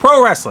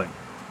Pro wrestling.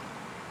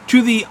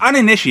 To the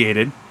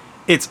uninitiated,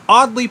 it's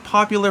oddly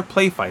popular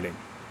play fighting.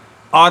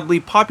 Oddly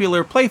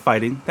popular play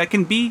fighting that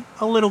can be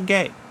a little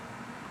gay.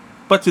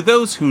 But to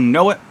those who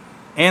know it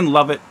and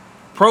love it,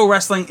 pro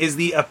wrestling is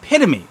the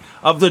epitome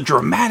of the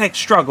dramatic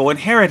struggle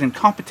inherent in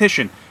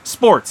competition,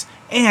 sports,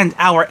 and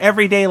our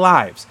everyday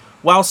lives,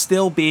 while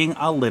still being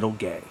a little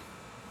gay.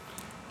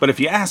 But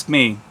if you ask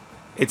me,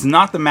 it's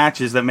not the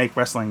matches that make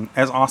wrestling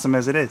as awesome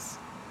as it is.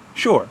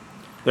 Sure,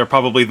 they're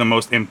probably the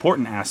most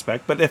important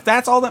aspect, but if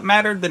that's all that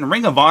mattered, then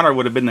Ring of Honor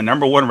would have been the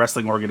 #1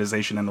 wrestling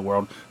organization in the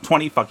world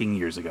 20 fucking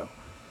years ago.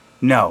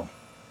 No,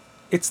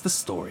 it's the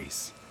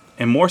stories,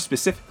 and more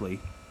specifically,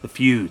 the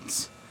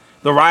feuds.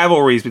 The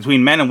rivalries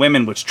between men and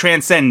women which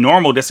transcend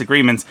normal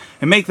disagreements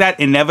and make that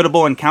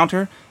inevitable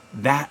encounter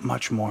that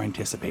much more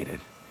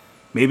anticipated.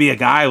 Maybe a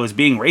guy was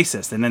being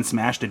racist and then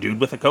smashed a dude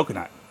with a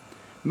coconut.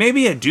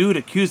 Maybe a dude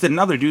accused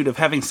another dude of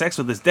having sex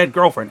with his dead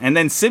girlfriend and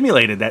then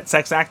simulated that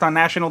sex act on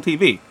national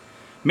TV.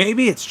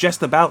 Maybe it's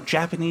just about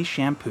Japanese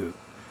shampoo.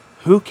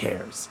 Who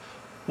cares?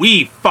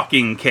 We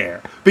fucking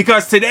care.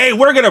 Because today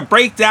we're going to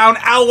break down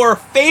our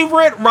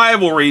favorite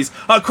rivalries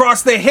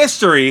across the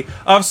history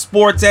of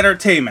sports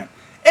entertainment.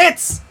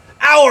 It's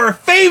our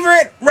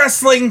favorite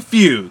wrestling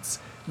feuds.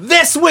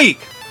 This week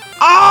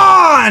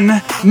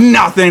on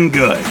Nothing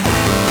Good.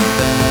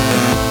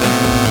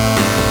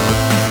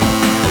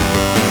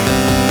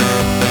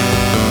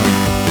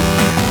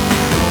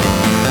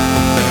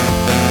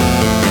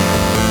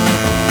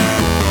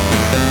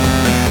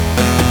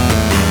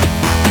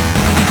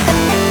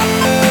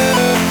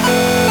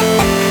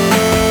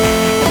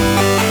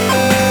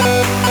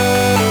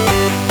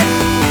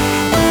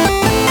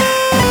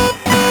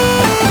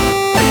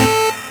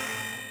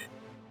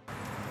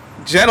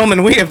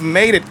 Gentlemen, we have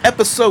made it.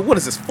 Episode, what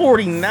is this,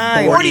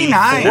 49?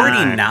 49.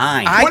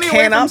 49. I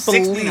cannot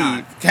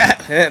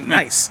believe.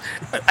 Nice.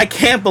 I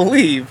can't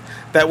believe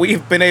that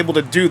we've been able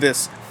to do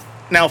this.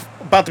 Now,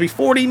 about to be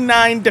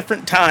 49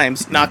 different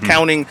times, not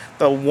counting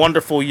the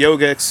wonderful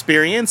yoga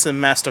experience in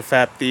Master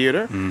Fab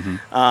Theater,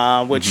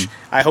 which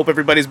I hope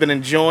everybody's been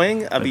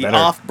enjoying, the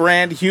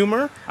off-brand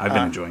humor. I've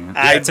been enjoying it.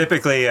 Yeah,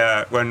 typically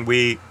when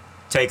we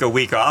take a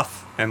week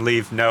off and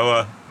leave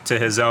Noah to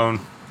his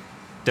own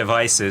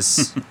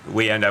devices,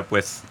 we end up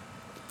with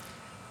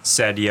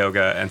said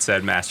yoga and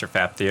said Master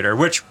Fab Theater,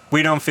 which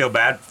we don't feel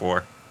bad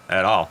for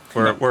at all.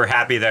 We're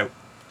happy that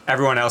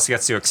everyone else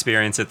gets to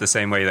experience it the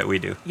same way that we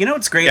do. You know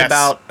what's great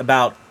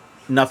about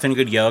Nothing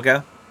Good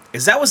Yoga?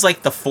 Is that was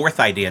like the fourth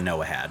idea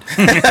Noah had.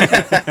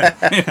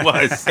 It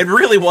was. It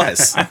really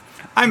was.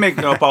 I make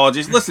no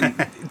apologies. Listen,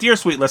 dear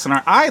sweet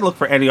listener, I look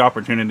for any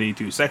opportunity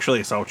to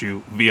sexually assault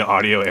you via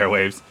audio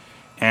airwaves,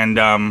 and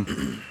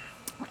I'm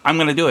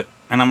going to do it,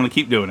 and I'm going to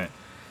keep doing it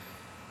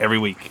every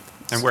week.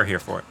 And we're here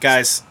for it.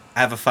 Guys,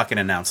 I have a fucking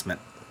announcement.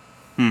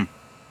 I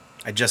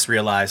just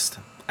realized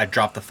I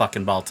dropped the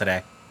fucking ball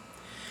today.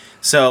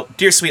 So,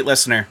 dear sweet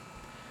listener,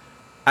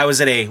 I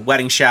was at a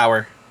wedding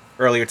shower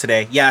earlier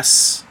today.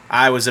 Yes,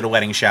 I was at a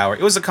wedding shower.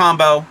 It was a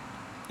combo,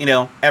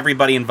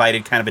 everybody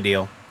invited kind of a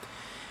deal.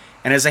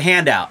 And as a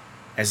handout,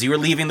 as you were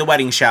leaving the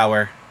wedding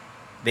shower,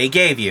 they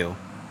gave you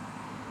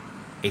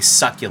a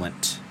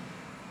succulent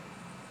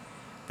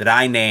that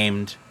I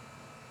named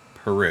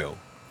Peru.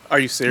 Are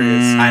you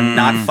serious? I'm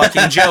not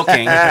fucking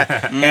joking.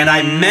 And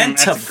I meant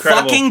to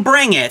fucking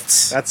bring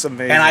it. That's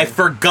amazing. And I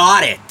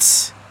forgot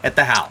it at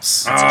the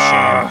house. It's a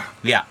shame.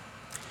 Yeah.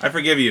 I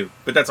forgive you,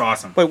 but that's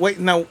awesome. Wait,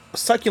 now,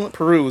 Succulent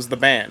Peru is the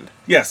band.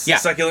 Yes, Yeah.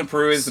 Succulent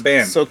Peru is the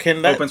band. So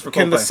can the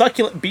Coldplay.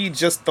 Succulent be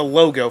just the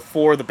logo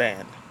for the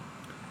band?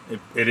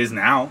 It is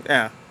now.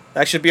 Yeah.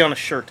 That should be on a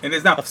shirt. It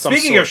is now. Of some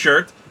Speaking sort. of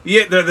shirt,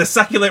 the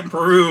Succulent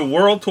Peru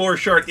World Tour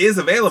shirt is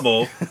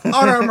available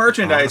on our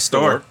merchandise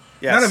store.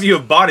 Yes. None of you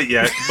have bought it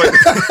yet, but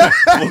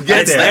we'll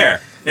get It's there.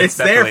 there. It's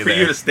there definitely for you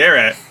there. to stare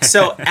at.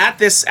 So at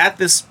this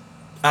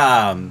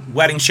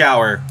wedding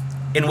shower,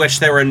 in which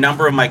there were a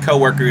number of my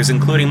coworkers,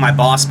 including my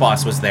boss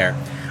was there,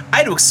 I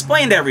had to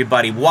explain to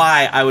everybody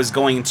why I was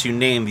going to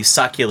name the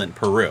Succulent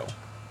Peru.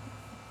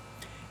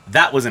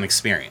 That was an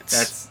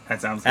experience.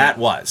 That sounds. That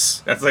good.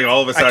 was. That's like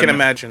all of a sudden. I can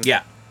imagine.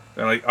 Yeah.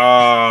 They're like,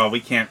 oh,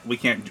 we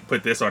can't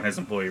put this on his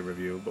employee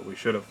review, but we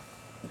should have.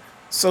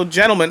 So,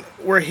 gentlemen,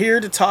 we're here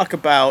to talk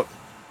about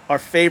our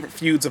favorite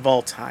feuds of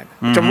all time,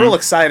 which I'm real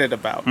excited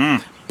about.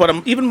 But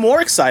I'm even more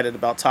excited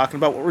about talking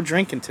about what we're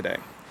drinking today.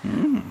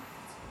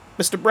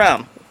 Mr.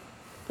 Brown,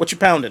 what you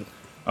pounding?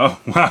 Oh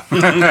wow!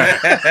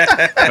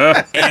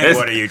 And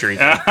what are you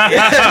drinking?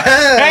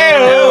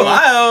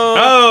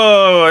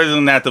 Oh,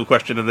 isn't that the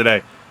question of the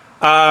day?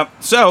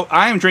 So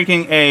I am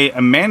drinking a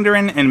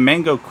Mandarin and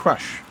Mango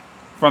Crush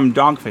from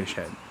Dogfish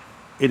Head.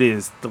 It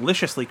is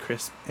deliciously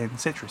crisp and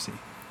citrusy.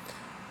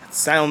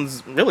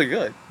 Sounds really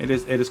good. It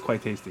is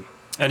quite tasty.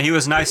 And he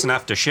was nice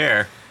enough to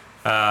share.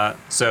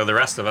 So the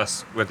rest of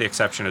us, with the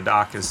exception of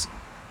Doc, is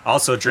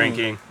also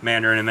drinking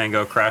Mandarin and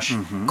Mango Crush.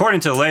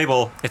 According to the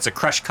label, it's a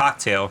crush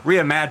cocktail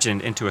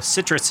reimagined into a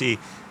citrusy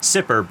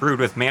sipper brewed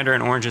with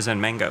mandarin oranges and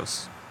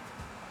mangoes.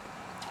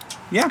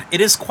 Yeah,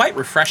 It is quite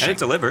refreshing. And it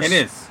delivers. it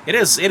is. It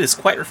is. It is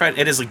quite refreshing.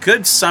 It is a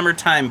good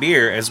summertime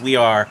beer as we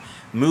are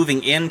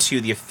moving into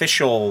the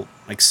official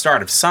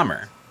start of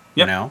summer.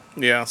 You Yep. know.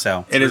 Yeah.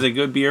 So It is a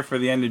good beer for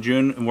the end of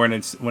June when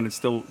it's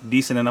still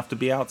decent enough to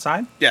be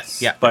outside,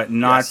 Yes. Yeah. but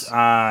not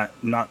Yes.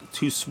 not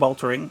too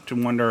sweltering to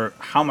wonder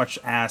how much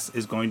ass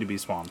is going to be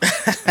swamped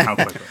and how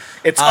quickly.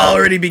 It's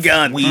already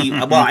begun. we.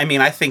 Well, I mean,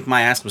 I think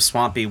my ass was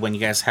swampy when you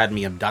guys had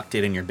me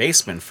abducted in your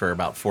basement for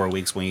about 4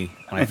 weeks when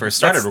I first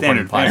started That's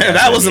recording standard. podcasts.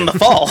 that was in the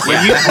fall.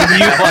 When you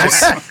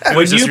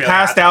was just real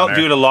passed hot down out there.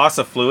 due to loss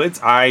of fluids,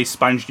 I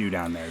sponged you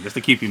down there just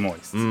to keep you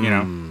moist. You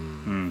know.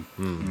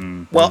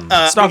 Well,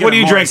 Stock, what are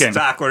you drinking?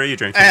 Doc, what are you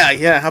drinking?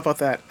 yeah, how about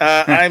that?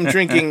 I'm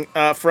drinking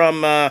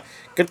from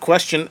good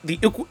question, the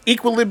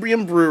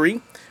Equilibrium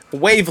Brewery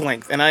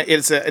Wavelength, and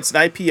it's an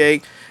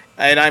IPA,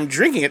 and I'm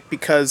drinking it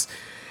because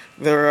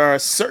there are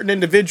certain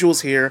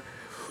individuals here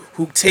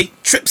who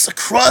take trips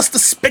across the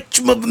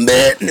spectrum of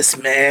madness,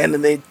 man,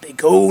 and they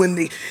go and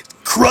they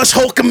crush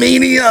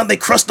Hulkamania, they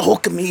crush the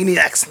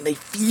Hulkamaniacs, and they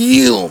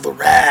feel the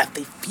wrath,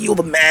 they feel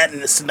the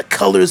madness and the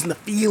colors and the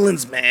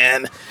feelings,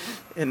 man.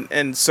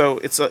 And so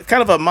it's a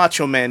kind of a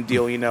Macho Man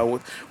deal, you know.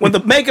 When the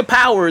Mega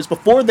Powers,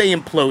 before they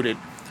imploded,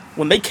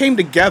 when they came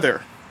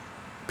together,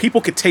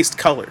 people could taste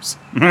colors.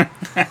 That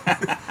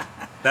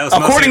was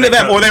According mostly to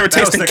them, the or they were that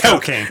was tasting the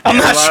Coke. cocaine. I'm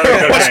not a lot of sure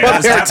the which cocaine. one It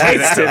was they were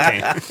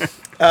definitely the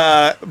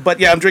cocaine. But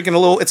yeah, I'm drinking a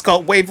little. It's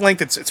called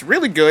Wavelength. It's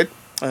really good.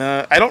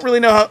 I don't really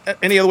know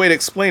any other way to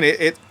explain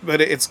it.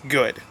 But it's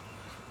good.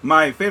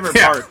 My favorite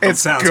Yeah, part. it's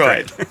Sounds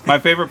good. great. My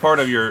favorite part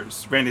of your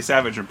Randy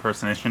Savage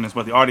impersonation is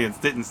what the audience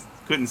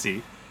couldn't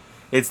see.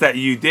 It's that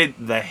you did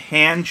the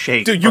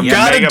handshake. Dude, you from the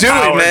gotta Mega do it,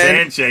 Powers man.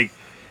 Handshake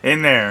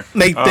in there.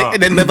 And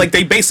then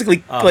they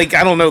basically like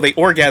I don't know, they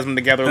orgasmed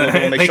together a little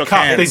bit when they shook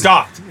hands. They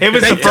docked. It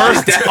was the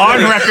first on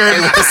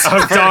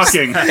record of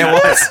docking. It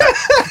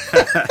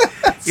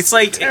was. It's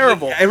like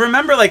terrible. I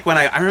remember when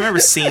I remember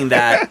seeing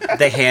that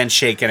the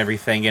handshake and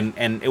everything,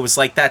 and it was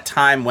like that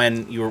time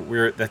when we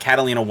were the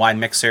Catalina wine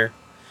mixer,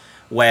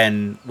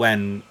 when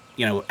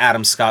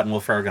Adam Scott and Will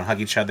Ferrell are gonna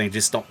hug each other, and they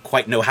just don't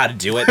quite know how to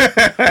do it.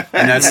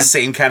 And that's the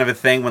same kind of a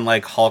thing when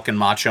Hulk and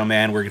Macho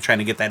Man were trying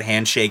to get that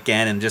handshake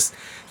in, and just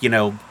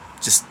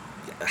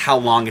how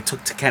long it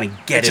took to kind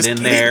of get it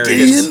in there. Get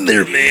in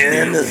there,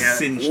 man.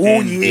 Cinched Oh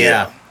in.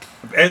 yeah.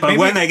 But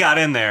when they got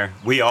in there,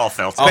 we all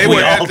felt it. Oh, They we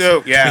were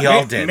all- yeah. we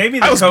all did. Maybe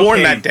the I was cocaine,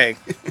 born that day.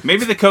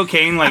 Maybe the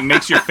cocaine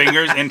makes your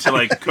fingers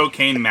into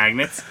cocaine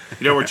magnets.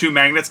 Where two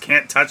magnets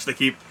can't touch, they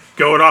keep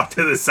going off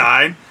to the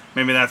side.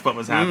 Maybe that's what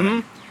was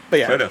happening. But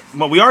yeah. Could've.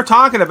 Well, we are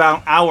talking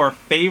about our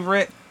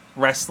favorite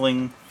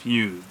wrestling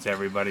feuds,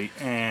 everybody.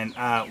 And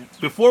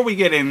before we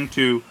get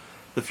into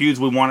the feuds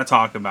we want to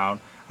talk about,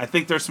 I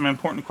think there's some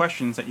important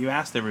questions that you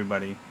asked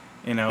everybody.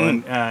 And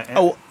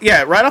Oh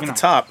yeah, right off You the know.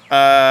 top.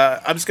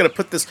 I'm just gonna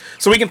put this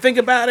so we can think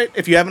about it.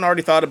 If you haven't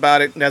already thought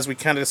about it, and as we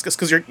kind of discuss,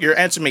 because your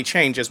answer may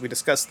change as we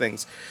discuss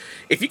things.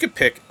 If you could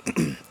pick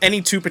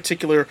any two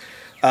particular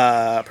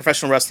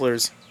professional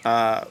wrestlers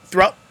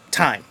throughout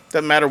time,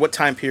 doesn't matter what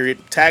time period,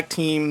 tag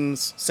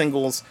teams,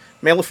 singles,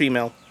 male or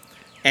female,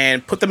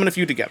 and put them in a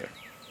feud together,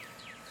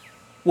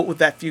 what would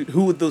that feud?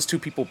 Who would those two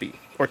people be,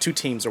 or two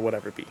teams, or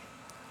whatever it be?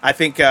 I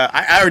think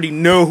I already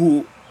know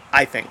who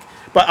I think.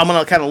 But I'm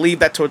gonna kind of leave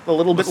that to a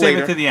little bit save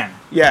later. it to the end.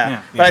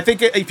 Yeah. But I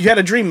think if you had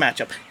a dream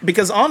matchup,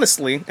 because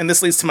honestly, and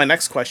this leads to my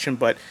next question,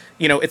 but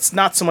it's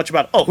not so much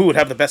about who would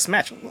have the best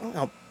match.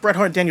 Well, Bret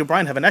Hart and Daniel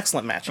Bryan have an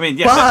excellent match. I mean,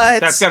 yeah, but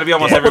that's got to be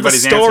almost what would the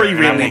everybody's story answer.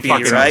 and I really won't be,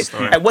 fucking know the right?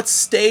 story. At what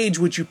stage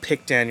would you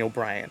pick Daniel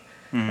Bryan?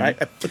 Mm-hmm. Right?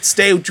 At what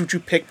stage would you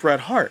pick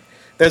Bret Hart?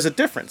 There's a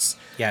difference.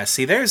 Yeah,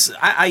 see, there's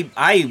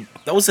I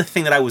that was the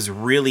thing that I was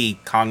really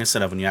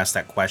cognizant of when you asked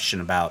that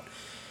question about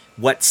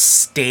what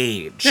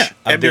stage Yeah,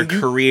 I of their mean,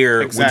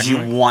 career exactly.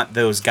 would you want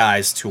those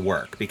guys to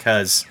work?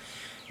 Because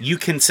you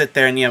can sit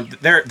there and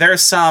there are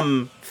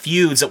some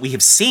feuds that we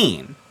have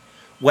seen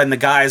when the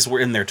guys were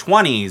in their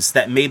 20s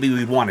that maybe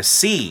we'd want to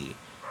see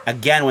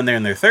again when they're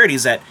in their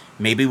 30s that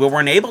maybe we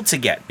weren't able to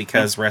get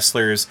because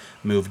wrestlers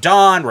moved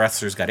on,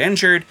 wrestlers got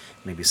injured,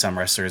 maybe some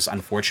wrestlers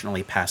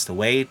unfortunately passed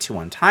away too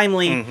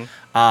untimely.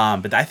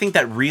 But I think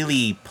that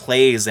really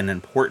plays an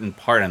important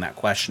part in that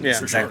question. Yeah, is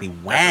for exactly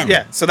when.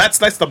 Yeah, so that's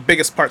the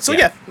biggest part. So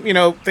Yeah.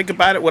 think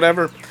about it,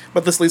 whatever.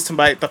 But this leads to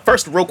the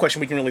first real question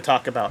we can really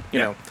talk about. You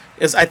know,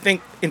 is I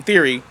think in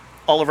theory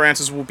all of our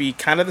answers will be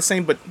kind of the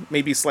same, but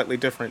maybe slightly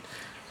different.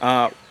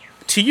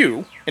 To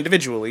you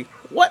individually,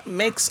 what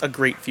makes a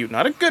great feud?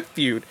 Not a good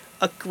feud,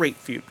 a great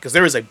feud. Because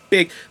there is a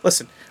big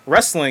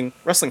wrestling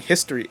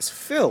history is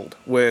filled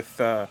with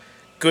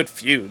good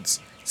feuds,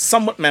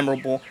 somewhat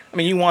memorable. I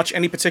mean, you watch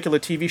any particular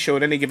TV show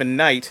at any given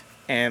night,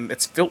 and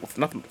it's filled with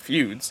nothing but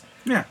feuds.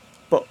 Yeah.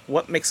 But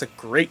what makes a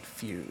great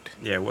feud?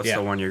 Yeah, what's Yeah.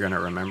 the one you're going to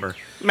remember?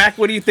 Mac,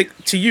 what do you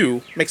think to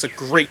you makes a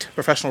great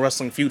professional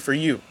wrestling feud for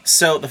you?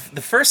 So the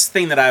first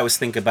thing that I always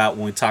think about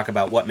when we talk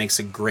about what makes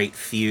a great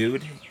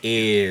feud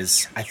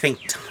is, I think,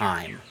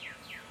 time.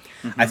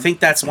 I think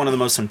that's one of the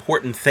most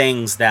important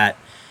things that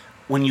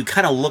when you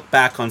kind of look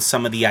back on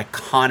some of the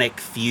iconic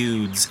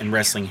feuds in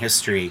wrestling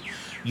history,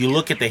 you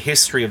look at the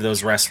history of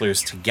those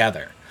wrestlers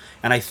together.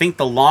 And I think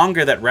the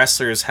longer that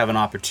wrestlers have an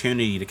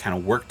opportunity to kind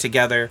of work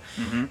together,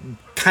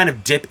 kind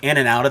of dip in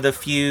and out of the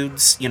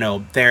feuds, you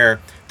know,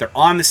 they're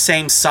on the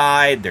same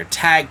side, they're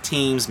tag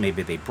teams,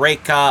 maybe they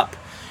break up.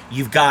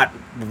 You've got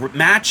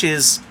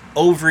matches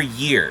over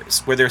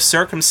years where there are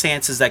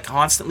circumstances that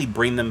constantly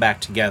bring them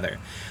back together.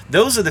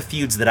 Those are the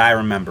feuds that I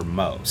remember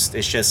most.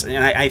 It's just,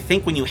 and I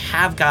think when you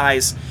have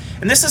guys,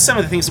 and this is some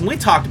of the things, and we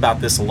talked about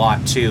this a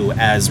lot too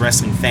as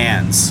wrestling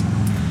fans,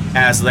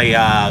 as they,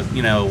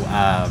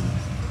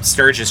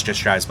 Sturgis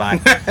just drives by.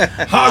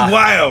 Hog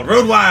Wild,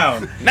 Road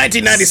Wild,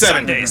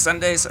 1997.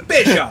 Sunday.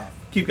 Bischoff.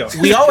 Keep going.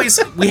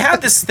 We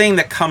have this thing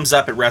that comes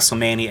up at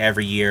WrestleMania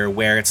every year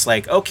where it's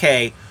like,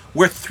 okay,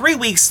 we're 3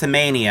 weeks to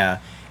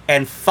Mania,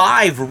 and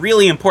 5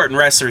 really important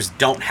wrestlers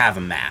don't have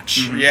a match.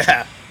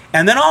 Yeah.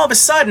 And then all of a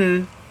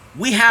sudden,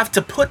 we have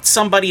to put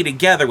somebody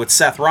together with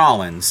Seth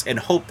Rollins and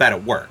hope that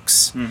it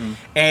works.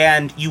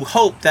 And you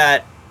hope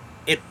that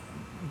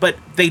but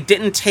they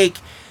didn't take,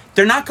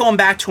 they're not going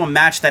back to a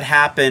match that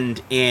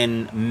happened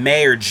in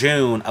May or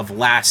June of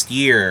last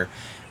year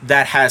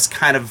that has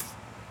kind of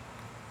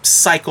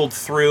cycled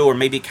through or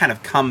maybe kind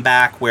of come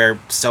back where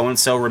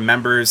so-and-so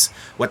remembers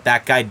what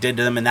that guy did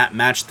to them in that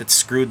match that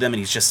screwed them, and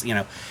he's just,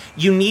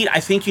 I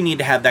think you need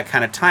to have that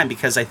kind of time,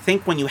 because I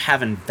think when you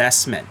have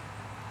investment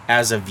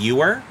as a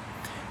viewer,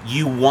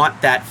 you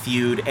want that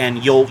feud,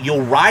 and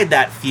you'll ride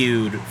that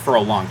feud for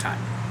a long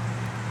time.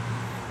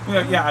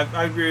 Yeah,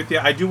 I agree with you.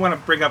 I do want to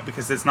bring up,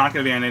 because it's not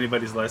going to be on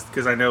anybody's list,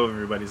 because I know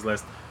everybody's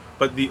list,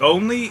 but the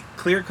only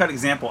clear-cut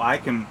example I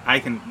can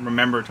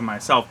remember to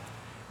myself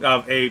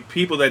of a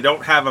people that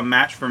don't have a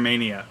match for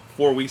Mania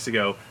 4 weeks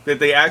ago that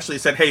they actually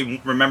said,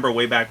 hey, remember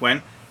way back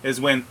when, is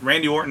when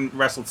Randy Orton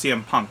wrestled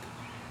CM Punk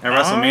at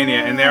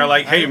WrestleMania, and they're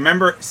like, hey,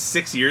 remember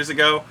 6 years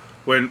ago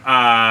when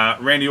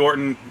Randy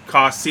Orton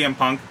cost CM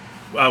Punk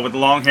with the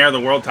long hair the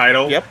world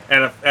title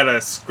at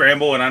a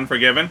scramble and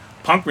Unforgiven?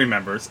 Punk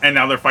remembers, and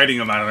now they're fighting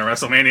him out on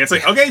WrestleMania. It's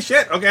like, okay,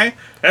 shit, okay,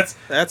 that's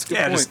a good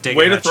point. Just digging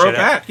way to that throw shit it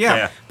back. out.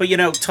 Yeah. But,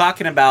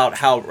 talking about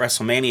how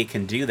WrestleMania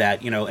can do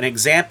that, an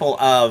example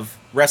of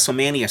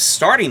WrestleMania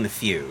starting the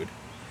feud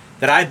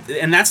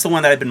and that's the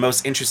one that I've been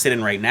most interested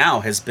in right now,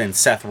 has been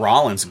Seth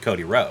Rollins and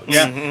Cody Rhodes.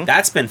 Yeah.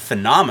 That's been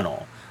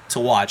phenomenal to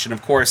watch. And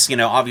of course,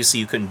 obviously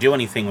you couldn't do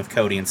anything with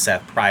Cody and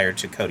Seth prior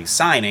to Cody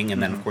signing,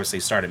 and then of course they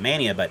started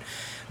Mania, but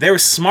they were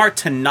smart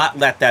to not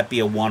let that be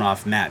a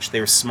one-off match.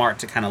 They were smart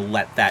to kind of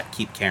let that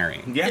keep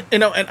carrying. Yeah.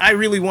 And I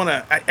really want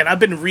to, and I've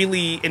been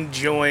really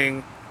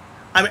enjoying.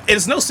 I mean,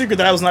 it's no secret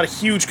that I was not a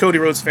huge Cody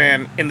Rhodes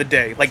fan in the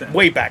day, like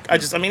way back.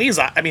 He's a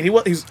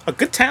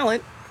good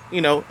talent,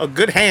 a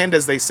good hand,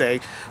 as they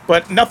say,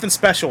 but nothing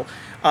special.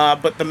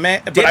 But the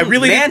man,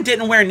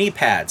 didn't wear knee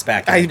pads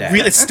back in the day.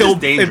 It still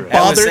dangerous. it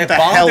bothered the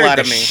hell out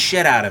of me.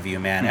 Shit out of you,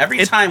 man.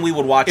 Every time we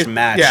would watch a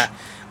match,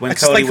 when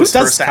It's Cody like, was who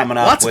does first that? coming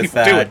up Lots of with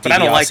people do it, but I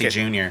don't like DiBiase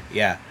it. Jr.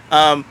 Yeah.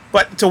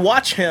 But to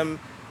watch him,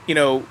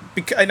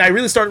 and I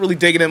really started really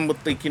digging him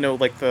with the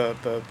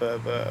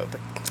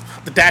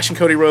Dash and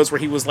Cody Rhodes, where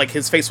he was like,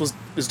 his face was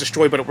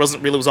destroyed, but it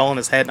wasn't really, it was all in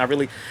his head.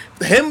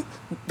 And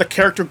the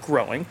character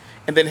growing,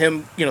 and then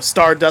him,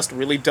 Stardust,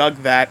 really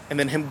dug that, and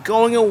then him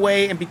going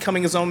away and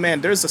becoming his own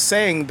man. There's a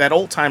saying that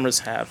old timers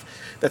have,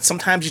 that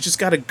sometimes you just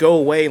got to go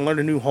away and learn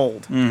a new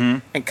hold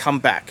and come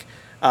back.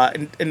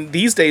 And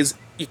these days,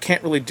 you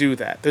can't really do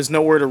that. There's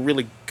nowhere to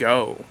really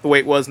go the way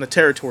it was in the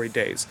territory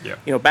days.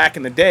 Yeah. Back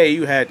in the day,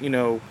 you had,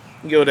 you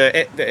go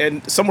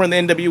to somewhere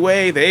in the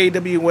NWA,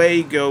 the AWA,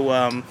 you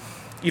go,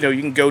 you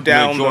can go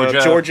down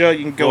Georgia,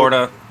 you can go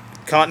Florida,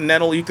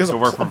 Continental. There's a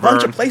work for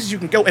bunch Vern. of places you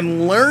can go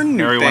and learn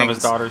new marry things. one of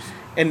his daughters.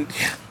 And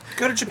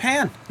Go to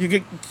Japan. you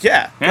could, Go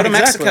to exactly.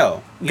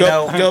 Mexico.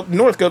 Go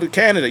north, go to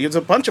Canada. There's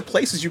a bunch of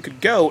places you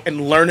could go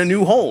and learn a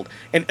new hold,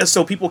 and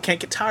so people can't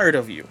get tired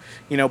of you.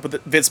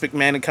 But Vince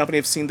McMahon and company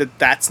have seen that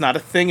that's not a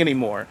thing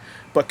anymore.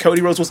 But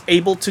Cody Rhodes was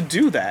able to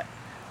do that,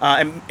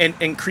 and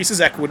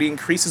increases equity,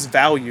 increases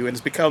value, and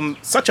has become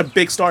such a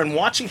big star. And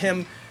watching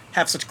him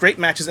have such great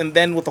matches, and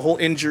then with the whole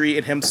injury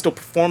and him still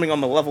performing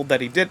on the level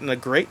that he did in a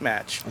great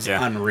match. It's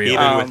unreal.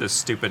 Even with his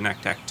stupid neck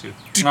tattoo.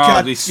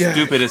 God, the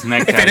stupidest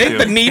neck If it ain't the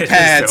tattoo. knee It is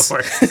pads, the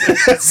worst.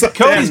 it's a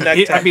Cody's, damn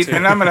neck I mean, tattoo.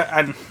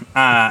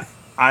 and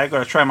I'm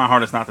gonna try my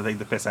hardest not to take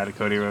the piss out of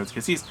Cody Rhodes,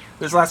 because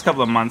this last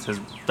couple of months has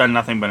done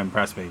nothing but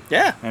impress me.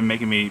 Yeah. And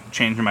making me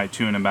change my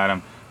tune about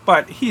him.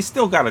 But he's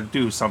still got to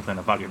do something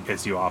to fucking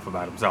piss you off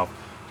about himself.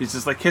 He's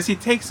just like, because he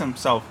takes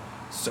himself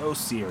so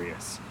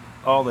serious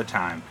all the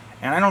time.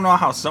 And I don't know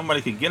how somebody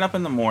could get up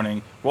in the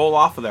morning, roll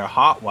off with their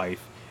hot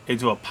wife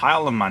into a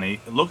pile of money,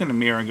 look in the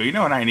mirror and go, you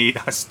know what I need?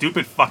 A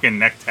stupid fucking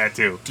neck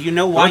tattoo. Do you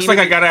know why? Looks like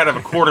I got out of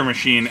a quarter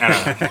machine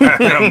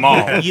at a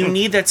mall. You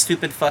need that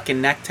stupid fucking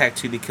neck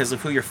tattoo because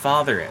of who your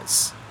father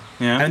is.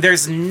 Yeah. And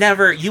there's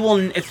never,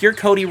 if you're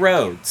Cody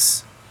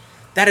Rhodes,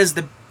 that is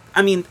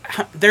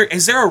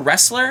is there a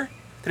wrestler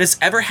that has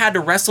ever had to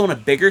wrestle in a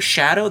bigger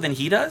shadow than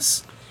he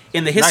does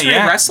in the history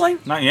of wrestling?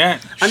 Not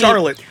yet. I mean,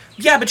 Charlotte.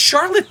 Yeah, but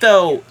Charlotte,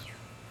 though,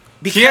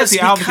 She has the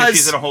album because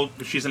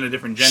she's in a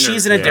different gender.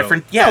 She's in a so-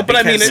 different. Yeah, Yeah, but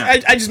I mean,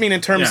 because- I just mean in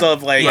terms Yeah.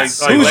 of like, Yes.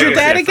 who's Like your legacy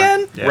dad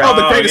different. again? Yeah. Oh,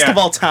 the greatest yeah. of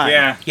all time.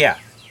 Yeah. yeah.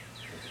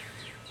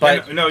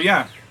 But But no,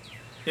 yeah.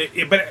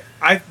 But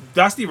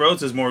Dusty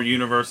Rhodes is more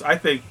universal. I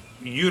think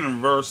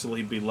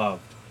universally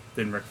beloved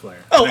than Ric Flair.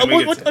 Oh, And then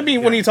we get to- I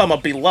mean, when yeah. you talking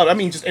about beloved, I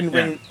mean just in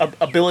ring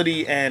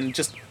ability and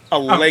just a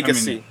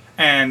legacy. I mean,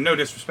 and no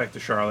disrespect to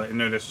Charlotte, and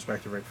no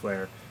disrespect to Ric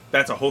Flair.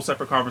 That's a whole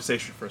separate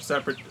conversation for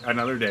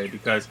another day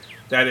because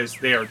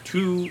they are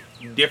two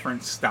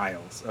different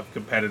styles of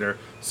competitor.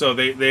 So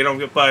they don't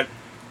get. But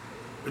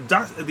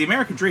the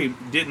American Dream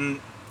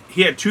didn't.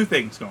 He had two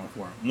things going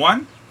for him.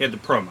 One, he had the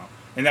promo,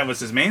 and that was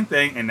his main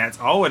thing, and that's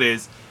all it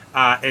is.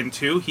 And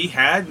two, he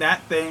had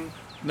that thing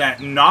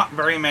that not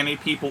very many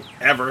people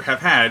ever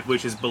have had,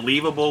 which is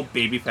believable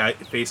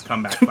face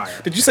comeback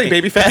fire. Did you say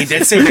baby fat? he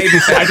did say baby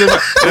fat. I did the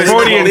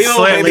Freudian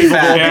slip.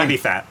 Believable Yeah. Baby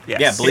fat. Yes.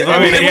 Yeah, believable. I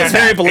mean, It was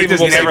very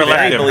believable. It just never baby left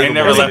fat. him. It Believable.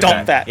 never It was left adult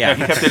him. fat. Yeah.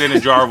 He kept it in a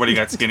jar when he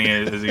got skinny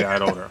as he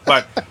got older.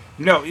 But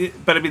no,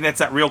 but I mean that's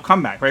that real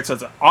comeback, right? So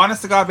it's an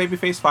honest to God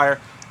babyface fire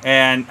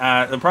and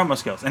the promo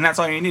skills, and that's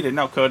all you needed.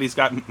 No, Cody's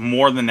got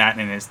more than that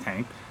in his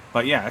tank.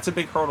 But yeah, it's a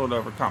big hurdle to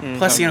overcome.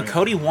 Plus, So,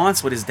 Cody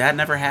wants what his dad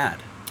never had.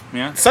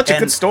 yeah, Such a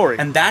good story.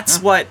 And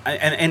that's what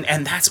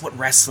and that's what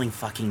wrestling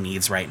fucking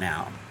needs right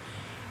now.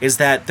 Is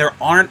that there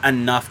aren't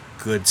enough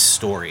good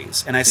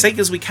stories. And I think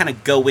as we kind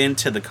of go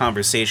into the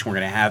conversation we're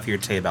going to have here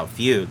today about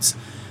feuds,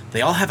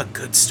 they all have a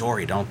good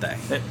story, don't they?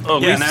 Oh,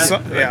 at Yeah, and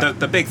least- that,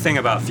 the big thing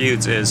about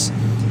feuds is,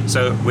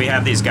 so we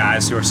have these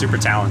guys who are super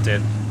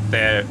talented.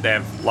 They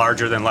have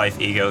larger than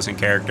life egos and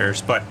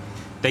characters, but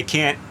they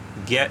can't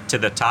get to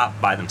the top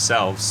by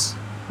themselves.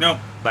 no,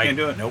 Like, can't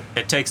do it. nope.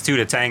 It takes two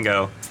to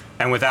tango,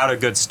 and without a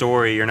good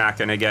story, you're not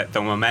going to get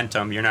the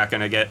momentum. You're not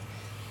going to get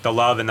the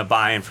love and the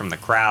buy-in from the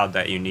crowd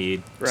that you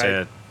need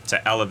Right.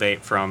 to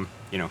elevate from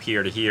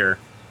here to here.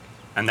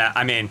 And that,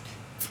 I mean,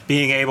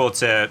 being able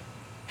to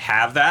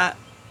have that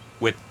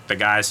with the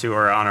guys who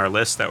are on our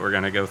list that we're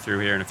going to go through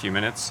here in a few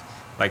minutes,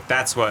 like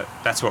that's what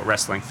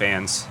wrestling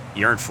fans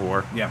yearn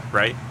for. Yeah.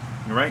 Right.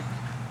 You're right.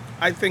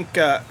 I think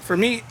for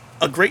me,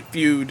 a great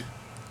feud,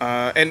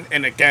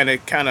 and again,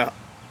 it kind of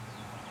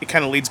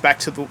leads back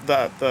to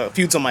the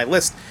feuds on my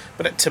list.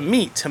 But to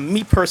me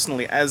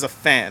personally, as a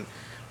fan,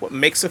 what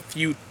makes a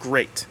feud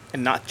great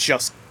and not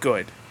just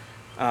good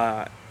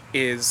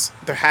is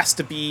there has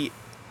to be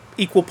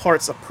equal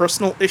parts a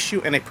personal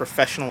issue and a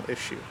professional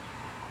issue,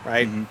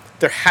 right?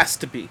 There has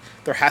to be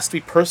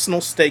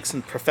personal stakes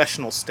and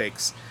professional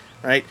stakes,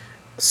 right?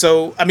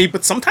 So I mean,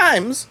 but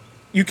sometimes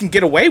you can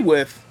get away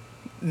with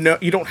no,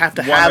 you don't have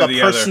to One have or a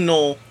the other.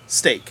 personal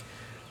stake.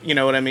 You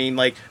know what I mean?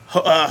 Like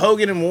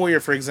Hogan and Warrior,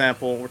 for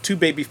example, were two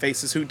baby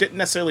faces who didn't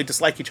necessarily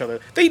dislike each other.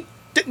 They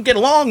didn't get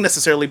along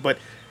necessarily, but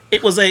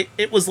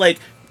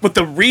but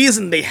the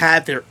reason they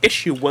had their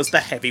issue was the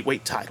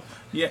heavyweight title.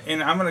 Yeah,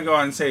 and I'm gonna go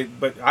on and say,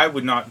 but I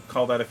would not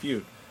call that a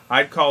feud.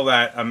 I'd call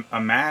that a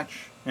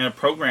match and a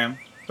program,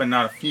 but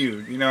not a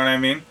feud. You know what I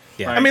mean?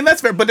 Yeah. Like, I mean,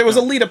 that's fair, but there was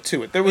a lead up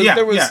to it. There was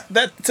Yeah.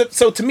 that.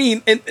 So to me,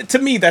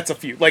 that's a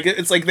feud. Like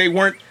it's like they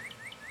weren't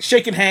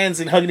shaking hands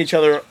and hugging each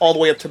other all the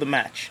way up to the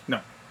match. no.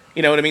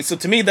 You know what I mean? So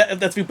to me,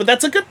 that's but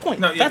that's a good point.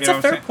 No, yeah, That's you know a what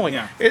I'm fair saying? point.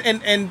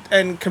 Yeah.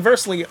 And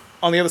conversely,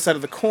 on the other side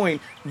of the coin,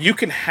 you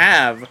can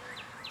have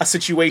a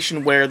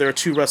situation where there are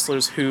two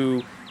wrestlers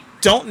who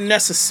don't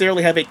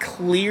necessarily have a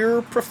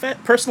clear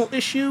personal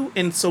issue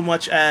in so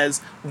much as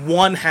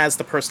one has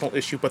the personal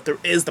issue, but there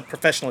is the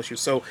professional issue.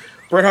 So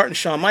Bret Hart and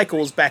Shawn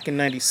Michaels back in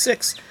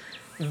 '96,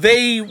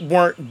 they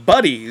weren't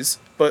buddies,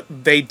 but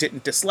they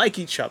didn't dislike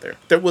each other.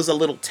 There was a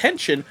little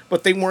tension,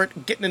 but they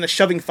weren't getting into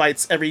shoving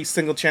fights every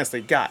single chance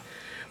they got.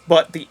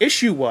 But the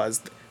issue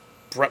was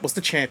Bret was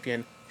the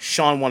champion,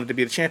 Shawn wanted to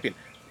be the champion.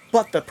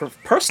 But the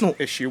personal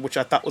issue, which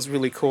I thought was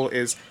really cool,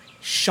 is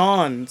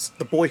Shawn's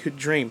The Boyhood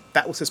Dream.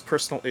 That was his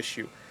personal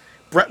issue.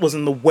 Bret was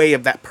in the way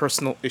of that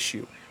personal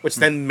issue, which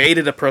then made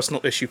it a personal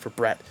issue for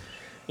Bret.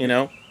 You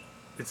know?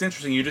 It's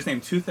interesting. You just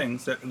named two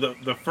things. That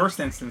the first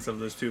instance of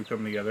those two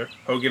coming together,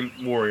 Hogan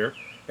Warrior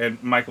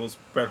and Michaels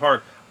Bret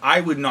Hart,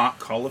 I would not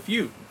call a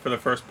feud for the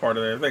first part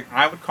of their thing.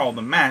 I would call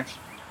the match.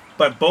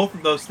 But both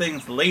of those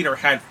things later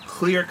had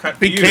clear-cut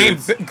Became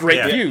feuds. great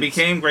Yeah. feuds.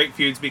 Became great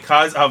feuds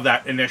because of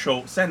that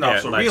initial send-off. Yeah,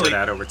 it so led to really,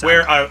 that over time.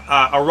 where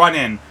a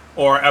run-in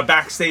or a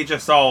backstage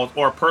assault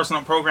or a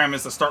personal program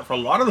is the start for a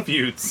lot of the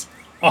feuds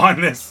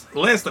on this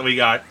list that we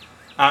got,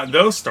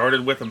 those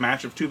started with a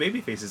match of two baby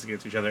faces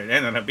against each other. It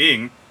ended up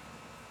being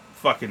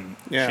fucking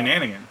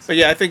shenanigans. But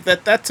yeah, I think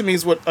that to me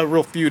is what a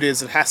real feud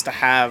is. It has to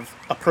have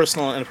a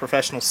personal and a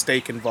professional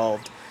stake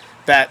involved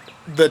that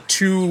the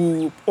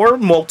two or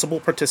multiple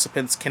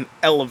participants can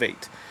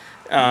elevate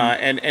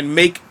and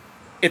make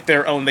it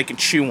their own. They can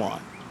chew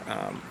on.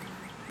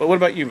 But what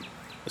about you,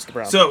 Mr.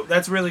 Brown? So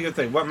that's a really good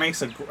thing. What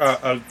makes a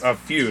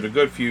feud, a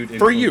good feud, into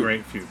For a you.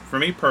 great feud? For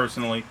me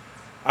personally,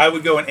 I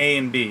would go in A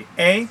and B.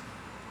 A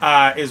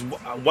is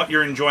what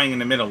you're enjoying in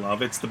the middle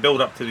of. It's the build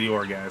up to the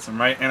orgasm,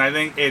 right? And I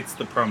think it's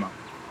the promo.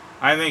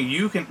 I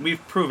think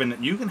we've proven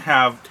that you can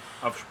have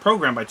a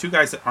program by two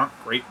guys that aren't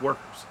great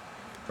workers,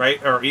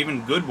 right? Or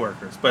even good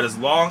workers. But as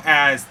long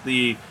as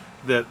the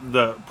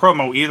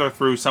promo, either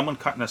through someone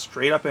cutting a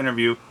straight up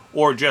interview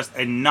or just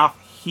enough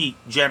heat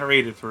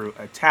generated through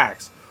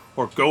attacks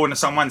or going to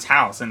someone's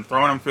house and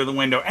throwing them through the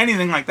window,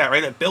 anything like that,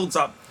 right? That builds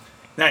up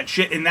that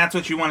shit, and that's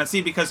what you want to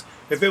see. Because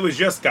if it was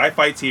just guy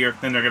fights here,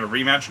 then they're going to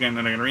rematch again,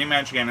 then they're going to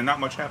rematch again, and not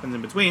much happens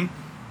in between,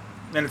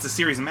 then it's a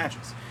series of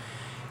matches.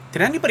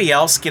 Did anybody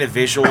else get a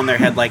visual in their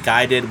head like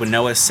I did when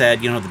Noah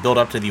said, the build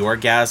up to the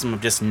orgasm of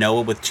just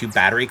Noah with 2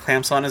 battery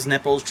clamps on his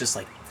nipples, just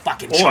like,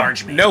 fucking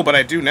charge me? No, but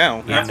I do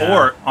now. Yeah.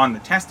 Or on the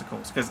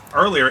testicles, because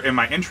earlier in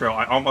my intro,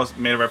 I almost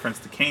made a reference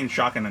to Kane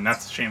shocking the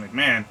nuts to Shane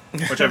McMahon,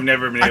 which I've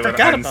never been able to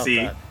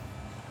unsee.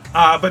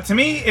 But to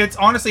me, it's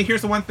honestly,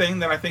 here's the one thing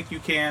that I think you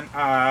can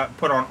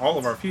put on all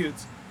of our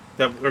feuds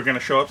that we're going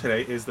to show up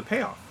today is the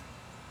payoff.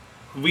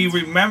 We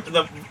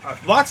remember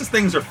lots of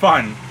things are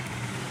fun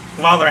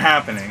while they're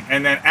happening,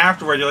 and then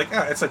afterward you're like,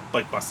 it's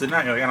like busted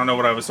nut. You're like, I don't know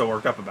what I was so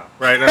worked up about,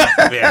 right?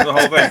 Yeah, the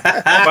whole thing.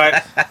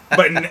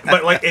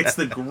 But like, it's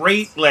the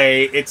great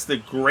it's the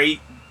great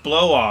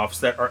blow-offs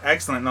that are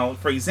excellent. Now,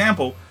 for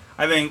example,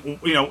 I think,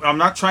 I'm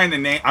not trying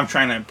to I'm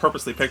trying to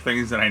purposely pick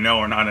things that I know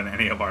are not in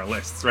any of our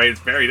lists, right? It's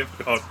very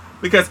difficult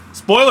because,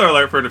 spoiler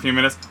alert for a few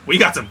minutes, we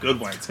got some good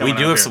ones. We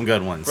do have some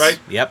good ones, right?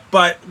 Yep.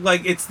 But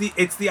like, it's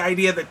the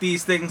idea that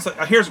these things.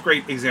 Here's a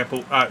great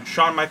example: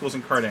 Shawn Michaels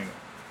and Kurt Angle,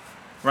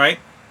 right?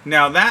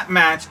 Now that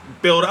match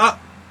build up,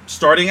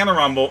 starting at a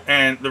Rumble,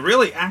 and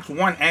really Act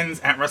 1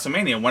 ends at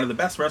WrestleMania, one of the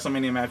best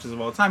WrestleMania matches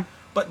of all time.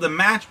 But the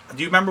match,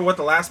 do you remember what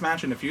the last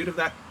match in the feud of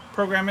that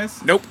program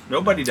is? Nope.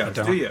 Nobody does,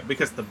 do you?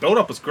 Because the build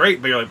up was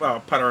great, but you're like, well,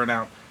 puttering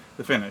out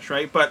the finish,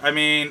 right? But I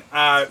mean,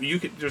 you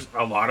could. There's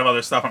a lot of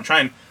other stuff. I'm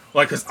trying,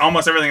 because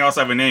almost everything else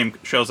I've named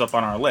shows up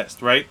on our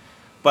list, right?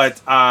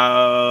 But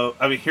I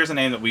mean, here's a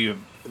name that we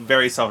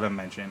very seldom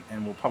mention,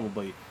 and we'll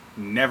probably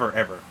never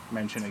ever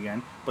mention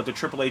again. But the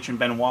Triple H and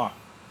Benoit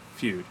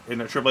feud in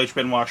the Triple H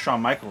Benoit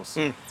Shawn Michaels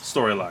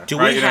storyline. Do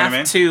right? we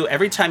have to,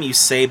 every time you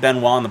say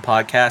Benoit on the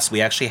podcast,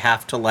 we actually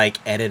have to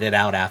edit it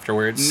out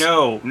afterwards?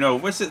 No,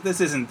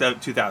 this isn't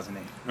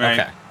 2008, right?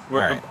 Okay.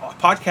 We're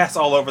podcasts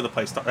all over the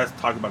place. Let's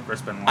talk about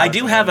Chris Benoit. I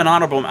do have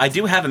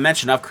a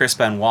mention of Chris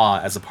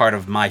Benoit as a part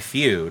of my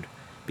feud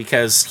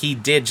because he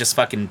did just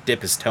fucking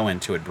dip his toe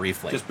into it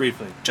briefly. Just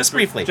briefly. Just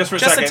briefly. Just for a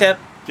just second. A tip.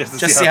 Just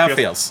to see how it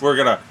feels. We're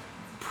gonna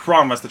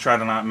promise to try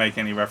to not make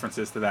any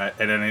references to that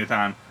at any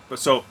time. But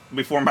so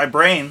before my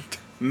brain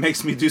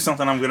makes me do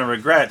something I'm gonna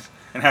regret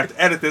and have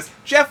to edit this,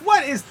 Jeff,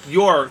 what is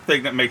your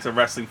thing that makes a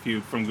wrestling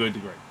feud from good to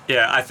great?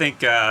 Yeah, I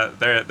think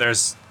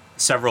there's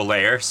several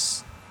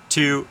layers.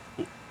 You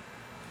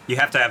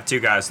have to have 2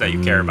 guys that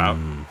you care about.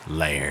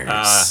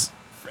 Layers.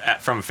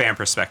 From a fan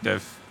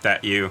perspective,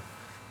 that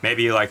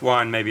maybe you like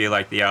one, maybe you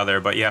like the other,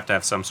 but you have to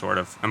have some sort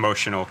of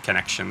emotional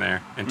connection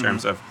there in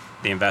terms of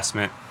the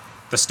investment.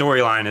 The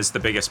storyline is the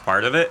biggest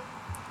part of it,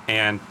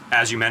 and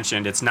as you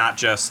mentioned, it's not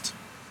just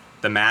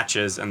the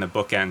matches and the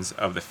bookends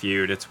of the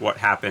feud, it's what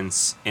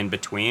happens in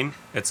between.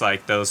 It's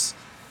like those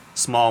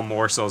small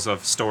morsels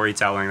of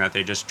storytelling that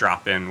they just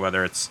drop in,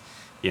 whether it's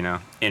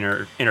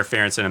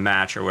interference in a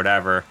match or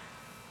whatever.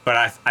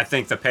 But I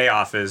think the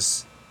payoff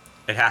is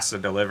it has to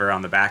deliver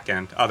on the back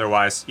end.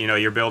 Otherwise,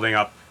 you're building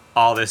up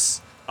all this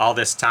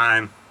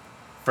time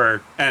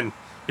and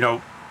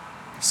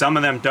some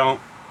of them don't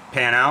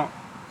pan out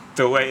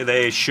the way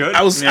they should.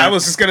 I was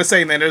just gonna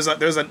say, man, there's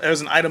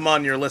an item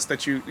on your list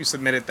that you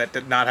submitted that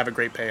did not have a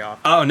great payoff.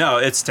 Oh no,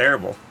 it's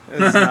terrible.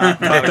 It's not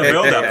But the a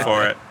build great up payoff.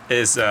 for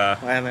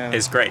it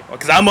is great.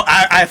 Because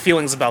I have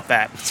feelings about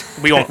that.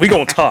 We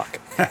gonna talk.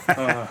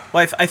 Well,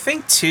 I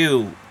think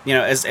too,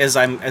 as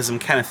I'm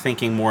kind of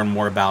thinking more and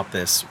more about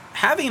this,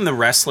 having the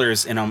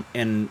wrestlers in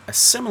a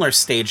similar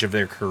stage of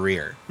their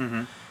career,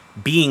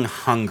 being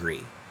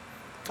hungry,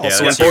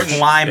 Also that's important.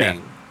 climbing.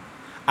 Yeah.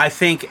 I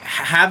think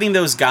having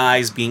those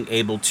guys being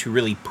able to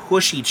really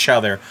push each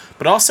other,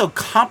 but also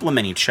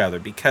complement each other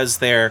because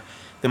they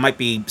might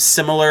be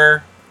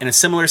similar in a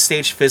similar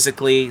stage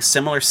physically,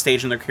 similar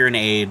stage in their career and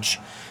age,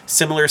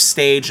 similar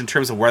stage in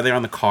terms of where they're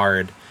on the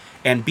card,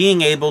 and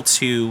being able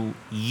to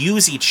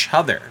use each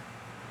other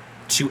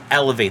to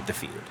elevate the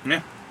feud.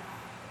 Yeah,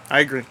 I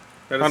agree.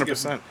 that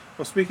is 100%.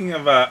 Well, speaking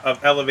of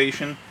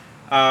elevation,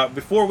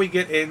 before we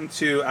get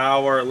into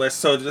our list,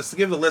 so just to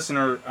give the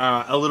listener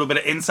a little bit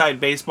of inside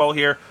baseball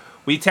here,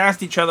 we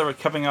tasked each other with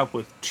coming up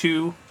with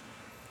 2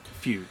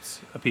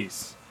 feuds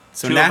apiece.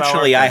 So 2 of our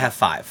naturally, I favorites. have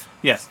 5.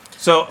 Yes.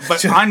 So,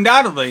 but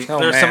undoubtedly, Oh,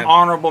 there's man. some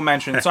honorable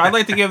mentions. So I'd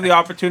like to give the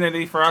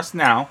opportunity for us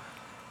now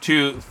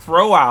to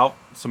throw out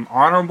some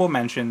honorable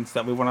mentions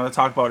that we wanted to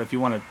talk about. If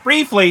you want to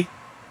briefly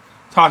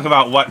talk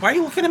about what... Why are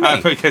you looking at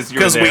me? Because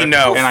you're 'Cause we there,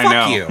 know. and I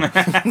know.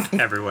 Fuck you.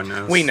 Everyone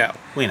knows. We know.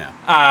 We know.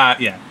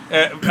 Yeah.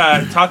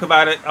 Talk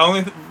about it.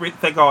 Only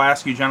thing I'll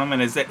ask you, gentlemen,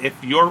 is that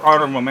if your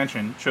honorable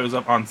mention shows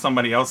up on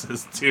somebody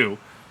else's too,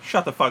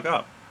 shut the fuck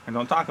up and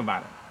don't talk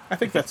about it. I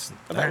think that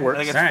I works.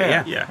 think it's All right,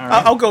 fair. yeah. All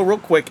right. I'll go real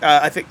quick.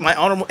 I think my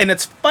honorable, and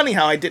it's funny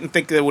how I didn't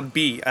think there would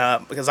be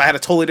because I had a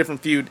totally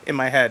different feud in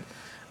my head,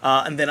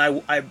 and then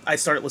I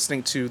started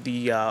listening to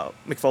the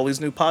Mick Foley's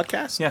new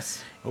podcast.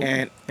 Yes.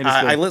 and It is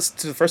I good. listened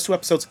to the first 2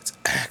 episodes. It's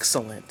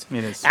excellent.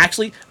 It is.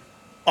 Actually,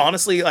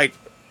 honestly, like,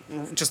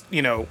 just,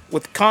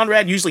 with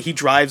Conrad, usually he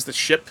drives the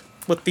ship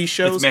with these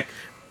shows. Mick.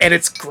 And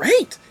it's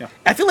great. Yeah.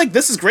 I feel like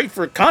this is great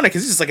for Conrad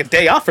because it's just like a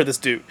day off for this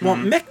dude. Well,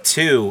 Mick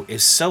too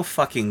is so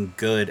fucking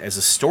good as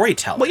a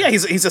storyteller. Well, yeah,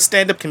 he's a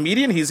stand-up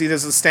comedian. He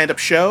does a stand-up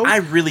show. I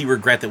really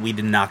regret that we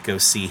did not go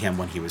see him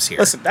when he was here.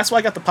 Listen, that's why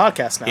I got the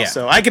podcast now, Yeah.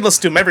 so I can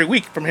listen to him every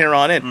week from here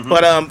on in.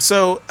 But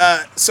so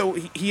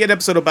he had an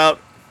episode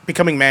about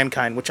becoming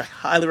mankind, which I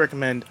highly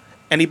recommend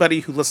anybody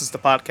who listens to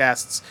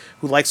podcasts,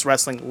 who likes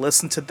wrestling,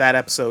 listen to that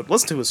episode,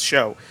 listen to his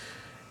show,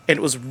 and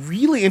it was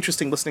really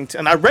interesting listening to.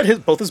 And I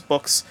read both his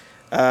books,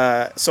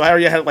 so I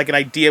already had like an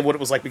idea of what it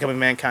was like becoming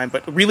mankind.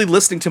 But really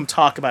listening to him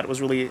talk about it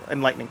was really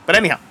enlightening. But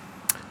anyhow,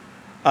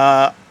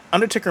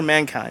 Undertaker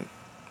Mankind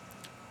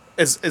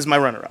is my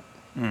runner-up.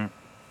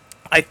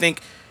 I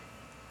think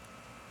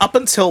up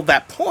until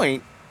that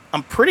point,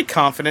 I'm pretty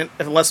confident,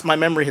 unless my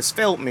memory has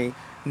failed me,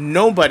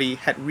 nobody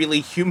had really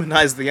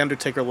humanized The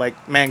Undertaker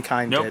like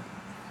Mankind Nope. did.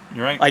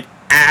 You're right. Like,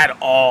 at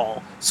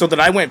all. So that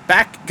I went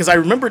back, because I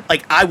remembered,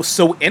 like, I was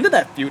so into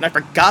that feud, and I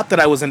forgot that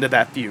I was into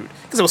that feud,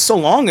 because it was so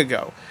long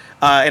ago.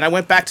 And I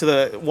went back to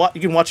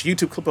you can watch a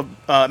YouTube clip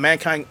of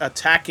Mankind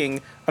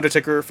attacking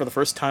Undertaker for the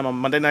first time on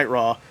Monday Night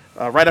Raw,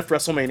 right after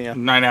WrestleMania.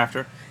 Night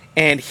after.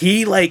 And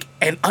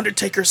and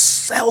Undertaker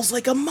sells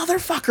like a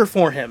motherfucker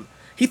for him.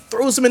 He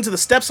throws him into the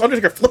steps.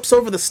 Undertaker flips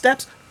over the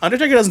steps.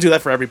 Undertaker doesn't do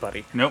that for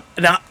everybody. Nope.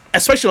 Now,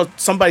 especially on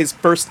somebody's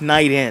first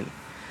night in,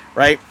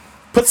 right?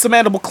 Puts the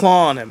mandible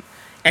claw on him,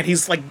 and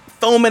he's like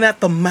foaming at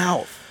the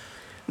mouth.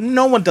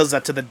 No one does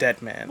that to the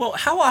dead man. Well,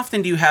 how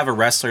often do you have a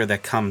wrestler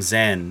that comes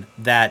in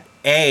that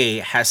A,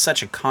 has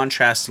such a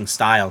contrasting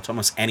style to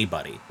almost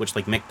anybody, which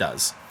like Mick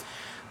does,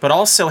 but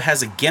also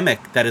has a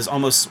gimmick that is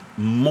almost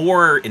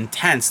more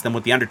intense than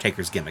what The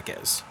Undertaker's gimmick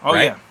is? Oh,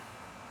 right? yeah.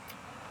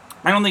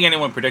 I don't think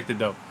anyone predicted,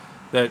 though,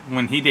 that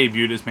when he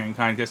debuted as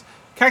Mankind, because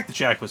Cactus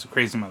Jack was a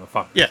crazy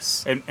motherfucker.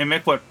 Yes. And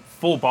Mick went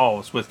full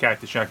balls with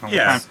Cactus Jack all the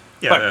Yeah, time.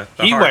 yeah. But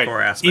The he went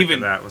hardcore aspect of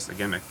that was the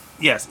gimmick.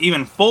 Yes,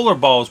 even fuller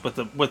balls with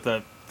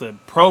the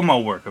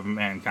promo work of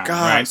Mankind.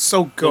 God, right?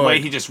 so The good.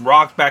 way he just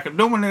rocked back.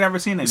 No one had ever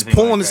seen anything.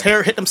 Pulling like his that.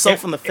 hair, hitting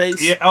himself in the face.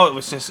 Yeah. Oh, it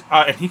was just.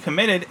 And he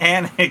committed,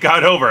 and it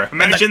got over.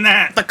 Imagine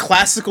that. The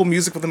classical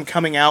music with him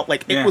coming out,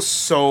 like, it Yeah. was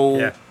so...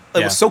 Yeah. It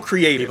Yeah. was so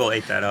creative. People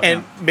ate that up.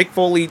 And Mick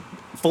Foley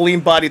fully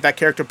embodied that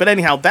character. But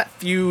anyhow, that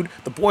feud,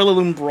 the Boiler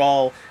Room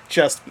Brawl,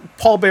 just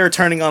Paul Bearer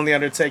turning on The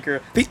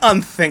Undertaker, the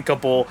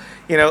unthinkable.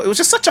 It was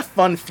just such a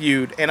fun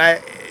feud. And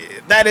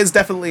that is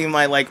definitely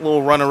my, like,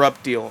 little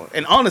runner-up deal.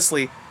 And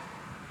honestly,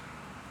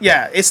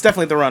 yeah, it's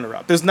definitely the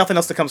runner-up. There's nothing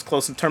else that comes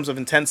close in terms of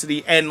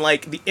intensity and,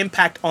 like, the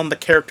impact on the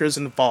characters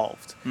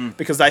involved.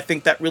 Because I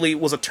think that really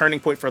was a turning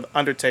point for The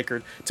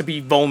Undertaker to be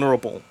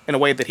vulnerable in a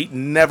way that he'd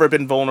never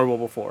been vulnerable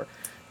before.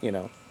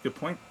 Good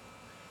point.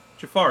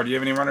 Jafar, do you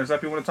have any runners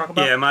up you want to talk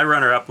about? Yeah, my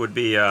runner-up would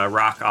be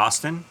Rock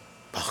Austin.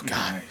 Oh,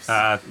 God.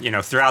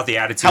 Nice. Throughout the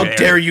Attitude How Era.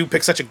 dare you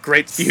pick such a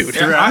great feud?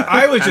 Yeah,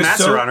 I was And just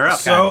that's a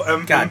runner-up.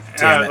 God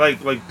damn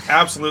it. like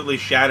absolutely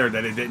shattered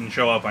that it didn't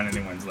show up on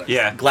anyone's list.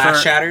 Yeah,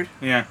 Glass shattered?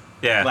 Yeah.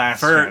 Yeah, Glass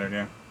for- shattered.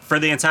 Yeah. For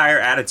the entire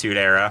Attitude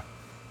Era,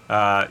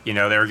 they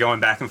were going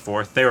back and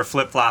forth. They were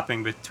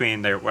flip-flopping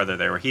between whether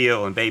they were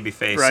heel and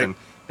babyface, Right. and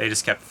they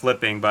just kept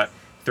flipping. But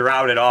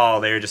throughout it all,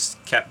 they just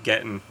kept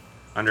getting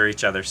under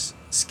each other's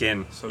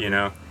skin, So you good.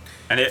 know?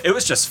 And it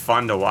was just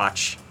fun to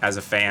watch as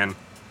a fan. And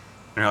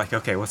you're like,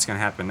 okay, what's going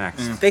to happen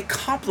next? They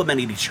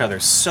complemented each other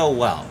so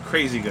well.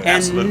 Crazy good.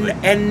 Absolutely.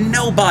 And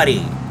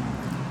nobody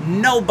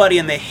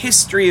in the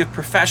history of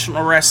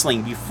professional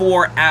wrestling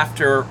before,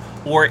 after,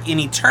 or in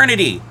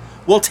eternity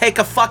will take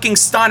a fucking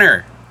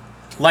stunner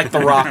like The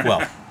Rock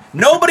will.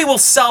 Nobody will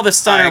sell the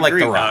stunner I like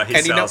agree. The Rock. He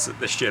And you know- sells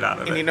the shit out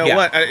of And it. you know Yeah.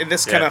 what? And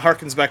this kind Yeah. of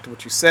harkens back to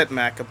what you said,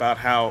 Mac, about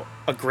how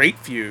a great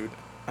feud,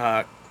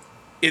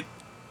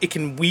 it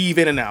can weave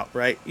in and out,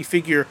 right? You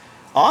figure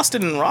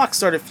Austin and Rock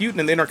started feuding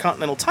in the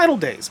Intercontinental title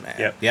days, man.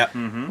 Yep. Yep.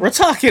 We're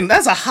talking,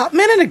 that's a hot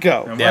minute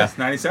ago. It Yeah. was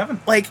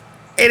 97. Like,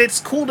 and it's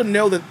cool to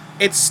know that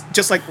it's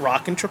just like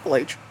Rock and Triple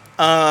H.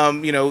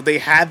 They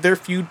had their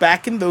feud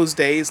back in those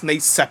days, and they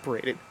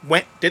separated.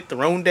 Did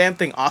their own damn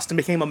thing. Austin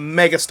became a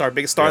megastar,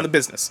 biggest star in the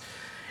business.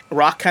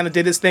 Rock kind of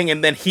did his thing,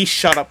 and then he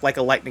shut up like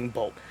a lightning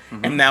bolt.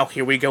 And now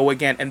here we go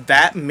again. And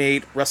that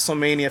made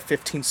WrestleMania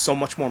 15 so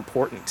much more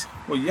important.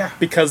 Well, yeah.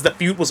 Because the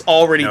feud was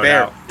already No there.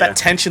 doubt, That yeah.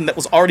 tension that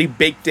was already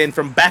baked in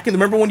from back in.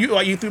 Remember when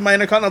you threw my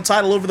Intercontinental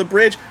title over the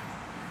bridge?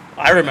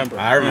 I remember.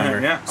 I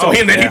remember. Yeah. So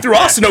and then he threw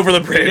Austin over the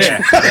bridge.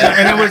 Yeah.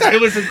 And it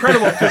was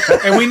incredible.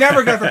 And we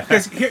never got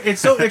because here it's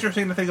so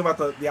interesting to think about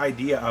the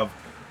idea of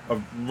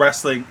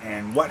wrestling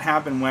and what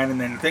happened when,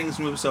 and then things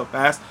move so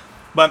fast.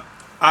 But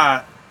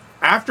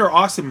after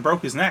Austin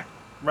broke his neck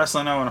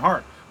wrestling Owen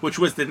Hart, which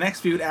was the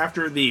next feud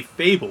after the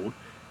fabled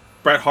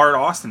Bret Hart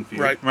Austin feud,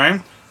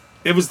 right?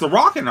 It was The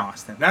Rock and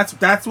Austin.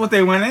 That's what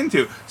they went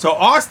into. So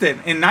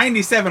Austin in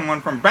 '97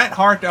 went from Bret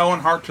Hart to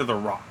Owen Hart to The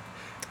Rock.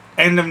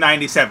 End of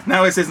 97.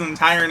 Now it's his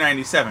entire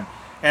 97.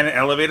 And it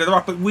elevated The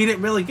Rock. But we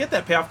didn't really get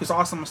that payoff because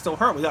Austin was still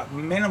hurt. We got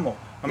minimal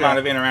amount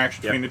of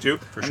interaction between the two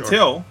for sure.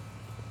 until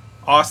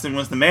Austin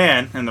was the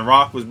man and The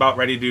Rock was about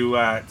ready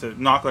to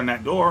knock on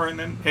that door, and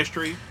then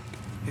history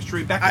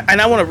beckoned.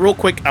 And I want to real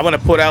quick. I want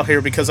to put out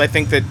here because I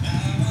think that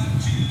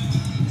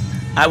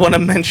I want to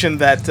mention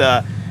that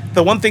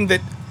the one thing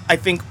that I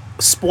think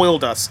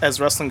spoiled us as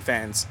wrestling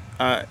fans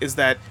is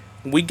that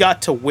we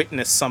got to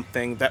witness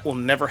something that will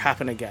never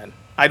happen again.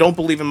 I don't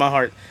believe in my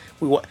heart.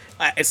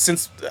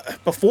 Since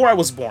before I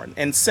was born,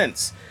 and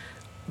since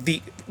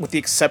with the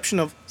exception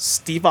of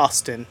Steve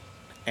Austin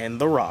and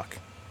The Rock,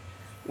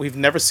 we've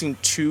never seen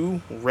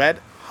two red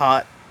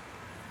hot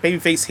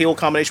babyface heel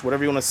combination,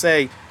 whatever you want to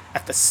say,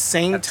 at the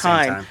same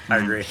time. I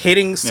agree.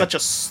 Hitting such a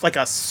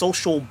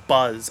social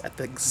buzz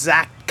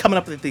coming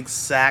up at the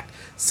exact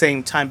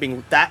same time,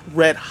 being that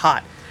red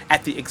hot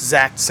at the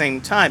exact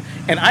same time.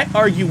 And I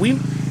argue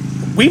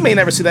we may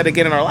never see that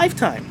again in our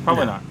lifetime.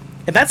 Probably not.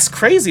 And that's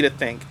crazy to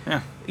think.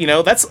 Yeah. You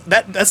know, that's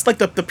like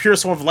the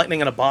purest form of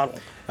lightning in a bottle.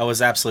 That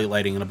was absolute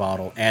lightning in a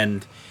bottle.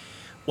 And,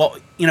 well,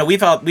 you know,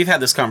 we've had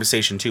this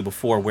conversation, too,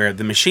 before, where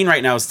the machine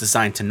right now is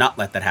designed to not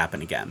let that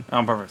happen again.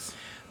 On purpose.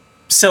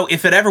 So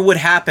if it ever would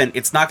happen,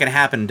 it's not going to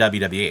happen in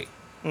WWE.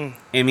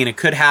 I mean, it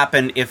could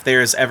happen if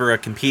there's ever a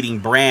competing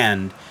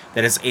brand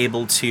that is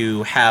able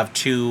to have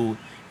two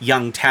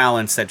young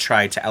talents that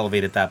try to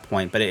elevate at that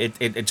point. But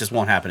it just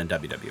won't happen in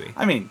WWE.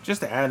 I mean,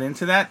 just to add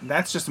into that,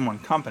 that's just in one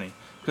company.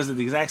 Because at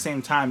the exact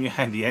same time, you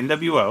had the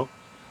NWO,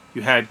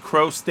 you had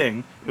Crow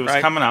Sting, who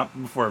was coming up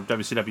before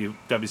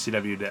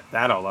WCW did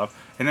that all up,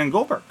 and then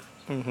Goldberg.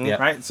 Yep.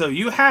 Right? So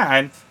you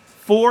had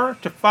 4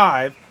 to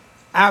 5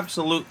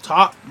 absolute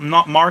top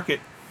market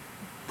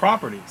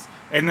properties.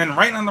 And then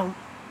right on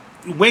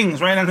the wings,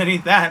 right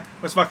underneath that,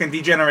 was fucking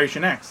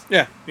D-Generation X.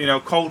 Yeah. You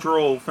know,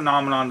 cultural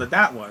phenomenon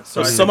that was.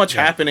 So so much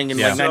happening in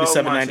like So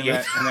 97, much 98.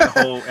 in that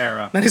whole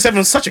era. 97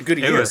 was such a good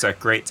year. It was a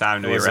great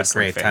time to be a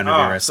wrestling fan. to be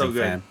a wrestling so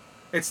good. fan.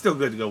 It's still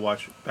good to go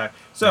watch it back.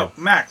 So,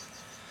 Max,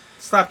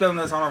 slap down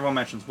those honorable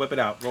mentions. Whip it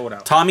out. Roll it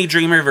out. Tommy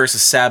Dreamer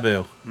versus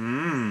Sabu.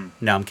 No,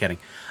 I'm kidding.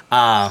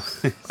 I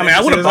mean,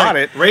 I would have bought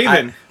it.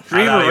 Raven. I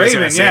Dreamer thought you was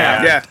gonna Raven, say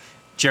yeah. Yeah.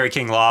 Jerry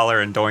King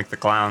Lawler and Doink the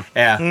Clown.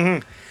 Yeah.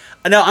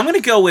 No, I'm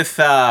gonna go with.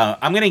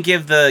 I'm gonna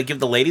give the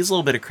ladies a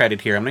little bit of credit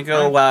here. I'm gonna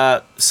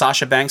go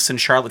Sasha Banks and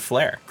Charlotte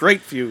Flair.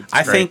 Great feud.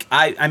 I think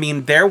I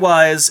mean there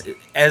was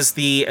as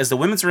the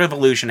women's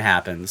revolution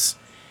happens,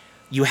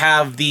 you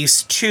have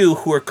these two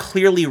who are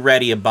clearly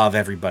ready above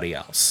everybody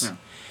else,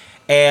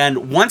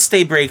 and once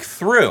they break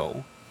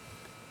through,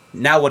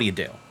 now what do you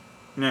do?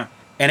 Yeah.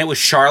 And it was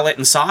Charlotte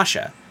and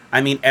Sasha. I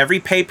mean, every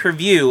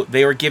pay-per-view,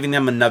 they were giving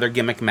them another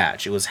gimmick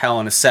match. It was Hell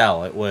in a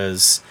Cell. It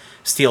was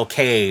Steel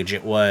Cage.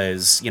 It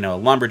was,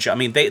 Lumberjack. I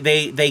mean,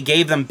 they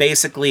gave them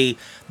basically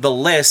the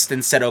list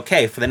and said,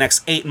 okay, for the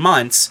next 8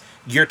 months,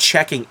 you're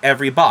checking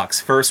every box.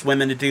 First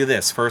women to do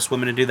this. First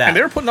women to do that. And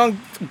they were putting on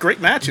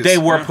great matches. They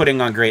were putting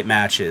on great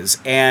matches.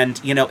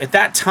 And, at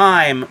that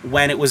time,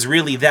 when it was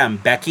really them,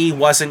 Becky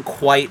wasn't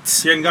quite...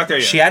 She hadn't got there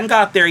yet. She hadn't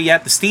got there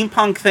yet. The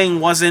steampunk thing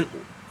wasn't...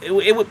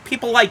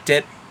 people liked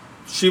it.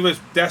 She was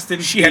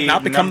destined She to had be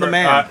not become the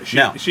man.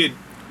 No. She had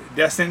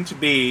destined to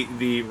be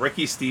the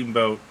Ricky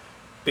Steamboat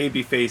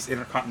babyface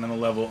intercontinental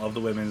level of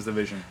the women's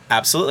division.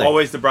 Absolutely.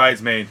 Always the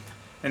bridesmaid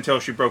until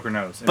she broke her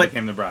nose and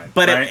became the bride.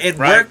 But right? it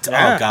Right. worked.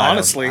 Yeah, Oh, God.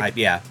 honestly.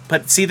 Yeah.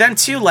 But see, then,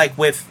 too, like,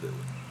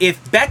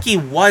 if Becky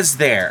was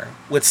there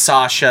with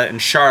Sasha and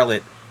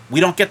Charlotte, we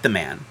don't get the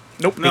man.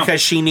 Nope. No.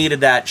 Because she needed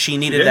that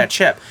did. that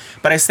chip.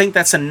 But I think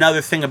that's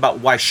another thing about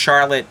why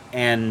Charlotte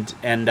and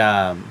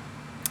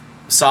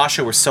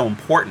Sasha were so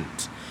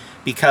important.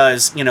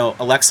 Because,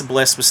 Alexa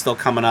Bliss was still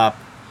coming up.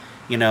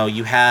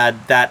 You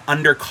had that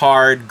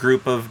undercard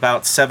group of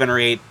about 7 or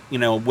 8,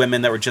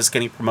 women that were just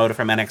getting promoted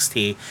from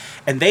NXT.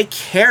 And they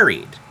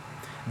carried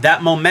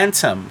that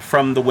momentum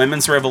from the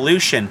women's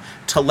revolution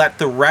to let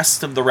the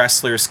rest of the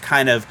wrestlers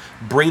kind of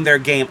bring their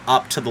game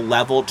up to the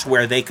level to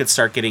where they could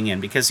start getting in.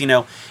 Because,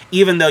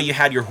 even though you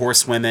had your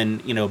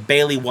horsewomen,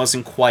 Bayley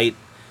wasn't quite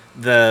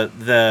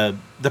the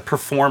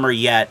performer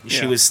yet. Yeah.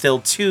 She was still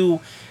too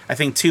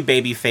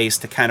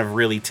baby-faced to kind of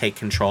really take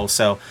control.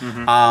 So,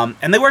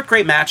 and they worked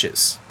great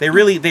matches. They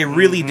really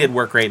did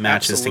work great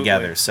matches Absolutely.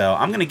 together. So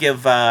I'm going to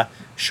give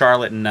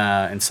Charlotte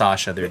and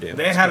Sasha their due.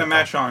 They had a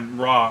match on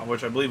Raw,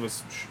 which I believe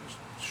was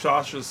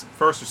Sasha's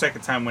first or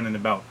second time winning the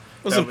belt.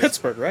 It was in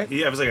Pittsburgh, right?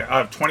 Yeah, it was like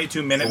a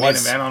 22-minute It main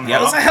was. event on Yeah,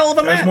 Raw. it was a hell of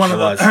a It was match. one of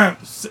It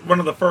the one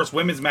of the first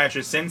women's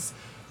matches since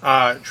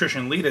Trish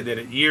and Lita did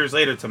it years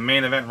later to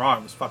main event Raw.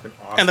 It was fucking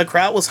awesome. And the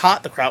crowd was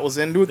hot. The crowd was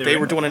into it. They They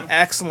were were doing into an it.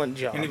 excellent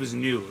job. And it was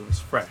new. It was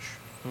fresh.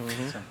 So,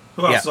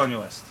 who else Yeah. is on your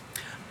list?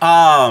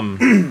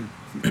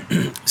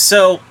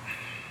 So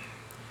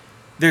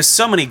there's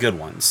so many good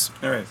ones.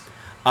 There is.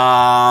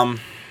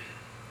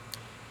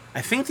 I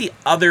think the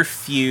other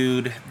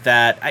feud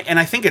that, and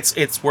I think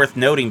it's worth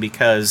noting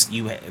because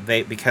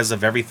because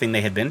of everything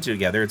they had been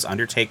together, it's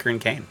Undertaker and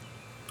Kane.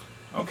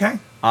 Okay.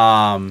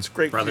 It's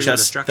great. Brothers feud. of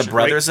Just Destruction. the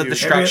Brothers of Great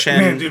feud. Destruction.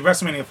 Man, dude,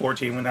 WrestleMania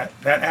 14 when that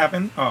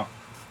happened. Oh,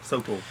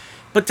 so cool.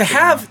 But to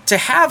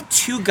have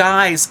two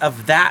guys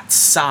of that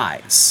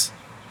size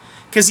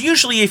Because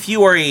usually if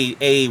you are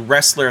a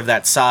wrestler of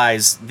that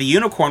size, the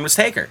unicorn was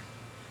Taker.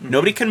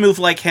 Nobody can move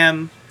like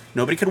him.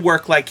 Nobody could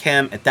work like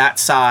him at that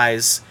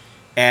size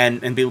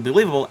and be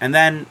believable. And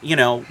then,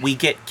 we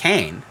get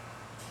Kane.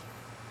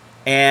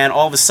 And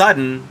all of a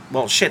sudden,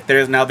 well, shit,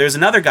 there's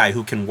another guy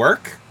who can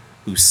work,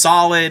 who's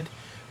solid,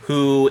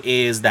 who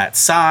is that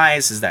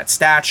size, is that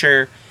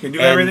stature. Can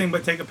do everything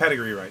but take a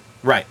pedigree right.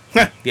 Right.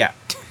 Yeah.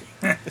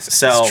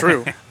 So It's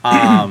true.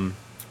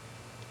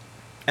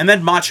 And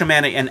then Macho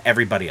Man and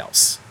everybody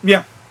else.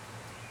 Yeah.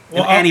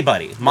 And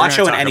anybody.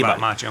 Macho and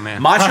anybody. Macho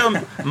Man.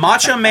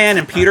 Macho Man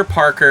and Peter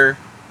Parker,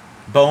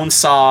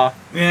 Bonesaw,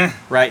 Yeah.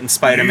 right, and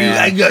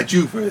Spider-Man. got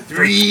you for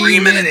 3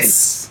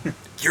 minutes.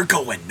 You're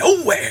going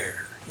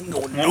nowhere.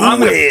 Well, I'm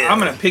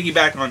gonna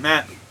piggyback on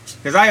that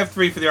because I have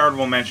 3 for the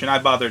honorable mention. I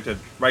bothered to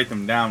write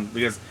them down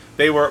because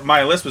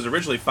my list was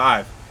originally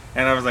 5,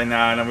 and I was like,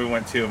 nah, and then we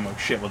went 2. I'm like,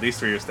 shit. Well, these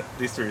three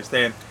are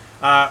staying.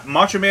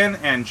 Macho Man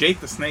and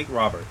Jake the Snake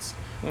Roberts.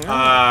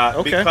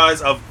 Okay.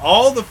 Because of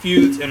all the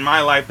feuds in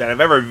my life that have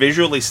ever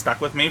visually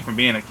stuck with me from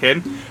being a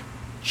kid.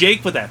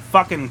 Jake with that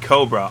fucking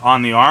cobra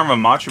on the arm of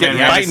Macho Man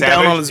Getting Randy biting down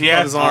Savage.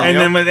 on his arm, and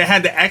yep. then when they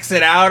had to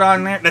exit out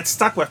on there, that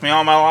stuck with me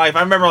all my life. I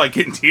remember like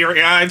getting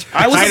teary-eyed.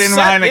 I was hiding upset,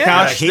 behind the yeah.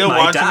 couch, He still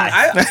might watching.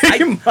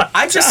 die.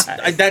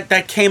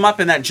 That came up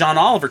in that John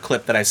Oliver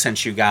clip that I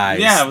sent you guys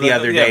the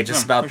other day,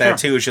 just about that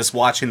too. Is just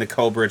watching the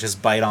cobra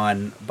just bite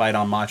on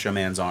Macho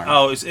Man's arm.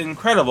 Oh, it's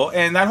incredible,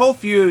 and that whole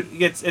feud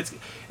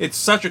it's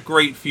such a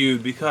great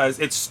feud because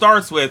it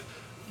starts with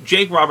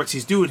Jake Roberts.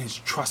 He's doing his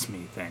trust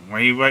me thing,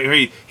 where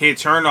he had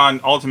turned on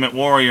Ultimate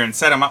Warrior and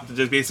set him up to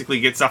just basically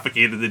get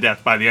suffocated to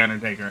death by the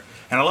Undertaker.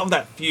 And I love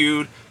that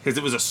feud because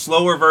it was a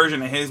slower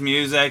version of his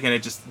music, and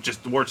it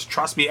just works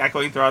trust me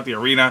echoing throughout the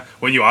arena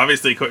when you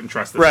obviously couldn't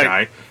trust this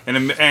guy.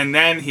 And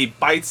then he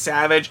bites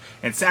Savage,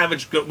 and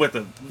Savage did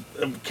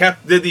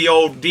the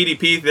old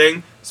DDP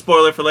thing.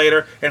 Spoiler for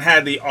later, and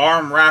had the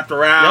arm wrapped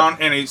around,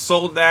 and he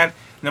sold that.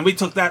 And then we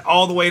took that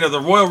all the way to the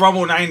Royal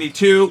Rumble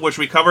 92, which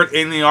we covered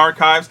in the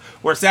archives,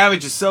 where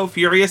Savage is so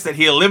furious that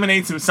he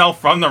eliminates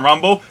himself from the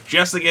Rumble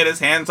just to get his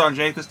hands on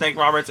Jake the Snake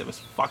Roberts. It was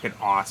fucking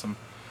awesome.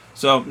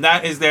 So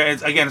that is there.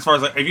 Again, as far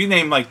as if you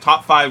name like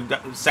top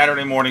 5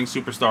 Saturday morning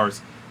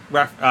superstars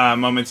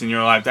moments in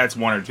your life, that's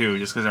 1 or 2,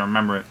 just because I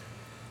remember it.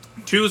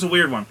 2 is a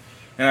weird one,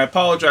 and I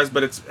apologize,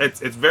 but it's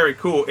very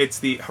cool. It's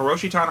the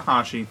Hiroshi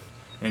Tanahashi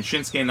and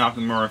Shinsuke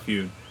Nakamura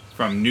feud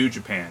from New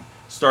Japan.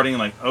 Starting in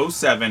like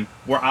 2007,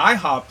 where I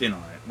hopped in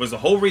on it, was the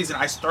whole reason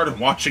I started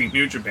watching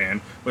New Japan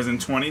was in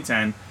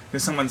 2010,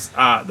 because someone's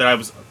that I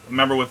was a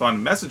member with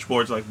on message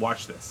boards like,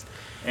 watch this.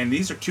 And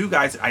these are 2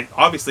 guys that I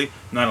obviously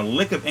not a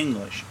lick of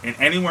English and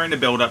anywhere in the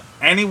build-up,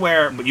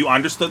 anywhere, but you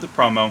understood the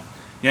promo,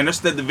 you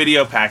understood the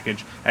video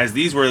package, as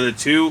these were the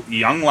 2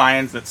 young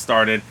lions that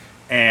started,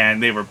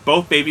 and they were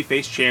both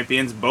babyface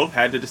champions, both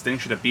had the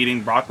distinction of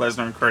beating Brock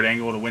Lesnar and Kurt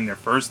Angle to win their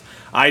first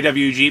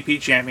IWGP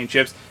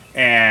championships,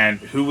 and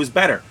who was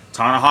better?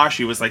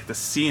 Tanahashi was like the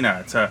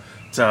Cena to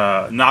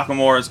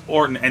Nakamura's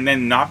Orton, and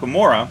then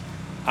Nakamura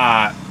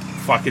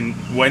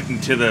fucking went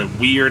into the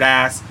weird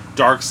ass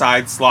dark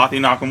side slothy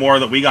Nakamura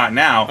that we got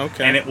now.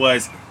 Okay. And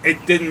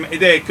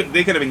they could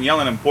have been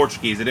yelling in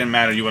Portuguese. It didn't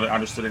matter. You would have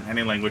understood it in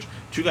any language.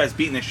 2 guys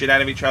beating the shit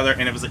out of each other,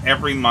 and it was like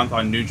every month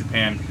on New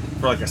Japan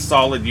for like a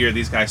solid year.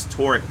 These guys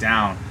tore it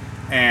down.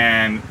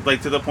 And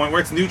like to the point where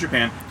it's New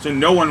Japan, so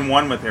no one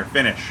won with their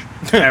finish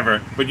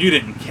ever, but you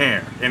didn't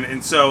care,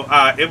 and so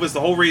it was the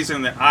whole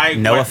reason that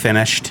Noah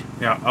finished.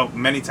 Yeah,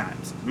 many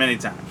times.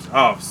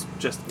 Oh,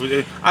 just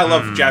I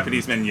love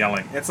Japanese men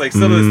yelling. It's like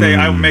still to this day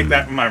I would make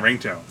that my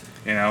ringtone.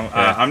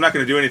 I'm not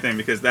going to do anything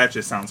because that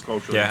just sounds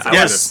culturally. Yeah,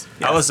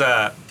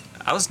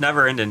 I was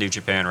never into New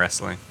Japan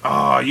wrestling.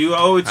 Oh, you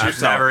owe it to I've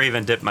yourself. never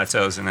even dipped my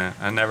toes in it.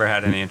 I never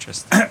had any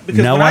interest.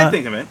 Because when I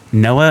think of it,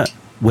 Noah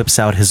whips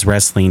out his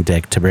wrestling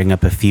dick to bring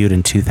up a feud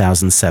in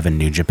 2007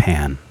 New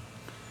Japan.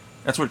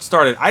 that's where it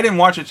started. I didn't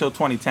watch it till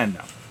 2010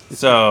 though.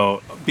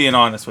 So being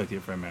honest with you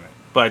for a minute.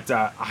 But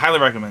I highly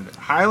recommend it.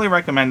 Highly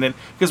recommend it.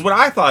 Because what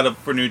I thought of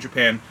for New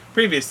Japan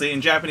previously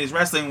in Japanese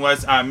wrestling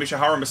was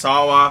Misaharu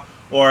Misawa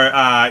or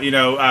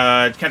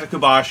Kenta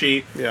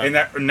Kobashi. Yeah. In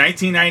that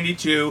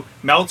 1992,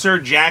 Meltzer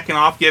jacking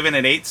off, giving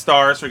it 8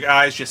 stars for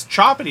guys just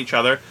chopping each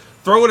other.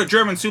 Throw it a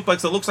German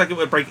suplex that looks like it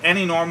would break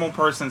any normal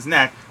person's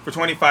neck for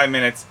 25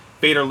 minutes.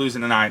 Vader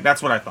losing an eye.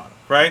 That's what I thought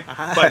of, right?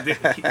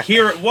 But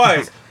here it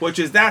was, which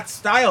is that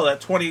style, that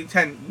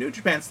 2010 New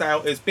Japan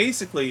style, is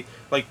basically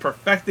like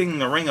perfecting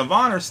the Ring of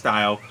Honor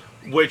style,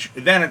 which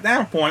then at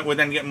that point would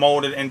then get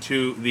molded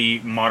into the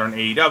modern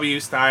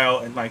AEW style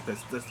and like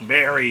this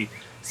very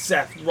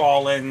Seth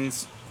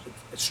Rollins,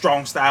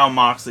 strong style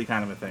Moxley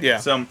kind of a thing. Yeah.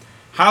 So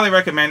highly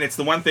recommend. It's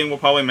the one thing we'll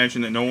probably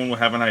mention that no one will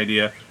have an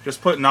idea.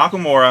 Just put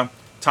Nakamura,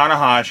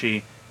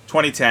 Tanahashi,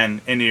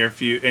 2010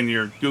 into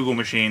your Google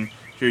machine,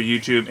 to your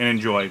YouTube, and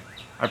enjoy.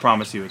 I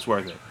promise you, it's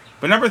worth it.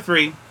 But number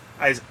 3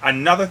 is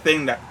another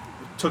thing that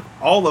took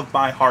all of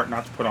my heart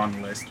not to put on the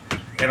list,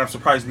 and I'm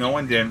surprised no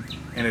one did,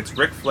 and it's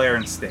Ric Flair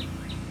and Sting.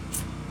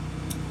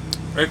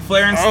 Ric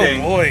Flair and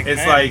Sting. Oh boy!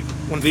 It's man. like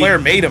when Flair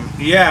made him.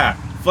 Yeah,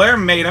 Flair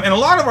made him, and a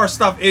lot of our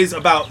stuff is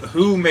about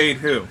who made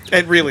who.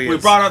 It really is. We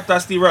brought up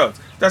Dusty Rhodes.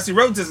 Dusty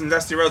Rhodes isn't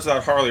Dusty Rhodes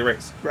without Harley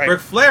Race. Right. Ric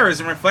Flair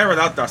isn't Ric Flair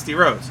without Dusty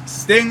Rhodes.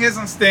 Sting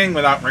isn't Sting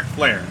without Ric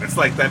Flair. It's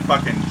like that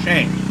fucking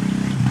chain.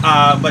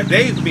 But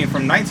they, I mean,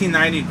 from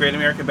 1990, Great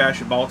American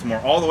Bash in Baltimore,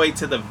 all the way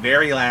to the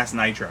very last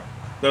Nitro,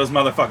 those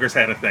motherfuckers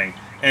had a thing.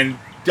 And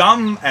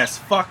dumb as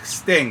fuck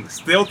Sting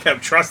still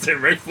kept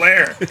trusting Ric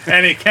Flair,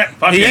 and he kept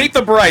fucking. He ain't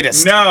the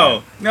brightest.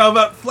 No,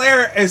 but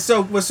Flair was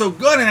so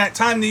good in that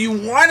time that you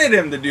wanted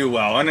him to do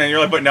well, and then you're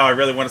like, but no, I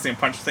really want to see him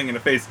punch Sting in the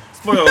face.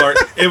 Spoiler alert,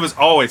 it was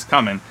always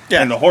coming.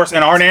 Yeah. And the horse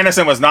and Arn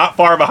Anderson was not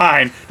far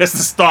behind just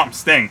to stomp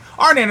Sting.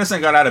 Arn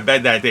Anderson got out of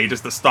bed that day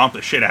just to stomp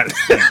the shit out of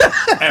Sting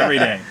every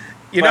day.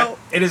 You But know,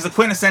 it is the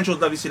quintessential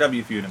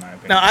WCW feud in my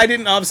opinion. now I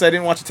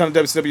didn't watch a ton of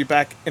WCW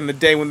back in the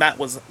day when that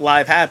was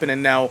live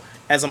happening. Now,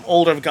 as I'm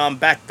older, I've gone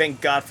back.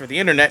 Thank God for the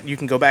internet. You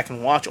can go back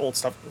and watch old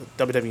stuff.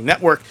 WWE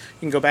Network. You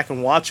can go back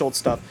and watch old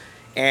stuff.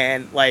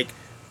 And like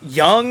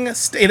and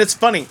it's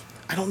funny.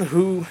 I don't know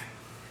who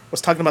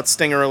was talking about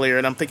Sting earlier,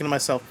 and I'm thinking to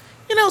myself,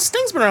 you know,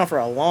 Sting's been around for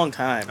a long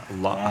time.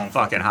 Long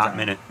fucking hot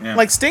minute. Yeah.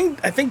 Like Sting,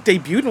 I think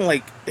debuted in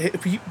like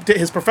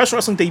his professional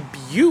wrestling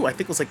debut. I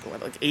think was like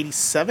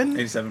 87.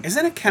 87.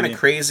 Isn't it kind of Yeah.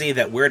 crazy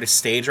that we're at a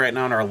stage right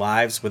now in our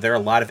lives where there are a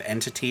lot of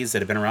entities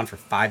that have been around for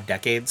 5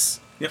 decades?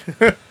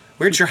 Yep.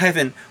 We're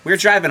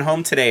driving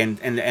home today,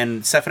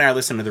 and Steph and I are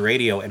listening to the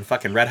radio, and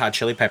fucking Red Hot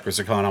Chili Peppers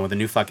are going on with a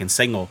new fucking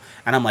single,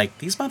 and I'm like,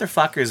 these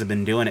motherfuckers have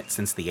been doing it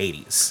since the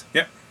 80s.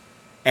 Yep.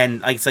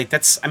 And like, it's like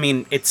it's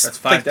That's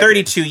 5 like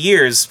 32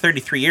 years,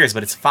 33 years,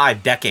 but it's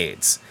 5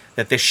 decades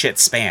that this shit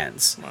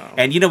spans. Wow.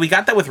 And you know, we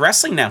got that with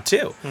wrestling now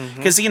too,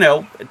 because you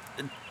know,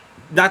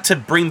 not to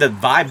bring the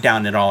vibe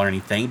down at all or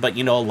anything, but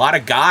you know, a lot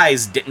of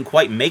guys didn't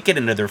quite make it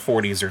into their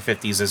 40s or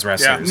 50s as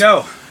wrestlers.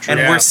 No. And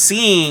Yeah. we're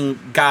seeing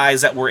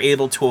guys that were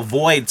able to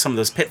avoid some of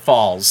those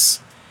pitfalls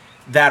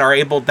that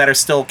are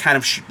still kind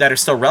of that are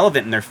still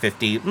relevant in their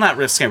 50. Not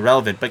really saying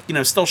relevant, but you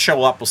know, still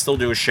show up, will still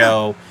do a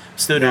show,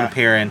 still do an Yeah.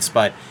 appearance,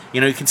 but you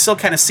know, you can still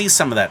kind of see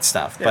some of that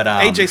stuff. Yeah. But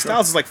AJ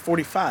Styles is like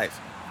 45.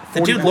 the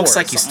dude 44, looks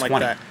like he's something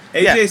 20. that.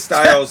 AJ Yeah.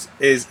 Styles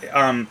is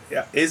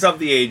of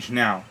the age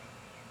now,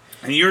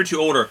 a year or two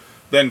older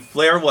than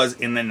Flair was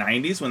in the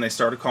 90s when they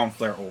started calling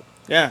Flair old.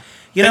 Yeah.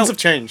 You Things know- have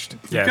changed.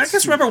 Yeah, I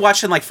just remember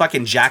watching like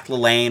fucking Jack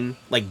LaLanne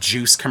like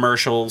juice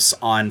commercials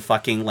on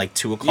fucking like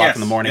 2:00 Yes,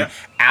 in the morning yeah.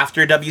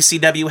 after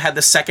WCW had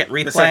the second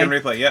replay. The second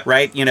replay, yeah.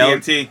 Right, you know,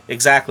 TNT.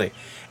 exactly.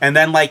 And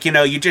then like you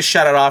know you just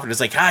shut it off and it's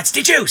like it's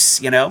the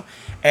juice, you know.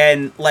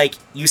 And like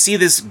you see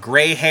this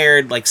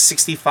gray-haired like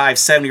 65,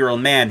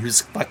 70-year-old man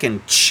who's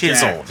fucking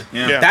chiseled. Jacked,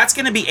 yeah. Yeah. That's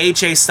gonna be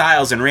AJ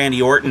Styles and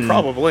Randy Orton,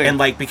 Probably. and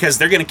like because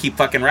they're gonna keep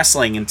fucking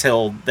wrestling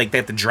until like they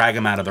have to drag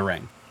him out of the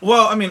ring.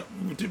 Well, I mean,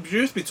 to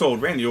just be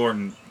told, Randy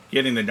Orton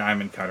getting the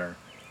diamond cutter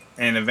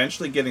and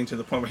eventually getting to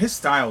the point where his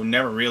style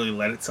never really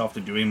led itself to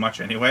doing much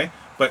anyway,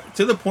 but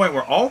to the point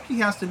where all he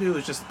has to do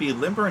is just be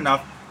limber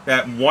enough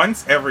that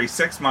once every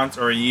 6 months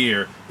or a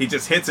year, he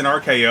just hits an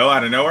RKO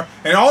out of nowhere,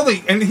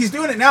 and he's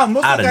doing it now.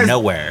 Most Out of the of guys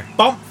nowhere.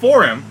 bump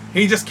for him.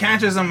 He just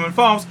catches them and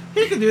falls.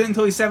 He could do it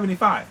until he's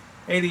 75,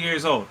 80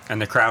 years old.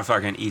 And the crowd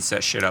fucking eats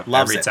that shit up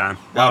Loves every it. time.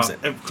 Loves Well,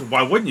 it.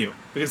 Why wouldn't you?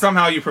 Because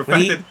somehow you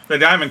perfected the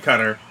diamond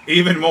cutter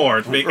even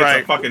more to make it a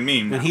Right. fucking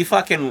meme. When now. he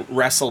fucking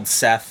wrestled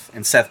Seth,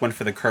 and Seth went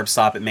for the curb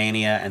stop at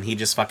Mania, and he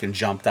just fucking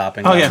jumped up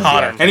and Oh yeah,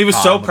 Caught him. and he was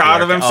so Caught him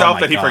proud of with the himself RKO.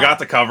 that he Oh my forgot God.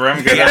 to cover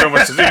him because everyone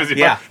was as soon as he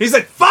Yeah. he's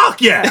like,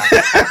 "Fuck yeah!"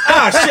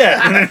 Oh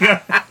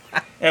shit!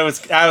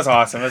 That was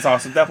awesome. It's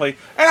awesome, definitely.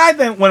 And I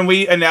think when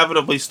we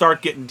inevitably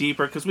start getting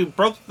deeper, because we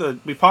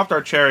popped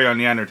our cherry on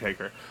the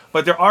Undertaker,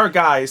 but there are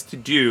guys to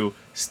do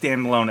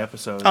standalone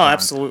episodes. Oh, on.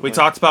 absolutely. We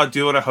talked about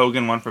doing a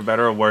Hogan one for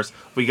better or worse.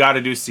 We got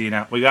to do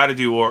Cena. We got to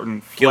do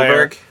Orton.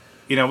 Flair. Gilbert.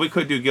 You know, we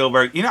could do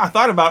Gilbert. You know, I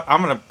thought about.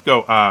 I'm gonna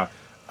go.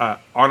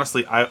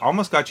 Honestly, I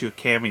almost got you a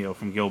cameo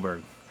from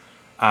Gilbert.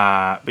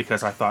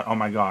 Because I thought, oh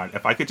my god,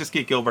 if I could just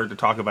get Gilbert to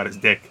talk about his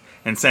dick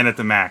and send it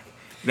to Mac,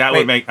 that Wait.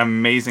 would make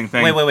amazing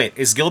things. Wait.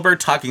 Is Gilbert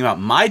talking about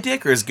my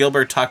dick, or is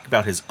Gilbert talking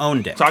about his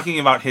own dick? Talking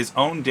about his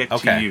own dick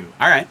Okay. to you.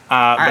 All right.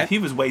 All But right. he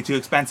was way too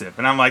expensive,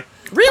 and I'm like,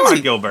 Really? Come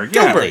on, Gilbert.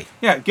 Gilbert.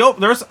 Yeah.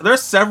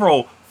 There's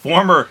several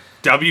former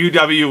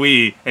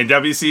WWE and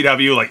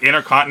WCW like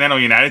Intercontinental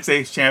United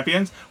States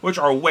champions, which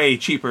are way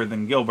cheaper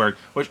than Gilbert.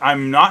 Which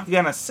I'm not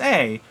gonna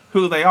say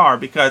who they are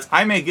because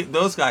I may get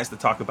those guys to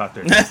talk about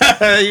their dick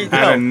There you at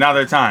go.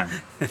 another time.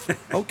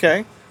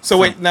 Okay. So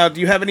wait, now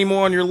do you have any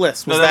more on your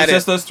list? No, Was that that was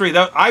just it? those three.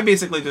 I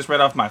basically just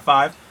read off my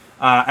 5.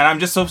 And I'm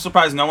just so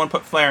surprised no one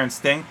put Flair and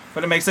Sting,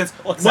 but it makes sense.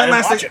 Well, One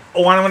last watch thing it.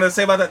 I wanted to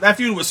say about that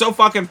feud was so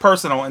fucking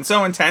personal and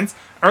so intense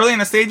early in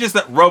the stages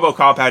that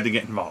RoboCop had to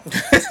get involved.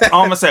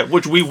 All I'm gonna say,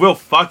 which we will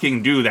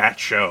fucking do that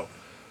show.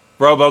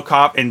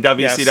 RoboCop and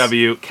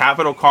WCW,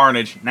 Capital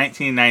Carnage,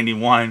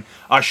 1991,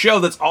 a show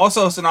that's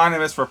also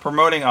synonymous for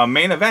promoting a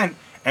main event,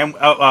 and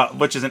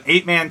which is an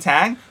 8-man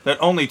tag that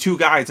only 2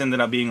 guys ended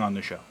up being on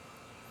the show.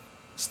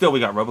 Still,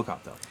 we got RoboCop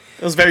though.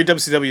 It was very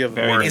WCW of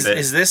Very work. Worth it.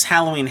 Is this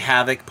Halloween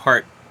Havoc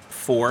part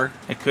 4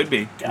 It could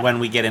be. when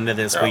we get into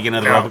this. We get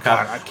into the Oh, God,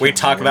 I RoboCop. can't We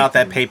talk remember about that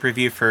anything.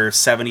 pay-per-view for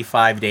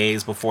 75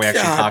 days before we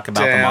actually God talk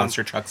about the damn.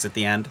 monster trucks at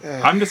the end.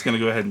 I'm just going to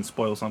go ahead and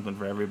spoil something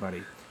for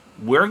everybody.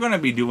 We're going to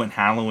be doing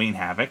Halloween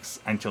Havocs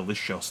until this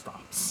show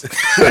stops.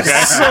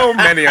 So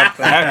many of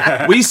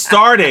them. We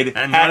started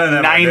And none of at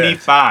them are good.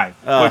 95,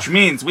 which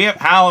means we have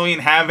Halloween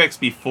Havocs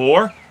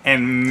before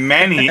and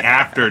many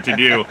after to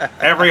do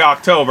every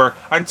October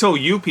until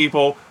you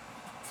people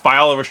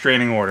file a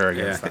restraining order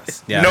against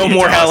us. Yeah. No You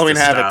more tell us Halloween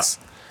to stop. Havocs.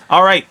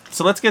 All right,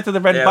 so let's get to the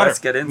bread and butter. Let's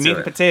get into Meat it.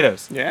 and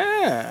potatoes.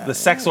 Yeah. The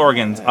sex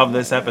organs of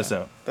this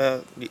episode.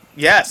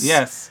 Yes.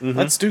 Yes.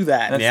 Let's do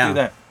that. Let's Yeah. do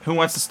that. Who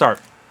wants to start?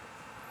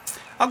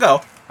 I'll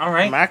go. All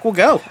right. Mac will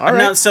go. All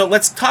Now, right. so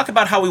let's talk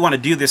about how we want to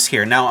do this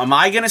here. Now, am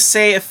I going to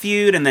say a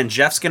feud, and then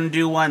Jeff's going to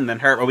do one, then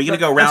her? Are we going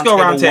to go Let's round go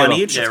table round one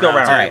table. each? Let's go round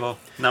round table. table.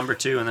 Number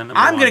 2 and then number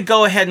I'm 1. going to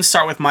go ahead and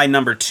start with my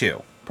number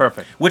 2.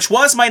 Perfect. Which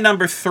was my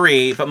number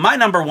 3, but my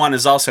number 1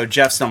 is also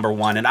Jeff's number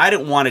 1, and I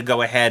didn't want to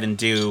go ahead and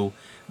do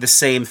the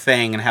same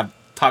thing and have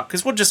talk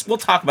because we'll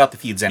talk about the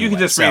feuds anyway. You can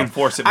just so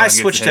reinforce it when I it gets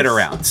switched to it his-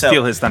 around. So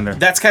steal his thunder.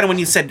 That's kind of when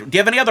you said, "Do you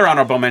have any other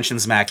honorable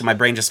mentions, Mac?" And my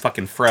brain just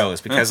fucking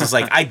froze because it's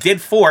like I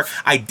did 4,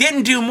 I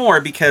didn't do more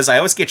because I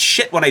always get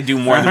shit when I do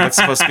more than what's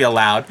supposed to be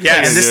allowed.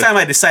 Yes. And this Dude. time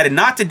I decided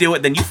not to do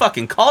it. Then you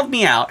fucking called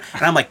me out,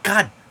 and I'm like,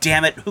 God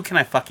damn it, who can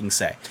I fucking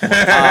say?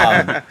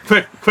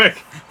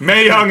 Quick.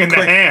 Mae Young in the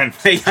hand.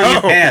 Hey,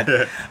 young man.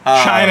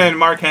 China and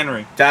Mark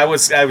Henry. I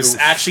was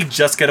actually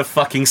just gonna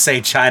fucking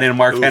say China and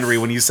Mark Henry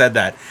when you said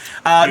that.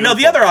 No,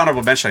 the other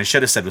honorable mention I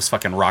should have said was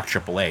fucking Rock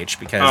Triple H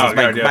because Oh, it's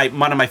my, God, yeah.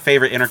 one of my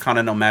favorite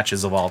Intercontinental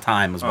matches of all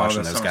time was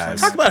watching that's those so much guys.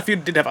 fun. Talk about if you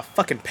didn't have a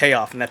fucking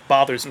payoff, and that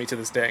bothers me to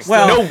this day.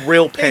 Well, no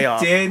real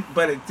payoff. It did,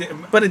 but it did.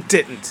 But it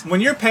didn't.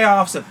 When your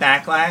payoff's a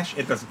backlash,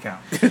 it doesn't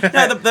count.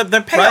 No,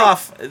 the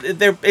payoff.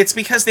 It's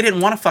because they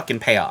didn't want to fucking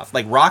pay off.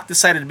 Like Rock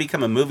decided to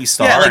become a movie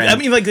star. Yeah, like, and I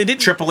mean, like, they didn't-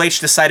 Triple H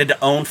decided to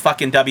own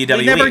fucking WWE.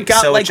 They never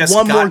got so it like just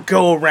one more got-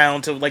 go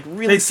around to like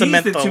really They teased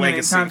cement it the too many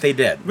legacy. times. They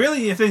did.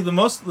 Really, you think the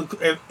most?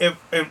 If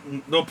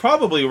they'll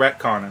probably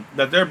retcon it,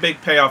 that their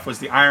big payoff was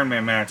the Iron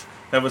Man match.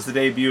 That was the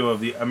debut of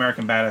the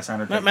American Badass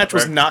Undertaker. That match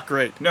was right? not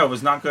great. No, it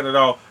was not good at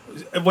all.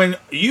 When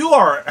you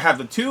have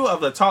the two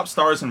of the top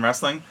stars in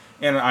wrestling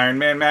in an Iron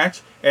Man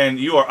match, and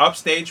you are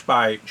upstaged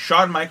by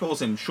Shawn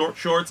Michaels in short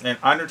shorts and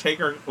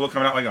Undertaker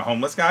coming out like a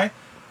homeless guy,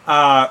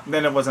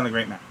 then it wasn't a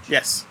great match.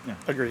 Yes, Yeah.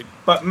 agreed.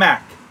 But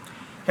Mac,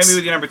 hit me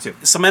with your number 2.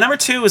 So my number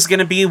 2 is going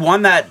to be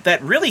one that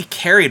really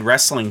carried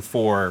wrestling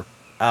for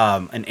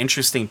an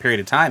interesting period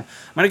of time.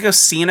 I'm going to go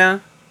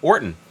Cena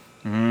Orton.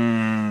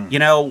 You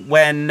know,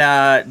 when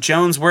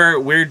Jones,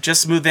 we're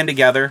just moved in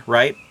together,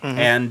 right?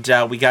 And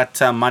we got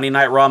Monday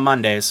Night Raw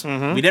Mondays.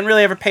 We didn't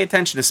really ever pay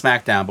attention to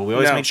SmackDown, but we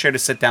always No. made sure to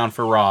sit down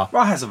for Raw.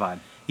 Raw has a vibe.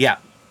 Yeah.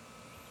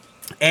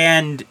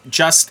 And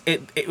just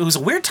it was a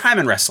weird time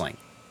in wrestling.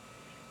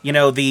 You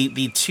know,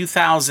 the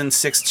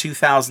 2006,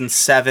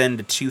 2007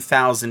 to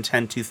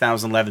 2010,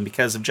 2011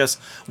 because of just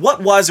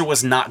what was or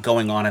was not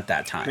going on at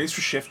that time. Thanks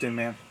for shifting,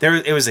 man.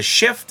 It was a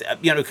shift,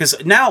 you know, because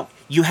now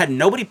you had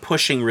nobody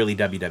pushing really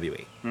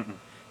WWE.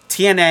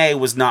 TNA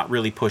was not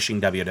really pushing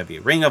WWE.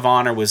 Ring of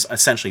Honor was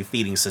essentially a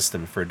feeding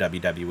system for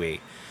WWE.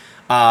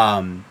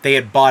 They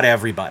had bought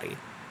everybody.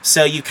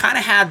 So you kind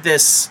of had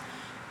this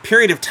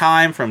period of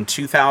time from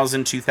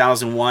 2000,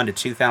 2001 to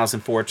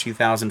 2004,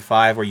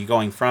 2005 where you're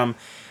going from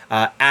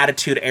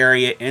Attitude Era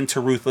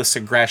into Ruthless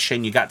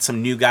Aggression. You got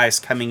some new guys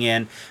coming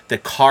in. The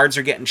cards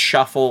are getting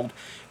shuffled.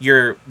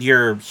 Your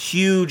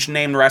huge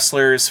named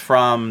wrestlers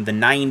from the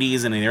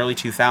 90s and the early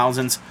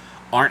 2000s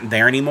aren't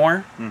there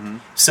anymore.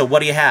 So what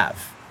do you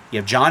have? You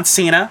have John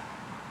Cena,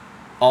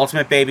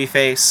 Ultimate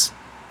Babyface,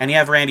 and you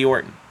have Randy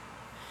Orton.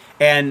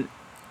 And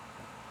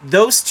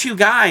those two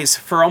guys,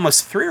 for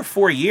almost 3 or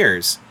 4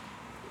 years,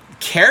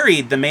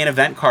 carried the main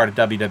event card of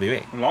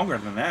WWE. Longer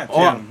than that.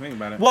 Oh, Yeah, think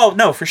about it. Well,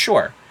 no, for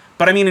sure.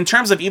 But I mean, in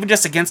terms of even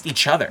just against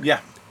each other.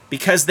 Yeah.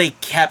 Because they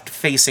kept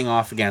facing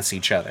off against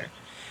each other.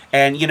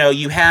 And, you know,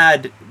 you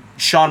had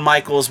Shawn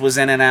Michaels was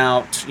in and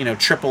out. You know,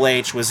 Triple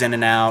H was in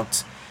and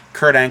out.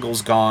 Kurt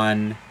Angle's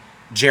gone.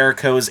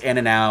 Jericho's in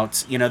and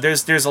out. You know,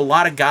 there's a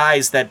lot of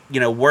guys that, you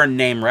know, were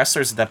named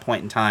wrestlers at that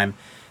point in time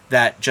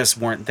that just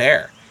weren't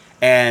there.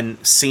 And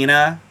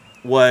Cena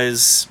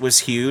was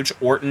huge.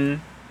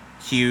 Orton,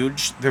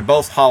 huge. They're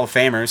both Hall of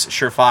Famers,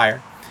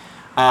 surefire.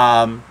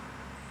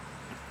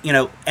 You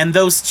know, and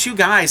those two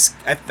guys,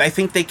 I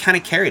think they kind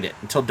of carried it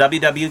until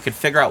WWE could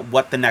figure out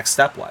what the next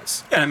step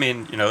was. Yeah, I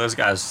mean, you know, those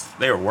guys,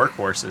 they were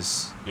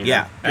workhorses. You know?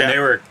 Yeah. And Yeah. they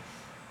were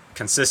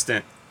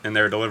consistent in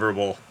their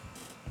deliverable,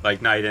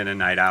 like, night in and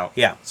night out.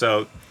 Yeah.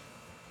 So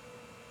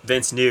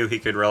Vince knew he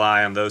could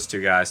rely on those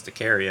two guys to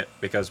carry it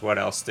because what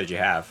else did you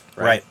have?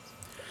 Right.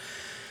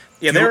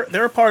 Yeah,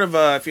 they're a part of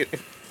I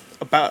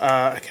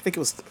think it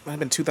was might have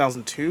been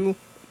 2002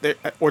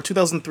 or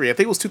 2003. I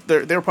think it was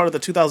they were part of the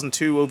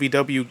 2002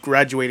 OVW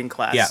graduating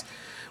class. Yeah.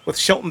 With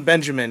Shelton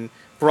Benjamin,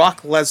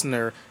 Brock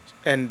Lesnar,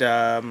 and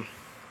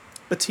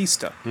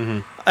Batista.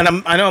 And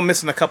I know I'm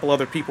missing a couple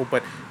other people,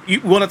 but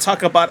you want to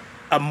talk about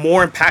a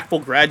more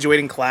impactful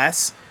graduating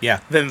class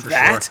Yeah. than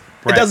that? sure.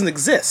 Right. It doesn't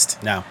exist.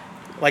 No.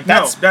 Like No,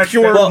 that's, that's-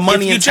 pure well,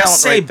 money if you and just talent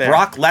say right there.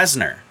 Brock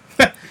Lesnar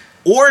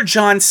or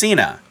John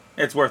Cena,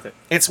 It's worth it.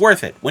 it's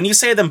worth it. When you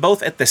say them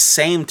both at the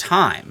same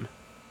time,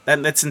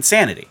 then that's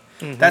insanity.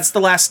 Mm-hmm. That's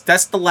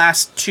the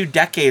last 2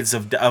 decades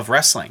of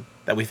wrestling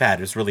that we've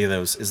had. Is really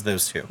those two.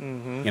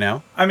 Mm-hmm. You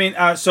know, I mean,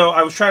 so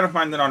I was trying to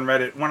find it on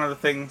Reddit. One of the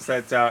things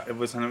that it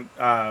was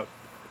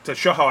to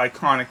show how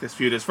iconic this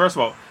feud is. First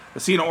of all, the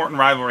Cena Orton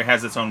rivalry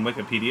has its own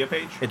Wikipedia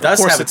page. it does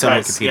course have it its own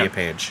does, Wikipedia yeah.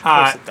 page.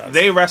 course it does.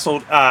 They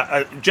wrestled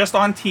just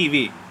on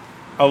TV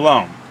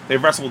alone.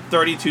 They've wrestled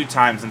 32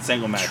 times in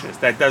single matches.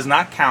 That does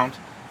not count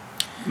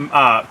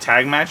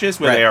tag matches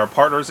where they Right. are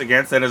partners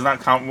against. That does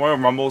not count Royal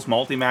Rumbles,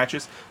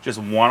 multi-matches. Just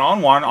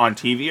one-on-one on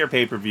TV or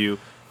pay-per-view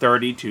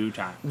 32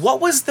 times.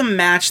 What was the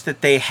match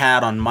that they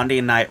had on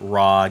Monday Night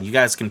Raw? You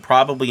guys can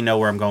probably know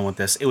where I'm going with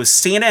this. It was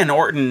Cena and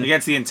Orton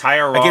Against the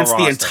entire Raw against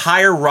the roster.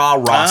 entire Raw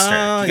roster.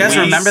 Oh, you guys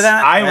yes. remember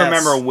that? I Yes.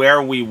 remember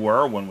where we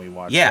were when we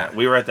watched Yeah. that.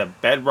 We were at the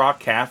Bedrock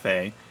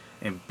Cafe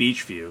in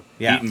Beachview,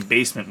 Yeah. eating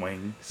basement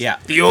wings. Yeah.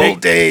 The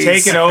old days.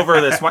 Taking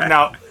over this one.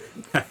 Now,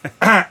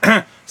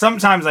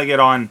 sometimes I get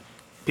on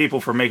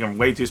people for making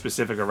way too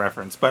specific a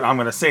reference, but I'm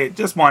going to say it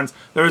just once.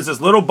 There was this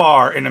little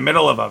bar in the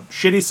middle of a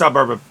shitty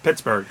suburb of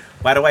Pittsburgh.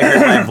 Why do I hear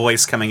my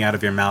voice coming out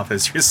of your mouth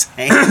as you're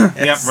saying Yep,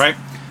 this? right.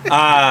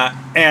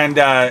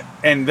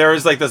 And there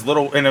was like this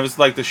little, and it was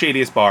like the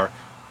shadiest bar.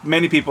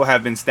 Many people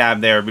have been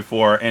stabbed there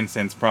before and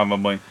since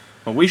probably.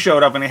 But we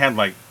showed up and they had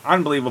like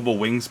unbelievable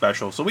wing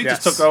special. So we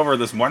just Yes. took over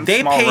this one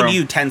They small paid room.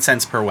 you 10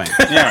 cents per wing.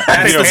 Yeah,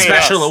 That's they the paid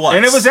special us. it was.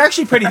 And it was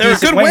actually pretty They were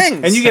decent good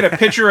wings. And you get a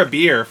pitcher of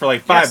beer for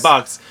like $5.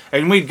 Yes.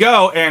 And we'd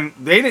go, and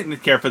they didn't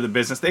care for the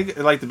business. They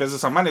liked the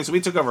business on Monday, so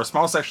we took over a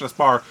small section of this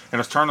bar, and it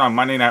was turned on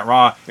Monday Night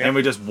Raw. And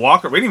we just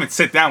walk. We didn't even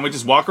sit down. We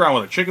just walk around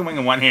with a chicken wing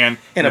in one hand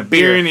And and a a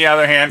beer beer. in the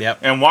other hand, Yep.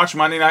 and watch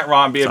Monday Night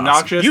Raw and be awesome.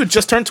 obnoxious. You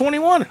just turned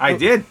 21. I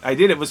did.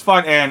 It was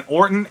fun. And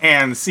Orton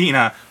and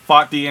Cena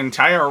fought the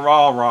entire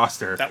Raw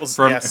roster That was-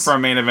 for yes. a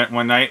main event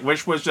one night,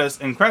 which was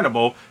just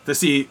incredible to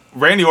see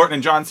Randy Orton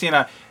and John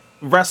Cena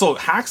wrestle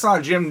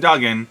Hacksaw Jim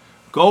Duggan,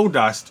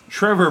 Goldust,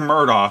 Trevor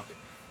Murdoch,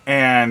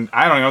 and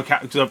I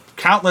don't know,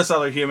 countless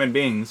other human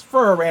beings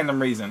for a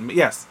random reason. But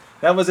yes,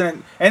 that was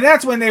and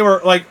that's when they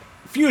were like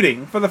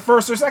feuding for the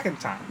first or second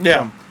time.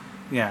 Yeah. So,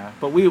 yeah.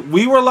 But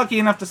we were lucky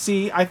enough to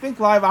see, I think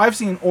live, I've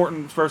seen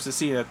Orton versus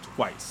Cena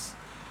twice.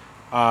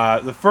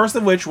 The first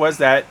of which was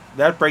that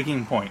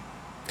Breaking Point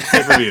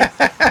pay-per-view,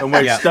 in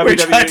which Yeah. We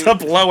tried to WWE,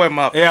 blow him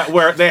up. yeah,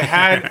 where they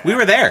had, We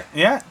were there.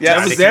 yeah, Yes.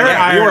 that was their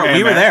Yeah, Iron Man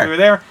we were match. there. We were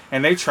there,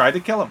 and they tried to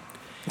kill him.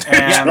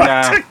 And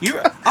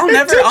I'll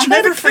never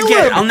try to kill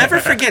forget. him. I'll never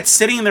forget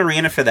sitting in the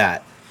arena for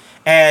that.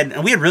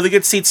 And we had really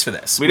good seats for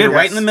this. We We did, were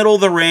right yes. in the middle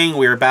of the ring.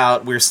 We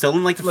were still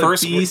in like the like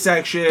first B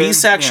section, B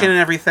section yeah. and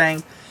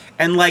everything.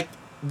 And like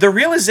the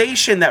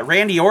realization that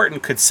Randy Orton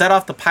could set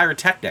off the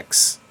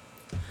pyrotechnics.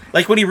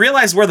 Like when he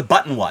realized where the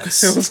button It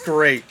was. was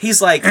great. He's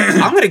like,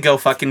 I'm going to go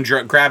fucking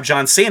grab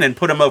John Cena and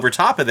put him over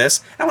top of this.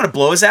 I'm going to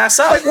blow his ass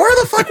up. Like,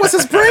 where the fuck was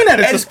his brain at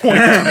this point?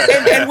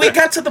 and we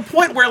got to the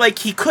point where like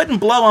he couldn't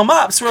blow him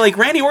up. So we're like,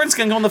 Randy Orton's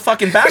going to go in the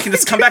fucking back and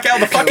just come back out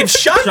with a fucking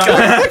shotgun.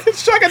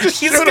 Shotgun just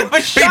He's shoot gonna him.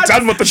 Be shot-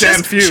 done with the damn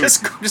just- feud.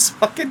 Just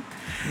fucking.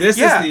 This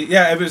Yeah. is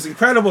it was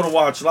incredible to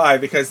watch live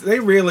because they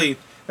really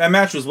that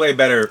match was way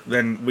better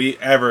than we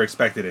ever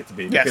expected it to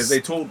be because Yes. they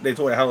told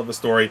a hell of a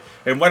story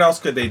and what else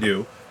could they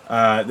do?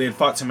 They had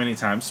fought so many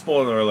times.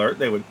 Spoiler alert: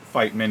 they would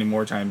fight many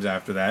more times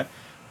after that.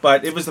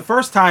 But it was the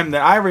first time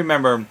that I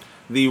remember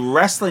the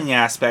wrestling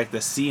aspect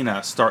of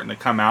Cena starting to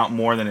come out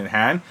more than it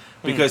had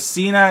because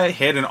Cena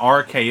hit an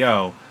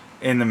RKO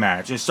in the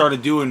match and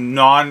started doing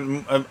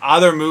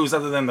other moves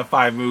other than the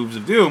 5 moves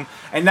of Doom,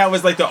 and that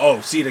was like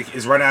Cena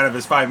is run out of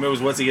his 5 moves.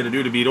 What's he gonna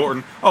do to beat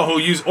Orton? Oh, he'll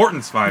use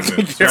Orton's 5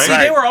 moves. Yes, Right? See,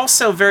 right. they were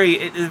also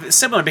very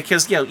similar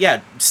because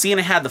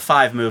Cena had the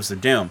 5 moves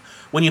of Doom.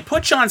 When you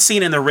put John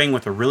Cena in the ring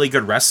with a really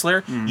good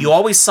wrestler, you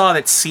always saw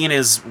that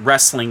Cena's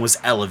wrestling was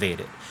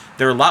elevated.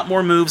 There were a lot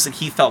more moves that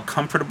he felt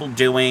comfortable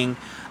doing.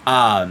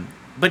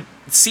 But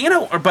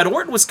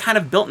Orton was kind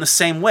of built in the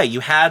same way. You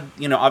had,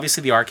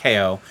 obviously the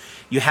RKO.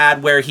 You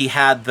had where he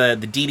had the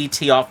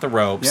DDT off the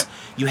ropes. Yep.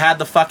 You had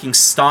the fucking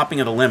stomping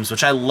of the limbs,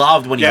 which I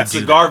loved when he Yeah, would it's do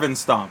the that. Garvin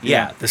stomp.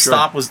 Yeah, for the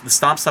sure.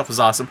 stomp stuff was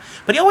awesome.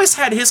 But he always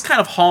had his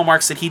kind of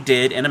hallmarks that he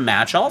did in a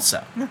match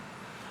also.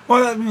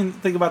 Well, I mean,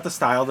 think about the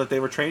style that they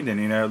were trained in.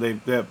 They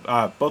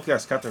both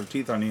guys cut their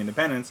teeth on the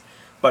independents,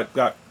 but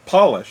got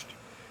polished.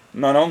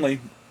 Not only,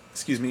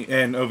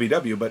 in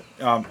OVW, but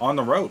on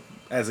the road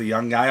as a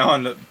young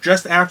guy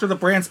just after the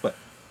brand split.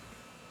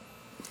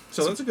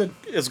 So that's a good.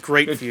 It's a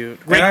great feud.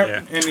 And Great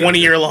and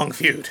 20-year-long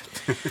feud.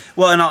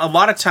 Well, and a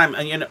lot of time,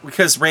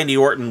 because Randy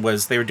Orton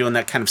they were doing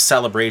that kind of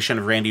celebration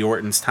of Randy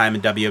Orton's time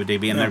in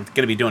WWE, and they're going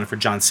to be doing it for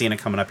John Cena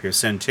coming up here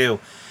soon too.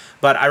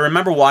 But I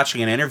remember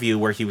watching an interview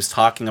where he was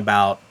talking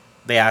about,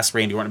 they asked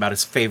Randy Orton about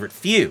his favorite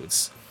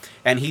feuds,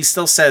 and he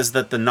still says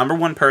that the number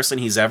one person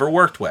he's ever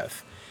worked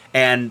with,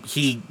 and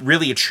he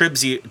really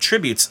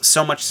attributes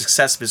so much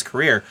success of his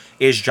career,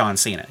 is John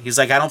Cena. He's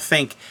like, I don't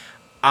think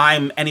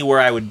I'm anywhere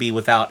I would be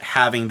without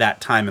having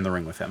that time in the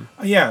ring with him.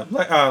 Yeah,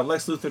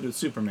 Lex Luthor to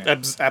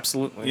Superman.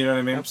 Absolutely. You know what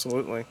I mean?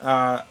 Absolutely.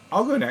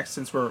 I'll go next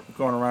since we're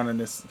going around in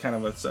this kind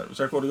of a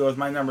circle to go with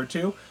my number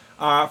 2.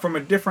 From a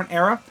different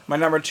era, my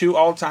number 2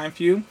 all-time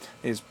feud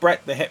is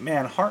Bret the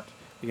Hitman Hart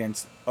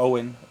against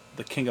Owen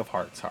the King of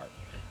Hearts Hart.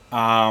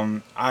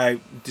 I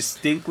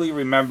distinctly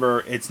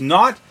remember it's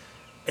not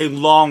a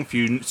long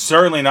feud,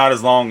 certainly not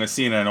as long as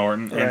Cena and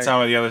Orton and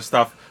some of the other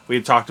stuff we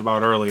had talked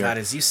about earlier. God,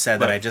 as you said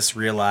that, I just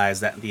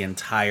realized that the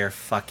entire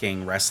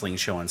fucking wrestling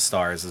show on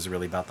Stars is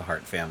really about the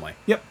Hart family.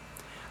 Yep.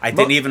 I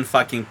didn't even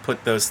fucking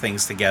put those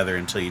things together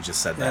until you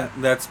just said that.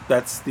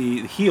 That's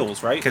the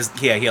heels, right?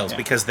 Heels,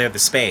 because they're the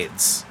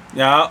Spades.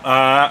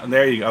 Yeah,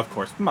 there you go. Of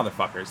course,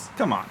 motherfuckers.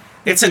 Come on.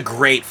 It's a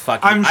great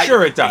fucking... I'm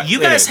sure it does. You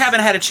guys haven't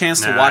had a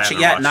chance to watch it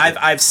yet, and watched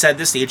it. I've said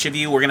this to each of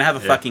you. We're gonna have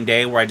a fucking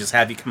day where I just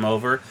have you come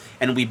over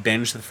and we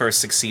binge the first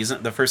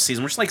season,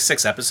 which is like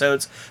 6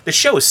 episodes. The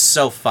show is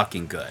so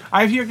fucking good.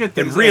 I hear good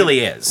things. It really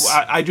is.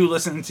 I do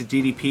listen to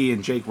DDP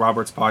and Jake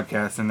Roberts'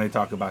 podcast, and they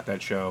talk about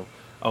that show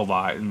a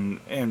lot,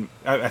 and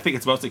I think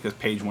it's mostly because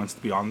Paige wants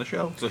to be on the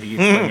show, so he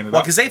keeps bringing it Well,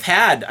 up. because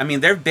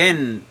there've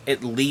been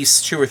at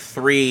least 2 or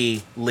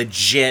 3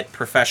 legit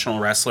professional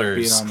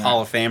wrestlers, Being on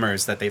Hall of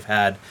Famers that they've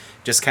had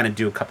just kind of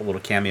do a couple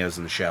little cameos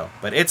in the show.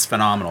 But it's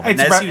phenomenal.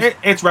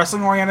 It's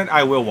wrestling oriented.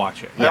 I will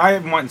watch it. I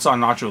went and saw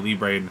Nacho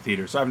Libre in the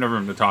theater, so I've never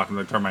been to talk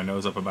and turn my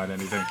nose up about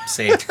anything.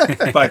 See,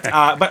 but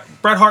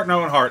Bret Hart and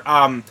Owen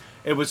Hart,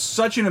 it was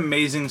such an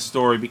amazing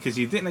story because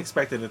you didn't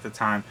expect it at the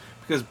time.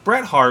 Because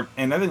Bret Hart,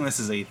 and I think this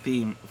is a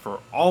theme for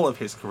all of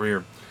his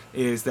career,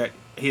 is that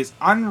he is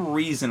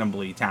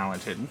unreasonably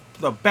talented.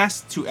 The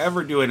best to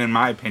ever do it, in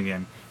my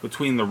opinion,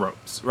 between the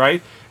ropes,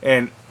 right?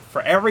 And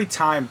for every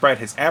time Bret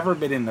has ever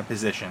been in the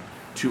position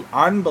to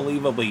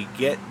unbelievably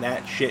get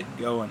that shit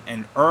going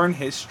and earn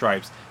his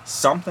stripes,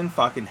 something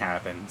fucking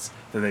happens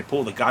that they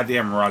pull the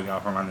goddamn rug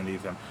out from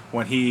underneath him.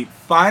 When he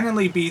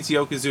finally beats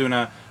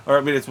Yokozuna, or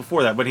I mean it's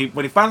before that, when he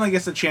finally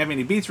gets the champion,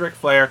 he beats Ric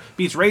Flair,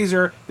 beats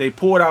Razor, they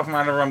pull it out from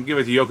under him, give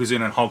it to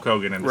Yokozuna and Hulk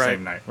Hogan in the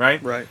same night,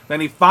 right? Right.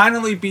 Then he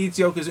finally beats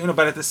Yokozuna,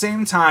 but at the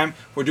same time,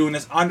 we're doing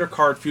this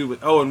undercard feud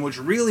with Owen, which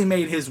really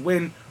made his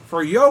win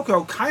for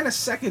Yoko kind of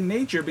second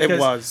nature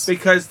because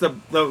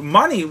the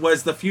money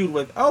was the feud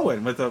with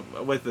Owen with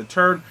the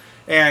turn,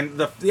 and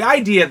the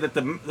idea that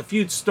the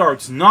feud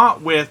starts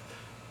not with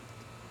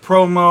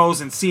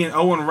promos and seeing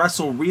Owen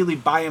wrestle really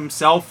by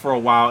himself for a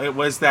while. It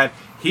was that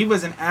he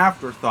was an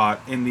afterthought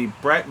in the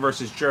Bret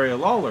versus Jerry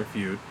Lawler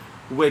feud,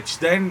 which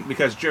then,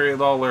 because Jerry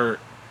Lawler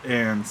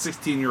and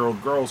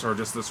 16-year-old girls are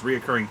just this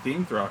reoccurring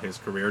theme throughout his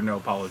career, no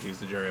apologies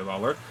to Jerry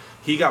Lawler,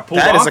 he got pulled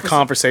off. That is a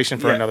conversation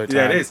for another time.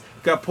 That is.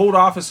 Got pulled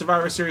off of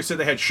Survivor Series, so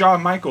they had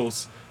Shawn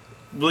Michaels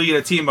lead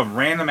a team of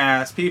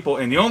random-ass people,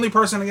 and the only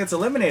person that gets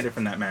eliminated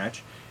from that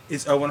match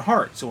is Owen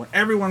Hart. So when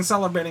everyone's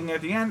celebrating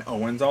at the end,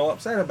 Owen's all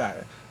upset about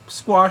it.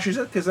 Squashes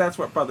it, because that's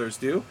what brothers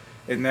do.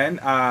 And then,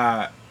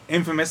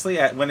 infamously,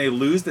 when they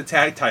lose the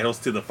tag titles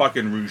to the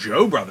fucking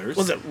Rougeau brothers...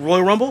 Was it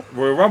Royal Rumble?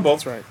 Royal Rumble.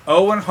 That's right.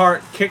 Owen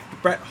Hart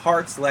kicked Bret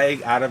Hart's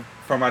leg out of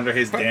from under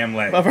his damn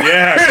leg.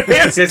 Yeah,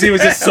 because he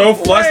was just so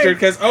flustered.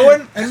 Because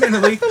Owen,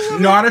 admittedly,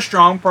 not a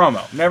strong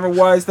promo. Never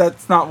was.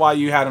 That's not why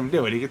you had him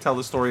do it. He could tell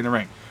the story in the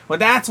ring. But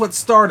that's what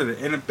started it,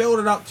 and it built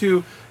it up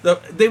to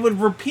they would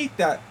repeat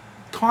that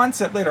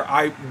concept later.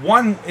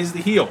 One is the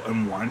heel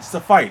and wants to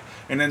fight,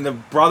 and then the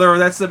brother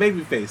that's the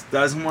babyface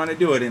doesn't want to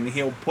do it, and the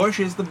heel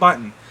pushes the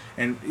button.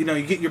 And you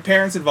get your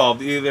parents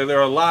involved. Either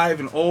they're alive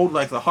and old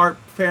like the Hart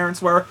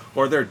parents were,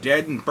 or they're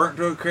dead and burnt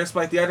to a crisp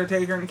like the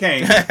Undertaker and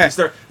Kane.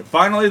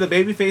 Finally, the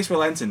babyface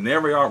relents, and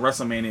there we are at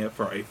WrestleMania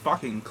for a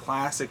fucking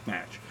classic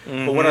match.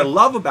 Mm-hmm. But what I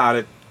love about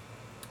it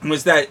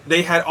was that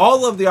they had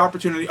all of the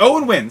opportunity.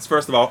 Owen wins,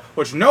 first of all,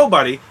 which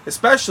nobody,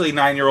 especially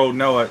 9-year-old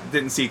Noah,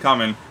 didn't see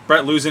coming.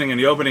 Bret losing in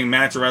the opening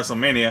match of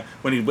WrestleMania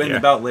when he'd win the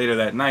belt later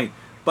that night.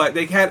 But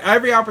they had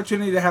every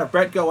opportunity to have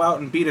Bret go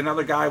out and beat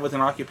another guy with an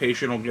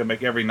occupational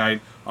gimmick every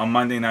night on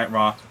Monday Night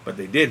Raw, but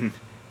they didn't.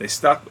 They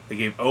stuck. They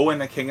gave Owen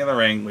the King of the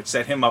Ring, which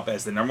set him up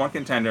as the number 1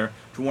 contender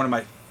to one of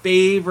my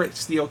favorite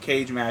steel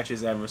cage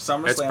matches ever.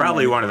 SummerSlam. It's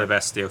probably one of the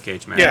best steel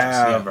cage matches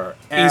ever.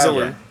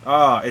 Easily.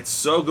 Oh, it's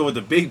so good with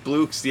the big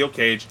blue steel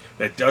cage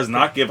that does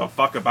not give a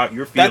fuck about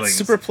your feelings.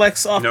 That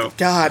superplex off. No.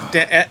 God,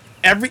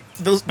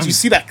 do you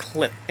see that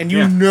clip? And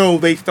you know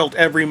they felt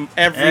every bit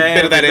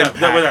of that impact.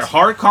 With that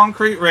hard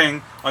concrete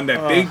ring on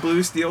that big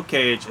blue steel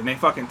cage, and they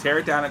fucking tear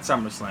it down at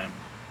SummerSlam.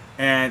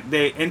 And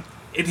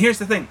here's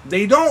the thing: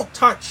 they don't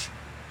touch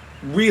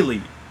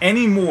really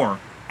anymore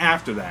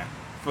after that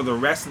for the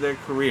rest of their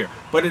career.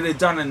 But it had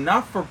done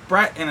enough for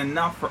Bret and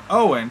enough for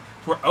Owen,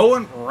 where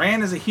Owen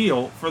ran as a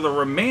heel for the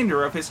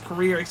remainder of his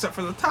career, except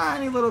for the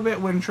tiny little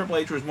bit when Triple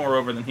H was more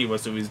over than he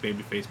was, so he's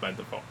babyface by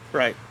default.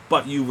 Right.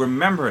 But you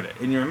remembered it,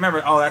 and you remember,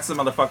 that's the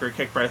motherfucker who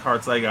kicked Bret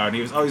Hart's leg out, and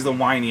he was always the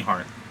whiny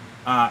Hart.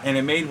 And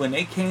it made, when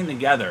they came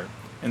together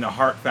in the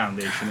Hart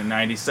Foundation in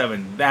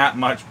 '97, that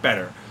much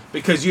better.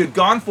 Because you had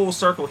gone full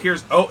circle.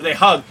 They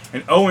hug,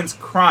 and Owen's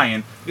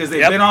crying because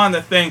they've been on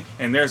the thing,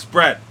 and there's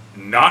Bret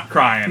not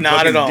crying, Not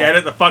looking at all. dead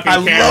at the fucking I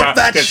camera. love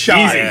that 'cause shot.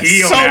 He's a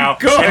heel So now,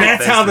 good. and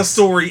that's how the Business.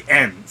 story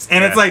ends.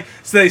 And it's Yeah. like,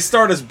 so they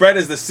start as Bret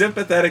as the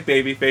sympathetic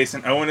babyface,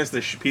 and Owen is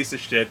the piece of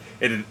shit,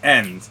 and it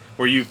ends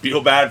where you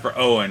feel bad for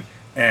Owen.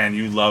 And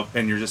you love,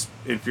 and you're just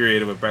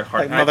infuriated with Bret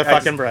Hart. Like And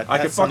motherfucking Bret. I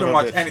could That son fucking of a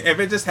watch, bitch. and if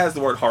it just has the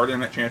word "hard"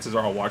 in it, chances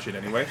are I'll watch it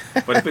anyway.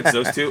 But if it's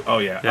those two, oh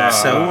yeah. Yeah.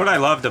 So Uh, what I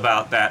loved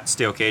about that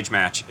steel cage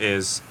match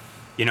is,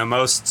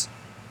 most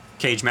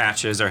cage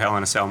matches or Hell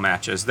in a Cell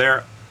matches,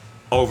 they're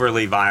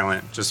overly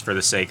violent just for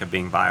the sake of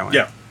being violent.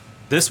 yeah,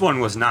 This one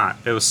was not.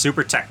 It was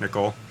super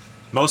technical.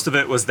 Most of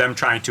it was them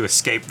trying to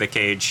escape the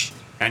cage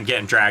and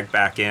getting dragged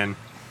back in.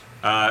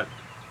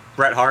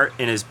 Bret Hart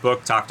in his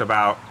book talked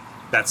about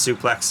that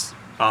suplex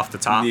off the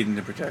top. needing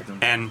to protect them.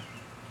 And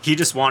he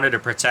just wanted to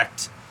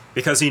protect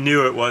because he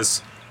knew it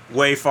was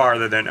way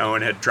farther than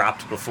Owen had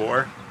dropped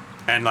before.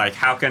 And like,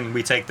 how can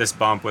we take this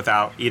bump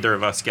without either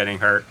of us getting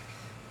hurt?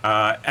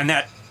 And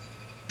that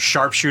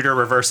sharpshooter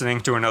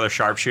reversing to another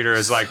sharpshooter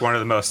is like one of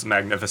the most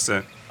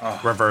magnificent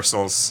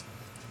reversals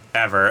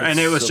ever. And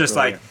it was so just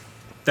brilliant.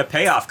 like the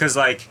payoff, because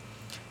like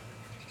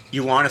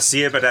you want to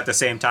see it, but at the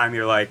same time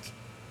you're like,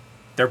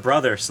 they're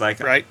brothers. Like,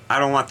 Right. I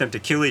don't want them to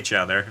kill each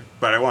other,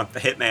 but I want the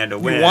Hitman to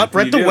win. You want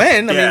Bret You to do.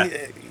 win. I Yeah. mean,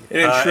 And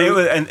in true,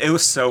 it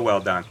was so well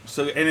done.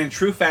 so, and in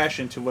true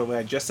fashion to what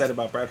I just said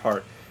about Bret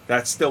Hart,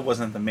 that still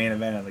wasn't the main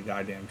event of the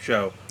goddamn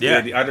show.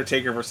 Yeah. The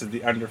Undertaker versus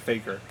the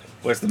Underfaker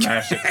was the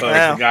match that closed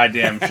Wow. the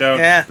goddamn show.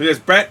 Yeah. Because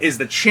Bret is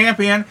the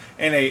champion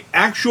in a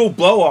actual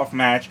blow-off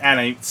match and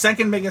a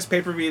second biggest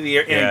pay-per-view of the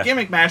year in Yeah. a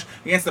gimmick match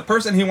against the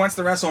person he wants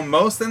to wrestle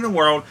most in the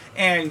world,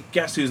 and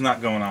guess who's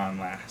not going on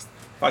last?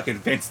 Fucking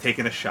Vince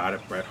taking a shot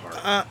at Bret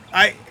Hart.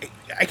 I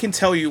can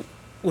tell you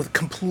with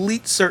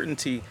complete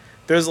certainty,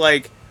 there's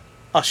like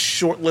a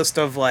short list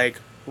of like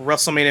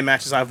WrestleMania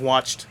matches I've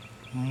watched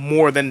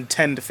more than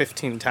 10 to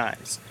 15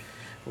 times.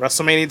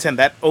 WrestleMania 10,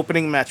 that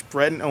opening match,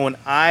 Bret and Owen,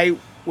 I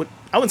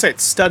wouldn't say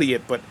I'd study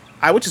it, but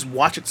I would just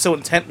watch it so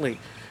intently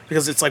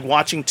because it's like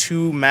watching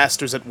two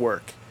masters at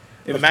work.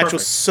 The was match perfect.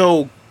 was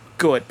so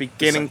good,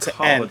 beginning to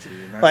end. psychology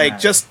in that Like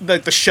match. just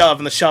the shove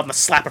and the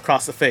slap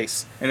across the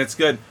face. And it's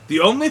good. The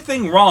only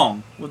thing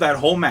wrong with that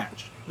whole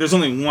match, there's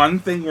only one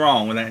thing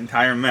wrong with that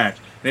entire match,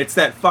 and it's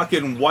that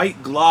fucking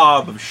white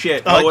glob of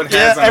shit Owen yeah,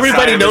 has on the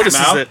everybody side of his notices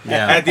mouth. it.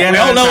 Yeah. At the end We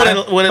of all the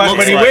know time. what it But looks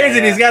when he like, wears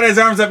it, yeah. he's got his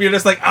arms up. You're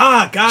just like,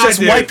 God, Just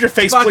dude. wipe your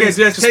face, Fucking please.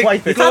 Just take-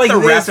 wipe it. go I thought the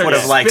like ref this or would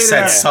have like spit it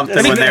said out. something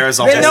Then when he- there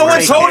was a Then no whole one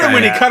thing. told him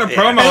when he Yeah. cut a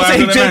promo. And I was after like,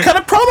 he the did match. cut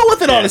a promo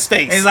with it on his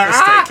face. And he's like,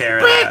 Let's take care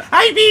of Bret, that.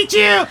 I beat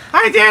you.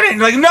 I did it.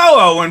 And like, no,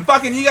 Owen,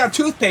 fucking, you got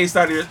toothpaste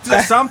on your, do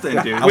something,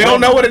 dude. we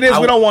don't know what it is. I-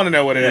 We don't want to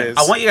know what it is.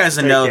 I want you guys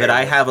to Take know care that of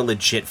I it. have a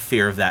legit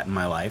fear of that in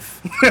my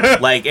life.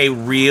 Like a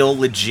real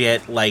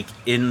legit, like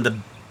in the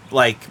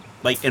like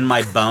in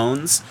my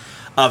bones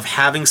of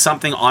having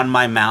something on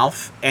my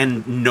mouth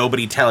and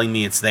nobody telling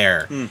me it's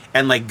there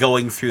and like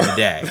going through the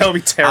day. That would be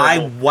terrible. I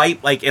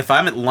wipe, like if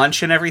I'm at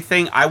lunch and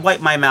everything, I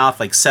wipe my mouth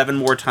like 7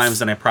 more times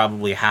than I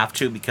probably have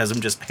to because I'm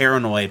just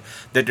paranoid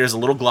that there's a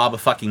little glob of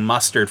fucking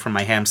mustard from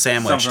my ham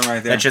sandwich Something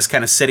right there. that's just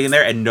kind of sitting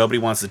there and nobody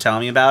wants to tell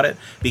me about it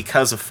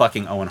because of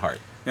fucking Owen Hart.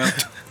 Yeah.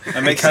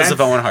 That makes Because sense.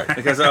 of Owen Hart.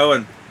 Because of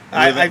Owen.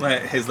 I-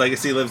 His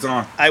legacy lives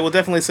on. I will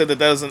definitely say that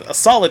was a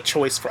solid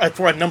choice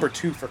for a number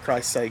 2 for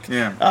Christ's sake.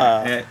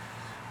 Yeah.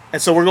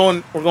 And so we're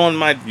going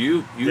my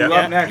You Yep.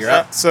 up next. You're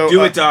up. So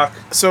Do it, Doc.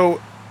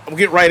 So we'll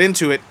get right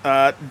into it.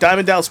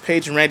 Diamond Dallas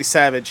Page and Randy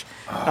Savage,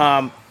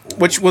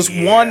 which was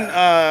one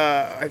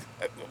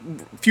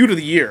feud of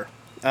the year,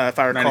 if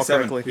I recall 97.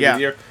 correctly. Feud of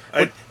Yeah. the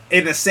year.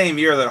 In the same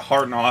year that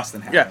Hart and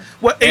Austin happened. Yeah.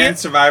 Well, and and-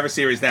 Survivor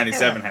Series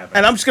 97 happened.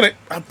 And I'm just gonna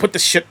put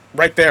this shit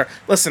right there.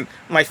 Listen,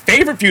 my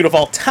favorite feud of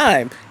all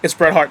time is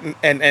Bret Hart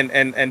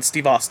and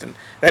Steve Austin.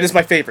 That is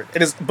my favorite.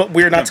 It is, but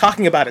we're not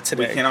talking about it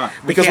today. cannot.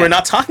 We because can't. we're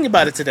not talking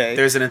about it today.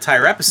 There's an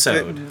entire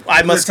episode.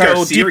 I must entire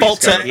go series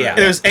default to covered. Yeah.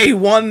 there's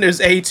A1,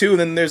 there's A2,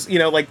 then there's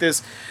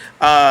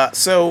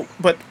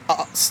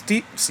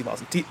Steve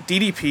Austin,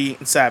 DDP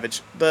and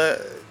Savage.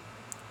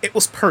 It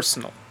was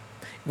personal.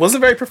 It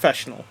wasn't very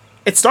professional.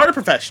 It started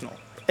professional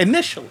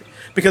initially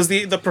because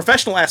the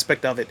professional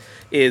aspect of it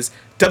is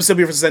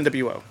WCW versus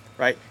NWO,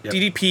 right? Yep.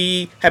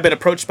 DDP had been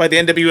approached by the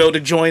NWO to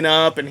join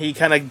up, and he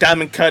kind of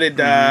diamond cutted,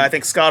 I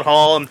think, Scott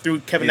Hall and threw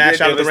Kevin He Nash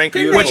did. out It of the was ring.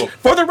 beautiful. Which,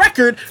 for the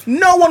record,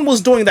 no one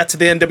was doing that to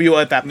the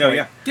NWO at that point. No,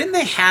 yeah. Didn't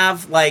they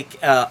have like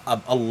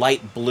a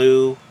light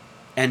blue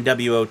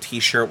NWO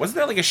T-shirt? Wasn't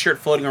there like a shirt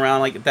floating around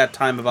like at that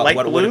time about Light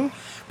what blue? it would?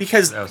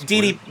 Because That was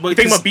DD, You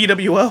think about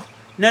BWO?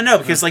 no,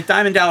 because like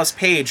Diamond Dallas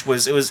Page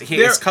his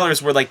There-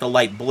 colors were like the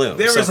light blue.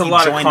 There So was if a he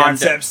lot of joined them-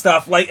 concept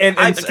stuff, like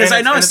because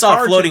I know I it's saw it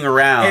hard floating to-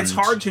 around. It's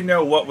hard to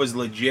know what was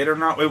legit or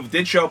not. It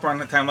did show up around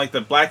the time, like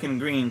the black and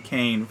green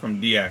cane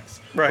from DX,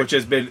 Right. which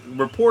has been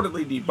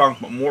reportedly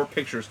debunked, but more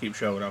pictures keep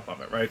showing up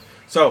of it, right?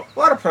 So a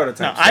lot of prototypes.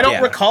 Now, I don't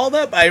Yeah. recall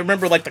that, but I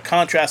remember like the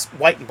contrast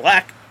white and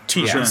black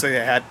T-shirts Yeah.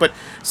 they had. But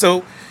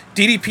so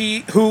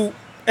DDP,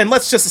 and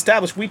let's just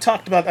establish, we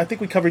talked about, I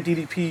think we covered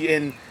DDP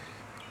in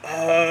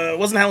It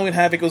wasn't Halloween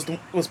Havoc. It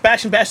was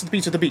Bash and Bash at the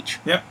Beach at the Beach.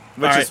 Yep.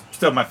 Which All is right.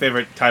 still my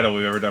favorite title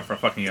we've ever done for a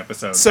fucking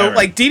episode. So ever.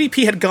 like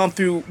DDP had gone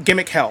through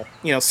gimmick hell,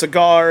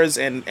 cigars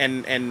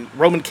and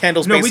Roman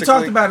candles. No, basically. we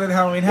talked about it at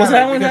Halloween Was Havoc. it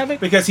Halloween because, Havoc?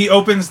 Because he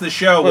opens the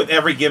show with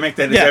every gimmick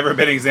that has Yeah. ever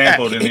been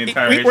exampled in the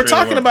entire history We're of the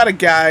talking world. about a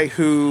guy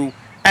who,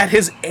 at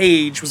his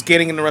age, was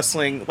getting into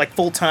wrestling like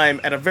full time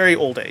at a very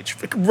old age,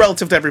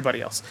 relative to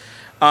everybody else,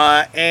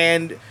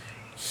 and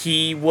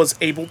he was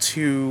able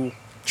to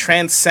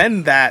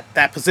transcend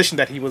that position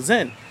that he was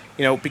in.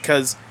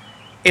 Because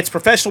it's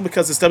professional,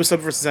 because it's WCW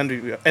versus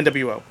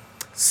NWO.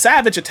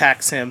 Savage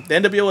attacks him, the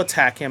NWO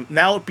attack him.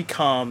 Now it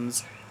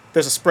becomes,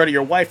 there's a spread of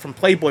your wife from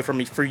Playboy from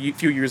me for a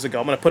few years ago.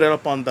 I'm going to put it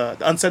up on the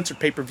uncensored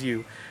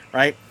pay-per-view,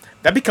 right?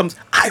 That becomes,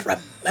 I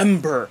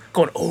remember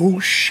going, oh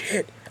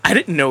shit, I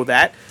didn't know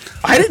that.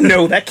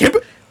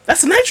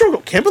 That's a Nitro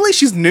girl. Kimberly,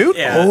 she's nude?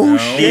 Yeah. Oh The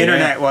shit.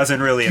 internet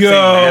wasn't really a Yo. thing.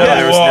 Yeah,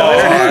 There was no whoa.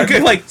 internet. Okay,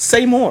 like,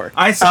 say more.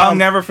 I'll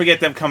never forget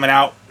them coming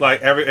out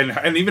like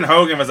and even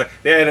Hogan was like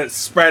they had it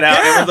spread out. Yeah.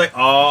 Everyone's like,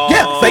 oh,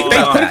 Yeah, they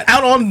about put that. it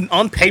out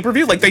on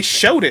pay-per-view. Like, they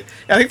showed it.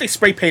 I think they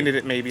spray painted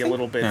it maybe a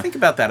little bit. Think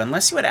about that.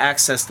 Unless you had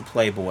access to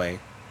Playboy,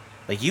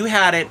 like you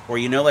had it, or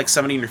like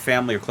somebody in your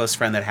family or close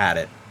friend that had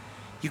it,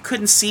 you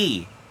couldn't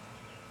see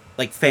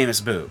like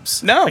famous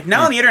boobs. No. Like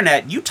now on the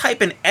internet, you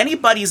type in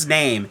anybody's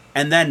name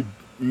and then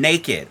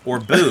naked or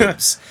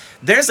boobs.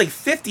 There's like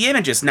 50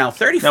 images now.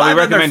 35 No, we of them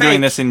are recommend doing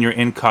fake. this in your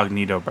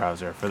incognito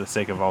browser for the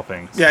sake of all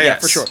things. Yeah,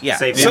 Yes, for sure. Yeah.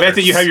 Save The So- event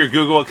that you have your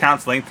Google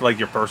accounts linked to like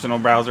your personal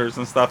browsers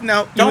and stuff.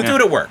 No, Don't do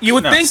it at work. You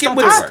would No, think it don't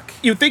would do it at work.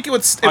 You think it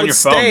would On your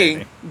phone, stay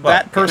maybe. that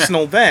Well,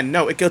 personal then.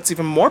 No, it gets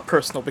even more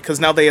personal because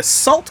now they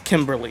assault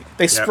Kimberly.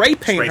 They spray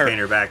paint spray her. paint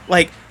her back.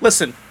 Like,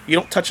 listen, you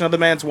don't touch another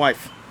man's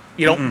wife.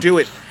 You don't do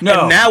it.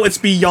 No. And now it's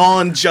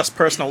beyond just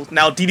personal.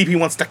 Now DDP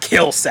wants to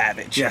kill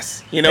Savage.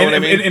 Yes. You know and, what I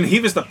mean? And he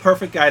was the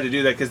perfect guy to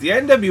do that because the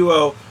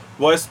NWO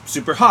was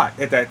super hot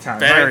at that time.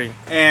 Very. Right?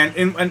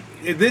 And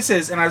this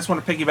is, and I just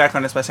want to piggyback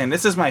on this by saying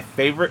this is my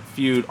favorite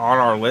feud on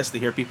our list to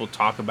hear people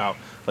talk about,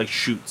 like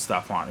shoot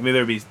stuff on.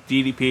 Whether it be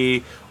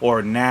DDP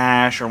or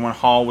Nash or when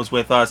Hall was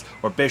with us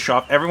or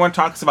Bischoff. Everyone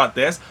talks about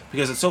this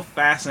because it's so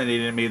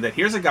fascinating to me that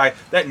here's a guy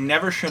that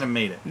never should have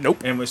made it.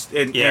 Nope. And was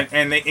Yeah.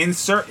 and they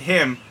insert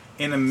him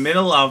in the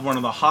middle of one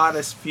of the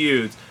hottest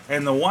feuds,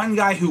 and the one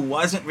guy who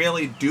wasn't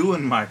really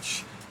doing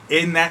much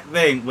in that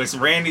thing was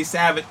Randy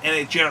Savage, and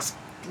it just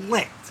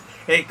clicked.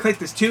 It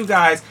clicked as two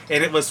guys,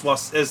 and it was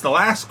the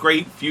last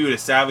great feud of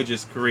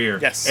Savage's career.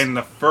 Yes. And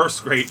the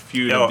first great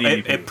feud No, of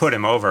DDP. it put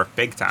him over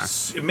big time.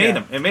 It made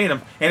him. It made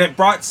him, and it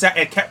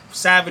it kept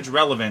Savage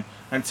relevant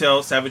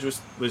until Savage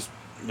was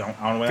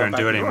on the way Couldn't out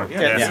do back it to Raw. anymore. Yeah,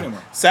 Yeah. couldn't do it Yeah.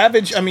 anymore.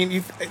 Savage, I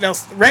mean, now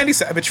Randy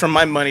Savage, from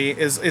my money,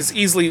 is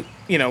easily,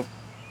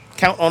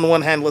 count on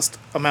one hand list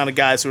amount of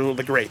guys who were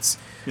the greats.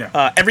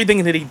 Yeah.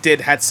 Everything that he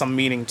did had some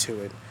meaning to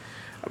it.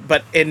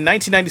 But in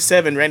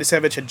 1997, Randy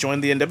Savage had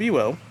joined the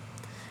NWO,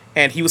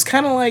 and he was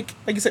kind of like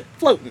you said,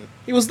 floating.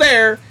 He was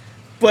there,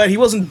 but he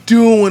wasn't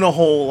doing a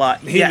whole lot.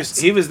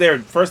 He was there,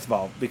 first of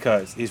all,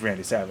 because he's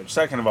Randy Savage.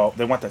 Second of all,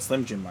 they want that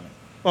Slim Jim money.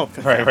 Oh,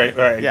 Right.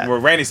 Yeah. Where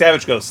Randy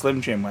Savage goes,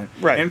 Slim Jim went.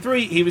 Right. And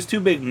 3, he was too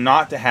big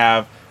not to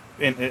have,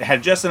 and it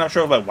had just enough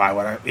show. Like, why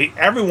would I?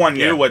 Everyone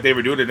knew Yeah. what they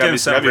were doing to Give him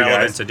something WCW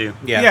relevant guys. to do.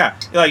 Yeah.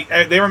 Like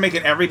they were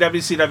making every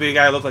WCW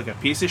guy look like a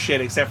piece of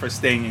shit except for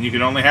Sting, and you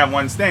can only have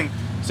one Sting.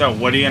 So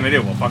what are you gonna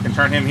do? Well, fucking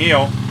turn him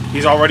heel.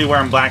 He's already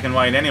wearing black and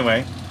white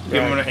anyway.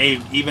 Give him Right.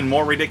 a even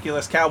more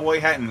ridiculous cowboy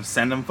hat and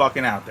send him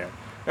fucking out there.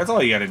 That's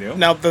all you got to do.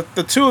 Now the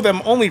two of them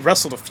only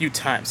wrestled a few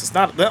times. It's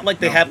not like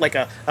they had like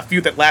a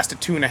feud that lasted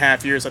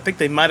 2.5 years. I think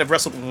they might have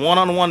wrestled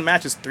one-on-one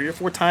matches 3 or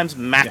 4 times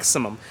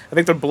maximum. I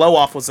think their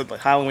blow-off was at the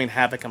Halloween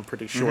Havoc, I'm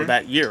pretty sure,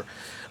 that year.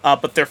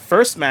 But their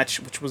first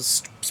match, which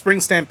was Spring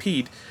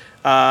Stampede,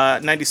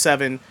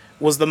 97,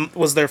 was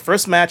their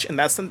first match, and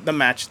that's the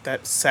match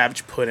that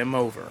Savage put him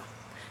over.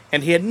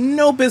 And he had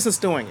no business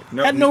doing it.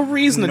 No- had no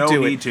reason to no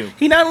do need it. to.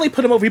 He not only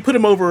put him over, he put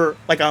him over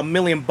like $1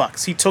 million.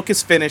 He took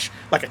his finish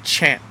like a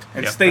champ.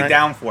 And Yeah. stay Right.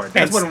 down for it.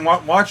 That's And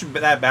what watch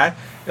that bad.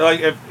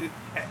 Like if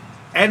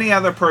any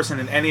other person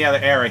in any other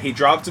era, he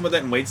drops him with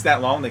it and waits that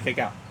long, they kick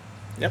out.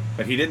 Yep.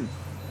 But he didn't.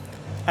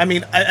 I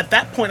mean, at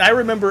that point, I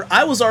remember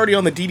I was already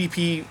on the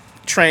DDP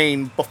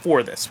train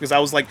before this because I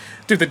was like,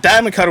 dude, the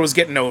Diamond Cutter was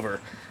getting over.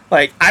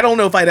 Like, I don't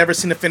know if I'd ever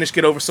seen a finish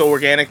get over so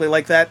organically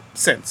like that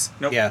since.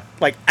 Nope. Yeah.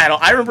 Like, at all.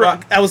 I remember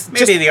Well, I was Maybe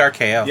just the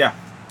RKO. Yeah.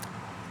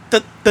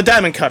 the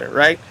Diamond Cutter,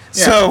 right?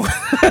 Yeah.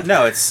 So,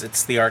 No, it's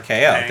the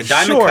RKO. The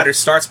Diamond Sure. Cutter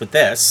starts with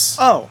this.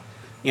 oh,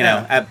 You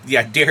know,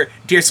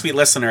 dear sweet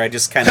listener, I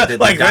just kind of did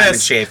Like the diamond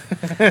this. shape.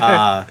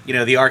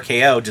 The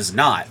RKO does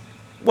not.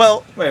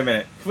 well, Wait a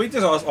minute. Can we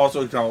just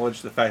also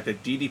acknowledge the fact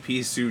that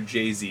DDP sued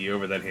Jay-Z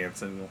over that hand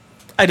signal?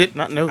 I did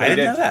not know I that.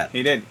 didn't know that.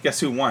 He did. Guess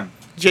who won?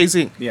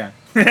 Jay-Z. Yeah.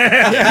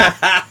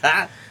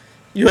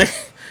 You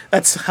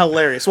that's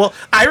hilarious. Well,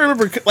 I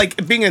remember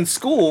like being in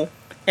school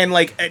and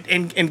like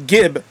and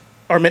Gib,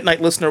 our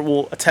midnight listener,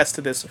 will attest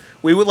to this.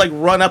 We would like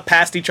run up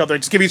past each other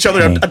and just give each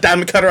other a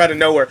Diamond Cutter out of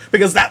nowhere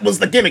because that was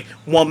the gimmick.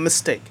 One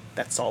mistake.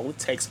 That's all it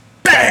takes.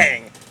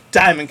 Bang.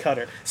 Diamond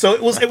Cutter. So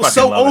it was fucking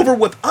so love over it.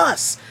 with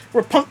us.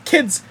 We're punk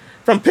kids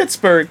from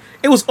Pittsburgh.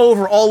 It was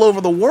over all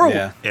over the world.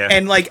 Yeah. Yeah.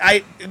 And like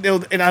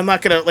and I'm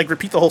not gonna like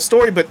repeat the whole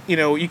story, but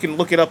you can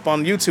look it up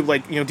on YouTube.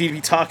 Like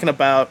DDP talking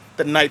about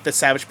the night that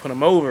Savage put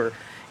him over,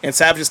 and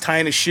Savage is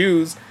tying his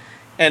shoes,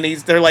 and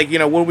they're like,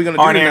 what are we gonna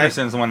do Arn tonight?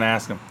 Anderson's the one to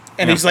ask him.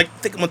 And Yeah. he's like, I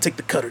think I'm gonna take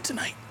the cutter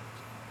tonight.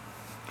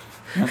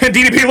 And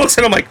DDP looks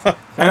at him like, huh.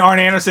 And Arn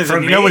Anderson's like,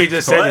 From you know me? what he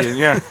just What? said to you?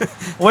 Yeah.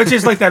 Which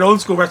is like that old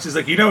school wrestler's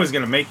like, he's going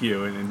to make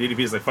you. And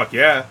DDP's like, fuck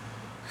yeah.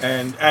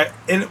 And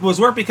it was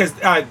work because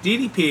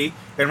DDP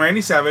and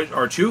Randy Savage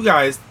are two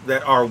guys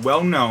that are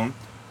well known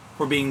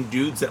for being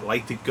dudes that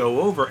like to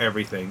go over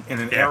everything in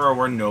an Yeah. era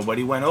where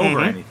nobody went over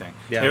anything.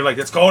 Yeah. They're like,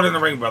 let's call it in the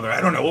ring, brother.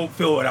 I don't know. We'll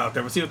fill it out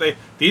there. We'll see what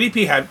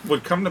DDP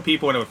would come to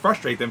people and it would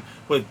frustrate them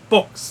with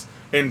books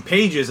and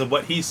pages of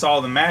what he saw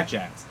the match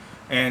as.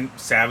 And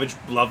Savage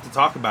loved to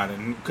talk about it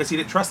because he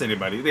didn't trust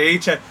anybody. They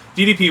each had,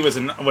 DDP was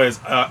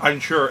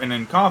unsure and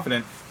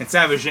inconfident, and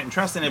Savage didn't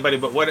trust anybody.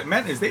 But what it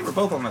meant is they were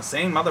both on the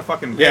same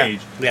motherfucking Yeah. page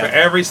Yeah. for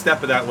every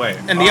step of that way.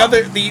 And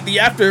the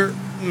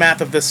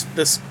aftermath of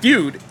this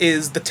feud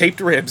is the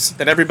taped ribs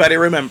that everybody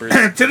remembers.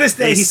 to this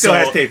day, he still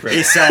has tape He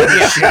ribs. sold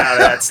the shit out of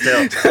that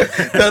still.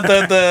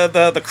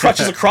 the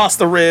crutches across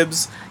the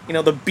ribs,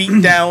 the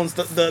beat downs,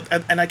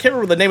 and I can't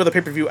remember the name of the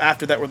pay-per-view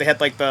after that where they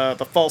had like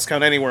the false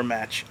count anywhere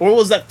match, or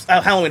was that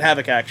Halloween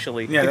Havoc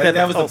actually? Yeah, They had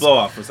that was the false- blow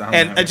off. Was the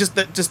And Halloween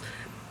just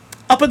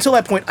up until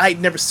that point,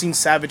 I'd never seen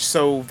Savage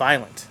so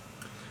violent.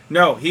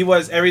 No, he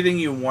was everything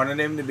you wanted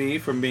him to be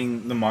from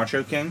being the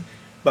Macho King,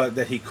 but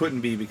that he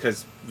couldn't be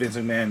because Vince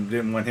McMahon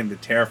didn't want him to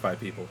terrify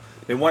people.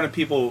 They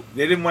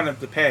didn't want him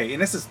to pay,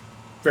 and this is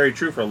very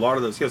true for a lot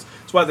of those heels.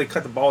 That's why they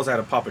cut the balls out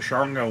of Papa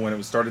Shango when it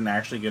was starting to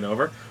actually get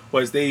over,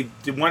 was they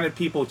wanted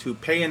people to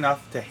pay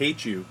enough to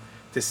hate you,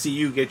 to see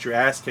you get your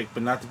ass kicked,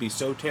 but not to be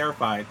so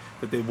terrified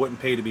that they wouldn't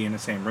pay to be in the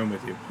same room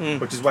with you.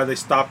 Which is why they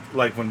stopped,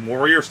 like when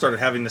Warrior started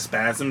having the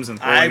spasms and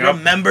I throwing up,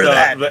 remember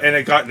that.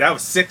 and that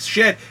was sick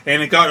shit,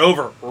 and it got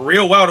over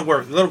real well to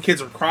where little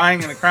kids were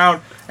crying in the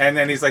crowd, and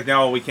then he's like,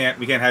 no, we can't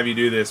have you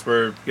do this.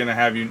 We're gonna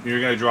have you're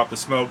gonna drop the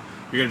smoke,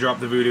 you're gonna drop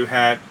the voodoo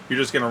hat, you're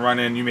just gonna run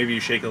in, you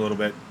shake a little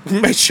bit,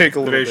 May shake a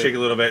little maybe bit. shake a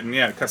little bit, and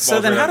yeah, cut the So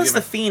balls then right how out. does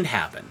the Fiend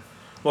happen?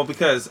 Well,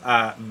 because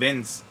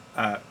Vince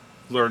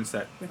learns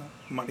that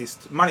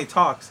money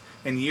talks,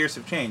 and years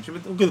have changed. Look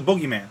at the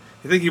Boogeyman.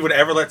 You think he would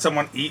ever let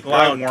someone eat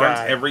live worms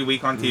God. every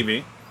week on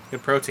TV?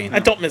 Good protein. I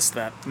don't miss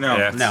that. No.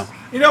 Yeah. No.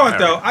 You know what, All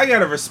though? right. I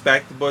gotta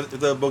respect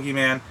the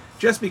Boogeyman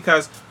just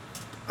because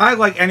I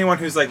like anyone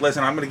who's like,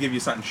 listen, I'm gonna give you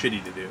something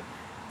shitty to do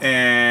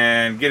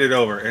and get it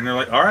over. And they're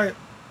like, all right.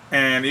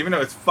 And even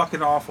though it's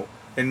fucking awful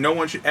and no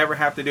one should ever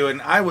have to do it,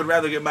 and I would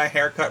rather get my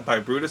hair cut by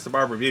Brutus the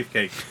Barber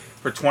Beefcake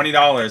for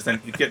 $20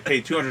 than get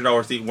paid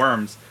 $200 to eat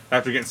worms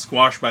after getting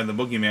squashed by the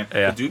Boogeyman.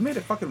 Yeah. The dude made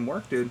it fucking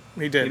work, dude.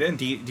 He did.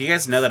 He did. Do you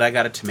guys know that I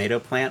got a tomato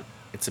plant?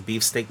 It's a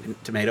beefsteak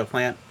tomato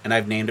plant, and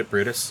I've named it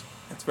Brutus.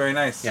 That's very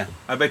nice. Yeah.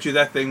 I bet you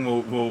that thing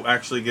will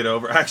actually get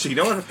over. Actually, you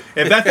know what?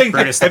 If that thing,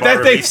 Brutus if the that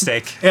Barber thing,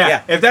 Beefsteak. yeah,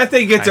 Yeah. if that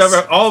thing gets Nice.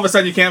 over, all of a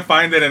sudden you can't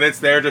find it and it's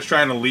there just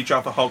trying to leech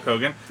off of Hulk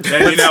Hogan,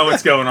 then you know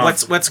what's going on.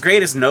 What's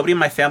great is nobody in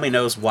my family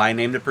knows why I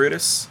named it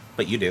Brutus,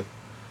 but you do.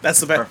 That's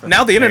the best. Perfect. Now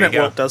the There you internet go.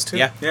 world does too.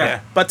 Yeah.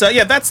 yeah. But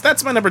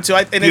that's my number two.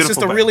 And it's just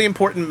Beautiful a fight. really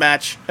important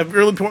match, a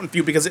really important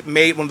feud because it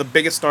made one of the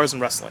biggest stars in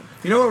wrestling.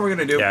 You know what we're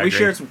gonna do? Yeah, I we agree.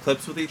 shared some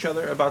clips with each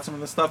other about some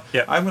of this stuff.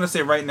 Yeah. I'm gonna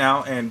say right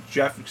now, and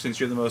Jeff, since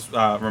you're the most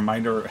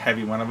reminder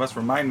heavy one of us,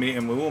 remind me,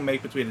 and we will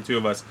make between the two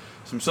of us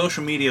some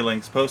social media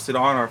links posted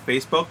on our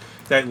Facebook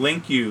that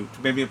link you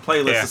to maybe a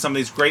playlist Yeah. of some of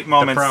these great The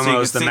moments. so you can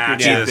promos, the sink your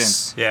teeth in.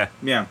 matches. Yeah.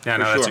 Yeah, Yeah, for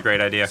no, that's sure. a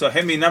great idea. So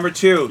hit me number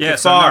two. Yeah,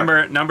 so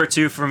Jafar. number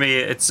two for me,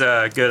 it's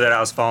good that I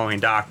was following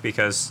Doc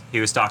because he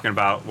was talking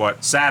about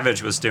what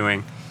Savage was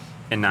doing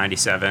in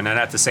 '97, and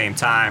at the same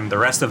time, the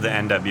rest of the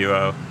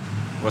NWO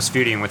was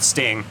feuding with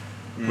Sting,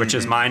 which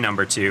is my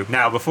number two.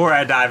 Now, before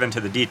I dive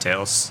into the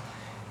details,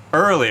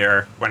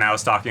 earlier when I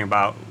was talking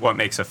about what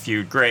makes a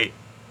feud great,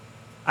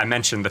 I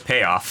mentioned the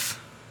payoff.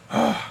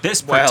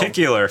 This Well.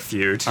 particular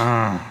feud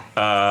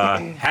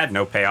had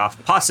no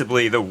payoff,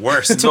 possibly the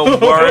worst. The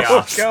worst.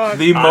 payoff God.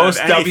 The out most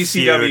of any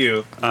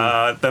WCW. feud.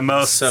 The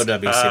most So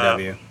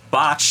WCW.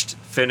 botched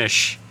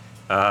finish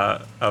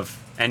of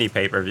any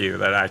pay-per-view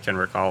that I can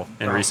recall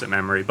in recent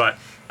memory. But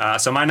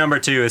so my number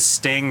two is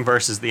Sting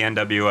versus the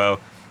NWO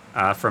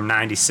from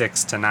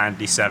 '96 to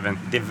 '97,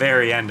 the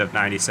very end of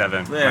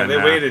 '97. Yeah, when, they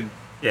waited.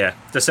 Yeah,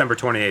 December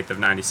 28th of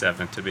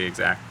 '97 to be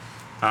exact.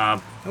 That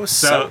was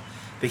So-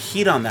 the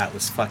heat on that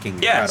was fucking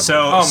incredible. Yeah,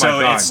 so Oh my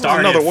so God. it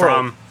started Another world.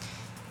 from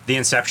the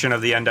inception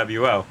of the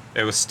NWO.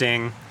 It was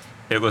Sting,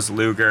 it was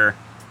Luger,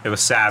 it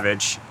was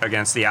Savage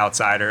against the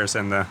Outsiders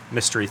and the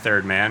Mystery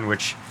Third Man,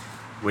 which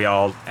we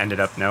all ended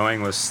up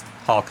knowing was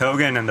Hulk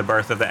Hogan and the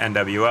birth of the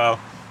NWO.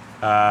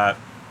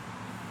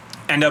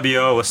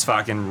 NWO was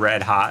fucking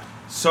red hot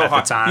So at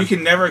hot. the time. You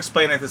can never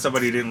explain it to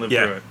somebody who didn't live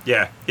through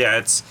Yeah, it. yeah.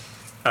 It's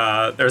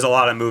there's a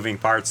lot of moving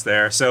parts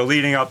there. So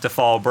leading up to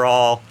Fall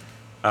Brawl,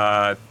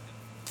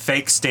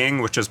 fake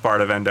Sting, which was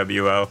part of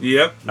NWO.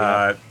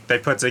 Yep. They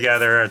put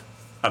together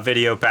a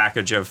video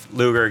package of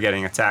Luger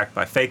getting attacked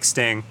by fake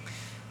Sting.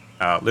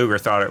 Luger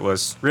thought it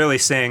was really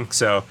Sting,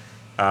 so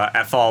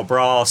at Fall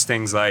Brawl,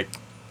 Sting's like,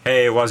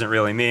 hey, it wasn't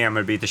really me, I'm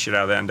going to beat the shit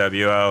out of the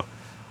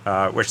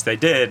NWO, which they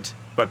did,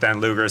 but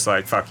then Luger's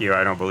like, fuck you,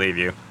 I don't believe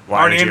you.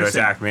 Why Arn did you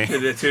Anderson attack me?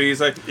 did it too.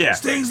 He's like, Yeah.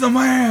 Sting's the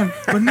man,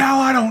 but now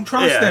I don't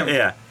trust him.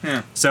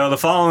 Yeah. So the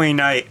following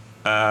night,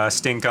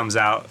 Sting comes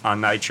out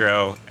on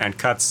Nitro and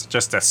cuts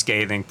just a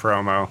scathing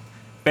promo,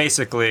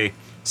 basically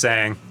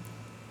saying,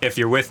 if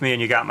you're with me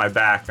and you got my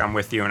back, I'm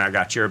with you and I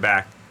got your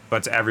back.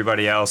 But to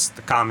everybody else,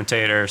 the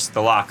commentators,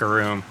 the locker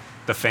room,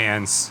 the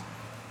fans,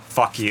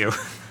 fuck you.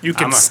 You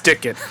can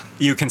stick it.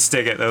 You can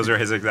stick it. Those were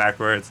his exact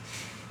words.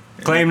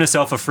 Claimed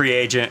himself a free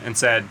agent and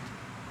said,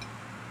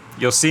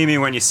 you'll see me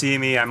when you see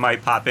me. I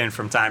might pop in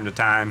from time to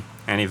time.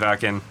 And he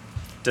fucking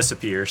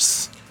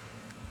disappears.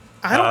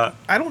 I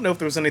don't know if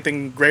there was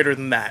anything greater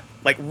than that.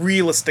 Like,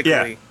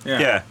 realistically.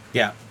 Yeah.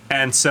 Yeah.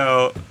 And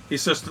so, He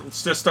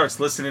just starts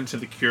listening to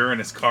The Cure in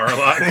his car a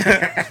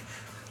lot.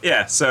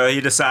 yeah, so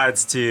he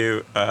decides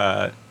to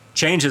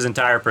change his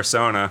entire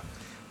persona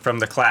from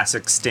the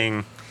classic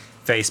Sting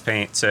face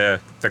paint to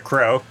The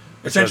Crow,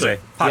 which was Essentially.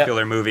 a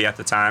popular movie at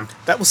the time.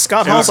 That was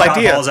Scott It was Hall's Scott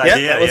idea. Hall's Yep,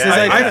 idea, that was his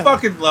yeah. idea. I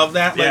fucking love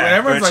that. Like, Yeah, when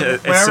everyone's which like,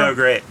 is- it's so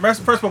great. First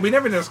of all, we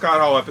never did a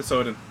Scott Hall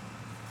episode, and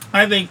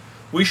I think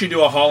we should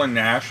do a Hall and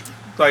Nash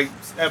like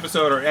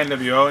episode or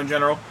NWO in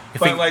general.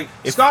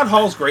 Scott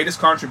Hall's greatest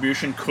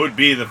contribution could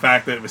be the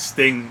fact that it was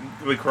Sting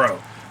the Crow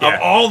Yeah.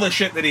 of all the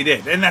shit that he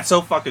did, and that's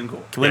so fucking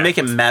cool. Can we make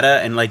it meta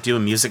and like do a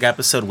music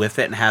episode with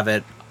it and have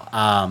it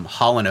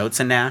Hall and Oates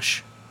and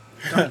Nash?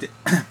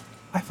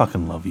 I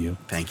fucking love you.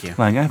 Thank you.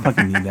 Like, I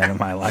fucking need that in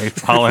my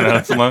life. Hall and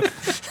Oates alone.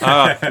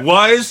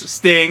 Was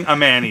Sting a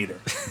man eater?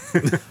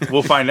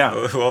 We'll find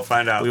out. We'll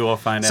find out. We will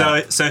find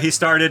out. So he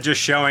started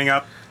just showing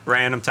up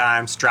random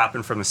times,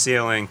 dropping from the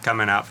ceiling,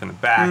 coming out from the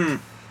back,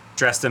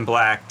 dressed in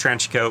black,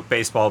 trench coat,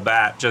 baseball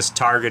bat, just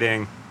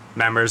targeting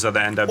members of the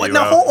NWO.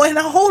 Wait,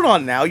 now hold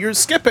on now. You're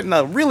skipping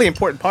a really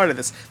important part of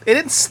this. It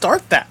didn't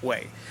start that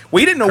way.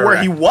 We didn't know where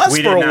he Correct. was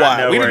We for did a not while.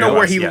 know We didn't where know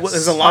he where was, he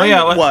yes. his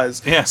alignment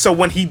was. Yeah. So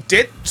when he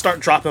did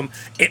start dropping him,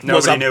 it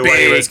was Nobody a knew big what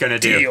he was gonna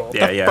do. deal.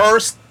 Yeah, the yeah.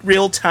 first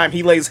real time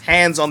he lays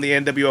hands on the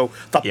NWO,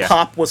 the Yeah.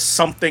 pop was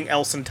something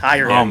else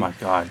entirely. Oh my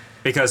god.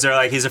 Because they're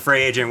like, he's a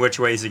free agent, which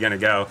way is he going to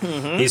go?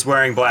 Mm-hmm. He's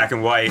wearing black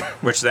and white,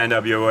 which the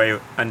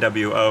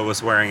NWO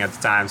was wearing at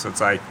the time, so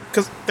it's like,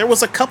 Because there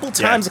was a couple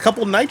times, Yeah. a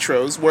couple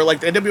nitros where like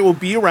the NWO would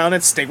be around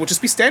and Sting would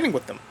just be standing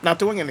with them, not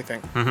doing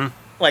anything. Mm-hmm.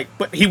 Like,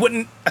 but he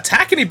wouldn't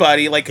attack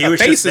anybody like He a was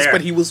just basis, there.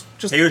 but he was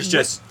just He was with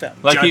just- them.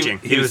 Like Judging.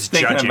 He was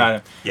thinking judging. about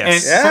it.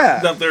 Yes.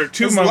 And Yeah. there are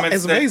two It's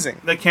moments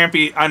amazing. that can't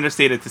be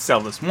understated to sell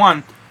this.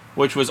 One,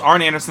 which was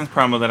Arn Anderson's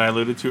promo that I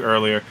alluded to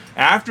earlier.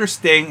 After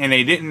Sting, and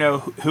they didn't know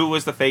who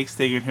was the fake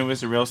Sting and who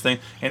was the real Sting.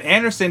 And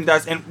Anderson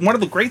does, and one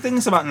of the great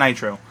things about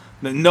Nitro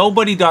that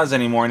nobody does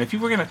anymore, and if you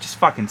were gonna just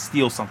fucking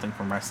steal something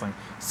from wrestling,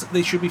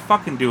 they should be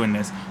fucking doing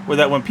this. Where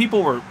that when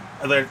people were,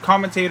 the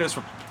commentators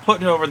were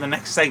putting over the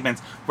next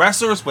segments,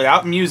 wrestlers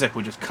without music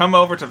would just come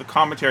over to the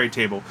commentary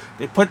table.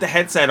 They'd put the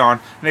headset on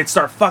and they'd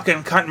start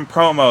fucking cutting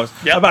promos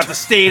about the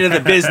state of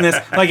the business.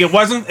 Like it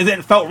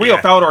felt real,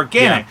 Yeah. felt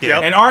organic. Yeah.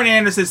 And Arn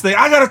Anderson's like,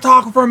 I gotta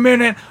talk for a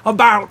minute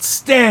about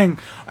Sting.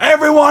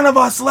 Every one of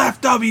us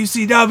left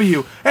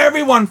WCW.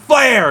 Everyone,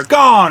 Flair,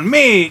 gone.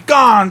 Me,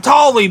 gone.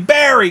 Tully,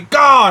 Barry,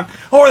 gone.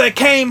 Or they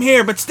came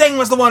here, but Sting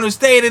was the one who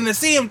stayed in to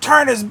see him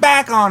turn his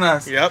back on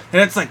us. Yep.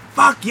 And it's like,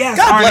 fuck yes.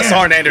 God bless Anderson.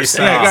 Arn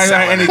Anderson.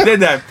 Yeah, and he did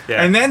that.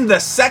 Yeah. And then the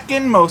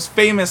second most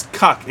famous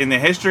cuck in the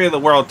history of the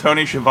world,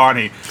 Tony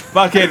Schiavone.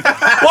 Fucking,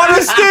 what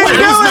is Sting Who's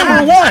doing?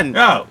 number one?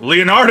 Oh,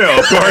 Leonardo,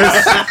 of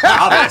course.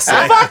 obviously.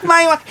 Fuck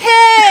my wife.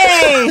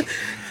 Hey!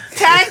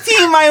 Tag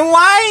team my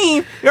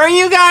wife! Are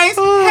you guys?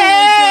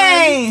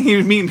 Hey! He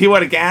was meeting people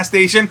at a gas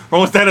station,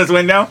 almost at his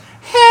window.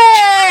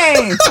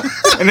 Hey!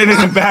 And then in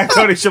the back,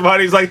 Tony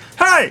Schiavone's like,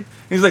 hey!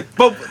 He's like,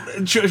 but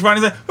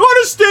Schiavone's like, what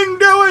is Sting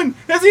doing?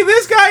 Is he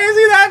this guy? Is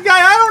he that guy?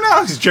 I don't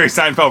know. It's Jerry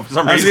Seinfeld for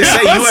some I was reason.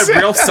 gonna say you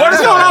had real What is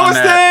Seinfeld going on on with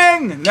that.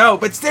 Sting? No,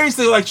 but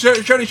seriously, like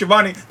Tony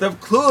Schiavone, the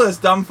clueless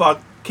dumb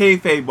fuck,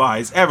 kayfabe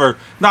wise ever.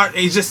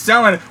 He's just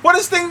selling it. What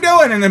is Sting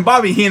doing? And then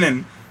Bobby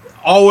Heenan,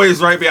 always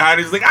right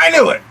behind. He's like, I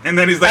knew it. And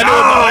then he's like,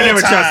 I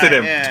never trusted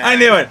him. Yeah. I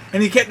knew it.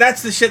 And you can't.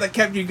 That's the shit that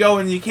kept you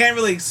going. You can't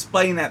really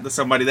explain that to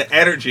somebody. The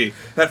energy,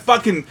 that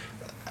fucking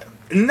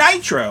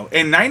Nitro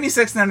in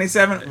 96,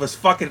 97 was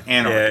fucking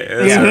Yeah,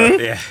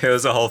 anarchy. it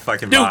was a whole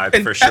fucking Dude,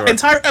 vibe for sure.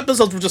 entire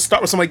episodes would just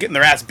start with somebody getting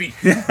their ass beat.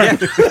 Fans,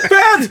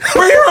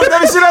 we're here on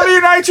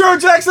WCW Nitro,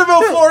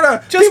 Jacksonville,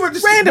 Florida. Just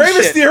People random Rey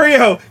shit.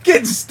 Mysterio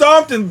getting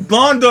stomped and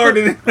blonde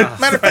darted.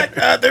 Matter of fact,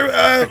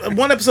 there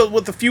one episode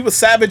with the feud with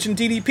Savage and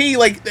DDP.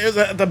 Like, there's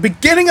the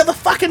beginning of the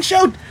fucking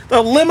show.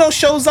 The limo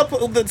shows up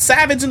with the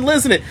Savage and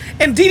Liz in it,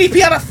 and DDP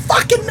had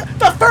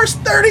the first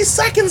 30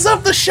 seconds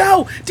of the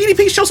show.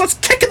 DDP starts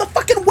kicking the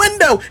fucking window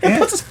and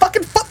puts his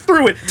fucking foot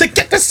through it to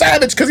get to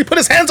Savage because he put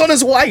his hands on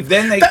his wife.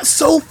 Then that's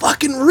so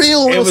fucking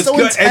real. It was so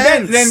good. intense.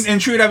 And then in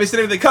True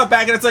WCW, they cut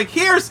back and it's like,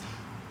 here's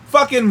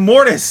fucking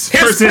Mortis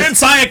Here's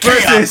Prince Iakea.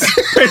 versus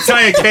Prince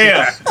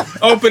Iakea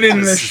opening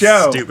the This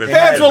show. stupid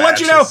Fans, we'll let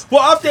you know. matches.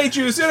 We'll update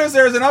you as soon as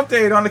there's an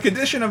update on the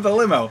condition of the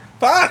limo.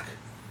 Fuck.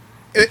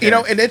 You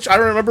know, and I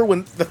remember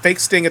when the fake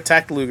Sting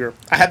attacked Luger.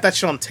 I had that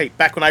shit on tape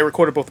back when I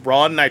recorded both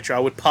Raw and Nitro. I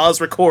would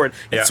pause record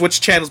and Yeah. switch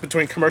channels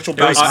between commercial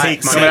was breaks.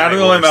 peak Monday Coming out of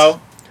the Night Wars.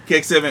 limo,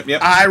 kicks him.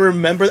 Yep. I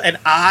remember, and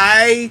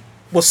I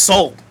was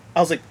sold.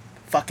 I was like,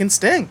 fucking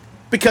Sting.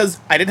 Because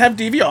I didn't have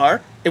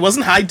DVR. It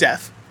wasn't high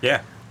def.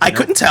 Yeah. I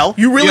couldn't tell.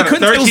 You You really got a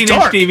couldn't. It was 13-inch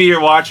dark. TV. You're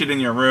watching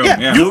in your room. Yeah,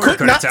 Yeah. you Luger could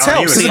couldn't not tell. tell.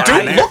 He was So the sitting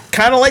dude there. looked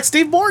kind of like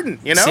Steve Borden,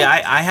 you know? See,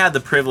 I had the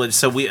privilege.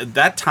 So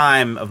that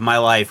time of my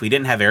life, we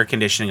didn't have air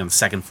conditioning on the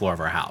second floor of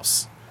our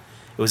house.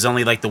 It was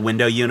only like the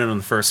window unit on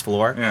the first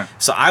floor. Yeah.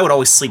 So I would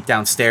always sleep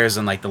downstairs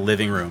in like the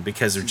living room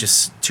because they're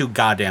just too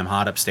goddamn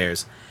hot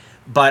upstairs.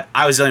 But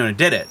I was the only one who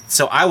did it.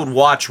 So I would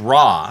watch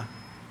Raw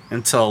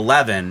until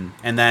 11,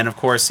 and then of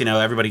course, you know,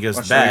 everybody goes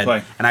Watch to the bed,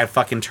 replay. and I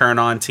fucking turn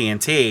on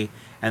TNT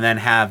and then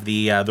have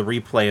the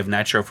replay of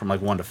Nitro from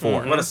like 1 to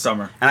 4. What a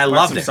summer. And I What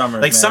loved some it.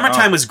 summers, like man.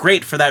 summertime Oh. was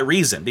great for that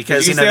reason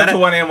because You you know stay up that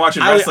till 1 a.m.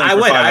 watching I would, wrestling I for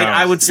would. 5 I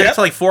hours. would stay Yep. up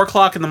till like 4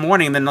 o'clock in the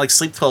morning, and then like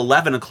sleep till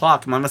 11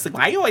 o'clock. And I'm just like,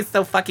 why are you always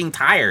so fucking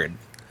tired?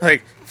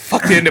 Like,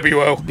 fuck the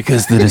NWO.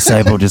 Because the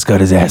disciple just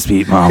got his ass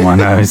beat, Mom, on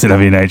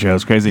WCW Nitro.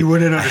 It's crazy.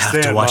 wouldn't I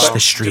have to watch the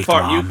streak,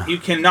 Jafar, Mom. you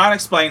cannot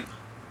explain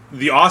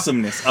the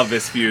awesomeness of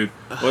this feud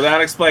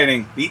without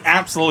explaining the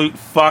absolute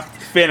fucked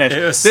finish.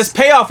 It was- This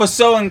payoff was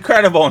so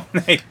incredible.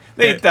 they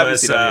It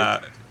was,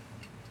 WCW.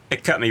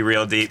 it cut me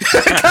real deep.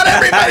 Cut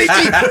everybody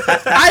deep.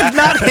 I've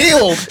not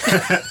healed.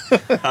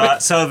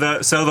 So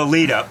the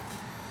lead up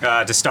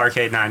to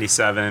Starrcade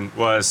 '97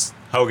 was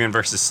Hogan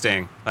versus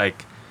Sting.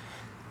 Like,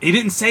 He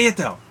didn't say it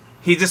though.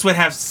 He just would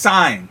have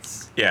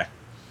signs. yeah.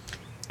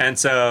 And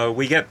so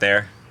we get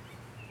there,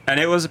 and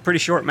it was a pretty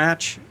short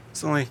match.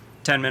 It's only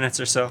 10 minutes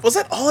or so. Was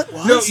that all it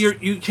was? No,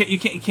 you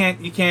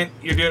can't.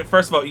 You're doing.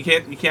 First of all, you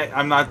can't.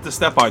 I'm not to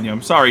step on you.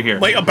 I'm sorry here.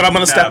 Wait, but I'm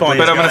gonna step on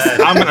please. it. But Go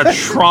ahead. I'm gonna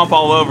tromp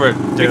all over it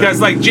it. because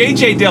like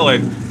J.J.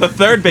 Dillon, the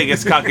third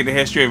biggest cuck in the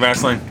history of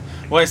wrestling,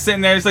 was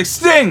sitting there. He's like,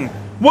 Sting,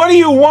 what do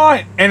you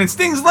want? And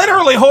Sting's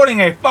literally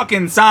holding a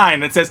fucking sign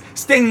that says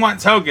Sting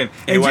wants Hogan.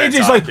 He And went JJ's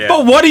top, like, yeah.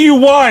 but what do you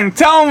want?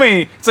 Tell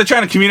me. It's like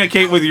trying to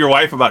communicate with your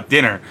wife about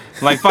dinner.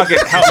 Like, fucking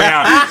help me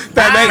out.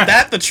 That made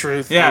that the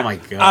truth. Yeah. Oh my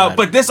God.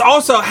 But this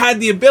also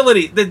had the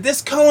ability that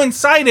this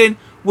coincided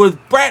with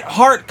Bret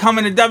Hart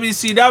coming to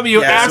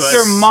WCW Yes. after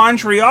This was-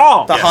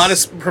 Montreal. The Yes.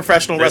 hottest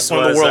professional This wrestler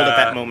in the was, world at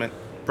that moment.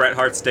 Bret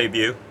Hart's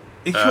debut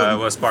He couldn't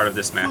was part of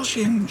this match.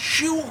 fucking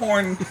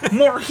shoehorn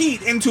more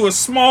heat into a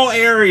small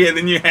area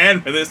than you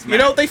had for this match. You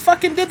know, they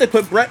fucking did. They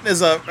put Brett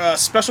as a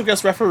special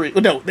guest referee.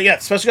 No,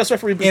 special guest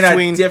referee in a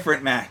between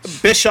different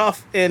match.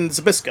 Bischoff and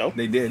Zabisco,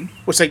 They did.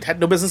 which they had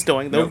no business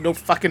doing. Nope. No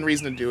fucking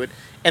reason to do it.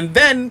 And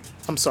then,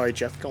 I'm sorry,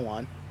 Jeff, go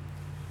on.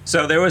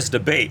 So there was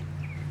debate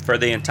for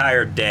the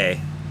entire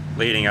day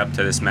leading up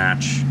to this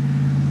match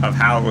of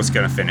how it was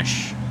going to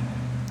finish.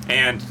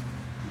 And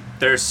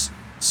there's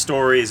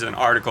stories and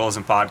articles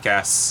and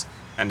podcasts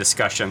and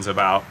discussions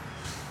about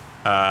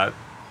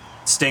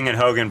Sting and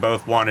Hogan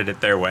both wanted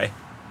it their way.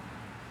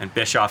 And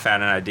Bischoff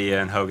had an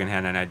idea, and Hogan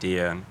had an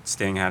idea, and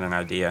Sting had an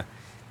idea.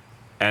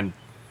 And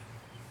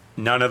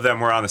none of them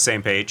were on the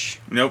same page.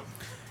 Nope.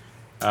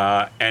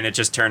 And it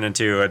just turned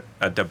into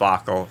a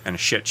debacle and a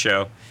shit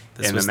show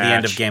This in was the the match.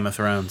 end of Game of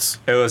Thrones.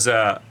 It was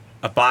a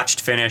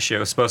botched finish. It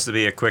was supposed to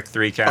be a quick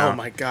 3 count. Oh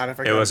my God, I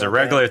forgot It was a about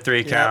regular that. 3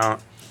 Yep.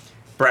 count.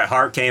 Bret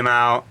Hart came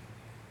out,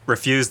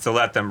 refused to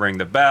let them ring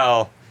the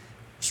bell,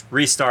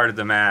 restarted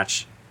the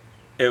match.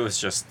 It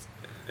was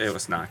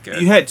not good.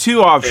 You had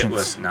two It options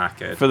was not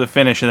good. for the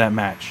finish of that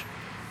match.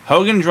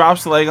 Hogan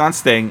drops the leg on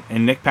Sting,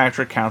 and Nick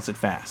Patrick counts it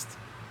fast.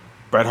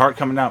 Bret Hart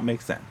coming out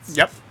makes sense.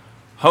 Yep.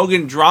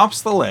 Hogan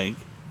drops the leg,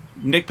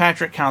 Nick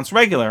Patrick counts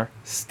regular,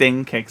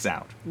 Sting kicks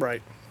out.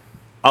 Right.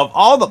 Of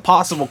all the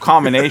possible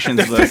combinations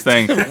of this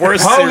thing,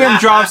 Worst Hogan series.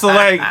 drops the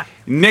leg,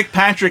 Nick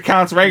Patrick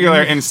counts regular,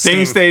 and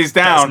Sting stays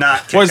down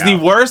not kick was the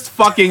out. worst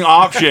fucking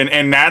option,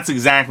 and that's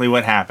exactly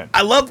what happened.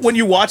 I love when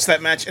you watch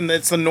that match and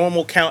it's a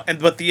normal count,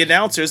 but the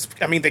announcers,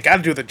 I mean, they got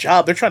to do the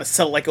job. They're trying to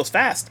sell it like it was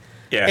fast.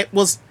 Yeah. It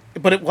was,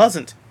 but it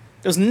wasn't.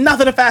 There was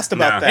nothing fast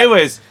about No. that. It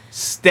was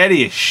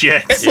steady as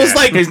shit. It was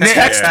like His Nick,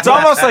 text. It's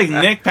almost like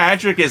Nick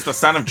Patrick is the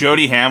son of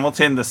Jody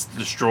Hamilton, the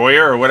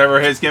Destroyer, or whatever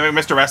his gimmick,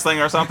 Mr.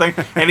 Wrestling or something.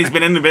 And he's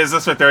been in the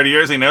business for 30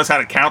 years. He knows how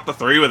to count the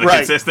 3 with a Right.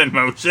 consistent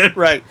motion.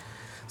 Right.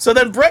 So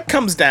then Brett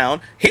comes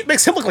down. He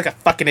makes him look like a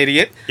fucking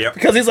idiot. Yep.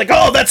 Because he's like,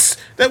 oh, it's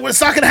not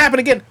going to happen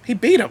again. He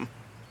beat him.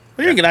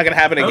 What do you mean not going to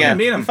happen Hogan again?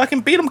 beat him. He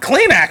fucking beat him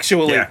clean,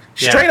 actually. Yeah.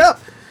 Straight Yeah. up.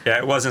 Yeah,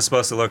 it wasn't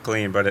supposed to look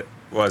clean, but it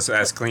was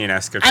as clean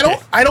as could be.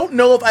 I don't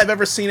know if I've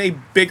ever seen a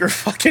bigger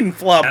fucking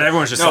flub. And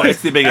everyone's just No, like,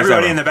 it's the biggest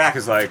everybody ever. in the back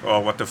is like, oh,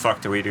 what the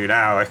fuck do we do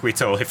now? Like, we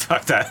totally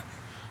fucked that.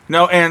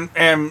 No, and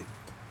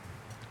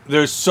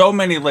there's so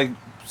many like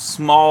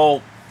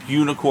small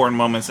unicorn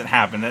moments that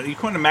happen that you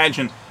couldn't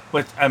imagine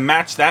with a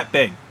match that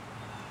big.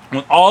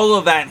 With all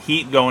of that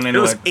heat going It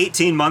into was it.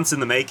 18 months in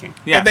the making.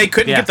 Yeah. And they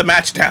couldn't Yeah. get the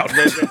match down.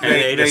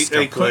 they just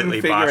they couldn't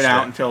completely figure it botched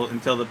out it.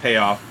 until the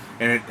payoff.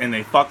 and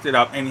they fucked it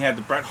up. And you had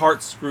the Bret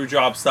Hart screw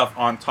job stuff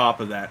on top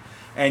of that.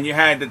 And you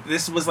had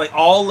this was like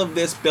all of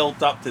this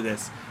built up to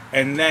this,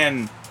 and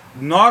then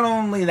not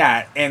only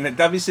that, and the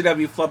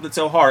WCW flubbed it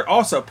so hard.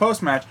 Also,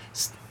 post match,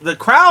 the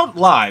crowd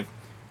live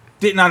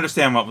didn't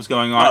understand what was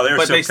going on, Oh, they were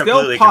but so they still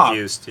completely popped.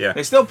 confused, yeah.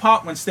 They still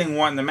popped when Sting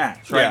won the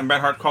match, right? Yeah. And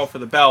Bret Hart called for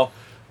the bell,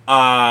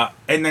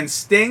 and then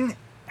Sting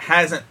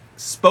hasn't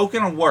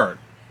spoken a word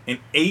in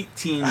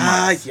 18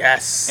 months.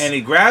 Yes. And he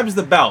grabs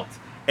the belt,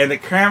 and the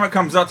camera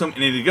comes up to him,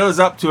 and he goes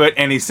up to it,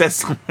 and he says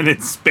something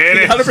in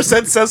Spanish.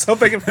 100% says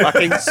something in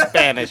fucking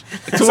Spanish.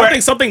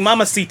 something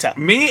mamacita.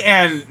 Me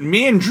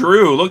and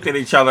Drew looked at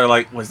each other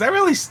like, was that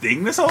really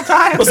Sting this whole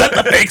time? Was that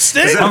the big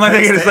Sting? Is that- I'm like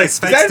thinking, it's like, Is is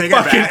that that Sting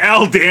fucking back?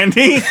 El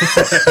Dandy?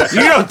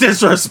 You don't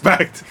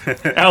disrespect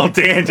El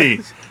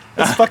Dandy.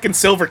 This fucking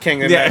Silver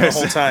King in there the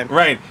whole time.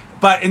 Right.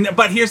 But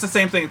here's the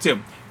same thing, too.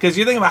 Because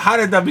you think about how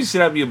did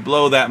WCW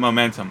blow that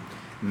momentum?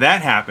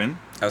 That happened.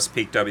 That was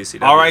peak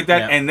WCW. All right,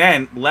 Yeah. and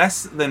then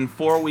less than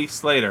 4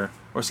 weeks later,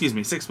 or excuse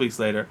me, 6 weeks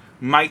later,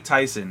 Mike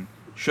Tyson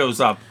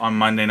shows up on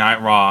Monday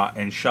Night Raw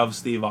and shoves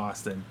Steve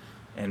Austin.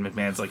 And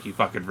McMahon's like, you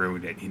fucking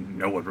ruined it.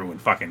 No one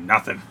ruined fucking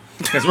nothing.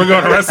 Because we're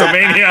going to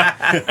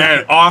WrestleMania,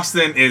 and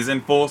Austin is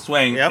in full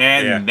swing. Yep.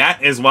 And Yeah.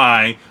 that is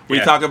why we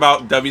Yeah. talk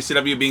about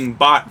WCW being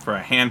bought for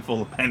a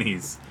handful of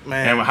pennies.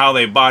 Man. And how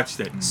they botched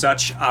it.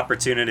 Such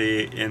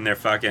opportunity in their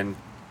fucking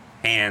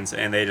hands,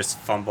 and they just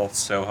fumbled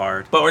so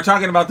hard. But we're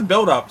talking about the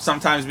build-up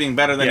sometimes being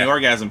better than Yeah. the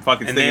orgasm.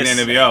 Fucking In Sting and this-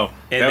 NWO.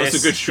 In That was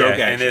this- a good stroke,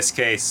 yeah, actually. in this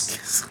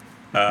case,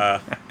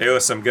 it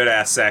was some good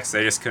ass sex.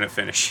 They just couldn't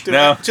finish. Dude,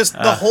 No. just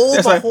the whole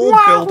It's like, build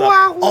wow, up,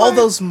 wow, all wow.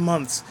 those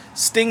months,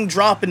 Sting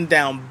dropping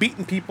down,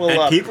 beating people And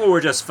up. people were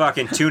just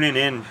fucking tuning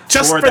in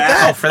Just for for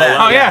that. For that.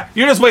 Oh yeah,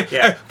 you just wait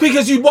Yeah.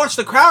 because you watch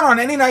the crowd on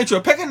any Nitro.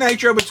 Pick a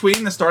Nitro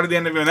between the start of the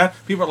end of it and that.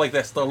 People are like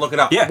this. They'll look it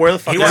up. Yeah, Where the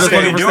fuck he is wasn't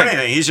Sting? even doing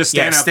anything. He's just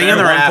Yeah, standing up Sting there.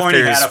 in the At one point,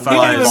 he had a rafters He didn't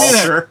fucking even mean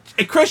vulture.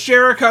 it. If Chris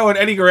Jericho and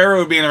Eddie Guerrero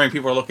would be in the ring,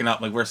 people are looking up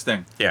like, "Where's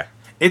Sting?" Yeah.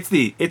 It's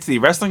the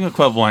wrestling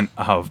equivalent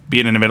of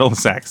being in the middle of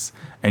sex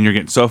and you're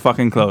getting so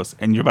fucking close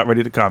and you're about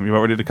ready to come. You're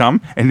about ready to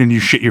come, and then you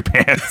shit your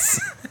pants,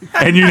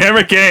 and you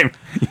never came.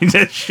 You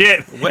just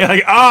shit. You're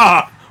like,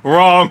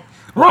 wrong.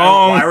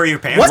 Why were your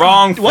pants? What,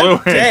 wrong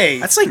what fluid. day?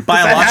 That's like did that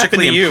happen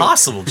biologically to you?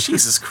 impossible.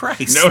 Jesus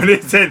Christ. No, it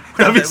isn't.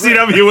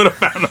 WCW would have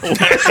found a way.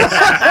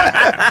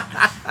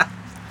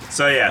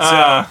 So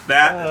yeah,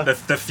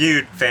 the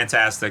feud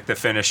fantastic. The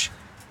finish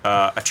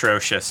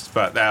atrocious,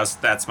 but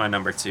that's my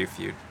number 2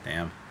 feud.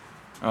 Damn.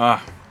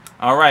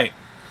 All right,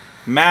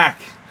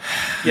 Mac.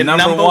 Your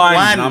number number one.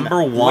 one.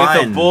 Number With one.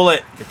 a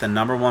bullet. Get the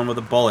number one with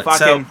a bullet.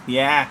 Fucking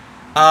yeah.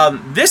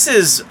 This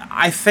is,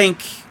 I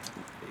think,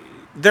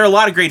 there are a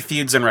lot of great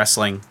feuds in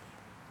wrestling.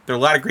 There are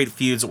a lot of great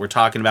feuds that we're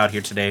talking about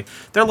here today.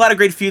 There are a lot of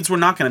great feuds we're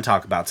not going to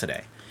talk about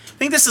today. I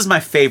think this is my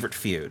favorite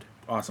feud.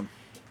 Awesome.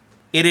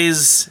 It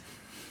is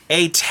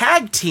a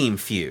tag team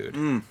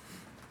feud.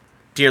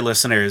 Dear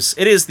listeners,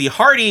 it is the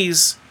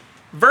Hardys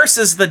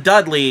versus the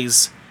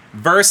Dudleys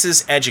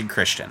versus Edge and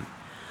Christian.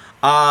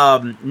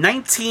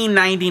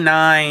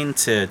 1999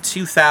 to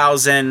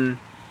 2000.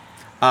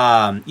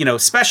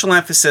 Special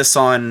emphasis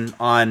on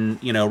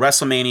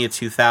WrestleMania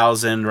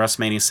 2000,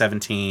 WrestleMania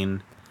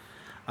 17.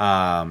 What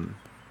a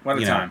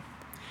You know. time.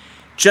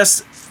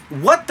 Just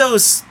what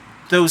those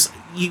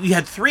you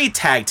had 3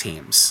 tag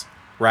teams,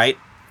 right?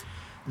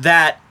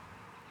 That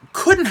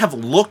couldn't have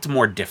looked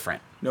more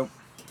different. Nope.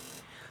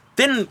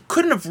 Then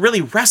couldn't have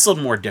really wrestled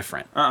more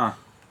different. But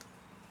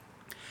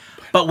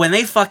when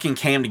they fucking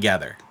came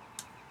together,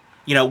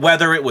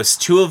 whether it was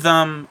 2 of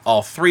them,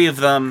 all 3 of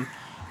them,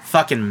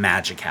 fucking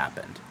magic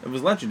happened. It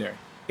was legendary.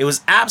 It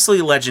was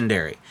absolutely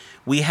legendary.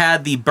 We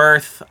had the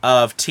birth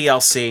of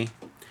TLC.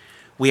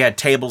 We had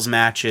tables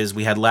matches.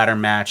 We had ladder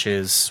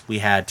matches. We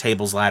had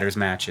tables, ladders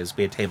matches.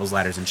 We had tables,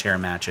 ladders, and chair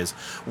matches.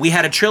 We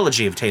had a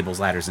trilogy of tables,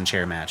 ladders, and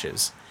chair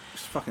matches.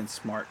 It's fucking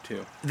smart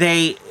too.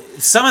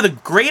 Some of the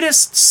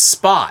greatest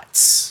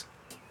spots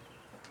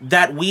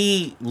that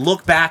we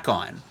look back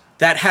on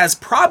that has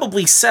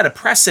probably set a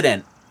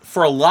precedent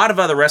for a lot of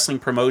other wrestling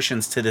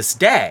promotions to this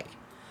day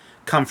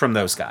come from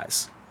those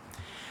guys.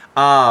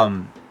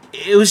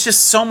 It was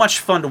just so much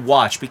fun to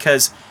watch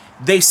because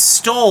they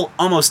stole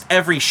almost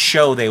every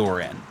show they were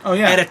in. Oh,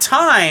 yeah. At a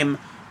time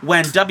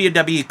when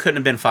WWE couldn't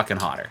have been fucking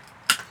hotter.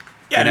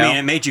 Yeah, You I know? mean,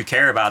 it made you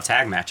care about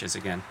tag matches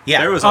again.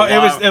 Yeah. there was Oh, a it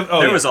long, was-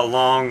 there yeah. was a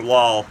long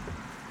lull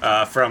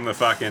from the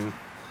fucking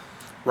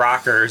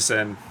Rockers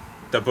and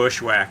the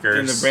Bushwhackers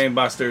And the Brain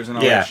Busters and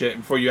all Yeah. that shit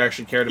before you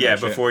actually cared about Yeah,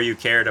 shit. before you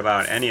cared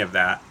about any of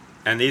that,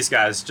 and these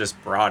guys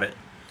just brought it.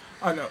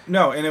 Oh,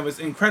 no, and it was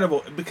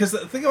incredible because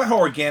think about how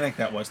organic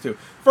that was too.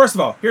 First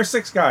of all, here's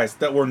 6 guys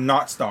that were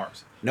not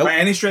stars Nope. by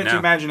any stretch of No.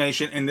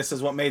 imagination, and this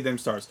is what made them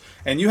stars.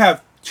 And you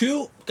have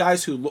two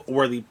guys who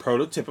were the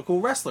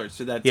prototypical wrestlers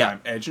to that Yeah.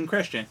 time, Edge and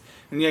Christian.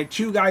 And you had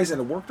two guys that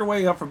had worked their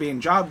way up from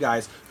being job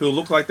guys who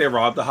looked like they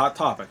robbed the Hot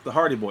Topic, the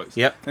Hardy Boys.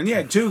 Yep. And you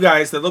had two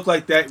guys that looked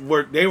like they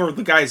were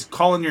the guys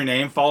calling your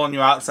name, following you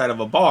outside of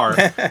a bar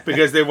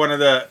because they wanted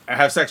to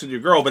have sex with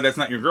your girl, but that's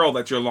not your girl,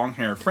 that's your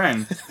long-haired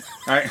friend.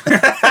 Right?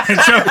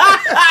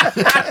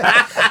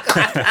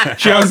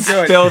 Joe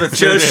spilled it.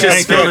 Joe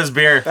just spilled his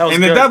beer. That was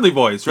And the good. Dudley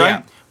Boys, right?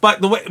 Yeah. But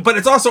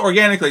it's also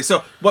organically.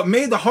 So what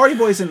made the Hardy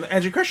Boys and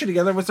Edge and Christian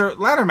together was their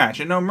ladder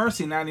match at No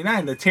Mercy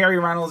 '99, the Terry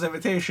Reynolds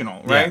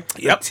Invitational, right?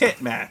 Yeah. Yep. The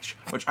tit match,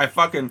 which I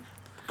fucking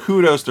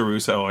kudos to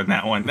Russo on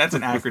that one. That's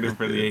an acronym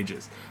for the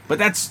ages. But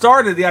that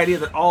started the idea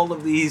that all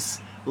of these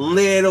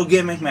little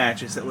gimmick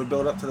matches that would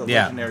build up to the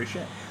Yeah. legendary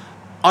shit.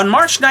 On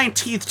March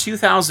 19th,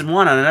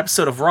 2001, on an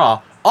episode of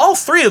Raw, all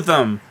three of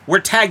them were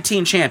tag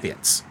team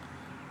champions.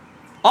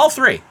 All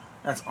three.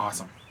 That's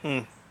awesome.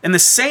 In the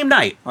same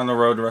night, On the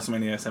road to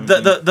WrestleMania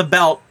 17. the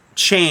belt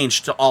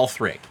changed to all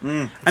three. I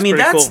mean, pretty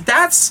that's cool.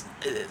 that's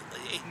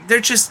they're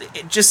just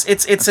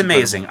it's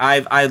amazing.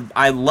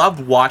 I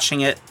loved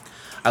watching it.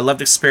 I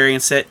loved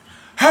experience it.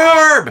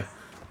 Herb,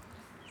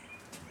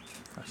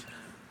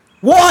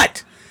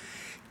 what?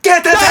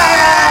 Get the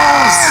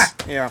house!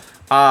 Yeah.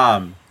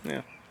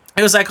 Yeah.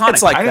 It was iconic.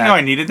 It's like- I didn't that. know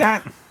I needed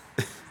that,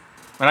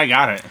 but I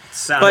got it.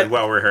 Sounded But-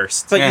 well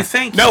rehearsed. but Yeah. you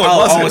think No, it oh,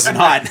 wasn't. it's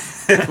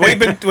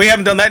not. We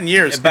haven't done that in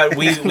years. But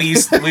we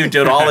would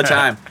do it all the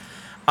time.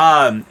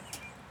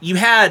 You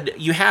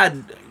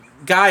had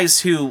guys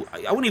who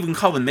I wouldn't even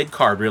call them mid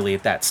card really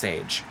at that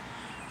stage,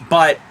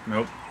 but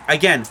Nope.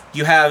 again,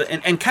 you have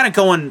and kind of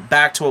going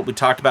back to what we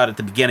talked about at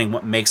the beginning,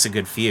 what makes a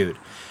good feud.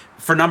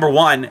 For number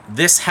one,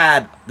 this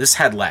had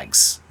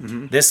legs.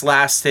 This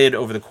lasted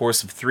over the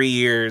course of 3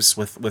 years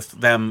with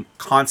them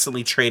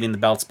constantly trading the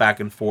belts back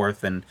and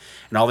forth and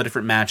all the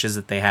different matches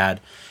that they had.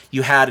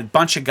 You had a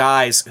bunch of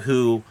guys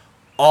who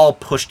all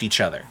pushed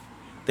each other.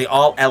 They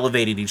all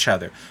elevated each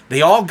other.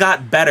 They all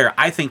got better,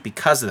 I think,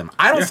 because of them.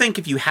 I don't think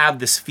if you have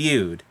this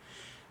feud,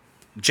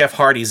 Jeff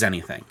Hardy's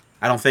anything.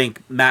 I don't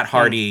think Matt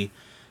Hardy...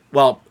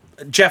 Well,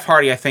 Jeff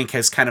Hardy, I think,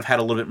 has kind of had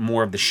a little bit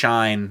more of the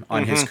shine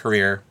on his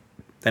career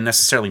than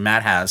necessarily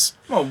Matt has.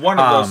 Well, one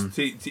of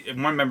those,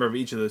 one member of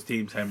each of those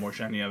teams had more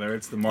shine than the other.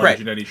 It's the Marty Right.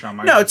 Jannetty, Shawn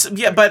Michaels. No,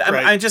 it's but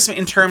Right. I just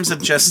in terms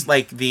of just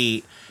like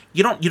the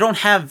you don't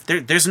have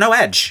there's no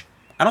edge.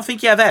 I don't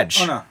think you have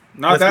edge. Oh, no.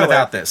 Not that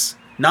without way. this.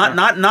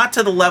 Not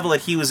to the level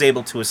that he was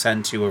able to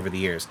ascend to over the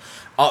years.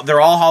 They're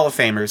all Hall of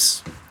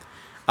Famers.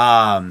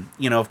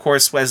 Of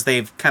course, as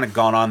they've kind of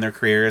gone on their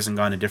careers and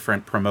gone to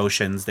different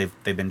promotions, they've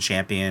been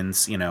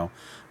champions.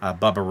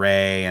 Bubba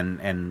Ray and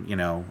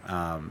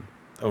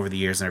over the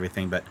years and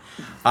everything. But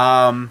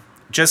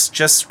just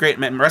great.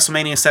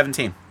 WrestleMania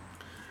 17.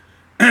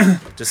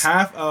 Just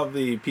Half of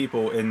the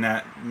people in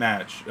that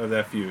match, of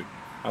that feud,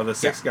 of the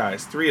six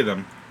guys, 3 of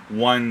them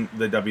won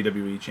the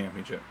WWE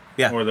Championship.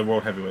 Yeah. Or the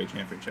World Heavyweight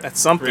Championship.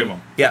 That's 3 of something.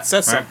 them. Yeah. It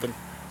says Right. something.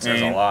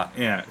 Says a lot.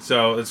 Yeah,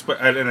 so it's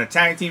in a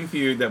tag team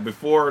feud that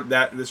before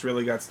that this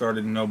really got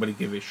started, nobody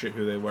gave a shit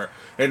who they were.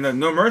 And the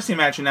No Mercy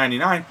match in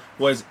 '99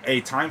 was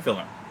a time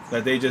filler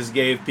that they just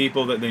gave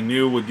people that they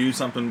knew would do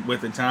something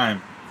with the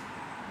time.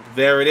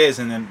 There it is,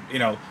 and then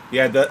you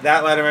had that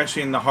ladder match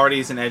between the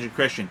Hardys and Edge and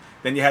Christian.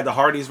 Then you had the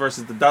Hardys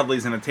versus the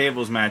Dudleys in a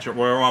tables match at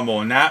Royal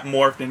Rumble, and that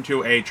morphed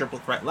into a triple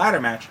threat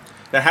ladder match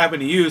that happened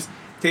to use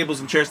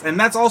tables and chairs. And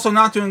that's also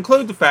not to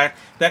include the fact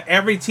that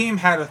every team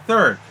had a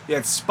third. You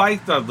had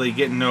Spike Dudley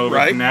getting over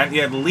Right. from that.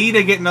 You had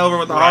Lita getting over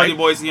with the Right. Hardy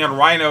Boys, and you had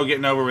Rhino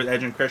getting over with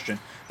Edge and Christian.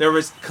 There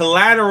was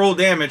collateral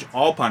damage,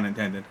 all pun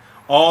intended,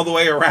 all the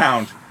way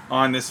around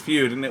on this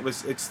feud. And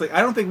it's like,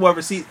 I don't think we'll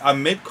ever see a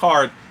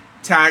mid-card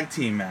tag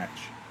team match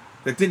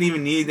that didn't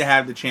even need to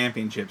have the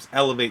championships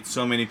elevate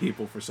so many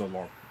people for so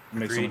long. It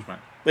makes so Agreed. much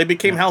money. They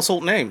became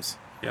household names,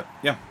 Yep.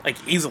 Yeah. like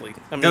easily.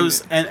 I mean,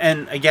 those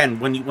and again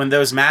when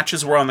those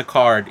matches were on the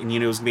card and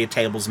it was gonna be a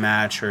tables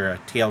match or a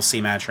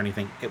TLC match or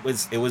anything, it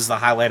was the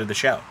highlight of the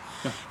show.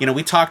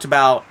 We talked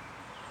about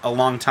a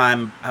long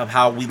time of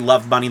how we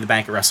loved Money in the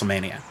Bank at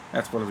WrestleMania.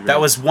 That's what it was. That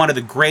was one of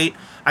the great.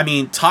 I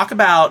mean, talk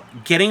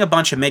about getting a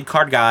bunch of mid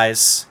card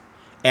guys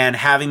and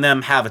having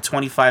them have a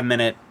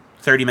 25-minute,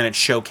 30-minute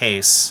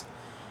showcase.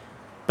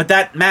 But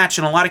that match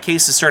in a lot of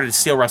cases started to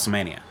steal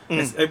WrestleMania.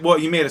 Well,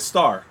 you made a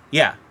star,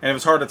 Yeah. and it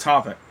was hard to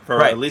top it for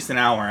Right. at least an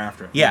hour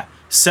after. Yeah.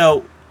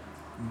 So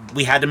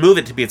we had to move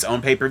it to be its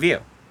own pay-per-view,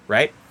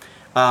 right?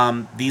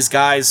 These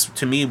guys,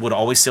 to me, would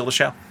always steal the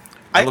show.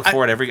 I look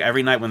forward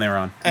every night when they were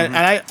on. and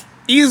I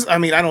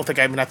don't think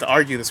I even have to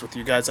argue this with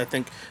you guys. I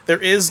think there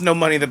is no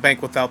Money in the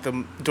Bank without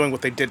them doing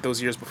what they did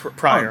those years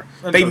prior.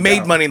 Oh, They no made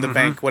doubt. Money in the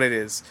Bank what it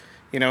is.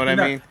 You know what I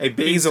mean? A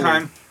big Easily.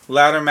 time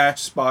ladder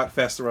match spot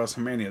fest at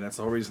WrestleMania. That's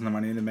the whole reason the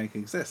Money in the Bank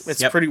exists.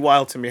 It's Yep. pretty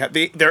wild to me.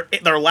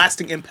 Their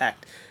lasting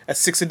impact as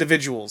 6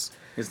 individuals.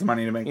 It's the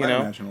Money in the Bank You ladder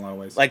know, match in a lot of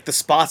ways. Like the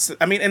spots.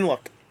 And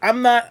look,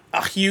 I'm not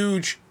a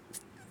huge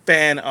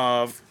fan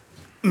of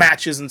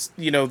matches and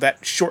that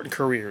shorten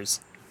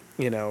careers.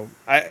 yeah.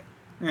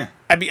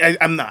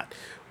 I'm not,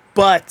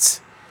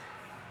 but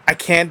I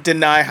can't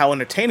deny how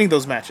entertaining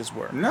those matches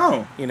were.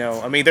 No. You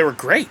know, I mean, they were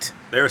great.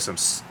 There were some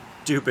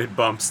stupid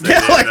bumps Yeah,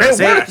 there. like, in those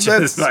what?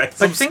 matches. That's-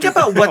 But think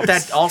about what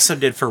that also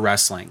did for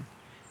wrestling,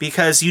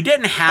 because you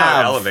didn't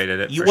have elevated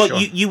it, You, for well,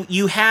 sure.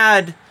 you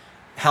had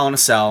Hell in a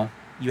Cell,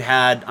 you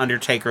had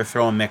Undertaker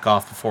throwing Mick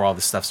off before all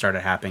this stuff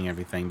started happening, and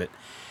everything, but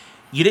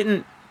you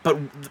didn't. But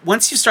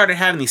once you started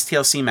having these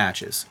TLC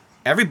matches,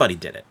 everybody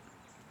did it.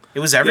 It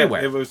was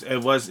everywhere. Yeah,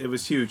 it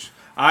was huge.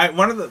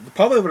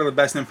 Probably one of the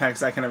best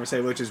impacts I can ever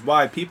say, which is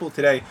why people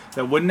today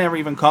that would never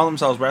even call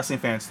themselves wrestling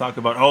fans talk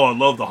about, oh, I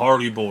love the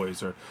Hardy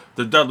Boys or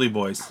the Dudley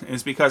Boys.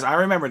 It's because I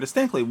remember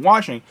distinctly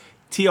watching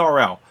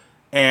TRL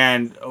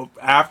and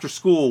after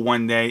school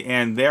one day,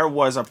 and there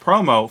was a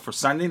promo for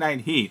Sunday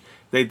Night Heat.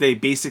 They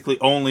basically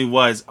only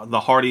was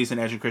the Hardys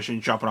and Edge and Christian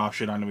jumping off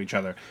shit onto each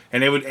other,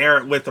 and they would air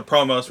it with the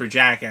promos for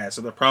Jackass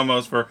or the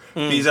promos for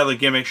these other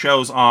gimmick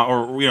shows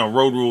or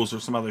Road Rules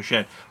or some other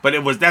shit.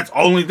 But that's the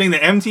only thing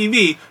that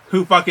MTV,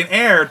 who fucking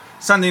aired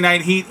Sunday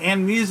Night Heat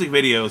and music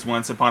videos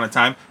once upon a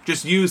time,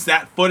 just used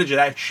that footage of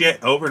that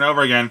shit over and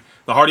over again.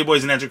 The Hardy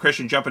Boys and Edge and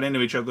Christian jumping into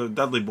each other, the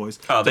Dudley Boys.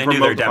 Oh, to they knew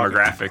their promote the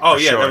fucking- demographic. Oh for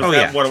yeah, sure.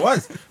 that's what it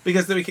was,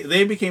 because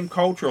they became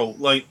cultural,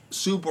 like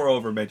super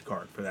over mid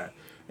card for that.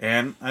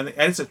 And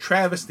it's a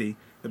travesty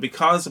that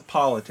because of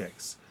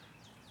politics,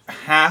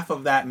 half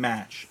of that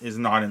match is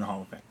not in the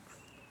Hall of Fame.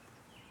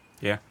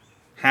 Yeah.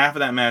 Half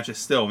of that match is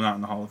still not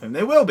in the Hall of Fame.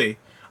 They will be.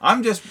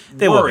 I'm just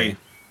They will worried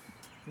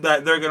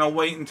that they're going to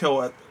wait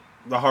until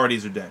the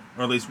Hardys are dead,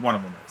 or at least one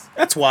of them is.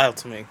 That's wild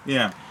to me.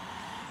 Yeah.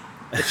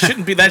 It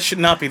shouldn't be. That should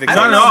not be the case.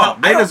 don't No, know no, how-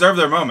 they deserve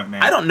their moment,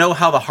 man. I don't know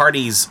how the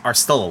Hardys are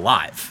still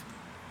alive.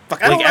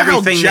 Fuck, I don't know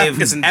how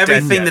Jeff isn't dead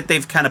everything yet. that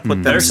they've kind of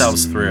put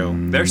themselves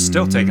through. They're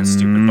still taking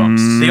stupid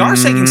bumps. They are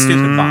taking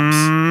stupid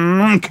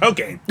bumps.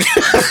 Cocaine.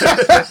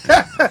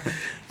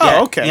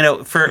 Oh, okay. You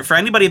know, for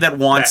anybody that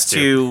wants That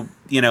to,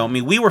 I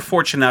mean, we were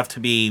fortunate enough to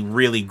be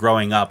really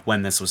growing up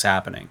when this was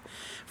happening.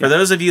 For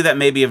those of you that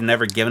maybe have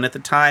never given it the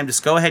time,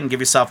 just go ahead and give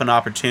yourself an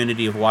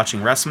opportunity of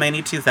watching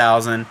WrestleMania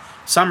 2000,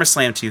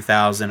 SummerSlam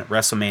 2000,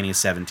 WrestleMania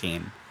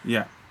 17.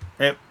 Yeah.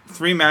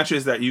 3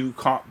 matches that you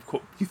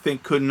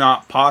think could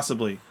not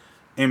possibly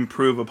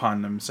improve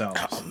upon themselves.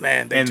 Oh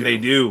man, They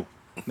do.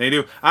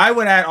 I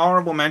would add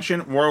honorable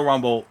mention Royal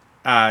Rumble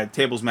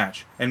tables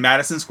match in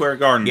Madison Square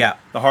Garden. Yeah.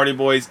 The Hardy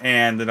Boys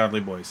and the Dudley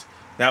Boys.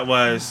 That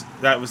was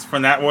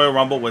from that Royal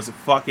Rumble was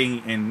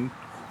fucking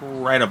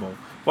incredible.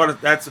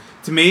 That's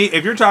to me,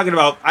 if you're talking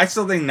about, I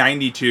still think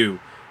 92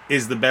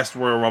 is the best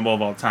Royal Rumble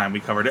of all time. We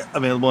covered it,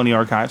 available in the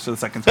archives for the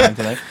second time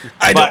today.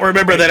 I don't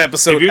remember that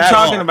episode. If you're at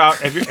talking all. about,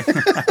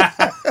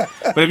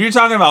 but if you're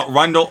talking about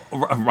Grundle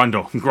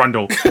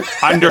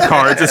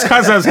undercards, it's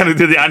because I was going to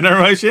do the under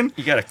motion.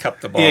 You gotta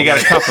cup the ball. Yeah, you got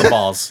to cup The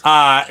balls.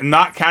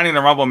 not counting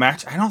the Rumble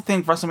match. I don't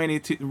think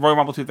Royal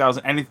Rumble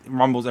 2000 any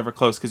Rumble's ever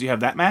close, because you have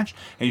that match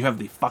and you have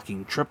the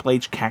fucking Triple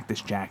H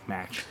Cactus Jack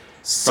match.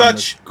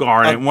 Such from the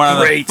Garden, a one of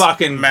the great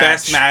fucking match.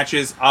 best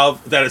matches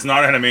that is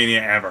not in a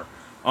Mania ever.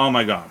 Oh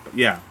my god! But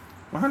yeah,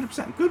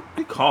 100%. Good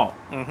call.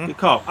 Good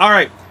call. All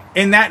right.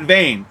 In that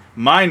vein,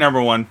 my number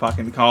one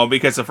fucking call,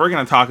 because if we're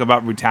gonna talk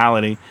about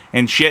brutality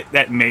and shit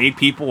that made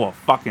people a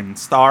fucking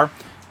star,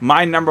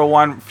 my number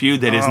one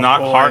feud that is not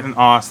boy. Hart and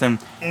Austin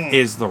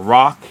is The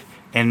Rock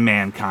and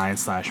Mankind /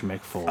 Mick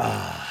Foley.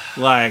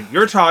 Like,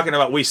 you're talking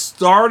about, we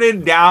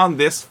started down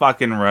this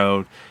fucking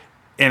road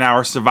in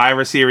our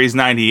Survivor Series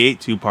 98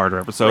 two-parter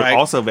episode, Right.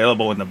 also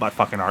available in the butt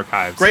fucking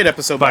archives. Great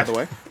episode, by the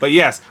way. But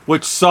yes,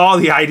 which saw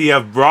the idea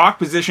of Brock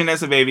positioned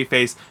as a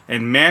babyface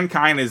and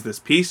Mankind is this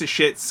piece of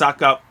shit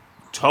suck up.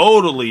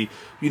 Totally,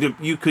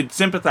 you could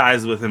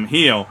sympathize with him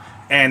heel,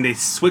 and they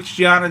switched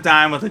you on a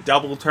dime with a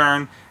double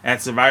turn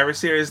at Survivor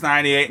Series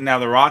 98. And now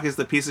The Rock is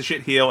the piece of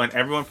shit heel, and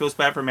everyone feels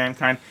bad for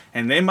Mankind,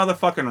 and they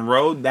motherfucking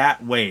rode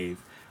that wave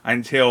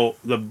until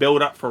the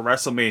build up for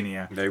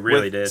WrestleMania. They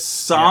really with did.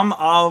 Some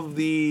of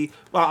the,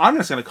 well, I'm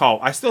just gonna call.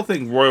 I still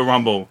think Royal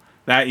Rumble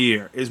that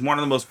year is one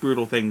of the most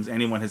brutal things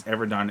anyone has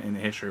ever done in the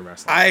history of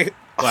wrestling. I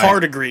Like,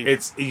 hard agree.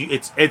 It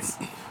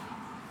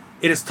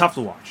is tough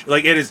to watch.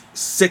 Like, it is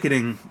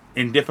sickening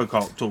and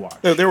difficult to watch.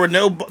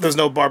 There's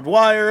no barbed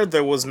wire.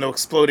 There was no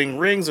exploding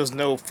rings. There's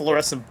no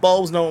fluorescent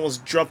bulbs. No one was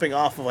jumping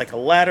off of like a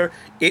ladder.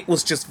 It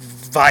was just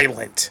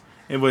violent,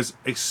 It was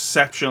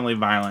exceptionally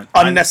violent,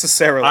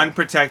 unnecessarily.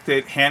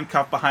 unprotected,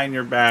 handcuffed behind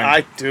your back.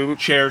 I do.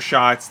 Chair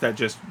shots that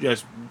just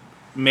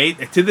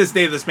made, to this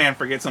day, this man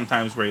forgets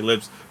sometimes where he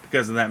lives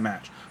because of that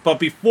match. But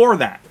before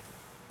that,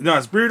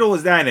 as brutal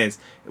as that is,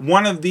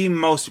 one of the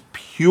most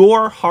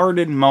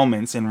pure-hearted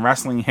moments in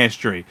wrestling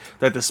history,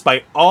 that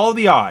despite all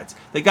the odds,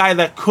 the guy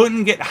that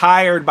couldn't get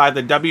hired by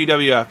the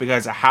WWF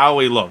because of how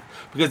he looked,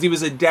 because he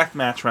was a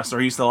deathmatch wrestler,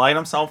 he used to light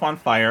himself on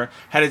fire,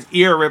 had his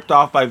ear ripped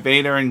off by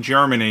Vader in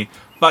Germany,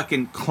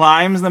 fucking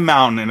climbs the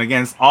mountain and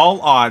against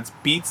all odds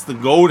beats the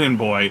Golden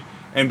Boy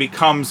and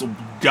becomes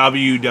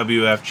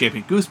WWF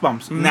champion.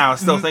 Goosebumps. Now,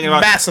 still thinking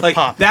about Massive like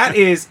pop. that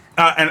is,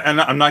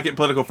 and I'm not getting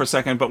political for a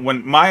second, but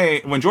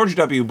when George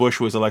W. Bush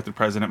was elected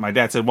president, my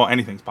dad said, "Well,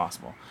 anything's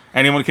possible.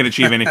 Anyone can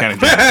achieve any kind of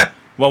dream."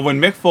 Well, when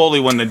Mick Foley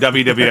won the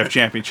WWF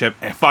championship,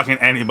 fucking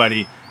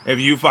anybody If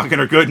you fucking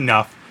are good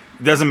enough,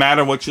 it doesn't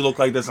matter what you look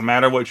like, doesn't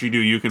matter what you do,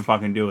 you can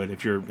fucking do it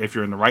if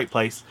you're in the right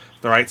place,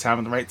 the right time,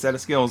 and the right set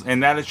of skills.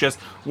 And that is just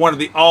one of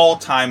the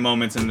all-time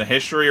moments in the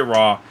history of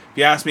Raw. If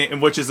you ask me,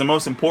 which is the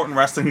most important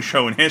wrestling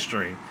show in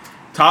history,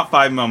 top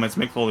 5 moments,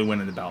 Mick Foley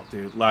winning the belt,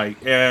 dude.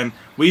 And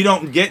we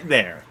don't get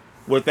there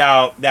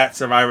without that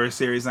Survivor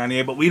Series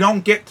 98, but we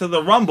don't get to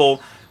the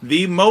Rumble,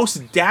 the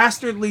most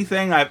dastardly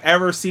thing I've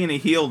ever seen a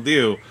heel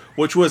do,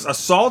 which was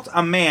assault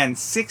a man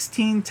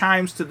 16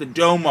 times to the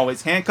dome while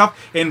he's handcuffed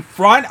in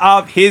front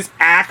of his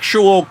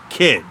actual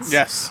kids.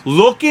 Yes.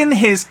 Looking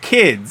his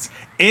kids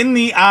in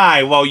the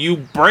eye while you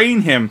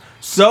brain him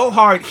so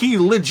hard, he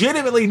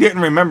legitimately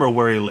didn't remember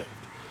where he lived.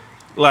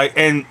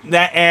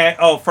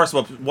 First of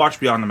all, watch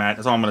Beyond the Mat.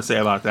 That's all I'm going to say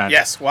about that.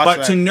 Yes, watch but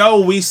that. to know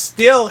we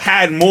still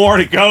had more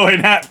to go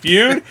in that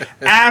feud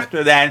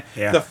after that.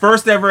 Yeah. The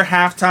first ever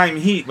halftime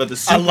heat with the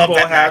Super love Bowl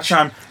that match.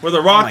 halftime where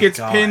The Rock my gets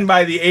God. pinned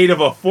by the aid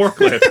of a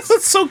forklift.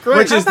 That's so great.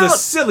 Which is the about-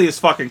 silliest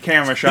fucking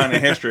camera shot in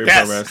the history of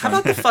Yes. pro How wrestling.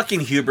 about the fucking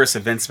hubris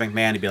of Vince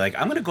McMahon to be like,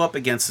 I'm going to go up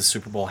against the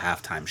Super Bowl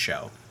halftime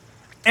show?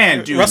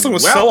 And do Wrestling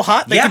was well. so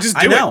hot, they Yeah, could just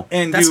I do know. it.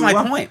 And That's do my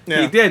well. point.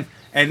 Yeah. He did.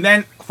 And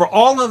then for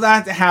all of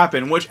that to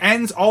happen, which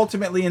ends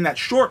ultimately in that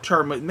short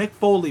term with Mick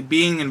Foley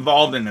being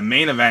involved in the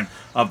main event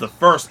of the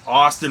first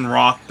Austin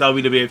Rock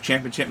WWF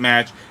Championship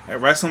match at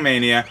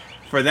WrestleMania,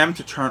 for them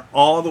to turn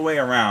all the way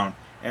around.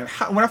 And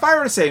if I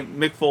were to say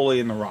Mick Foley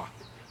and The Rock,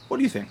 what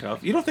do you think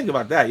of? You don't think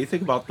about that. You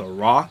think about The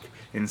Rock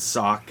and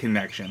Sock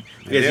connection.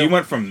 Because do. you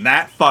went from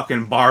that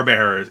fucking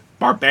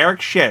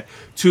barbaric shit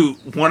to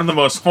one of the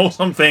most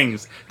wholesome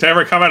things to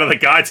ever come out of the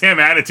goddamn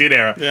Attitude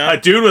Era. Yeah. A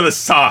dude with a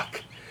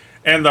sock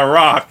and The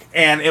Rock,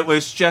 and it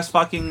was just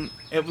fucking.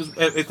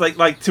 It's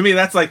like to me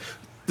that's like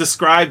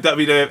describe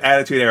WWF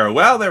Attitude Era.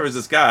 Well, there was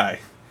this guy.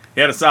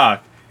 He had a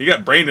sock. He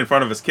got brained in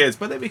front of his kids,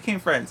 but they became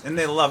friends and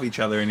they love each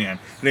other in the end.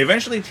 And they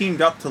eventually teamed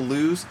up to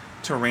lose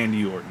to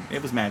Randy Orton.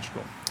 It was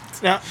magical.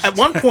 Now, at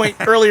one point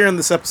earlier in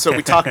this episode,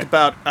 we talked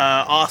about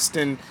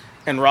Austin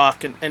and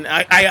Rock, and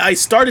I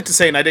started to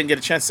say, and I didn't get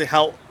a chance to say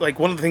how, like,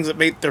 one of the things that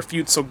made their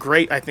feud so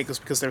great, I think, is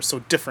because they're so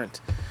different.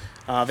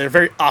 They're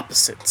very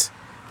opposite.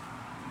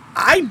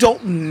 I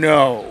don't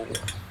know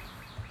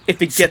if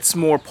it gets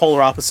more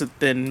polar opposite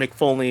than Mick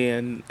Foley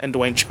and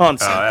Dwayne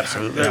Johnson. Oh,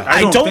 absolutely.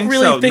 I don't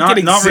really think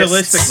it Not exists.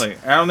 realistically.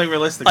 I don't think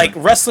realistically. Like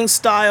wrestling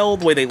style,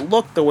 the way they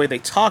look, the way they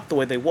talk, the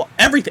way they walk,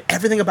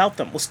 everything about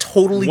them was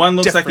totally one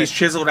looks different. like he's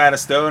chiseled out of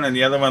stone, and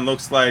the other one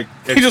looks like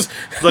He just-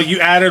 like you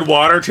added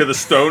water to the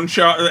stone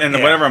shot, and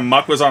Yeah. whatever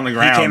muck was on the He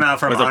ground. came out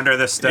from was a- under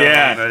the stone.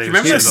 Yeah. that he was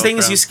Remember those chiseled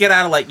things from. you used to get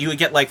out of, like, you would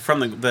get, like,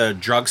 from the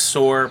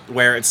drugstore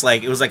where it's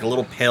like, it was like a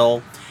little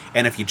pill,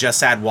 and if you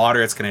just add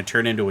water, it's going to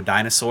turn into a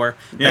dinosaur.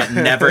 Yeah. But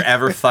it never,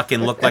 ever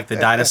fucking looked like the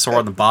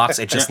dinosaur in the box.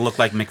 It just looked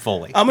like Mick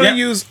Foley. I'm gonna Yeah.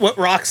 use what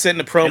Rock said in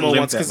the It promo limped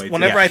once that because way, too.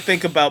 whenever Yeah. I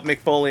think about Mick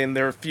Foley and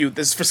their feud,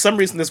 this for some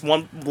reason this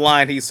one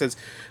line he says,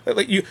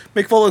 like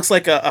Mick Foley looks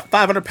like a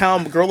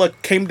 500-pound gorilla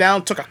came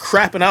down, took a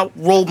crap, and out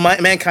rolled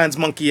Mankind's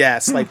monkey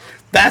ass. Like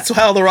that's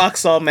how The Rock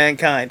saw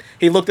Mankind.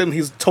 He looked at him;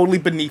 he's totally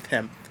beneath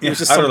him. He was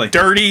Yeah, just utterly. some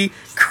dirty,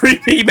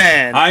 creepy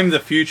man. I'm the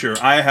future.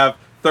 I have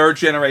third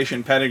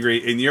generation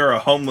pedigree, and you're a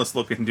homeless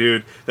looking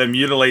dude that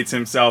mutilates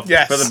himself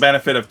Yes. for the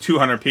benefit of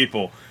 200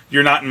 people.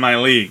 You're not in my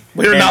league.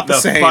 We're And not the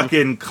same.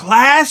 Fucking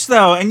clash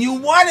though, and you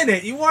wanted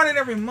it. You wanted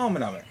every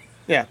moment of it.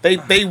 Yeah,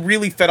 they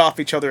really fed off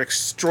each other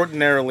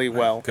extraordinarily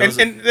well. Goes-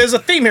 And there's a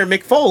theme here.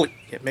 Mick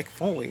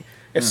Foley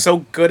is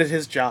so good at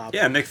his job.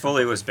 Yeah, Mick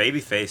Foley was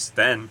babyface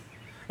then.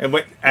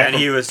 And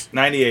he was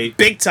 98.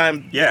 Big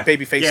time yeah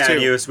babyface yeah, too.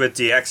 and he was with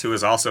DX, who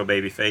was also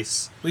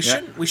babyface. We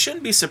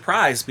shouldn't be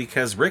surprised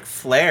because Ric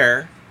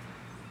Flair,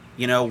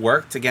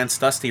 worked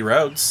against Dusty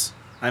Rhodes.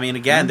 I mean,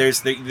 again, there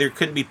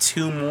couldn't be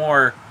two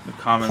more The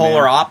common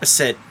polar man.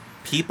 opposite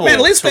people. Man,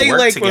 at least to they work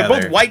we're together.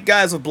 both white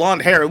guys with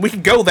blonde hair, and we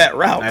can go that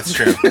route. That's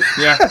true.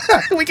 Yeah.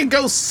 We can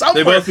go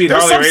somewhere. They both beat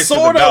There's Harley some Race for the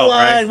sort of belt,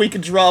 line right? we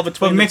could draw But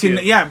between the two.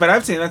 but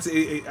I'm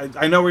saying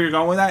I know where you're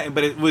going with that,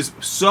 but it was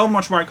so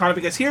much more iconic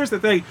because here's the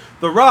thing: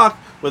 The Rock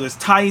with his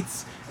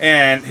tights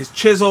and his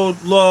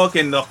chiseled look,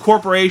 and the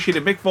corporation,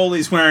 and Mick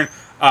Foley's wearing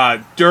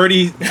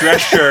dirty dress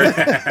shirt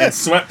and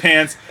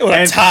sweatpants, With a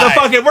and tie. the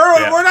fucking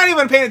Yeah. we're not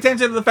even paying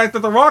attention to the fact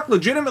that The Rock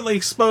legitimately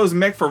exposed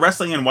Mick for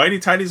wrestling in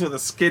whitey tighties with a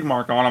skid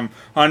mark on him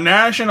on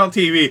national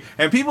TV,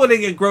 and people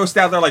didn't get grossed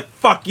out. They're like,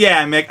 "Fuck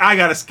yeah, Mick, I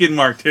got a skid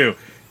mark too."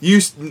 You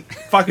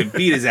fucking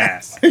beat his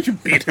ass. You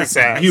beat his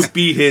ass. You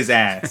beat his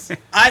ass.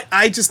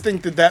 I just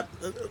think that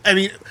I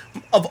mean,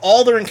 of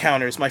all their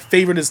encounters, my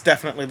favorite is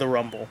definitely the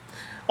Rumble.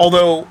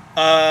 Although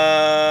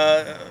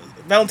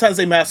Valentine's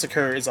Day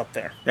Massacre is up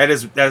there. That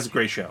is a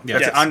great show.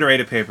 That's Yes. an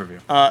underrated pay-per-view.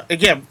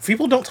 Again,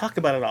 people don't talk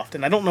about it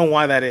often. I don't know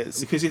why that is.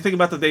 Because you think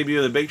about the debut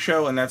of the Big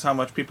Show, and that's how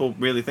much people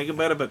really think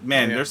about it. But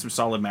man, Yeah. there's some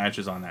solid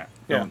matches on that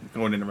Yeah.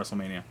 going into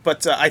WrestleMania.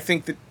 But I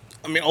think that,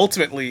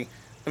 ultimately,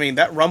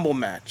 that Rumble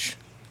match,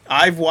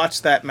 I've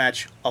watched that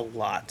match a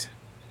lot.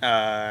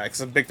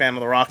 Because I'm a big fan of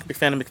The Rock, big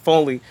fan of Mick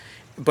Foley.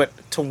 But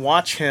to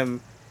watch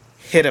him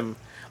hit him,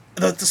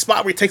 the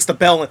spot where he takes the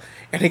bell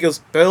and he goes,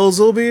 "Bells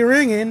will be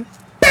ringing."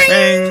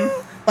 Bang!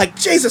 Like,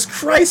 Jesus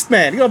Christ,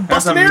 man! You're gonna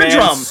That's bust a an man's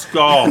eardrum.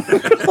 skull.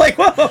 Like,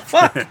 what the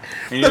fuck?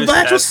 you The just-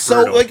 match was that's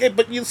so brutal. like,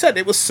 but you said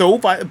it was so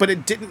violent, but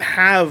it didn't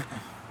have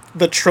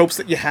the tropes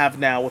that you have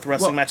now with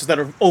wrestling Well- matches that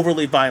are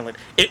overly violent.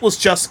 It was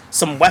just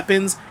some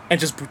weapons and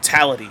just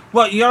brutality.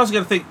 Well, you also got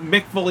to think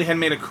Mick Foley had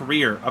made a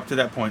career up to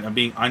that point of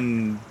being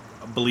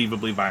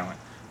unbelievably violent.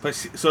 But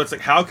so it's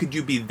like, how could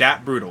you be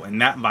that brutal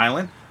and that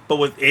violent, but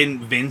within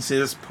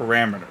Vince's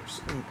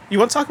parameters? You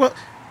want to talk about,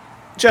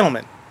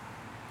 gentlemen?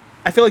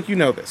 I feel like you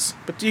know this,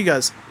 but do you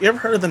guys? You ever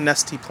heard of the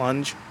Nestea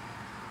plunge?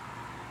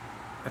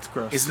 That's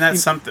gross. Isn't that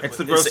something? It's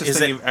the grossest is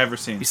thing it- you've ever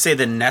seen. You say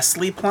the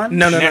Nestle plunge?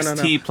 No.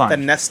 Nestea plunge. The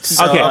Nestea.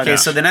 So, Okay, plunge. okay,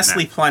 so the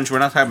Nestle plunge, we're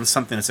not talking about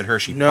something that's at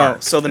Hershey No,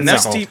 Park. so the It's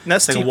Nestea- like a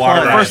Nestea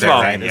water plunge. right First of there,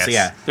 all, right? yes. So,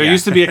 yeah, There yeah.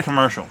 used to be a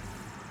commercial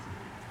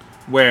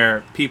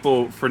where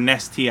people for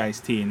Nestea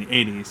iced tea in the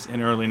 80s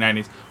and early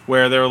 90s,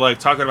 where they were like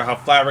talking about how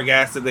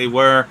flabbergasted they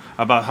were,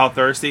 about how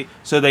thirsty.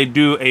 So they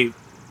do a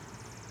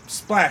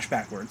splash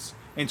backwards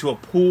into a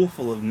pool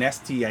full of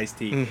Nestea iced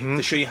tea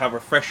to show you how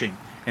refreshing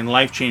and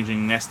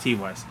life-changing Nestea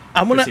was.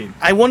 Proceed.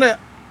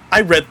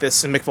 I read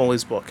this in Mick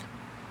Foley's book,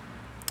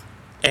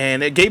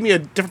 and it gave me a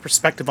different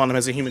perspective on him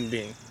as a human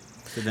being.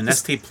 Did the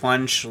Nestle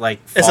plunge like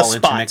It's a fall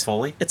into spot. Mick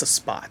Foley? It's a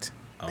spot.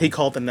 He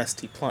called the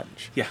Nestea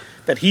plunge. Yeah.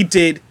 That he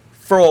did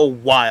for a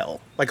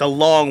while, like a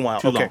long while.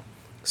 Too long.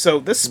 So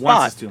this Once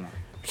spot, is too long.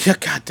 yeah,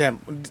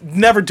 goddamn,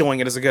 never doing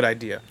it is a good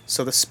idea.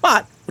 So the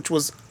spot, which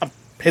was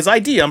his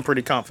idea, I'm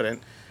pretty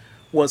confident,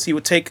 was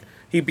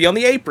he'd be on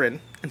the apron,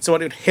 and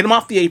someone would hit him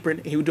off the apron,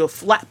 and he would do a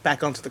flat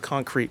back onto the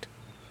concrete.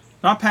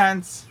 Not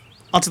pants.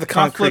 Onto the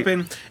concrete.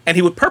 flipping. And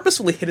he would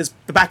purposefully hit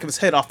the back of his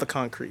head off the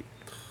concrete.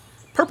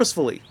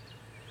 Purposefully.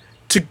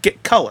 To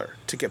get color,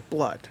 to get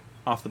blood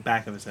Off the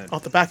back of his head.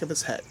 off the back of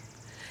his head.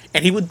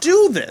 And he would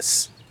do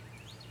this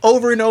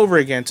over and over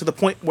again to the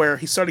point where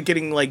he started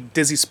getting like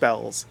dizzy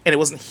spells and it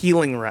wasn't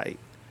healing right.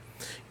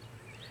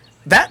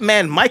 That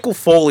man, Michael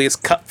Foley, is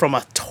cut from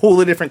a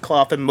totally different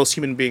cloth than most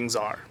human beings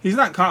are. He's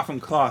not cut from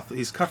cloth.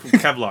 He's cut from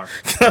Kevlar.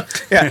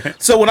 Yeah.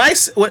 So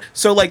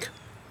so like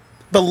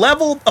the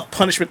level of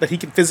punishment that he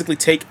can physically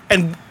take,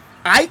 and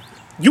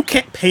you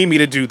can't pay me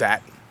to do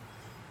that.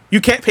 You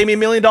can't pay me $1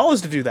 million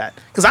to do that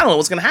because I don't know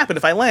what's going to happen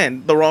if I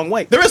land the wrong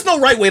way. There is no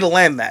right way to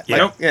land that.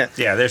 Yeah. Like, yeah.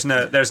 Yeah, there's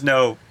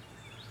no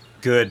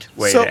good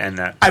way So to end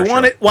that. I for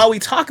want sure. it while we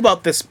talk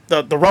about this,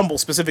 the Rumble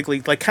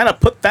specifically, like kind of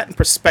put that in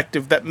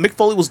perspective. That Mick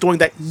Foley was doing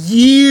that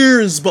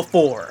years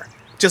before,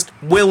 just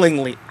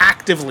willingly,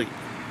 actively,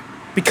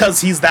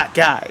 because he's that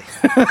guy.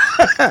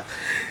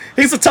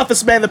 He's the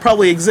toughest man that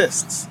probably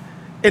exists,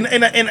 in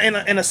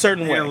a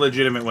certain In way. a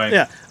legitimate way.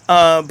 Yeah.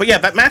 But yeah,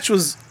 that match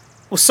was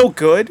so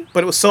good,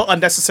 but it was so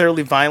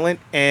unnecessarily violent,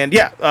 and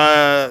yeah.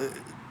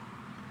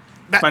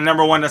 My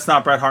number one, that's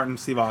not Bret Hart and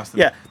Steve Austin.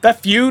 Yeah,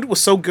 that feud was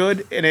so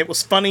good, and it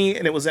was funny,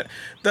 and it was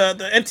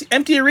the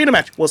empty arena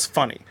match was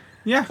funny.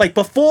 Yeah. Like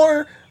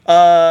before,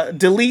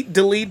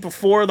 delete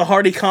before the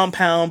Hardy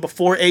compound,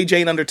 before AJ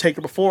and Undertaker,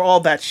 before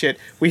all that shit,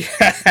 we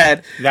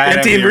had That an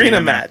empty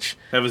arena match.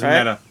 That was right?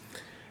 meta.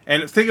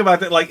 And think about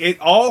that, like it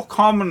all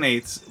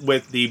culminates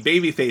with the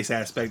babyface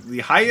aspect. The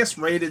highest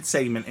rated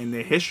segment in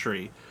the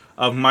history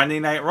of Monday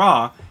Night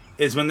Raw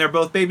is when they're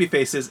both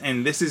babyfaces,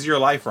 and This Is Your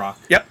Life Raw.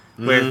 Yep.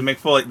 With Mick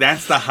Foley.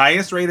 That's the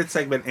highest rated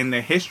segment in the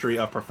history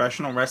of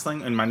professional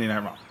wrestling in Monday Night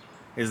Raw.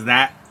 Is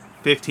that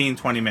 15,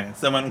 20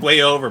 minutes. That went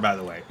way over, by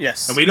the way.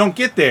 Yes. And we don't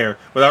get there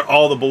without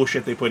all the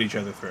bullshit they put each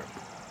other through.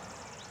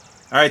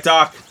 All right,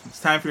 Doc.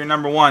 It's time for your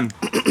number one.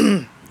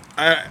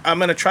 I'm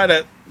gonna try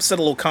to set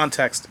a little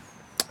context,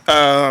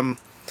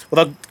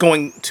 without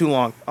going too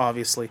long,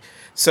 obviously.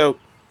 So,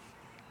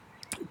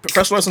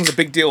 professional wrestling is a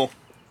big deal.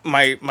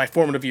 My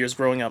formative years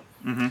growing up,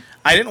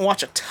 I didn't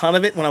watch a ton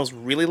of it when I was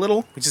really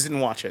little. We just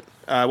didn't watch it.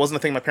 It wasn't a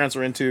thing my parents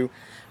were into,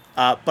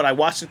 but I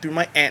watched it through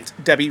my aunt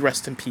Debbie,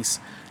 rest in peace.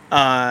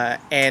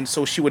 And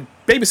so she would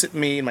babysit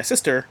me and my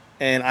sister,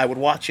 and I would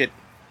watch it.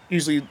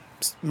 Usually,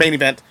 main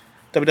event,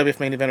 WWF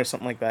main event or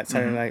something like that,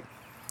 Saturday night.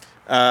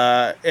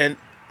 And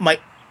my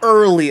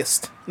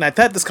earliest, and I've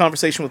had this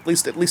conversation with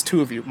at least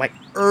two of you, my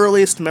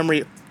earliest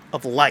memory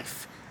of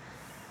life,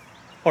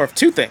 or of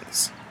two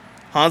things: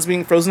 Hans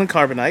being frozen in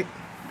carbonite.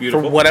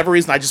 Beautiful. For whatever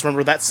reason, I just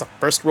remember that's the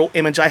first real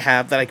image I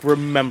have that I can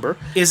remember.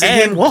 Is it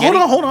and, him well,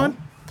 getting- hold on,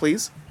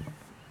 please.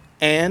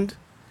 And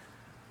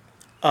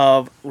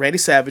of Randy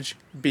Savage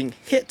being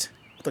hit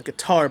with a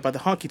guitar by the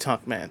Honky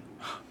Tonk Man.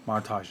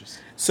 Montages.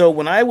 So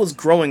when I was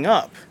growing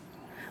up,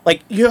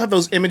 like, you have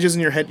those images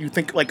in your head, you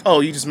think, like,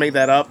 oh, you just made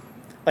that up.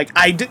 Like,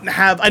 I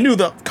knew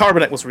the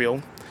carbonite was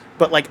real,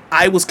 but, like,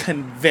 I was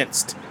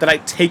convinced that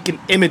I'd taken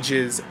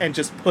images and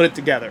just put it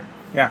together.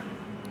 Yeah.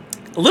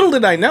 Little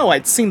did I know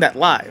I'd seen that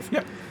live.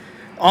 Yep.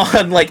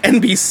 On, like,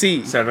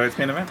 NBC. Saturday Night's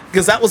Main Event.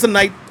 Because that was the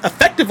night,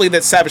 effectively,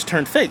 that Savage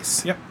turned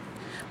face. Yep.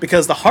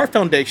 Because the Hart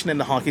Foundation and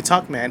the Honky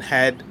Tonk Man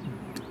had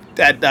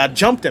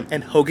jumped him,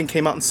 and Hogan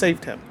came out and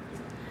saved him.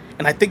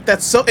 And I think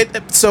that's so.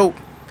 So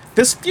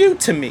this feud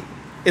to me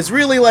is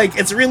really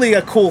it's really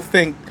a cool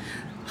thing.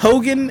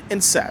 Hogan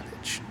and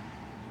Savage,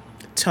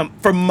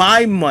 for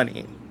my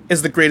money,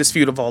 is the greatest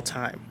feud of all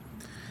time.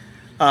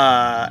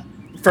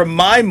 for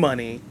my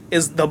money,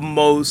 is the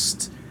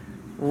most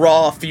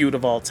raw feud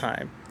of all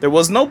time. There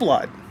was no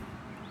blood.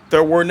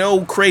 There were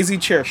no crazy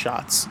chair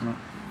shots.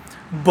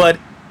 But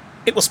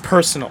it was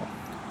personal.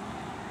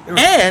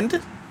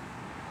 And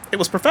it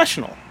was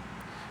professional.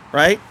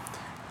 Right?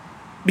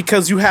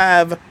 Because you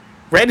have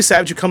Randy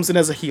Savage, who comes in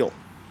as a heel.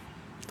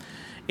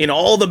 And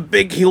all the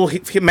big heel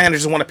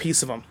managers want a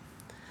piece of him.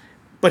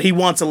 But he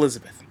wants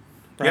Elizabeth.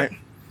 Right? Yep.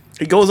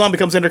 He goes on,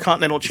 becomes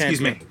Intercontinental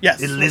Champion. Excuse me.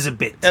 Yes.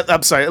 Elizabeth.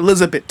 I'm sorry,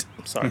 Elizabeth.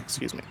 I'm sorry,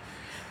 excuse me.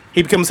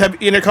 He becomes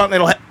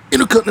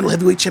Intercontinental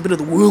Heavyweight Champion of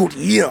the world,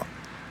 yeah.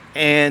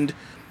 And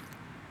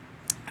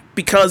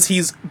because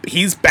he's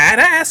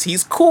badass,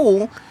 he's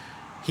cool,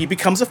 he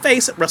becomes a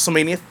face at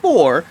WrestleMania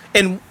 4,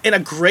 and in a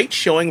great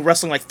showing,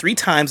 wrestling like 3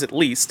 times at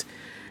least,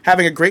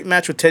 having a great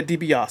match with Ted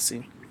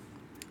DiBiase.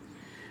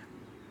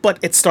 But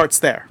it starts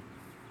there.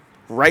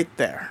 Right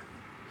there.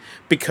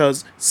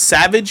 Because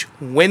Savage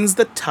wins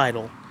the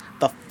title.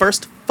 The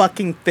first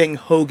fucking thing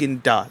Hogan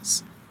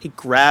does, he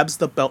grabs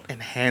the belt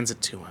and hands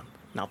it to him.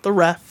 Not the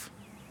ref.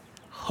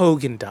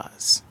 Hogan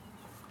does.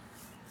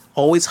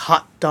 Always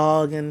hot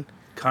dogging.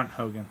 Cunt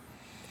Hogan.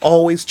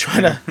 Always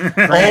trying to,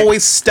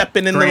 always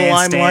stepping into the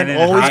limelight. Grandstanding,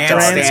 Always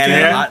Handstanding,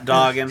 grandstanding. hot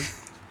dogging.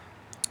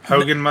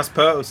 Hogan must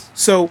pose.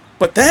 So,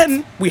 but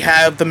then we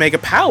have the Mega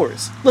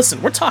Powers.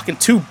 Listen, we're talking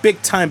 2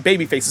 big-time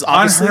baby faces.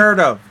 Obviously, Unheard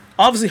of.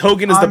 Obviously,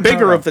 Hogan is the Unheard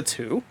bigger of. of the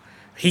 2.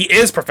 He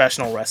is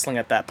professional wrestling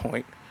at that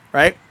point,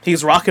 right?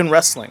 He's rocking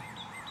wrestling.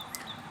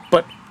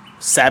 But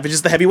Savage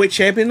is the heavyweight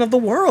champion of the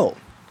world.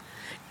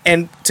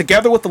 And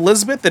together with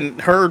Elizabeth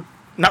and her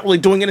not really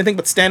doing anything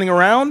but standing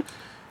around,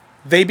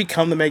 they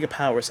become the Mega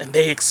Powers. And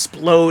they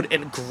explode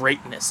in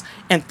greatness.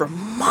 And for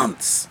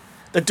months,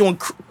 they're doing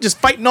just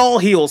fighting all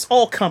heels,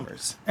 all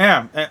comers.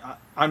 Yeah,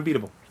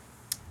 unbeatable.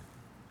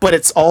 But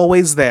it's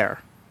always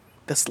there.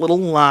 This little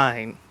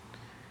line.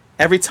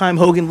 Every time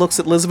Hogan looks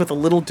at Elizabeth a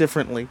little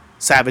differently,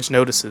 Savage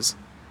notices.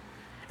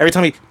 Every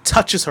time he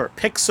touches her,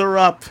 picks her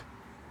up,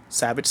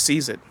 Savage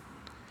sees it.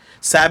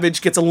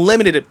 Savage gets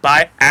eliminated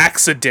by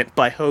accident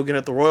by Hogan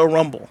at the Royal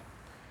Rumble.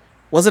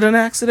 Was it an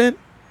accident?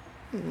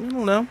 I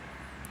don't know.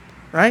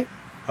 Right?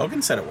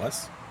 Hogan said it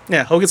was.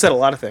 Yeah, Hogan said a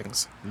lot of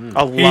things.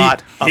 A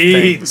lot of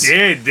he things.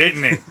 did,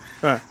 didn't he?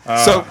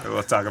 So,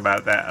 We'll talk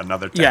about that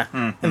another time.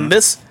 yeah. And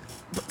this,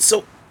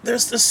 so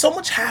there's so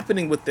much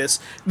happening with this.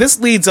 This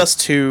leads us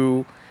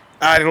to,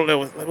 I don't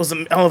know, it was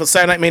a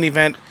Saturday Night Main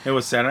Event. It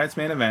was Saturday Night's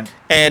main event.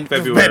 And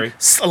February.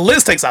 man,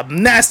 Liz takes a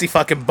nasty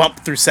fucking bump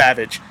through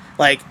Savage.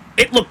 Like,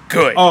 it looked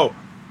good. Oh,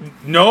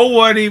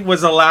 nobody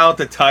was allowed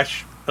to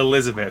touch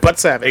Elizabeth. But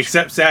Savage.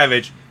 Except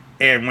Savage.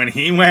 And when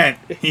he went,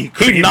 he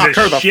He knocked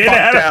her the shit fuck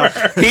out down. of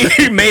her.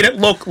 He made it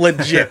look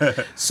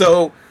legit.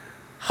 So,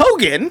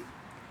 Hogan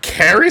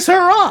carries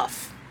her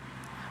off,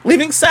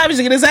 leaving Savage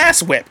to get his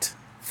ass whipped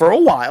for a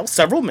while,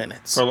 several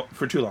minutes.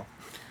 For too long.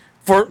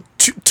 For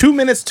 2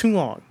 minutes too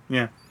long.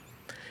 Yeah.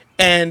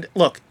 And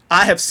look,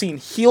 I have seen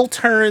heel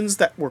turns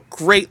that were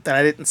great, that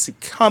I didn't see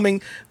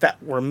coming,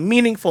 that were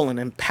meaningful and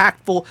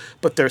impactful,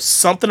 but there's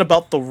something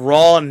about the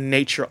raw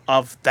nature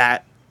of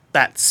that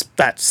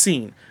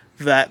scene,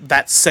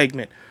 that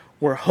segment,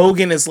 where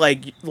Hogan is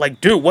like,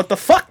 dude, what the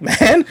fuck,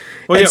 man?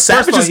 Well, and yeah,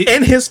 Savage first of all, is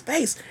in his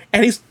face,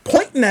 and he's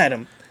pointing at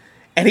him,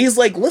 and he's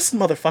like, listen,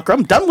 motherfucker,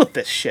 I'm done with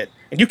this shit.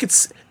 And you could,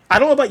 I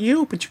don't know about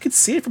you, but you could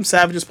see it from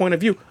Savage's point of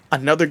view.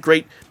 Another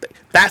great,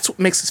 that's what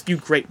makes this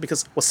feud great,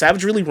 because was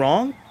Savage really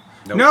wrong?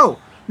 Nope.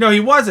 No, he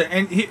wasn't.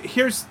 And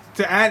here's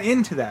to add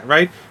into that,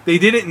 right? They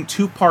did it in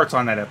 2 parts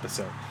on that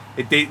episode.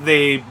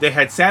 They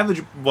had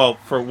Savage, well,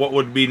 for what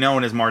would be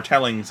known as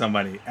martelling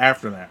somebody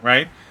after that,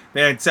 right?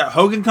 They had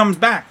Hogan comes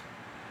back.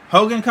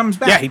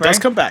 Yeah, he does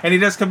come back. And he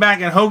does come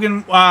back, and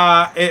Hogan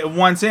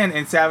once in,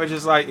 and Savage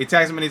is like, he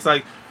attacks him, and he's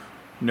like,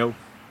 no,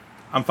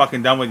 I'm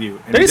fucking done with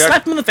you. And Did he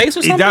slap him in the face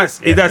or something?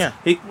 He does. Yeah.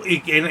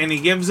 And he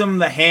gives him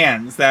the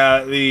hands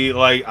that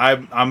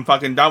I'm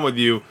fucking done with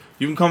you.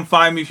 You can come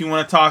find me if you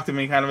want to talk to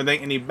me, kind of a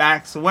thing. And he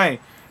backs away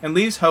and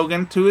leaves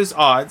Hogan to his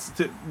odds,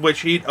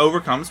 which he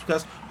overcomes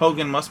because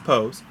Hogan must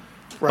pose.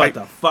 Right. But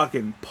the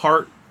fucking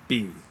part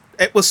B.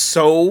 It was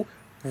so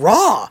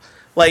raw.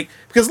 Like,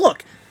 because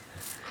look,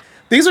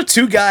 these are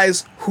 2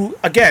 guys who,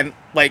 again,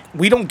 like,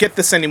 we don't get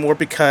this anymore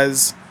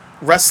because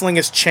wrestling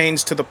has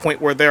changed to the point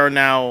where there are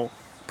now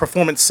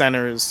performance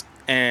centers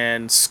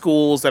and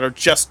schools that are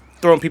just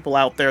throwing people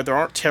out there. There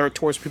aren't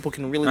territories where people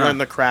can really learn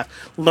their craft,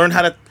 learn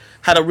how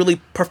to really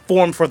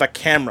perform for the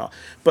camera.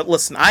 But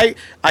listen, I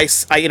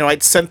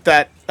sent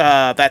that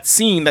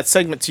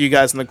segment to you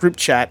guys in the group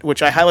chat,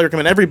 which I highly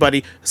recommend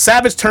everybody.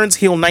 Savage turns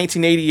heel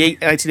 1988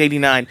 and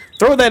 1989.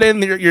 Throw that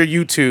in your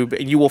YouTube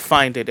and you will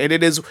find it. And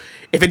it is,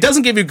 if it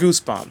doesn't give you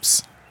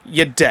goosebumps,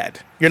 you're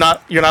dead. You're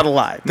not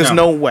alive. There's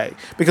no way,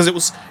 because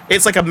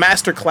it's like a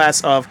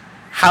masterclass of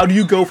how do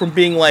you go from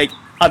being like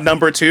a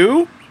number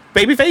 2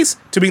 babyface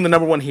to being the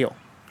number 1 heel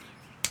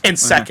in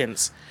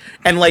seconds.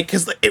 And like,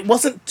 because it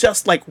wasn't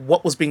just like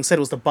what was being said; it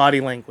was the body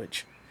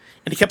language.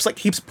 And he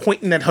keeps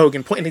pointing at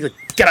Hogan, pointing. He's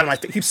like, "Get out of my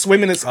face!" Keeps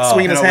swinging his And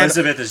hand,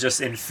 Elizabeth is just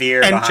in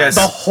fear and behind.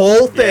 the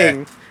whole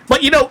thing.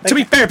 But to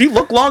be fair, if you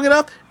look long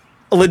enough,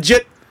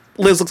 legit,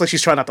 Liz looks like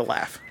she's trying not to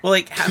laugh. Well,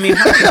 like, I mean,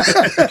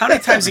 how many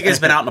times have you guys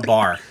been out in a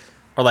bar?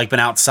 Or, like, been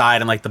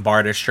outside in, like, the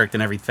bar district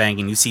and everything,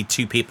 and you see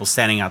two people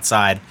standing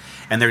outside,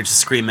 and they're just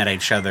screaming at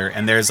each other,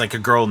 and there's, like, a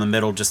girl in the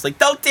middle just like,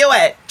 don't do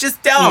it!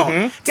 Just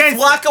don't! Just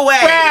walk away!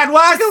 Brad,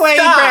 walk away,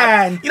 Stop.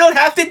 Brad! You don't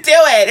have to do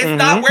it!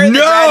 It's not worth it,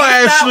 No,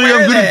 Brad. It's not Ashley,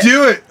 worth I'm gonna it.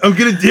 do it. I'm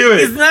gonna do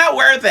It's it. not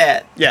worth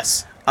it!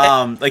 Yes.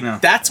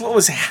 That's what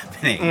was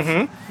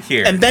happening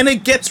here. And then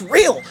it gets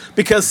real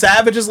because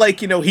Savage is like,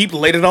 he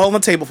laid it all on the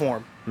table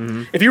for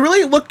him. If you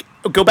really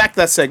go back to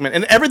that segment,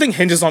 and everything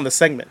hinges on the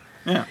segment.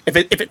 Yeah. If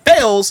it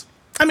fails,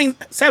 I mean,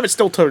 Savage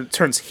still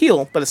turns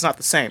heel, but it's not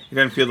the same. He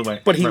doesn't feel the way.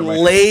 But he right way.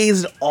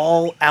 lays it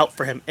all out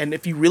for him. And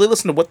if you really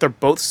listen to what they're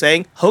both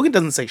saying, Hogan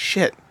doesn't say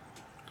shit.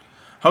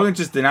 Hogan's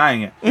just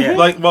denying it. Yeah.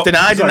 Like, well,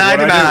 Deny, it's like, deny, what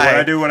I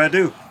do, deny. What I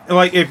do.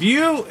 Like if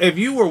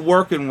you were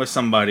working with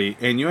somebody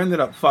and you ended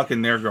up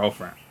fucking their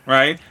girlfriend,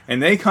 right?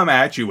 And they come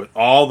at you with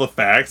all the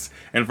facts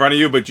in front of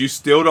you, but you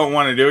still don't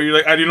want to do it. You're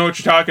like, I don't know what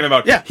you're talking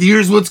about. Yeah.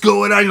 Here's what's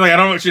going on. You're like, I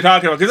don't know what you're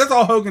talking about, because that's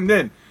all Hogan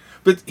did.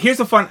 But here's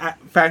a fun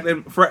fact,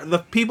 and for the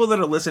people that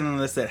are listening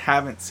to this that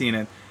haven't seen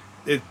it,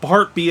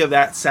 part B of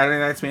that Saturday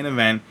Night's Main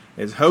Event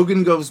is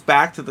Hogan goes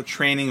back to the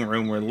training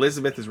room where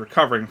Elizabeth is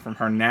recovering from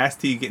her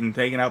nasty getting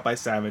taken out by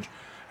Savage.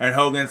 And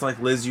Hogan's like,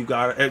 Liz, you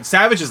got it.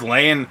 Savage is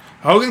laying.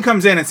 Hogan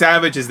comes in and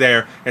Savage is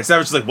there. And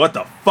Savage is like, what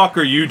the fuck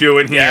are you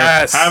doing here?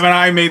 Yes. Haven't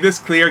I made this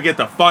clear? Get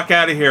the fuck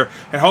out of here.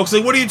 And Hulk's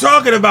like, what are you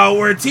talking about?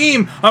 We're a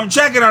team. I'm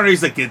checking on her.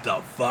 He's like, get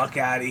the fuck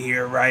out of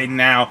here right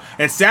now.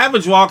 And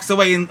Savage walks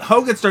away and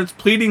Hogan starts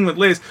pleading with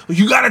Liz.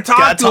 You gotta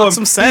talk to him.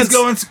 some sense. He's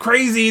going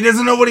crazy. He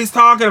doesn't know what he's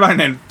talking about. And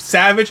then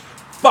Savage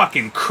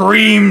fucking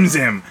creams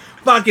him.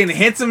 Fucking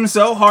hits him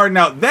so hard.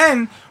 Now,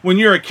 then, when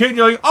you're a kid,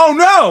 you're like, oh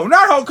no,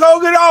 not Hulk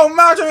Hogan. Oh,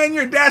 Macho Man,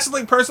 you're a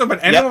dazzling person. But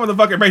anyone with a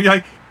fucking brain, you're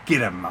like,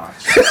 get him,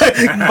 Macho.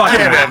 Fucking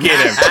get him.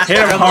 Hit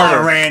him Come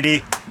harder. on,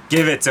 Randy.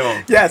 Give it to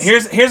him. Yes.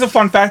 Here's a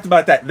fun fact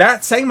about that.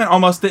 That segment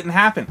almost didn't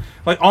happen.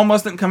 Like,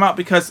 almost didn't come out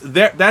because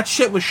that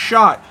shit was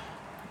shot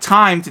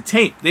time to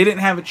tape. They didn't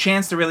have a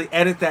chance to really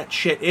edit that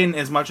shit in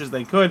as much as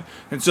they could.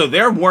 And so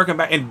they're working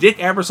back. And Dick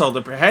Ebersol,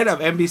 the head of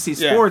NBC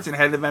Sports and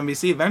head of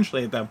NBC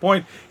eventually at that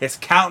point, is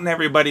counting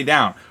everybody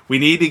down. We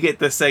need to get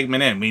this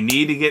segment in. We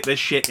need to get this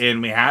shit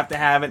in. We have to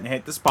have it and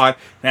hit the spot.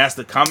 It has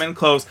to come in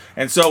close.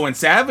 And so when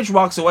Savage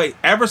walks away,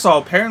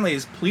 Ebersol apparently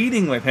is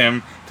pleading with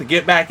him to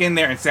get back in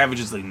there. And Savage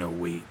is like, no,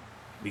 wait.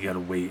 We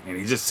gotta wait, and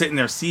he's just sitting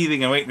there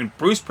seething and waiting. And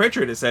Bruce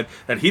Pritchard has said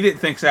that he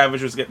didn't think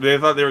Savage was. They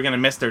thought they were gonna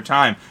miss their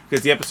time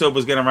because the episode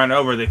was gonna run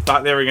over. They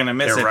thought they were gonna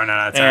miss They're it, running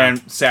out of time.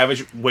 and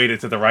Savage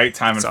waited to the right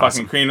time and That's fucking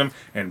awesome. creamed him,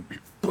 and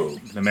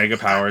boom, the Mega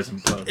Powers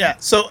implode. Yeah.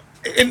 So,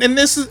 and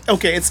this is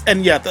okay. It's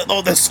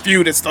this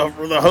feud. It's the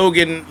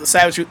Hogan, the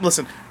Savage feud.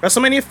 Listen,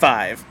 WrestleMania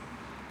 5,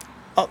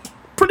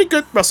 pretty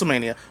good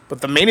WrestleMania, but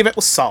the main event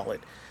was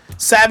solid.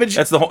 Savage.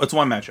 That's the whole. It's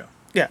one matchup.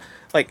 Yeah,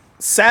 like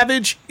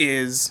Savage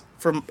is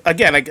from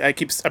again.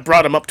 I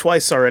brought him up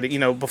twice already.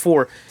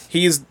 Before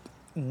he is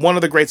one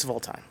of the greats of all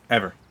time.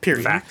 Ever.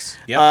 Period. Facts.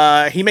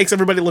 Yep. He makes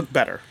everybody look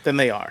better than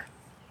they are.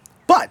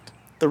 But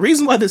the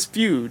reason why this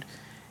feud,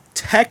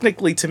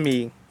 technically to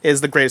me,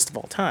 is the greatest of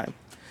all time,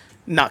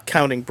 not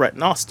counting Bret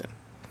and Austin,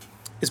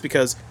 is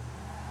because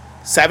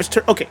Savage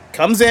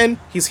comes in,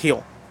 he's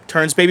heel,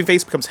 turns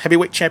babyface, becomes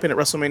heavyweight champion at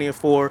WrestleMania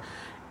 4.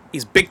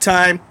 He's big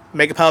time.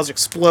 Mega Powers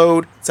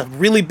explode. It's a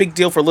really big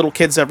deal for little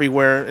kids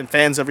everywhere and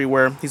fans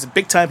everywhere. He's a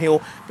big time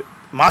heel,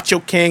 Macho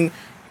King.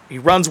 He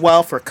runs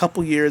wild for a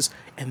couple years,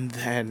 and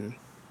then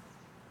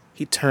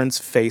he turns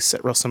face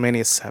at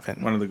WrestleMania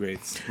 7. One of the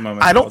greats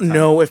moments. I of all don't time.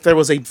 know if there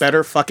was a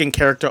better fucking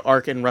character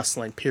arc in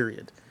wrestling,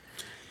 period,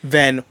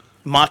 than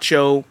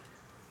Macho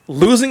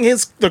losing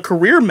the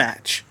career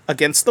match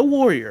against the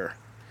Warrior,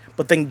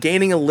 but then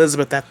gaining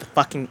Elizabeth at the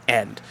fucking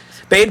end.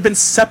 They had been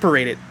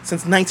separated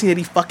since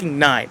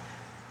 1989,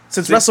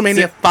 since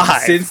WrestleMania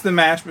 5. Since the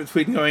match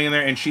between going in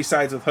there and she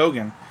sides with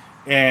Hogan,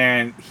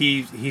 and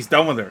he's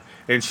done with her,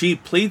 and she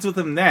pleads with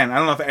him. Then I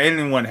don't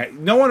know if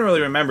no one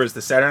really remembers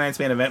the Saturday Night's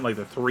Main Event, like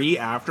the 3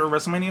 after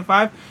WrestleMania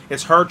 5.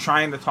 It's her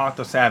trying to talk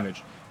to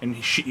Savage, and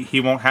he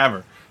won't have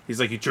her. He's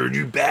like, you turned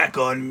your back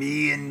on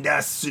me and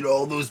us and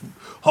all those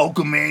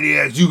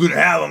Hulkamaniacs. You can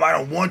have them. I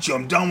don't want you.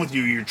 I'm done with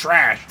you. You're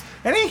trash.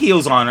 And he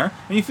heals on her,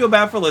 and you feel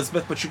bad for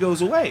Elizabeth, but she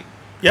goes away.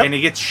 Yep. And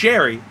he gets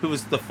Sherry, who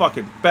was the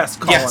fucking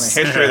best call Yes.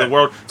 in the history of the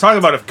world. Talk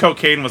about if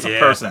cocaine was a Yeah.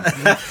 person.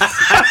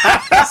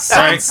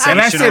 Right? And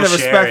I say the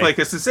respect, Sherry. like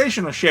a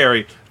sensational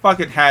Sherry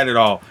fucking had it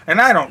all.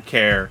 And I don't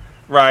care,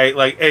 right?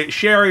 Like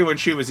Sherry when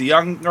she was a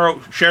young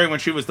girl, Sherry when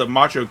she was the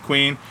macho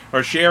queen,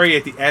 or Sherry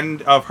at the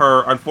end of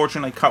her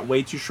unfortunately cut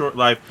way too short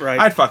life. Right.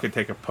 I'd fucking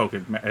take a poke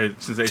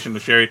at sensational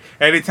Sherry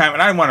anytime,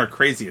 and I want her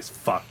crazy as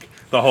fuck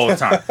the whole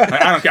time. Like,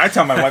 I don't care. I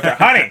tell my wife,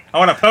 honey, I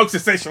want to poke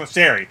sensational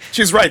Sherry.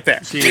 She's right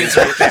there. She's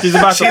about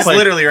to She's play.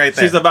 literally right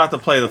there. She's about to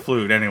play the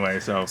flute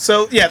anyway. So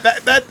So yeah,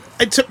 that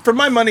I took for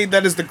my money.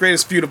 That is the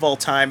greatest feud of all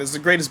time. It's the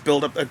greatest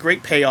build-up, a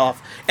great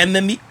payoff, and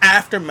then the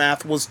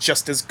aftermath was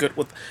just as good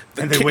with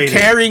And they waited.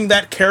 carrying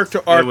that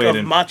character arc of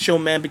waited. Macho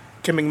Man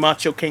becoming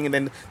Macho King and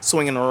then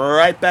swinging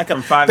right back up.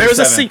 From 5 to There's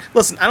a 7. scene.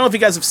 Listen, I don't know if you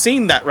guys have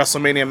seen that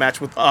WrestleMania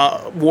match with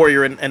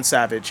Warrior and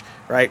Savage,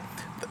 right?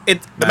 The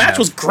match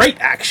was great,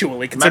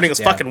 actually, considering it was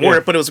fucking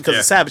Warrior, but it was because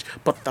of Savage.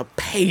 But the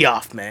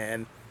payoff,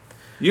 man.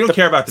 You don't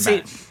care about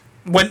the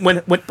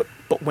match.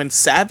 When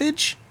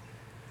Savage,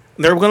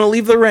 they're going to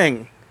leave the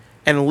ring,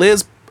 and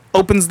Liz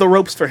opens the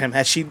ropes for him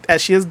as she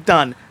has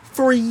done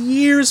for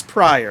years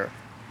prior,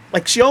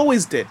 like she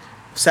always did.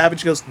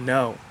 Savage goes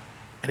no,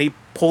 and he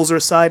pulls her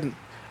aside and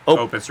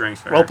Opens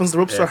the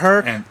ropes for her.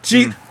 And-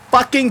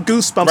 Fucking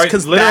goosebumps,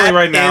 because literally that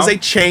right now- is a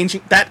change.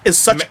 That is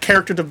such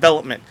character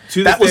development.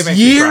 To That this was day makes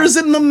me years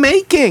cry. in the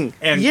making.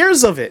 And-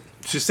 Years of it.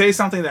 To say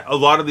something that a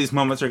lot of these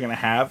moments are going to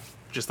have,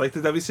 just like the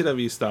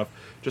WCW stuff,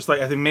 just like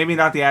I think maybe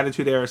not the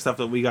Attitude Era stuff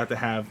that we got to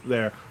have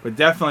there, but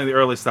definitely the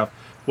early stuff.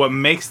 What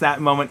makes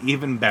that moment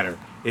even better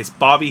is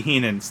Bobby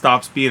Heenan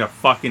stops being a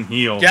fucking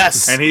heel.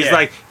 Yes. And he's Yeah.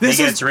 like, this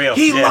He is gets real.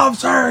 He Yeah.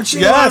 loves her and she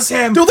Yes. loves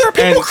him. Dude, there are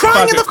people And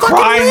crying in the fucking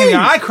crying ring.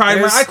 I cry.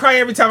 There's- I cry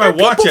every time I There are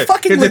watch people it.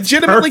 fucking 'cause it's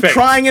legitimately perfect.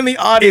 crying in the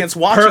audience It's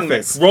watching perfect.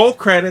 this. Roll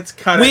credits.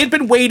 Cut We it. had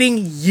been waiting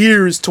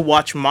years to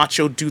watch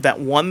Macho do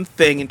that one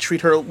thing and treat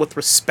her with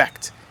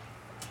respect.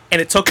 And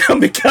it took him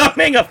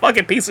becoming a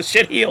fucking piece of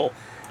shit heel.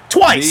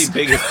 Twice. The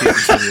biggest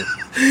piece of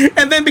shit.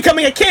 And then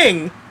becoming a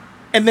king.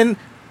 And then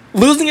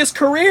losing his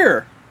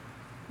career.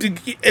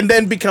 And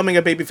then becoming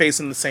a babyface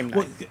in the same night.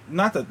 Well,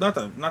 not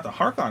to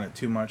hark on it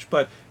too much,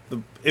 but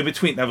in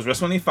between that was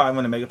WrestleMania 5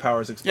 when the Mega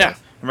Powers explode, Yeah.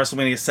 and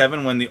WrestleMania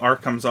 7 when the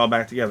arc comes all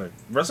back together.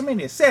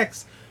 WrestleMania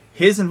 6,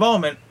 his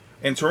involvement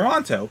in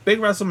Toronto, big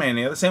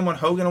WrestleMania, the same one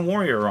Hogan and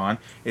Warrior are on,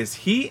 is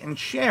he and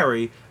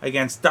Sherry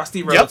against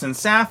Dusty Rhodes Yep. and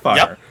Sapphire,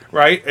 Yep.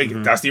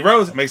 right? Dusty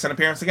Rhodes makes an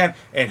appearance again,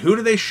 and who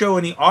do they show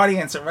in the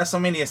audience at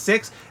WrestleMania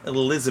 6?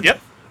 Elizabeth.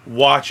 Yep.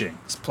 Watching,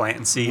 Just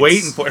planting seeds.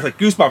 waiting for it, like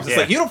goosebumps. It's Yeah.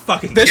 like you don't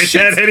fucking This get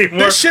shit, that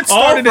anymore. this shit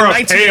All started in for a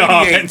payoff,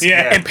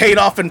 1988 and paid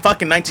off in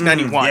fucking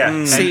 1991.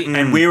 Yeah.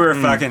 And we were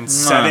fucking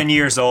 7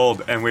 years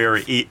old, and we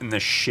were eating the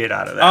shit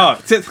out of that. Oh,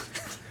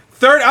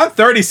 I'm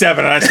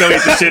 37 and I still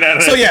eat the shit out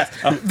of it. So yeah,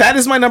 that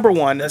is my number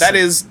one. That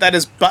is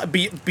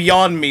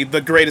beyond me the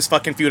greatest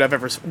fucking feud I've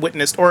ever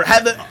witnessed or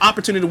had the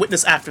opportunity to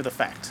witness after the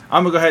fact.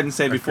 I'm gonna go ahead and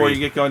say before Agreed. you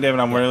get going, David,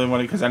 I'm really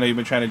wanting because I know you've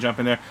been trying to jump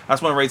in there. I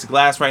just want to raise a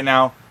glass right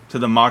now to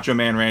the Macho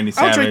Man Randy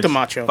Savage. I'll drink the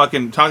Macho.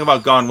 Fucking talk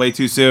about gone way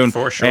too soon.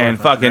 For sure. And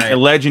fucking Right.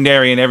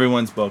 legendary in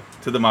everyone's book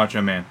to the Macho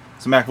Man.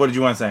 So Mac, what did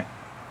you want to say?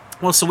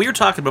 Well, so we were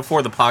talking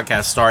before the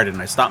podcast started,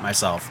 and I stopped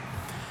myself,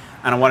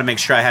 and I want to make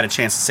sure I had a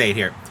chance to say it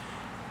here.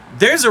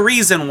 There's a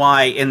reason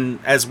why,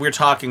 as we're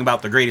talking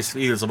about the greatest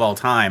feuds of all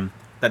time,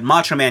 that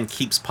Macho Man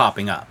keeps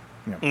popping up.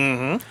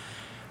 Yeah.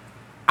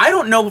 I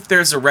don't know if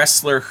there's a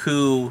wrestler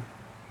who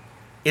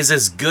is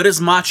as good as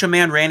Macho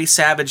Man Randy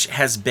Savage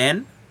has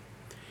been,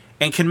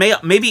 and can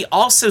maybe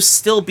also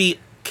still be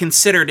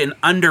considered an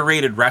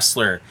underrated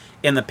wrestler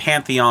in the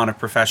pantheon of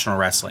professional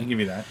I'll wrestling. give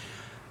you that.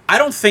 I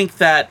don't think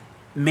that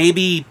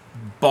maybe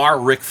bar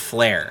Ric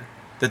Flair,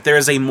 that there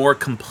is a more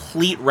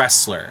complete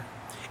wrestler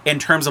in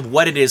terms of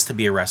what it is to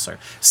be a wrestler.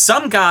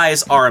 Some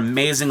guys are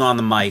amazing on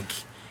the mic,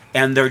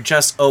 and they're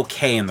just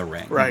okay in the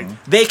ring. Right.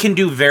 They can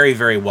do very,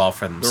 very well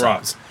for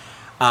themselves.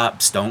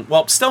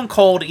 Stone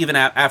Cold, even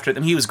after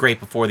them, he was great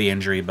before the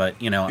injury, but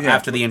Yeah,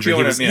 after the injury,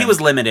 feeling it, yeah. he was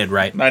limited,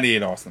 right?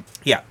 98 Austin.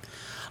 Yeah.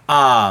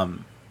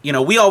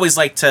 We always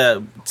like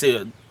to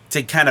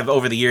kind of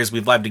over the years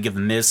we've loved to give the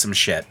Miz some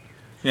shit.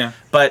 Yeah.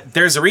 But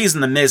there's a reason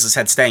the Miz has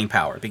had staying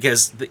power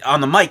because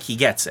on the mic he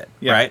gets it,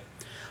 Yeah. right?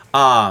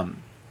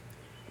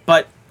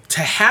 But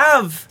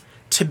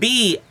to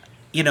be,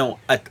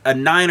 a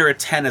 9 or a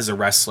 10 as a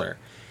wrestler,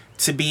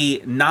 to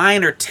be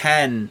 9 or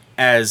 10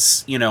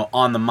 as,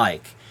 on the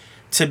mic,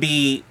 to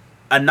be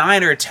a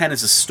 9 or a 10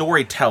 as a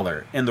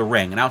storyteller in the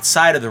ring and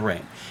outside of the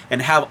ring,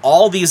 and have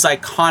all these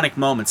iconic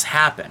moments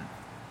happen.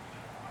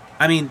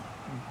 I mean,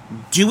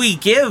 do we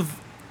give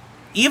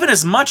even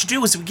as much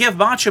due as we give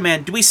Macho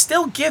Man? Do we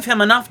still give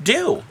him enough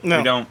due? No.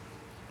 We don't.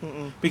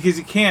 Because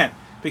you can't.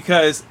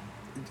 Because,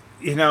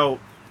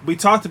 we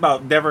talked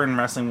about never in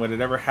wrestling would it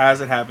ever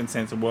hasn't happened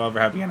since, or will ever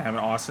happen again, having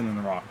Austin and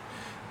The Rock.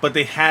 But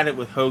they had it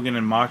with Hogan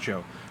and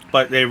Macho.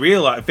 But they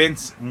realized,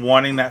 Vince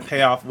wanting that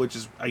payoff, which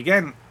is,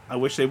 again, I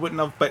wish they wouldn't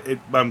have, but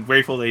I'm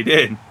grateful they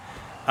did,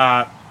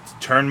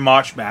 turn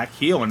Mach back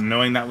heel, and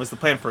knowing that was the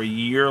plan for a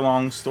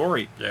year-long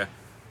story. Yeah.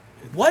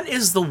 What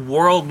is the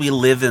world we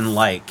live in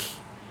like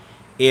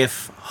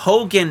if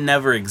Hogan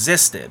never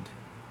existed?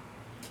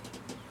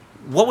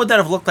 What would that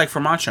have looked like for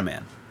Macho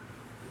Man?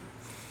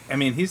 I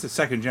mean, he's a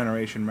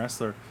second-generation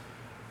wrestler.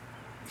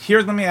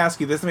 Here, let me ask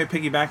you this. Let me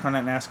piggyback on that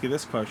and ask you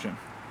this question.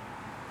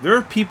 There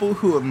are people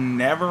who have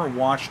never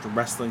watched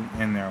wrestling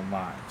in their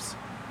lives.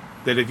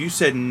 That if you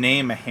said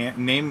name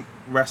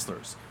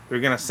wrestlers, they're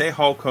going to say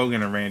Hulk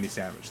Hogan and Randy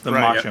Savage, the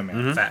Right, Macho yep.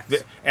 Man.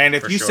 Facts. And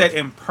if For you sure. said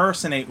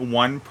impersonate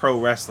one pro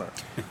wrestler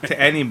to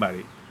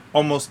anybody,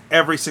 almost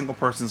every single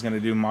person's going to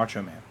do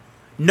Macho Man.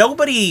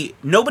 Nobody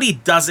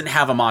doesn't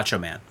have a Macho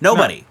Man.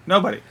 Nobody. No,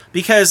 nobody.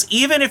 Because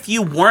even if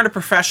you weren't a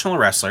professional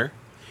wrestler,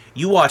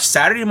 You watch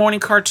Saturday morning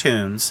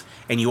cartoons,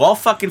 and you all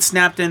fucking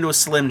snapped into a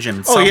Slim Jim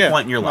at some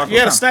point in your life. You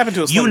had to snap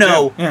into a Slim You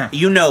know, Yeah.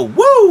 you know,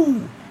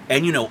 woo,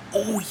 and you know,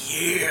 oh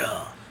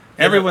yeah.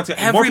 Everyone's more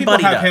people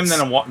Everybody have him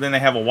does. than they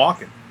have a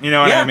walking. You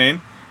know what Yeah. I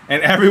mean?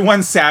 And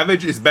everyone's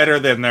Savage is better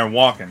than their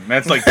walking.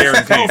 That's like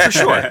guaranteed. Oh, for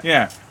sure.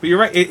 Yeah, but you're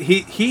right.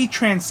 He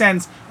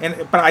transcends.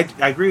 But I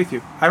agree with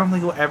you. I don't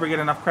think he'll ever get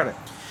enough credit.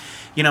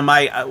 You know,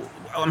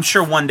 I'm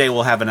sure one day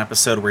we'll have an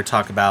episode where we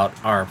talk about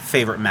our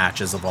favorite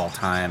matches of all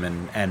time,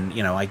 and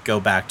you know, I go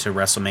back to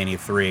WrestleMania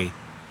 3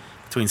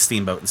 between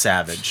Steamboat and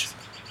Savage.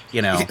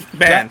 You know,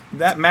 Man,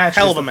 that match,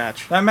 hell is of a the-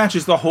 match. That match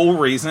is the whole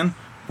reason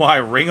why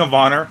Ring of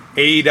Honor,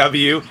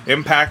 AEW,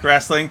 Impact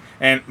Wrestling,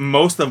 and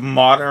most of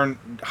modern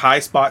high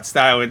spot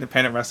style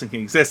independent wrestling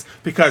can exist,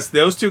 because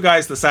those two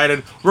guys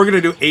decided we're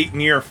going to do 8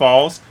 near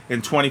falls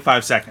in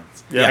 25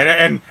 seconds. Yeah.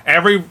 And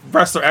every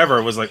wrestler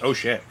ever was like, oh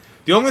shit.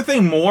 The only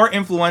thing more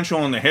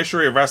influential in the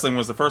history of wrestling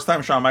was the first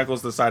time Shawn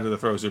Michaels decided to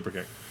throw a super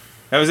kick.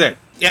 That was it.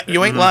 Yeah,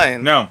 you ain't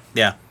lying. No.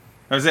 yeah.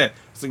 That was it.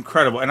 It's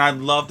incredible, and I'd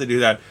love to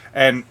do that.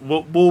 And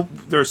we'll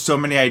there's so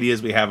many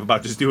ideas we have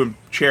about just doing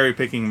cherry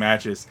picking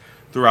matches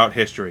throughout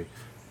history.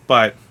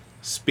 But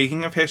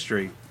speaking of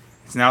history,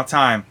 it's now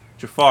time.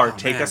 Jafar,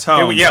 take man. us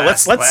home. Yeah,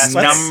 let's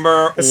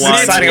Number this is one.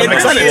 exciting. It I'm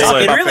excited to really, talk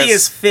it about really this.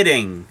 is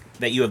fitting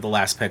that you have the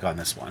last pick on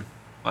this one,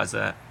 Why's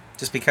that?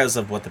 just because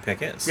of what the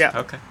pick is. Yeah.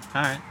 Okay.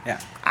 All right. Yeah.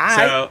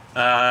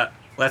 So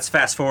let's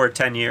fast forward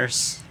 10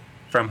 years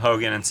from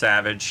Hogan and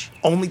Savage.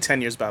 Only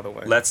 10 years, by the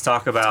way. Let's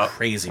talk about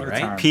Crazy, What a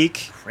right? time.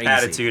 peak Crazy.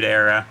 Attitude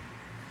Era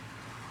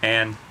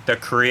and the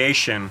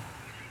creation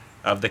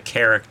of the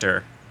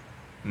character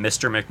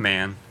Mr.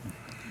 McMahon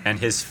and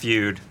his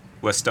feud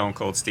with Stone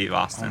Cold Steve Oh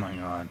Austin. my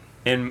god.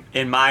 In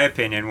my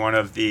opinion, one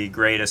of the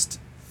greatest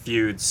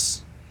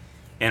feuds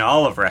in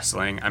all of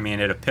wrestling. I mean,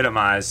 it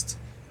epitomized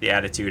the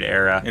Attitude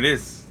Era. It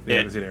is the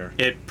Attitude Era.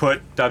 It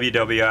put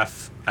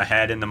WWF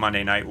ahead in the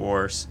Monday Night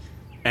Wars,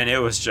 and it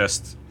was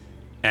just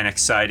an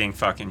exciting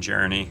fucking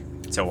journey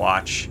to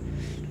watch.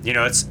 You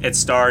know, it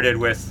started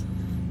with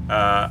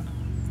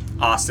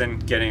Austin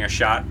getting a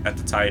shot at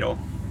the title,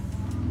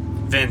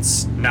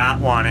 Vince not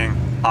wanting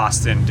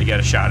Austin to get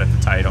a shot at the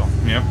title,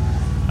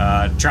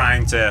 Yep.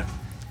 trying to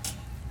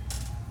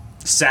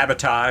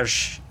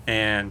sabotage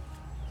and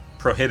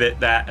prohibit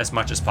that as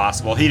much as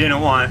possible. He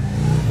didn't want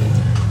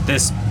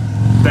this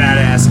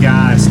badass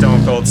guy,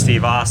 Stone Cold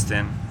Steve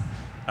Austin,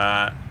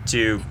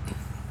 to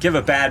give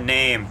a bad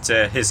name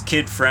to his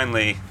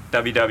kid-friendly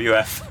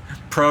WWF I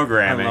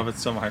programming, love it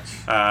so much.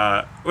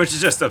 which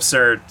is just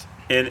absurd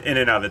in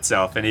and of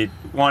itself. And he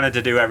wanted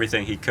to do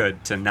everything he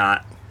could to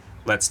not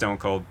let Stone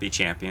Cold be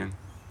champion.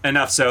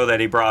 Enough so that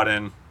he brought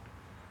in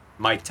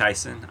Mike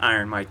Tyson,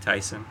 Iron Mike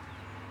Tyson,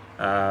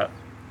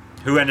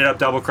 who ended up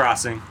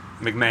double-crossing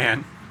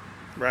McMahon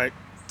Right.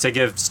 to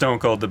give Stone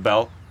Cold the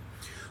belt.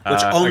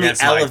 Which only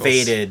against Michaels.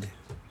 elevated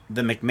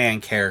the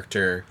McMahon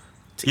character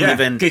to Yeah,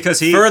 even because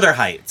he- further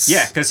heights.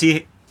 Yeah, because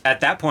he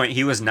at that point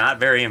he was not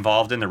very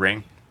involved in the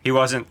ring. He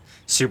wasn't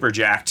super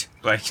jacked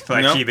like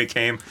Nope. he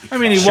became. I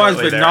mean, he was,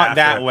 shortly but not that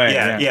thereafter. way.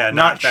 Yeah,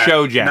 Not that,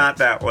 show jacked. Not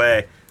that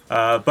way.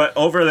 But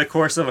over the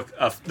course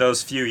of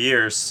those few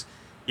years,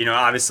 you know,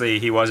 obviously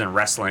he wasn't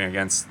wrestling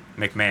against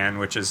McMahon,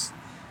 which is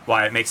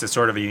why it makes it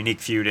sort of a unique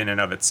feud in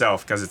and of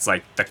itself, because it's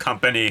like the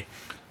company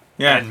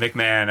Yeah. and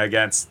McMahon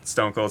against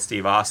Stone Cold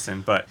Steve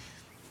Austin. But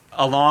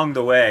along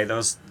the way,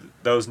 those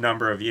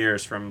number of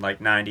years from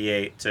like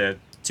 98 to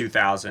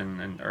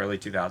 2000 and early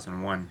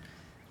 2001,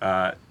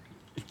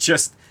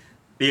 just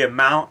the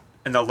amount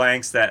and the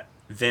lengths that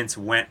Vince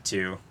went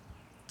to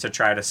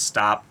try to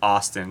stop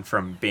Austin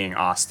from being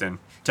Austin,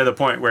 to the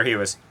point where he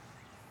was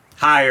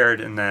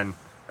fired and then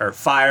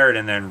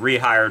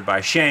rehired by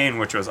Shane,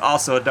 which was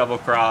also a double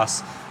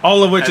cross.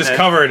 All of which And is then-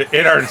 covered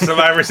in our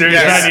Survivor Series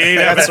Yes, 98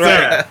 that's episode.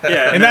 right.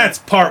 Yeah, And then- that's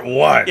part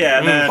one. Yeah,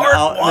 and then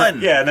Part one.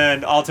 Yeah, and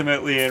then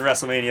ultimately in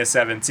WrestleMania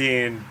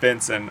 17,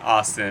 Vince and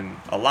Austin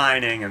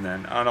aligning and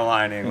then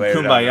unaligning later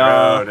down the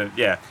Kumbaya. road,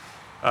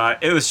 and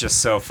it was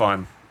just so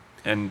fun.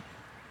 And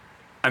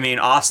I mean,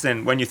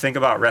 Austin, when you think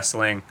about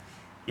wrestling,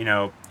 you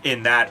know,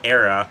 in that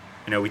era,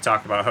 you know, we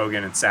talked about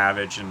Hogan and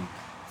Savage and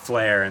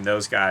Flair and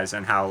those guys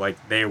and how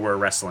like they were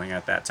wrestling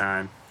at that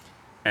time.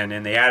 And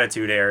in the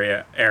Attitude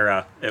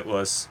era, it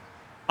was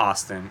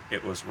Austin,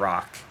 it was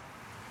Rock.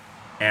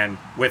 And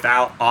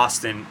without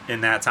Austin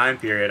in that time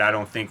period, I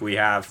don't think we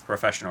have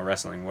professional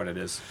wrestling what it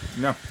is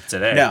No.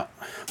 today. No.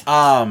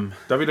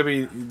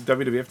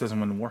 WWF doesn't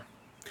win the war.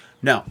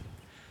 No.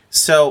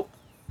 So,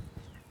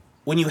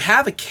 when you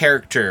have a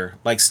character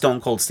like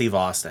Stone Cold Steve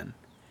Austin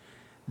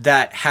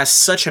that has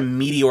such a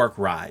meteoric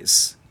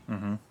rise,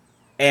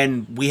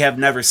 and we have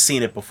never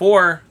seen it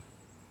before,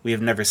 we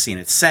have never seen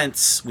it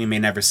since, we may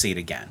never see it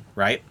again,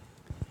 right?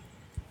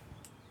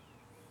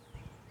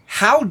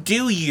 How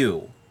do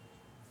you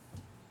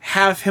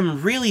have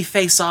him really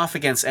face off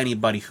against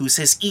anybody who's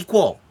his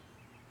equal?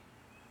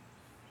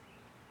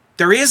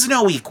 There is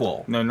no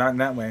equal. No, not in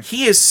that way.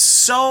 He is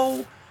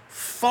so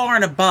far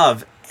and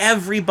above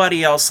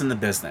everybody else in the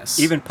business.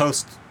 Even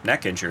post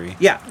neck injury.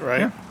 yeah.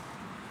 Right. Yeah.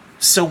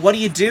 So what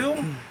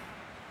do?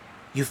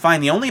 you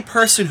find the only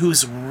person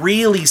who's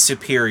really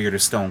superior to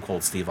Stone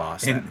Cold Steve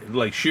Austin, And,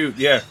 like, shoot,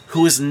 yeah.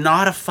 who is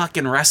not a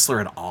fucking wrestler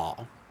at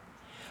all.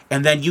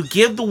 And then you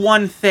give the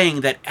one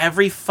thing that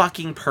every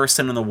fucking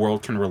person in the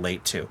world can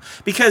relate to.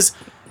 Because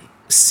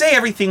say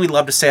everything we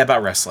love to say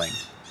about wrestling,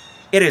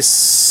 it is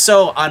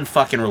so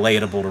unfucking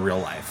relatable to real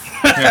life.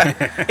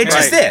 It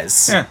just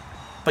is. Yeah.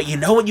 But you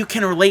know what you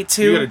can relate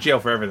You go to? to jail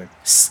for everything.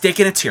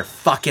 Sticking it to your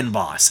fucking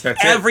boss.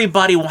 That's it.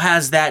 Everybody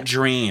has that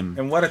dream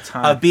And what a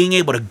time. of being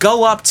able to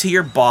go up to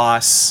your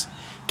boss,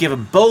 give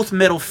him both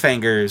middle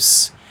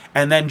fingers,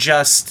 and then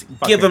just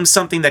give him. him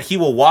something that he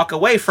will walk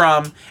away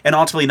from and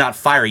ultimately not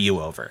fire you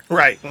over.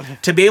 Right.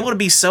 To be able to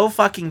be so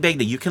fucking big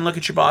that you can look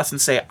at your boss and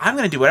say, I'm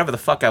going to do whatever the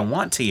fuck I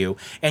want to you,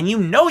 and you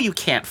know you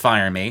can't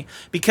fire me,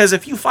 because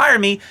if you fire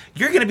me,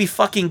 you're going to be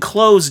fucking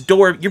closed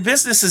door. Your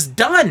business is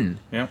done.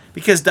 Yeah.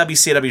 Because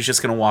WCW is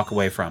just going to walk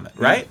away from it,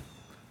 right?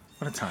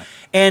 What a time.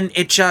 And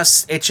it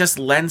just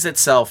lends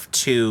itself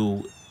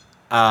to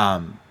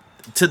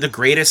the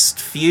greatest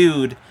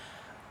feud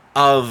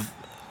of...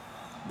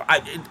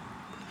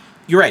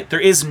 you're right. There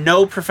is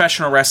no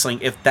professional wrestling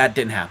if that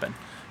didn't happen.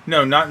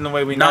 No, not in the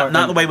way we know it.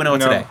 Not the way we know it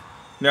No. today.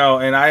 No,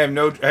 and I have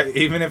no...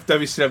 even if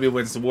WCW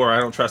wins the war, I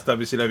don't trust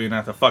WCW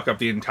not to fuck up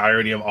the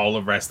entirety of all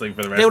of wrestling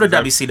for the rest They of would the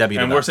have time.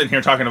 WCW And though. we're sitting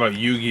here talking about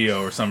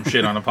Yu-Gi-Oh! Or some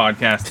shit on a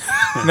podcast.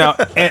 No,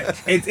 and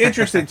it's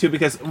interesting, too,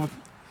 because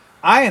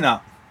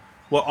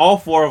what all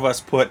four of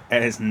us put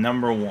as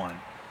number one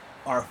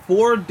are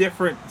four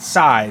different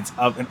sides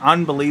of an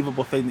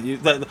unbelievable thing.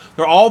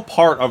 They're all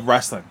part of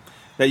wrestling.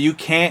 That you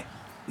can't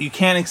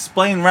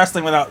explain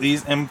wrestling without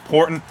these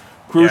important,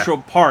 crucial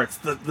parts.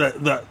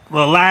 The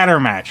ladder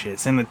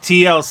matches and the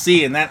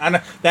TLC and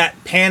that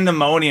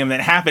pandemonium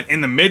that happened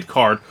in the mid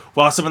card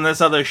while some of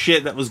this other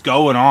shit that was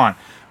going on.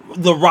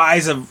 The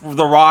rise of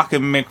The Rock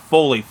and Mick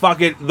Foley.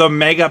 Fucking the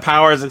mega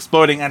powers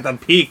exploding at the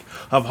peak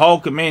of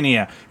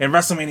Hulkamania and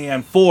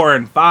WrestleMania 4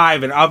 and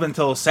 5 and up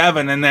until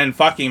 7, and then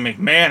fucking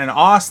McMahon and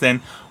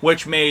Austin,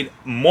 which made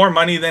more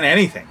money than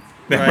anything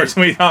that Right.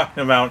 we're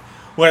talking about.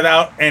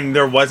 And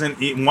there wasn't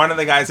one of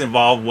the guys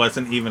involved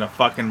wasn't even a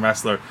fucking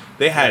wrestler.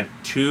 They had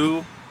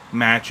 2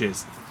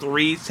 matches,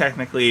 3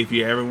 technically if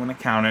you ever want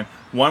to count it.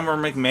 One where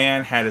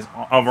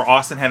where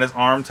Austin had his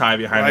arm tied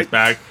behind his Right.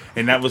 back,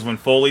 and that was when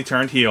Foley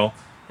turned heel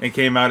and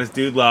came out as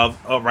Dude Love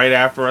right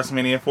after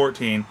WrestleMania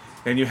 14.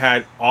 Then you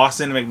had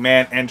Austin and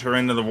McMahon enter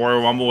into the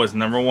Royal Rumble as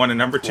number 1 and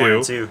number 2. 1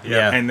 and 2,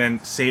 yeah. And then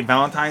St.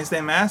 Valentine's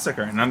Day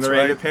Massacre, an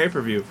underrated right.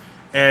 pay-per-view.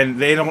 And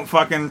they don't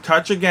fucking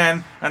touch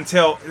again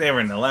until they were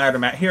in the ladder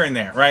match here and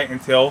there, right?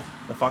 Until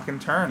the fucking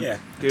turn. Yeah,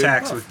 Dude.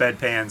 attacks with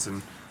bedpans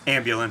and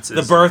ambulances.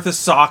 The birth of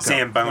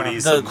Sokka.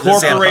 Zambonis. The and- Corporation,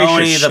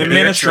 Zamboni, the the beer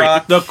ministry,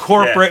 truck. the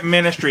corporate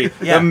ministry,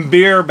 Yeah. the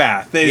beer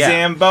bath, the Yeah.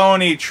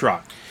 Zamboni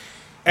truck.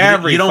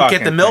 You don't get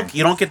the fucking milk. thing.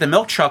 You don't get the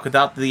milk truck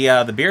without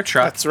the beer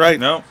truck. That's right.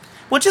 No.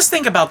 Well, just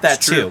think about that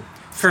It's true. too.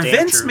 For Damn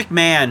Vince true.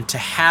 McMahon to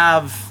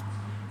have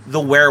the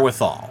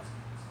wherewithal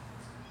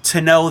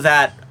to know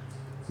that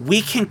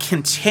we can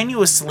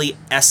continuously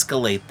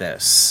escalate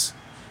this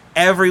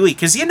every week,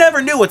 because you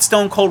never knew what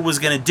Stone Cold was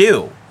going to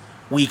do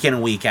week in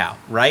and week out,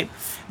 right?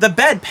 The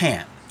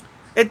bedpan.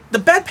 The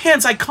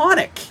bedpan's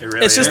iconic. It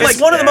really It's just is. like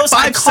It's one of the Yeah. most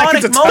 5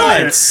 seconds iconic of time.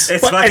 moments.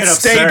 It's But fucking it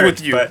stayed absurd,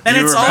 with you. but And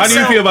you it's remember- How do you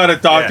Also- feel about a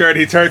doctor Yeah. and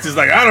he turns? He's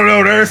like, I don't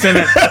know, nurse, and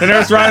the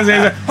nurse runs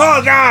and he's like,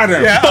 oh god,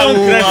 Yeah, boom,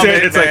 I that's love it.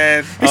 it, It's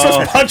man. like, He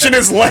starts punching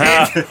his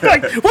leg.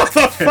 Like, what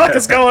the fuck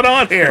is going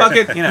on here?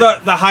 fucking You know.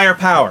 the higher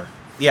power.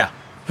 Yeah.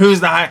 Who's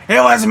the high?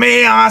 It was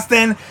me,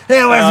 Austin.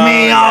 It was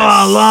me all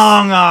yes.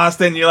 along,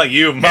 Austin. You're like,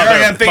 you Here I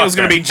am thinking it was motherfucker.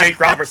 going to be Jake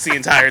Roberts the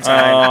entire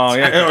time. Oh,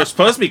 yeah. It was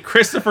supposed to be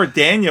Christopher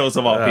Daniels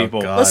of all Oh,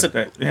 people. God.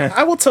 Listen, Yeah.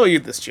 I will tell you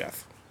this,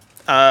 Jeff.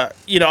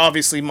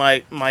 Obviously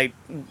my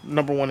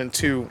number 1 and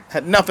 2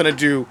 had nothing to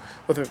do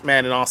with McMahon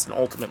and Austin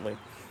ultimately.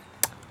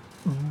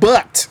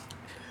 But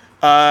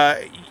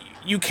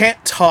you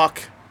can't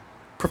talk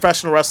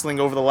professional wrestling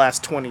over the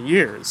last 20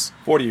 years,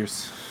 40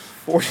 years.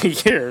 40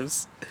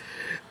 years,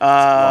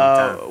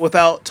 long time.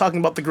 without talking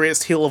about the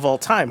greatest heel of all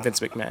time, Vince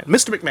McMahon.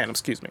 Mr. McMahon,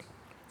 excuse me.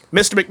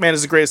 Mr. McMahon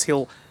is the greatest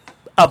heel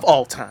of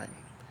all time.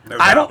 No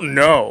I doubt. don't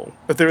know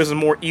if there is a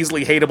more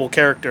easily hateable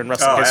character in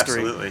wrestling Oh,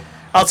 history. absolutely.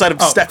 Outside of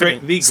Oh, Stephanie.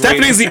 the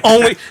Stephanie's the greatest.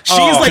 only.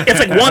 She's like, it's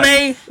like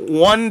 1A,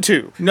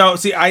 1-2. No,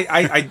 see,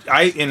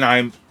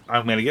 I'm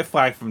gonna get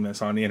flagged from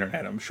this on the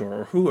internet, I'm sure,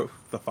 or who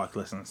the fuck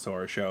listens to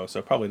our show, so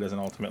it probably doesn't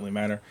ultimately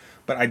matter.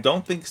 But I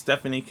don't think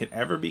Stephanie could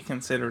ever be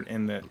considered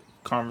in the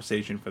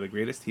conversation for the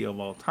greatest heel of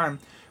all time,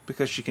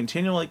 because she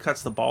continually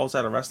cuts the balls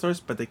out of wrestlers,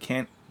 but she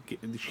can't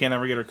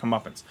ever get her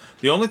comeuppance.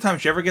 The only time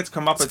she ever gets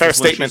comeuppance fair is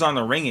when statement. she's on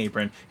the ring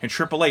apron and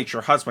Triple H,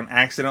 her husband,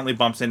 accidentally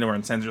bumps into her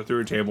and sends her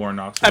through a table or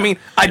knocks her I mean,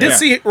 out. I did Yeah.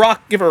 see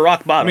Rock give her a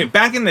rock bottom. I mean,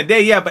 back in the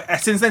day, yeah, but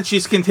since then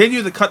she's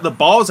continued to cut the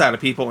balls out of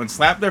people and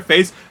slap their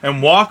face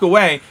and walk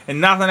away, and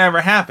nothing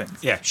ever happens.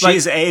 Yeah, Like,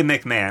 she's a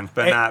McMahon,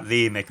 but A- not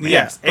the McMahon.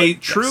 yes, a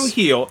But true yes.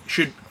 heel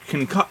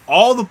can cut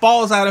all the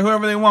balls out of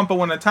whoever they want, but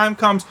when the time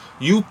comes,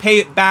 you pay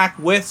it back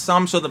with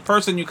some, so the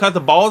person you cut the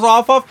balls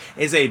off of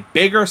is a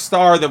bigger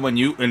star than when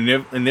you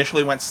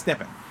initially went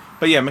snipping.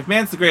 But yeah,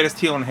 McMahon's the greatest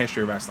heel in the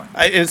history of wrestling.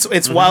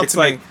 It's wild It's to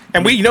like- me.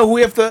 And we, you know who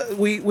we have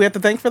to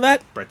thank for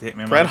that? Bret the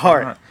Hitman. Bret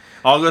Hart.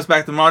 All goes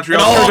back to Montreal.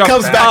 It all Screwjob.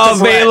 comes back to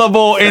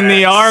available in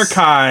the Facts.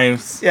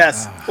 archives.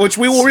 Yes, which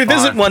we will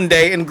revisit fun. one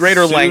day in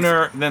greater length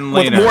Sooner than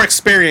with later. more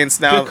experience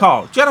now. Good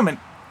call, gentlemen.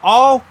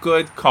 All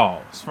good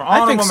calls from I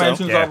think honorable so.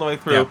 mentions Yeah. all the way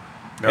through, Yeah.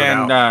 No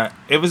and doubt.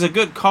 it was a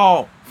good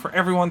call for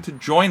everyone to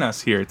join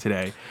us here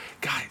today,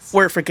 guys.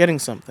 We're forgetting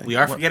something. We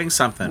are forgetting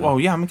something. Oh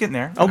yeah, I'm getting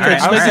there. Okay, I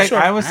just was, making sure.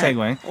 I was All right.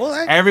 segueing.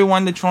 Well,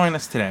 Everyone to join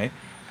us today,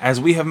 as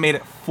we have made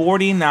it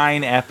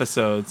 49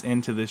 episodes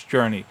into this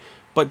journey,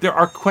 but there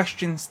are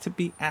questions to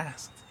be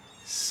asked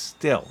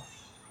still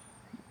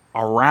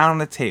around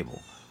the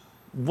table.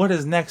 What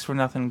is next for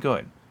Nothing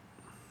Good?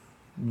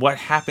 What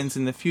happens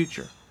in the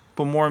future?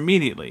 But more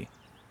immediately,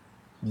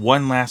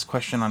 one last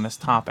question on this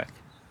topic.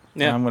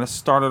 Yeah. And I'm going to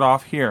start it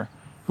off here.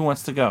 Who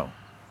wants to go?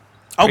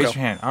 I'll Raise go.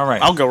 your hand. All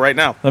right. I'll go right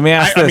now. Let me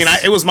ask I this. mean,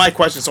 it was my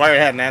question, so I already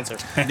had an answer.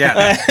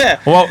 Yeah.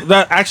 Well,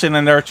 actually,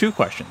 then there are two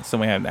questions that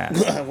we have to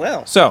ask.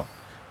 Well, So,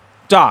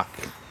 Doc.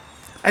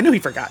 I knew he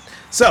forgot.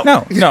 So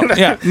No. Well,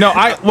 yeah.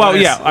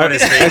 what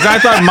is the- Because I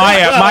thought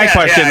my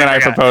question yeah, that I yeah.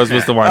 proposed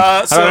was the one.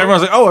 I so- thought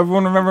everyone was like, "Oh,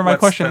 everyone remember my What's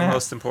question." the now?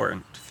 most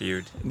important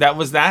feud? That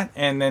was that,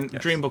 and then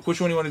Dream Book. Which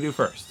one do you want to do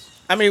first?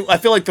 I mean, I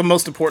feel like the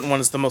most important one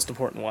is the most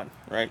important one,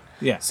 right?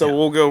 Yeah. So Yeah.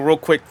 we'll go real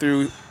quick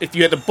through. If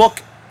you had to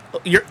book,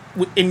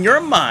 in your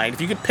mind,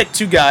 if you could pick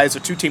two guys or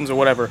two teams or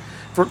whatever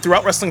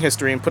throughout wrestling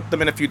history and put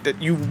them in a feud that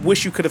you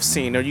wish you could have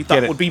seen or you Get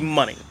thought it. would be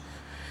money.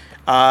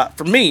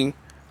 For me,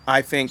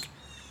 I think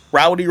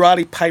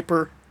Roddy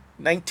Piper,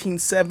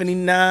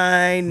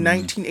 1979,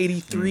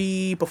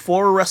 1983,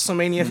 before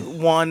WrestleMania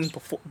 1,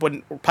 before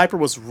when Piper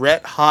was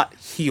red hot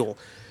heel.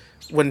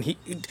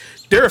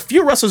 There are a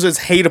few wrestlers as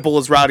hateable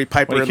as Rowdy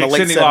Piper When in he the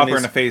kicked late Cyndi Lauper 70s.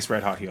 in the face,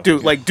 red hot heel.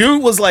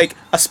 Dude was like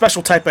a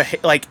special type of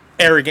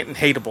arrogant and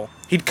hateable.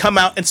 He'd come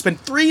out and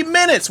spend 3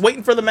 minutes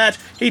waiting for the match.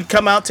 He'd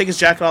come out, take his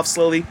jacket off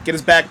slowly, get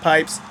his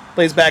bagpipes,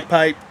 play his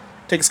bagpipe,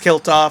 take his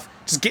kilt off,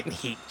 just getting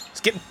heat.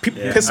 Just getting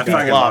pissing I fucking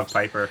people off. love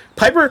Piper.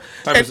 Piper,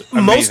 Piper's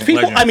and most amazing,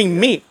 people, legend. I mean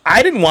me,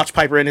 I didn't watch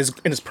Piper in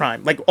his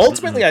prime. Like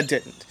ultimately I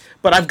didn't.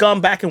 But I've gone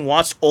back and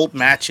watched old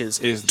matches.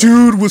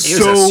 Dude was He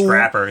was so a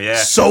scrapper, yeah.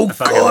 so I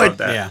fucking good. love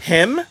that. Yeah.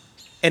 Him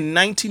in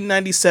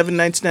 1997,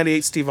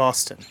 1998 Steve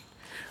Austin.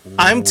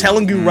 I'm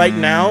telling you right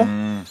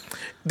now,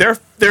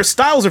 their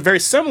styles are very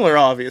similar,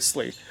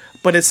 obviously,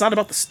 but it's not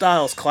about the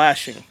styles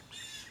clashing.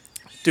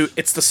 Dude,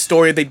 it's the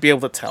story they'd be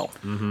able to tell.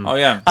 Oh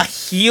yeah. A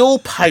heel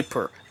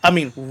Piper. I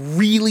mean,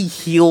 really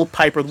heel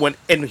Piper.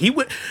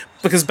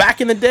 Because back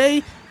in the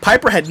day,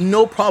 Piper had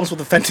no problems with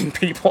offending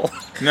people.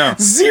 No.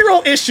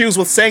 Zero issues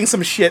with saying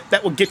some shit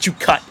that would get you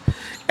cut.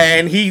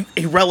 And he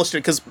relished it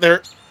because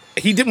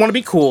he didn't want to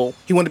be cool.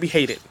 He wanted to be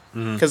hated.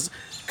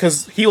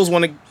 Because heels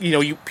want to,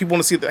 people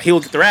want to see the heel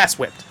get their ass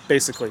whipped,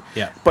 basically.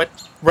 Yeah. But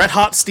Red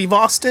Hot Steve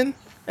Austin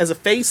as a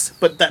face,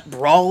 but that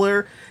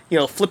brawler,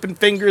 flipping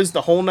fingers,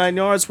 the whole 9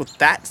 yards with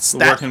that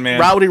working man.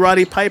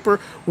 Roddy Piper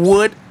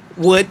would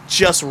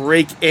just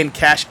rake in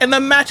cash, and the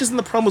matches and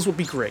the promos would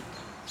be great.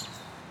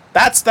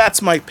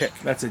 That's my pick.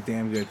 That's a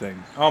damn good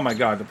thing. Oh my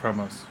god, the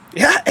promos.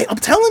 Yeah, I'm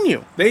telling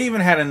you. They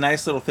even had a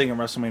nice little thing in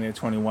WrestleMania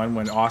 21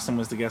 when Austin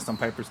was the guest on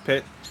Piper's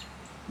Pit.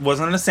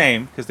 Wasn't the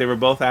same because they were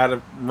both out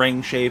of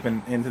ring shape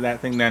and into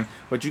that thing then.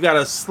 But you got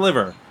a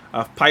sliver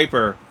of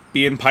Piper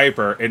being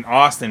Piper and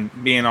Austin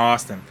being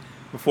Austin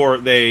before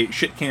they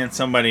shit canned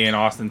somebody and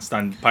Austin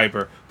stunned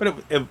Piper. But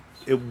it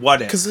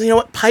what if? Because you know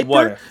what? What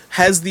Piper if?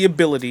 had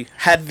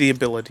the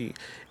ability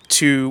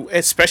to,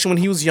 especially when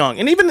he was young,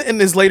 and even in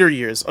his later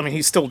years, I mean,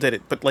 he still did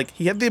it, but like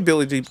he had the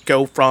ability to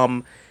go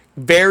from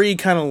very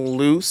kind of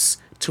loose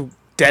to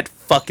dead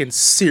fucking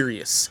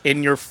serious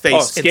in your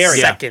face in scary.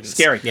 Yeah, seconds.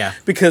 scary. Yeah.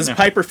 Because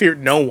Piper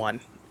feared no one.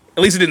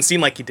 At least it didn't seem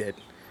like he did.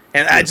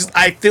 And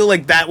I feel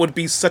like that would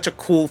be such a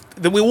cool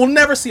that we will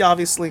never see,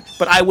 obviously,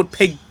 but I would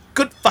pay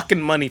good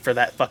fucking money for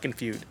that fucking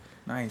feud.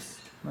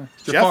 Nice.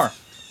 Jeff? Jafar.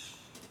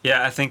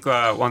 Yeah, I think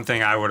one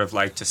thing I would have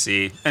liked to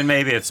see, and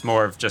maybe it's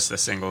more of just a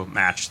single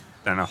match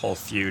than a whole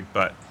feud,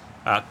 but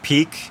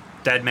peak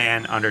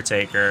Deadman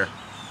Undertaker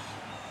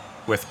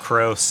with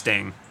Crow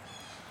Sting.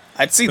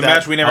 I'd see The that.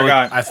 match we never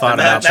got. I thought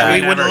That- about that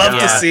that. we would Never love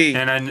got. to see.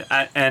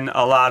 And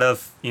a lot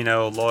of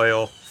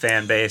loyal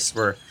fan base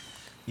were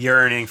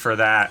yearning for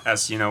that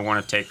as one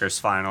of Taker's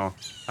final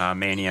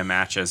Mania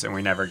matches, and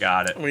we never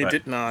got it. We But,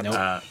 did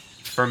not.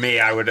 For me,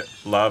 I would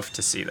love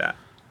to see that.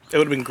 It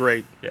would have been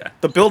great. Yeah,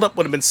 The build-up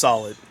would have been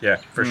solid. yeah,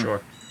 for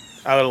sure.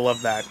 I would have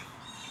loved that.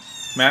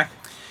 Mac.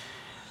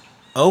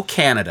 Oh,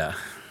 Canada.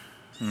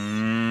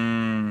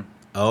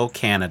 Oh,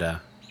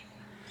 Canada.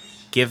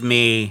 Give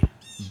me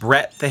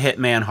Bret the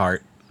Hitman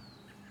Hart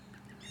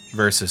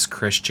versus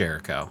Chris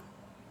Jericho.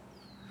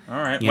 All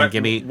right. Yeah,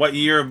 give me- what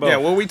year of both? Yeah,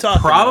 what were we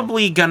talking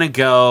Probably gonna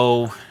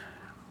go.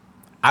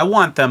 I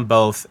want them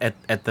both at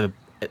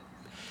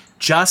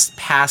just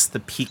past the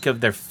peak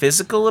of their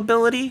physical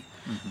ability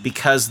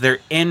because their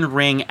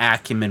in-ring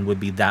acumen would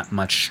be that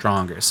much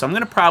stronger. So I'm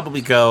gonna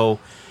probably go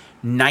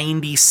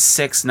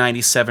 96,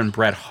 97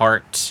 Bret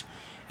Hart,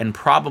 and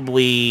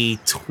probably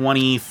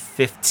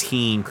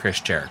 2015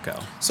 Chris Jericho.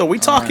 So we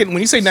talking,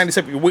 when you say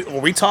 97, are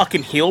we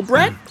talking heel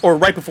Brett or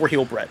right before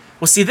heel Brett?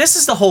 Well, see, this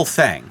is the whole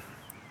thing.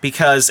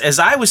 Because as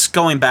I was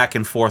going back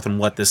and forth on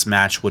what this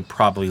match would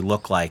probably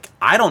look like,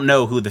 I don't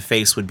know who the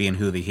face would be and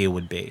who the heel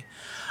would be.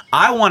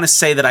 I want to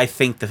say that I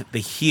think the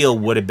heel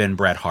would have been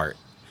Bret Hart.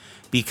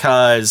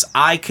 Because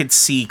I could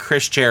see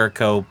Chris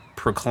Jericho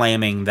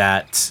proclaiming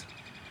that,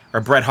 or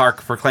Bret Hart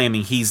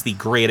proclaiming he's the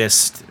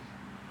greatest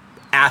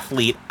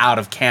athlete out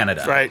of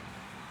Canada. Right.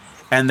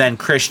 And then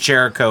Chris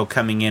Jericho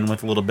coming in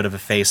with a little bit of a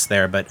face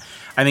there. But,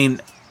 I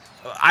mean,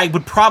 I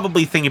would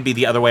probably think it'd be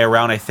the other way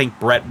around. I think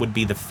Bret would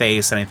be the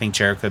face, and I think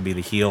Jericho would be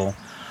the heel.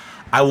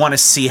 I want to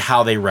see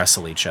how they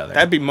wrestle each other.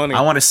 That'd be money.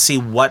 I want to see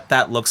what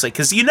that looks like.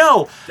 Because,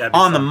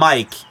 on the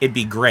mic, it'd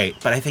be great.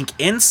 But I think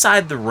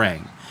inside the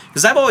ring,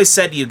 because I've always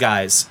said to you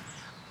guys,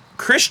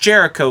 Chris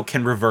Jericho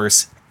can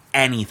reverse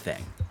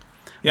anything.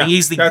 Yeah,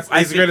 he's the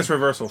greatest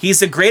reversal. He's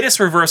the greatest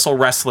reversal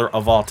wrestler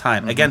of all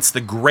time against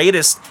the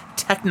greatest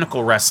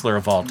technical wrestler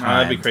of all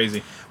time. That'd be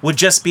crazy. Would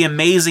just be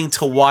amazing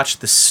to watch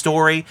the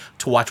story,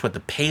 to watch what the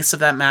pace of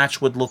that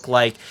match would look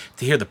like,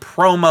 to hear the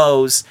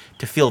promos,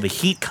 to feel the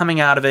heat coming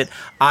out of it.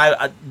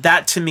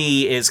 That to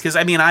me is because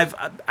I've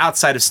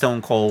outside of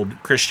Stone Cold,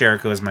 Chris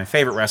Jericho is my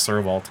favorite wrestler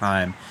of all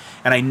time,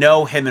 and I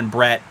know him and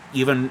Bret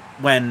even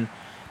when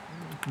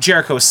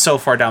Jericho was so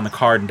far down the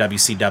card in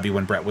WCW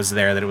when Bret was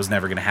there that it was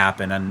never going to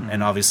happen,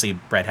 and obviously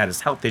Bret had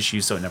his health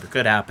issues, so it never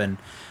could happen.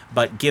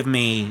 But give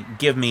me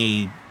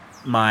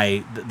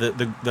my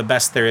the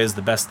best there is,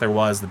 the best there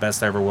was, the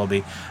best there ever will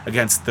be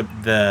against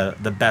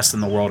the best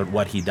in the world at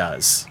what he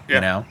does. Yeah,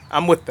 You know,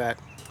 I'm with that.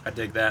 I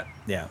dig that.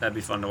 Yeah. That'd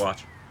be fun to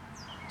watch.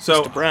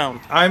 So Mr.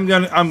 Brown. I'm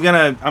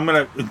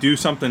gonna do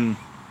something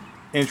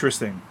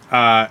interesting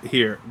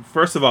here.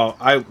 First of all,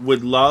 I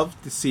would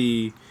love to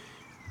see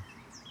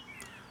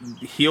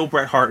heel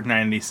Bret Hart in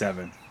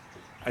 '97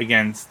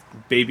 against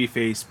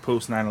babyface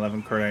post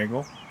 9/11 Kurt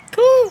Angle.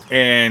 Cool.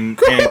 And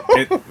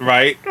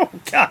right, Oh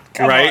God,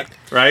 come right, on.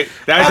 right.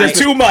 That's That's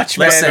too much,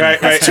 man. listen,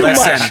 right, That's too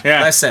listen, much.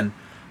 Yeah. listen.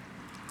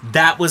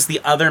 That was the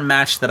other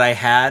match that I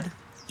had.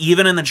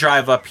 Even in the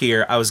drive up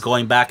here, I was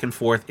going back and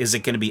forth. Is it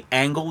going to be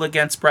Angle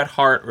against Bret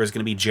Hart or is it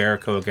going to be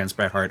Jericho against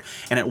Bret Hart?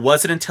 And it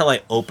wasn't until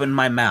I opened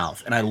my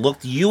mouth and I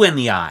looked you in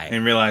the eye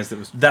and realized it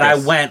was that I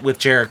Chris. went with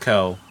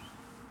Jericho.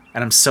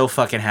 And I'm so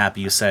fucking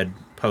happy you said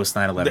post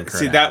 9/11.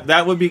 See,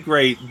 that would be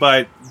great,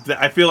 but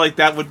I feel like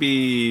that would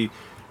be,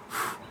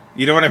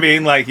 you know what I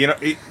mean? Like,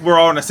 we're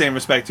all in the same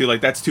respect too.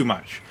 Like, that's too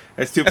much.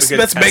 That's too. That's a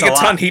Megaton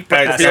lot. heat.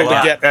 That's to be able a to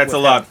lot. get That's a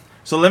with lot. him.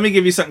 So let me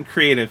give you something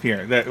creative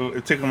here that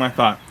tickled my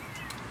thought.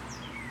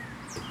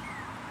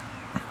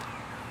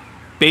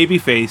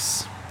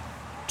 Babyface,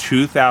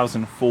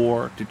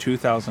 2004 to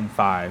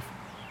 2005,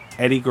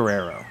 Eddie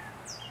Guerrero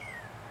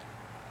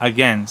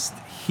against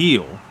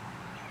heel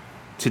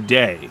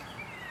today,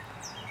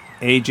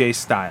 AJ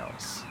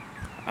Styles.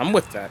 I'm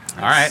with that.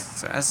 All right.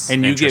 That's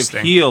And you give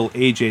interesting. heel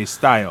AJ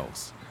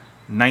Styles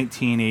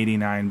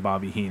 1989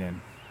 Bobby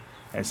Heenan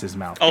as his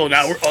mouth. Oh,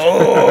 now we're.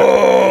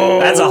 Oh,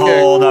 That's a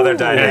whole nother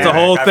dynamic. It's a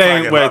whole I thing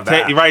fucking with love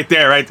that. right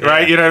there, right,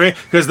 you know what I mean?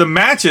 Because the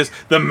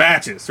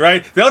matches,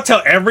 right? They'll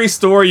tell every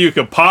story you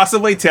could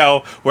possibly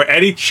tell where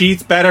Eddie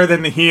cheats better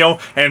than the heel,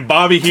 and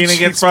Bobby Heenan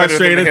gets Cheats better than the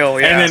frustrated, heel,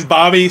 yeah. and then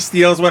Bobby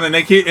steals one,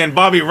 and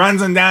Bobby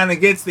runs him down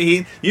and gets the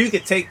heat. You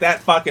could take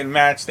that fucking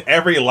match to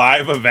every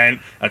live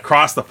event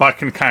across the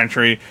fucking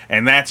country,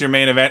 and that's your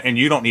main event, and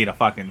you don't need a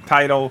fucking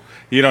title,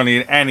 you don't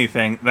need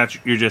anything.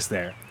 You're just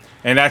there.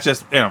 And that's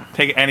just,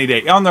 take it any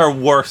day. On their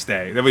worst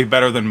day, that'd be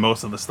better than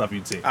most of the stuff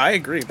you'd see. I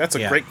agree. That's a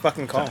Yeah. great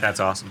fucking call. That's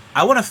awesome.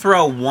 I want to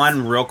throw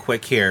one real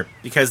quick here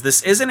because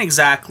this isn't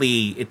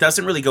exactly. It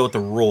doesn't really go with the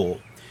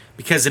rule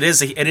because it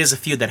is a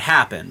feud that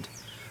happened.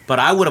 But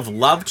I would have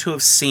loved to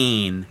have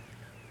seen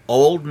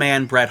old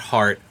man Bret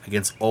Hart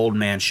against old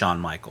man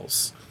Shawn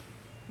Michaels.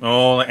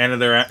 Oh, the end of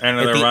their At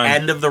the run.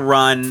 end of the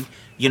run,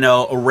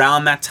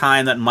 around that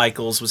time that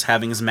Michaels was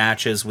having his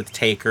matches with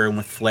Taker and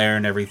with Flair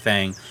and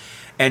everything,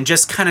 and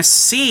just kind of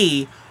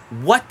see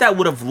what that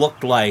would have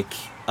looked like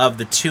of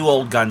the two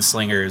old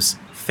gunslingers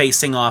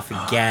facing off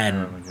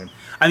again.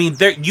 I mean,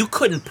 you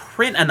couldn't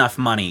print enough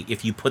money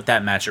if you put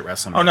that match at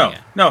WrestleMania.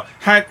 Oh no!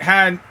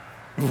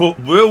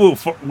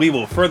 We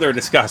will further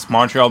discuss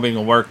Montreal being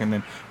a work and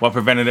then what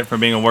prevented it from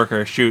being a work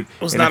or a shoot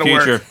was in not the a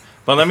work. future.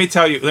 But let me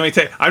tell you.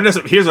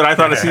 Here's what I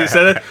thought as soon as you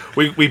said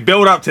it. We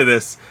build up to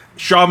this.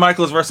 Shawn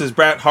Michaels versus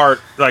Bret Hart,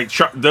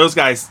 those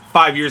guys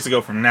 5 years ago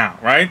from now,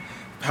 right?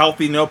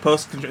 Healthy, no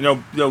post,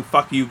 no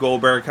fuck you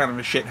Goldberg kind of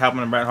a shit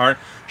happening to Bret Hart.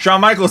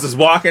 Shawn Michaels is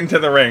walking to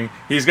the ring.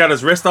 He's got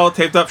his wrist all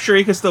taped up. Sure,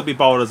 he can still be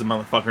bald as a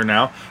motherfucker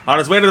now. On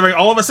his way to the ring,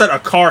 all of a sudden a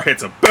car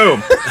hits him.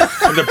 Boom!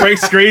 And the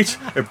brakes screech.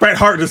 And Bret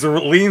Hart just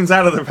leans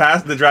out of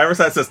the driver's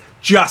side and says,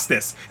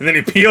 "Justice!" And then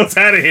he peels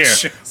out of here.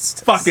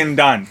 Justice. Fucking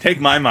done. Take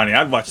my money.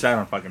 I'd watch that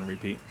on fucking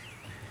repeat.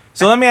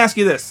 So let me ask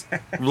you this.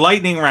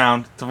 Lightning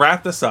round to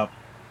wrap this up,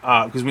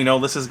 because we know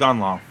this has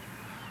gone long.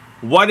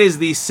 What is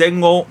the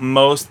single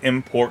most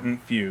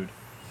important feud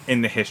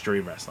in the history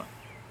of wrestling?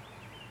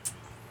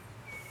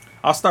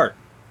 I'll start.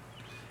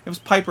 It was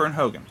Piper and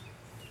Hogan.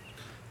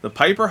 The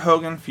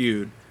Piper-Hogan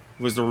feud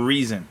was the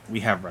reason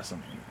we have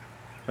WrestleMania.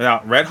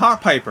 Without Red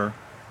Hot Piper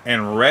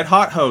and Red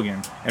Hot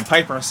Hogan, and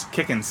Piper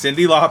kicking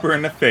Cyndi Lauper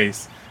in the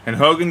face, and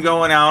Hogan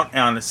going out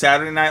on the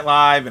Saturday Night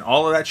Live and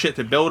all of that shit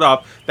to build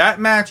up, that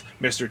match,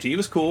 Mr. T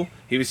was cool.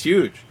 He was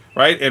huge,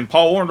 right? And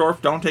Paul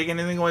Orndorff, don't take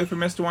anything away from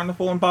Mr.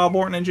 Wonderful and Bob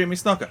Orton and Jimmy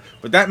Snuka.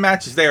 But that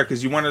match is there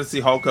because you wanted to see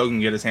Hulk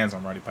Hogan get his hands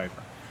on Roddy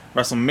Piper.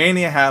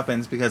 WrestleMania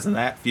happens because of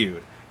that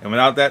feud. And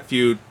without that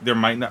feud,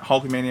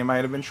 Hulkamania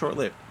might have been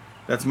short-lived.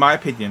 That's my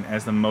opinion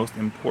as the most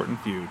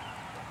important feud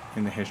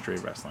in the history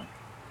of wrestling.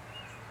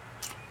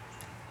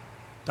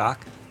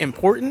 Doc?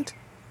 Important?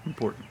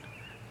 Important.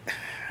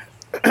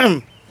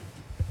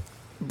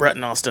 Bret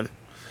and Austin.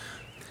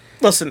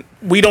 Listen,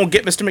 we don't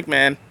get Mr.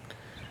 McMahon.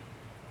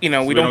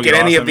 We don't get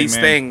any of these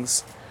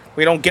things.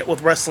 We don't get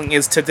what wrestling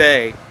is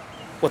today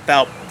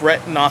without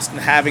Bret and Austin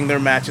having their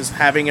matches,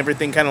 having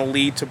everything kind of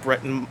lead to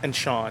Bret and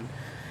Shawn.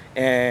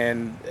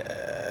 And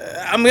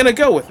I'm going to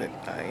go with it.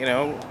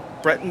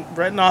 Bret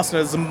and Austin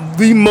is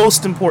the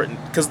most important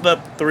because the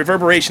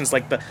reverberations,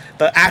 like the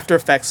after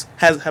effects,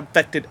 have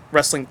affected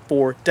wrestling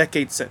for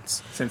decades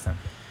since then.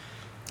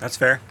 That's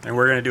fair. And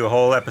we're going to do a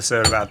whole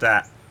episode about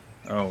that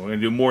Oh, we're going to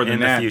do more than in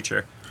that. the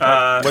future.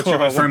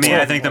 For Me,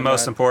 I think the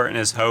most important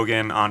is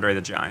Hogan, Andre the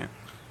Giant.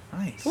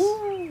 Nice.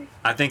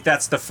 I think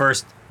that's the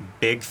first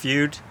big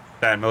feud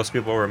that most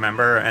people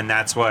remember, and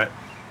that's what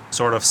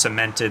sort of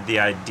cemented the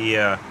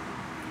idea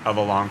of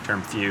a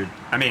long-term feud.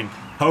 I mean,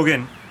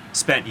 Hogan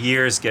spent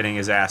years getting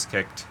his ass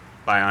kicked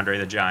by Andre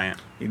the Giant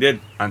He did.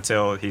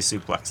 until he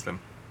suplexed him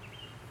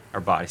or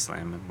body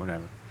slammed him,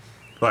 whatever.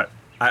 But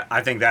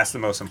I think that's the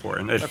most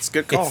important. That's a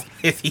good call.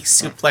 If he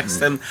suplexed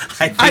them,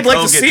 I'd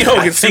like to see Hogan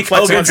I think suplex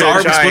Hogan's Andre the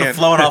arms would Giant. have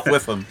flown off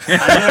with him.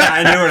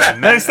 I knew what I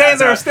meant. They're saying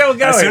they're still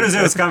going. As soon as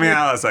it was coming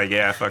out, I was like,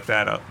 yeah, fuck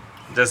that up.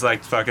 Just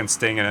like fucking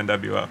Sting and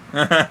NWO.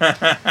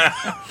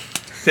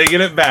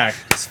 Taking it back.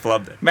 Just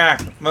flubbed it.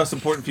 Mac, most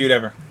important feud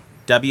ever.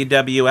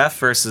 WWF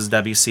versus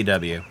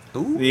WCW.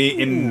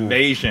 The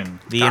Invasion.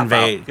 The Top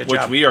invade. out. Good Which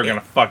job. we are going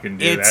to fucking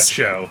do that It's-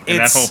 show and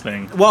that whole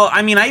thing. Well,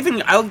 I mean,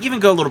 I'll even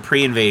go a little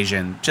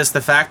pre-invasion. Just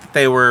the fact that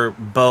they were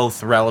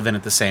both relevant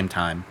at the same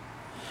time.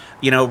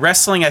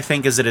 Wrestling, I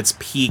think, is at its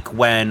peak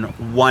when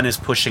one is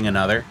pushing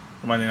another.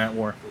 Monday Night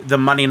War. The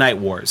Monday Night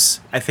Wars.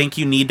 I think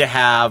you need to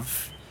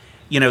have.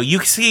 You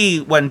see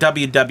when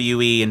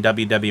WWE and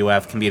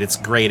WWF can be at its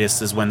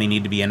greatest is when they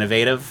need to be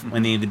innovative,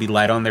 when they need to be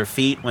light on their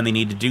feet, when they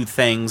need to do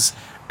things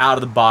out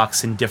of the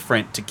box and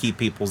different to keep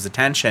people's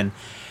attention.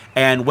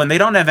 And when they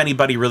don't have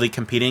anybody really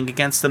competing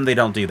against them, they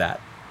don't do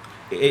that.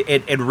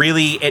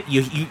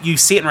 You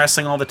see it in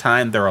wrestling all the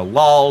time. There are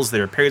lulls,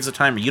 there are periods of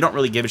time where you don't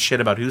really give a shit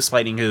about who's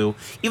fighting who,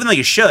 even though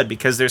you should,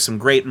 because there's some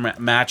great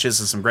matches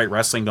and some great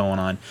wrestling going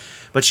on.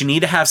 But you need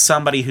to have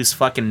somebody who's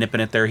fucking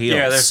nipping at their heels.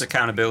 Yeah, there's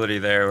accountability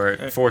there where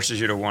it forces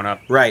you to one up.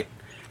 Right.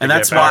 And To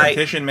that's get better. why,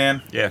 Competition,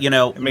 man. Yeah.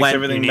 It makes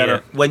everything you need better.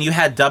 it. when you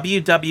had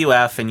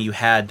WWF and you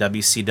had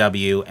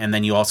WCW and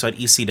then you also had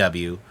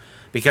ECW,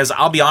 because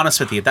I'll be honest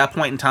with you, at that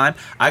point in time,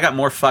 I got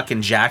more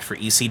fucking jacked for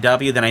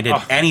ECW than I did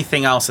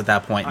anything else at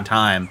that point in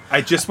time.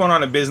 I just went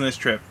on a business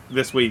trip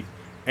this week,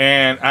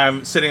 and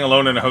I'm sitting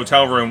alone in a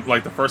hotel room,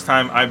 like the first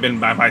time I've been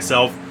by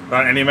myself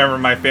without any member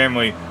of my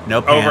family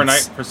No pants.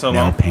 overnight for so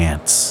no long.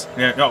 pants.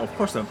 Yeah, no, of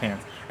course no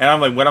pants. And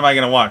I'm like, what am I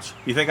going to watch?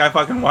 You think I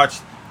fucking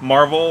watched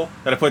Marvel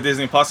that I put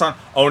Disney Plus on?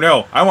 Oh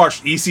no, I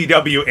watched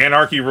ECW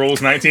Anarchy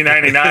Rules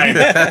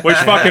 1999, which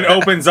fucking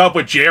opens up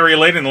with Jerry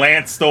Lynn and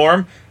Lance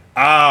Storm.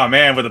 Ah,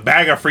 man, with a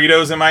bag of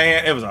Fritos in my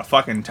hand. It was a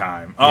fucking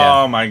time.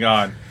 Yeah. Oh my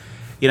god.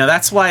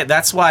 That's why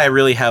I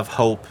really have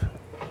hope.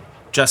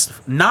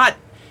 Just not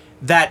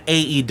that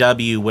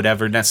AEW would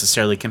ever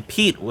necessarily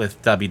compete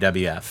with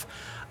WWF.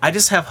 I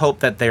just have hope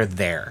that they're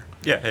there.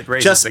 Yeah, it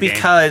raises Just the game.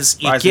 because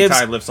Rising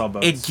tide lifts all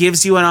boats. it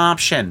gives you an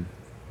option.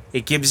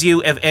 It gives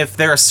you if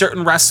there are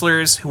certain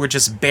wrestlers who are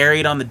just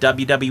buried on the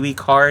WWE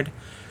card,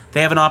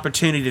 they have an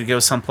opportunity to go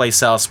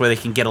someplace else where they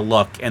can get a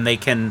look and they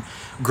can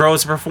grow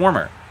as a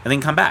performer and then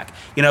come back.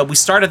 We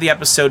started the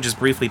episode just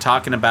briefly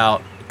talking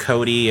about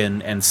Cody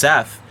and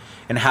Seth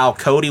and how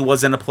Cody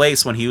was in a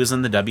place when he was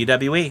in the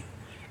WWE,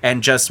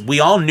 and just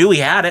we all knew he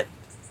had it.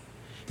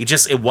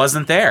 It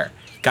wasn't there.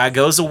 Guy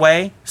goes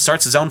away,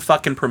 starts his own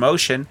fucking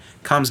promotion,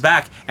 comes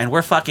back, and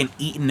we're fucking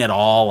eating it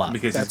all up.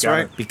 Because That's he's got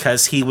right. it.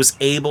 Because he was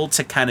able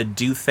to kind of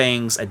do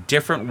things a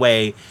different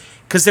way.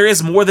 Because there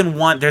is more than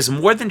one. There's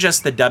more than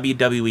just the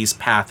WWE's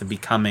path of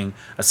becoming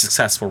a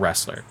successful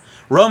wrestler.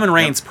 Roman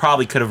Reigns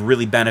probably could have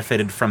really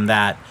benefited from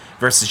that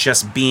versus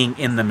just being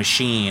in the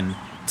machine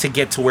to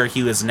get to where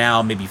he is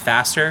now, maybe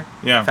faster.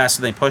 Yeah.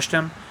 Faster than they pushed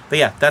him. But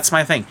yeah, that's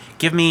my thing.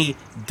 Give me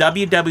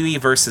WWE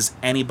versus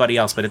anybody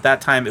else. But at that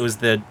time, it was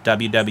the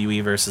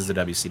WWE versus the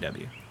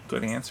WCW.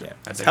 Good answer.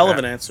 I dig Hell of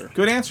that. an answer.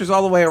 Good answers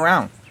all the way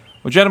around.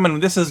 Well, gentlemen,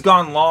 this has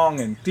gone long,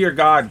 and dear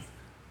God,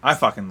 I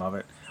fucking love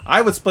it.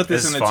 I would split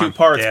this This is into fun. two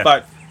parts, Yeah.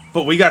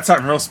 but we got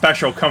something real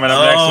special coming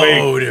up next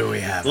week. do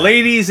we have?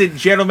 Ladies and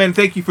gentlemen,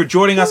 thank you for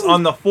joining us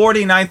on the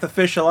 49th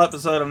official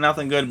episode of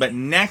Nothing Good. But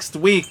next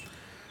week,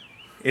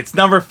 It's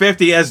number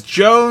 50. As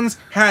Jones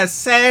has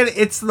said,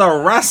 it's the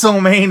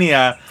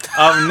WrestleMania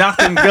of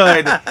Nothing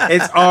Good.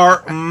 It's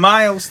our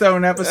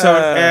milestone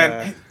episode.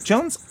 And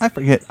Jones, I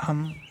forget.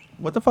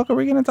 What the fuck are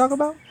we going to talk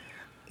about?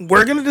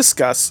 We're going to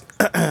discuss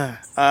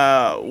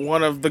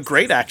one of the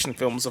great action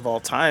films of all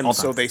time,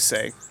 so they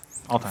say.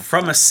 All time.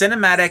 From a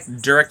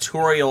cinematic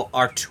directorial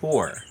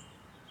auteur.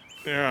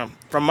 Yeah,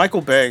 from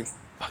Michael Bay.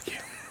 Fuck you.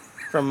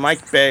 From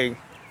Mike Bay.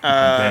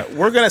 Bay.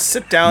 We're going to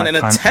sit down and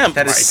attempt.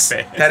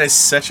 That is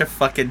such a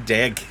fucking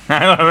dig.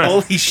 I love it.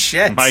 Holy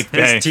shit. Mike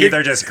Bay. His teeth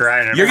are just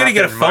grinding. You're going to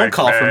get a Fucking phone Mike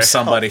call Bay. from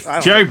somebody. I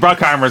don't Jerry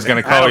Bruckheimer is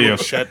going to I call don't you. give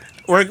a shit.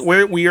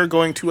 We are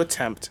going to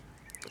attempt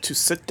to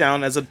sit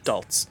down as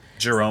adults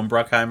Jerome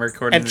Bruckheimer,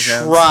 according and to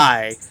Jones.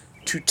 try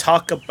to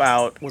talk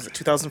about, was it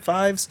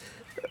 2005's?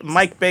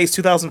 Mike Bay's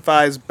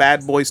 2005's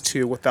Bad Boys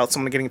 2 without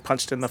someone getting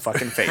punched in the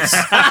fucking face.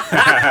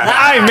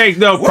 I make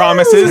no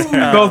promises,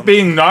 both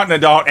being not an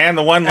adult and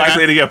the one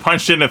likely to get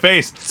punched in the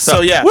face.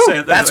 So yeah,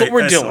 So that's what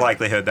we're there's doing. the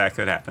likelihood that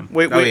could happen.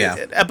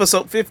 yeah.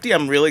 Episode 50,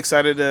 I'm really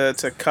excited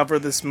to cover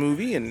this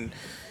movie and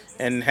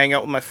hang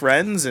out with my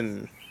friends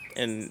and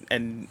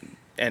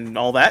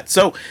all that.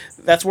 So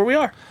that's where we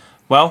are.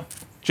 Well,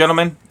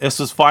 gentlemen, this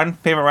was fun.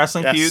 Favorite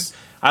wrestling Yes. feud.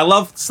 I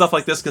love stuff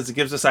like this because it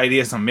gives us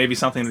ideas on maybe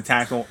something to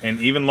tackle in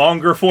even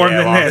longer form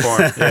than long this.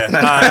 form, yeah. Down the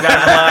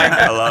line.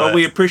 I love But it.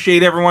 we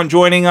appreciate everyone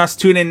joining us.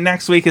 Tune in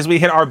next week as we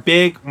hit our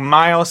big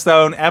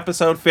milestone,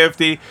 episode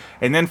 50,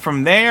 and then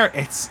from there,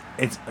 it's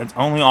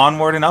only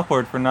onward and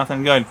upward for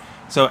Nothing Good.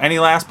 So, any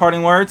last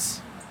parting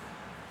words?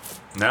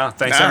 No,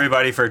 thanks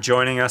everybody for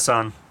joining us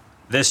on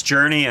this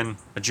journey and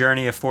a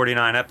journey of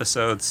 49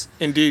 episodes.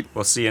 Indeed.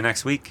 We'll see you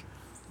next week.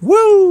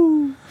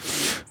 Woo!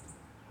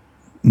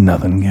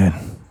 Nothing Good.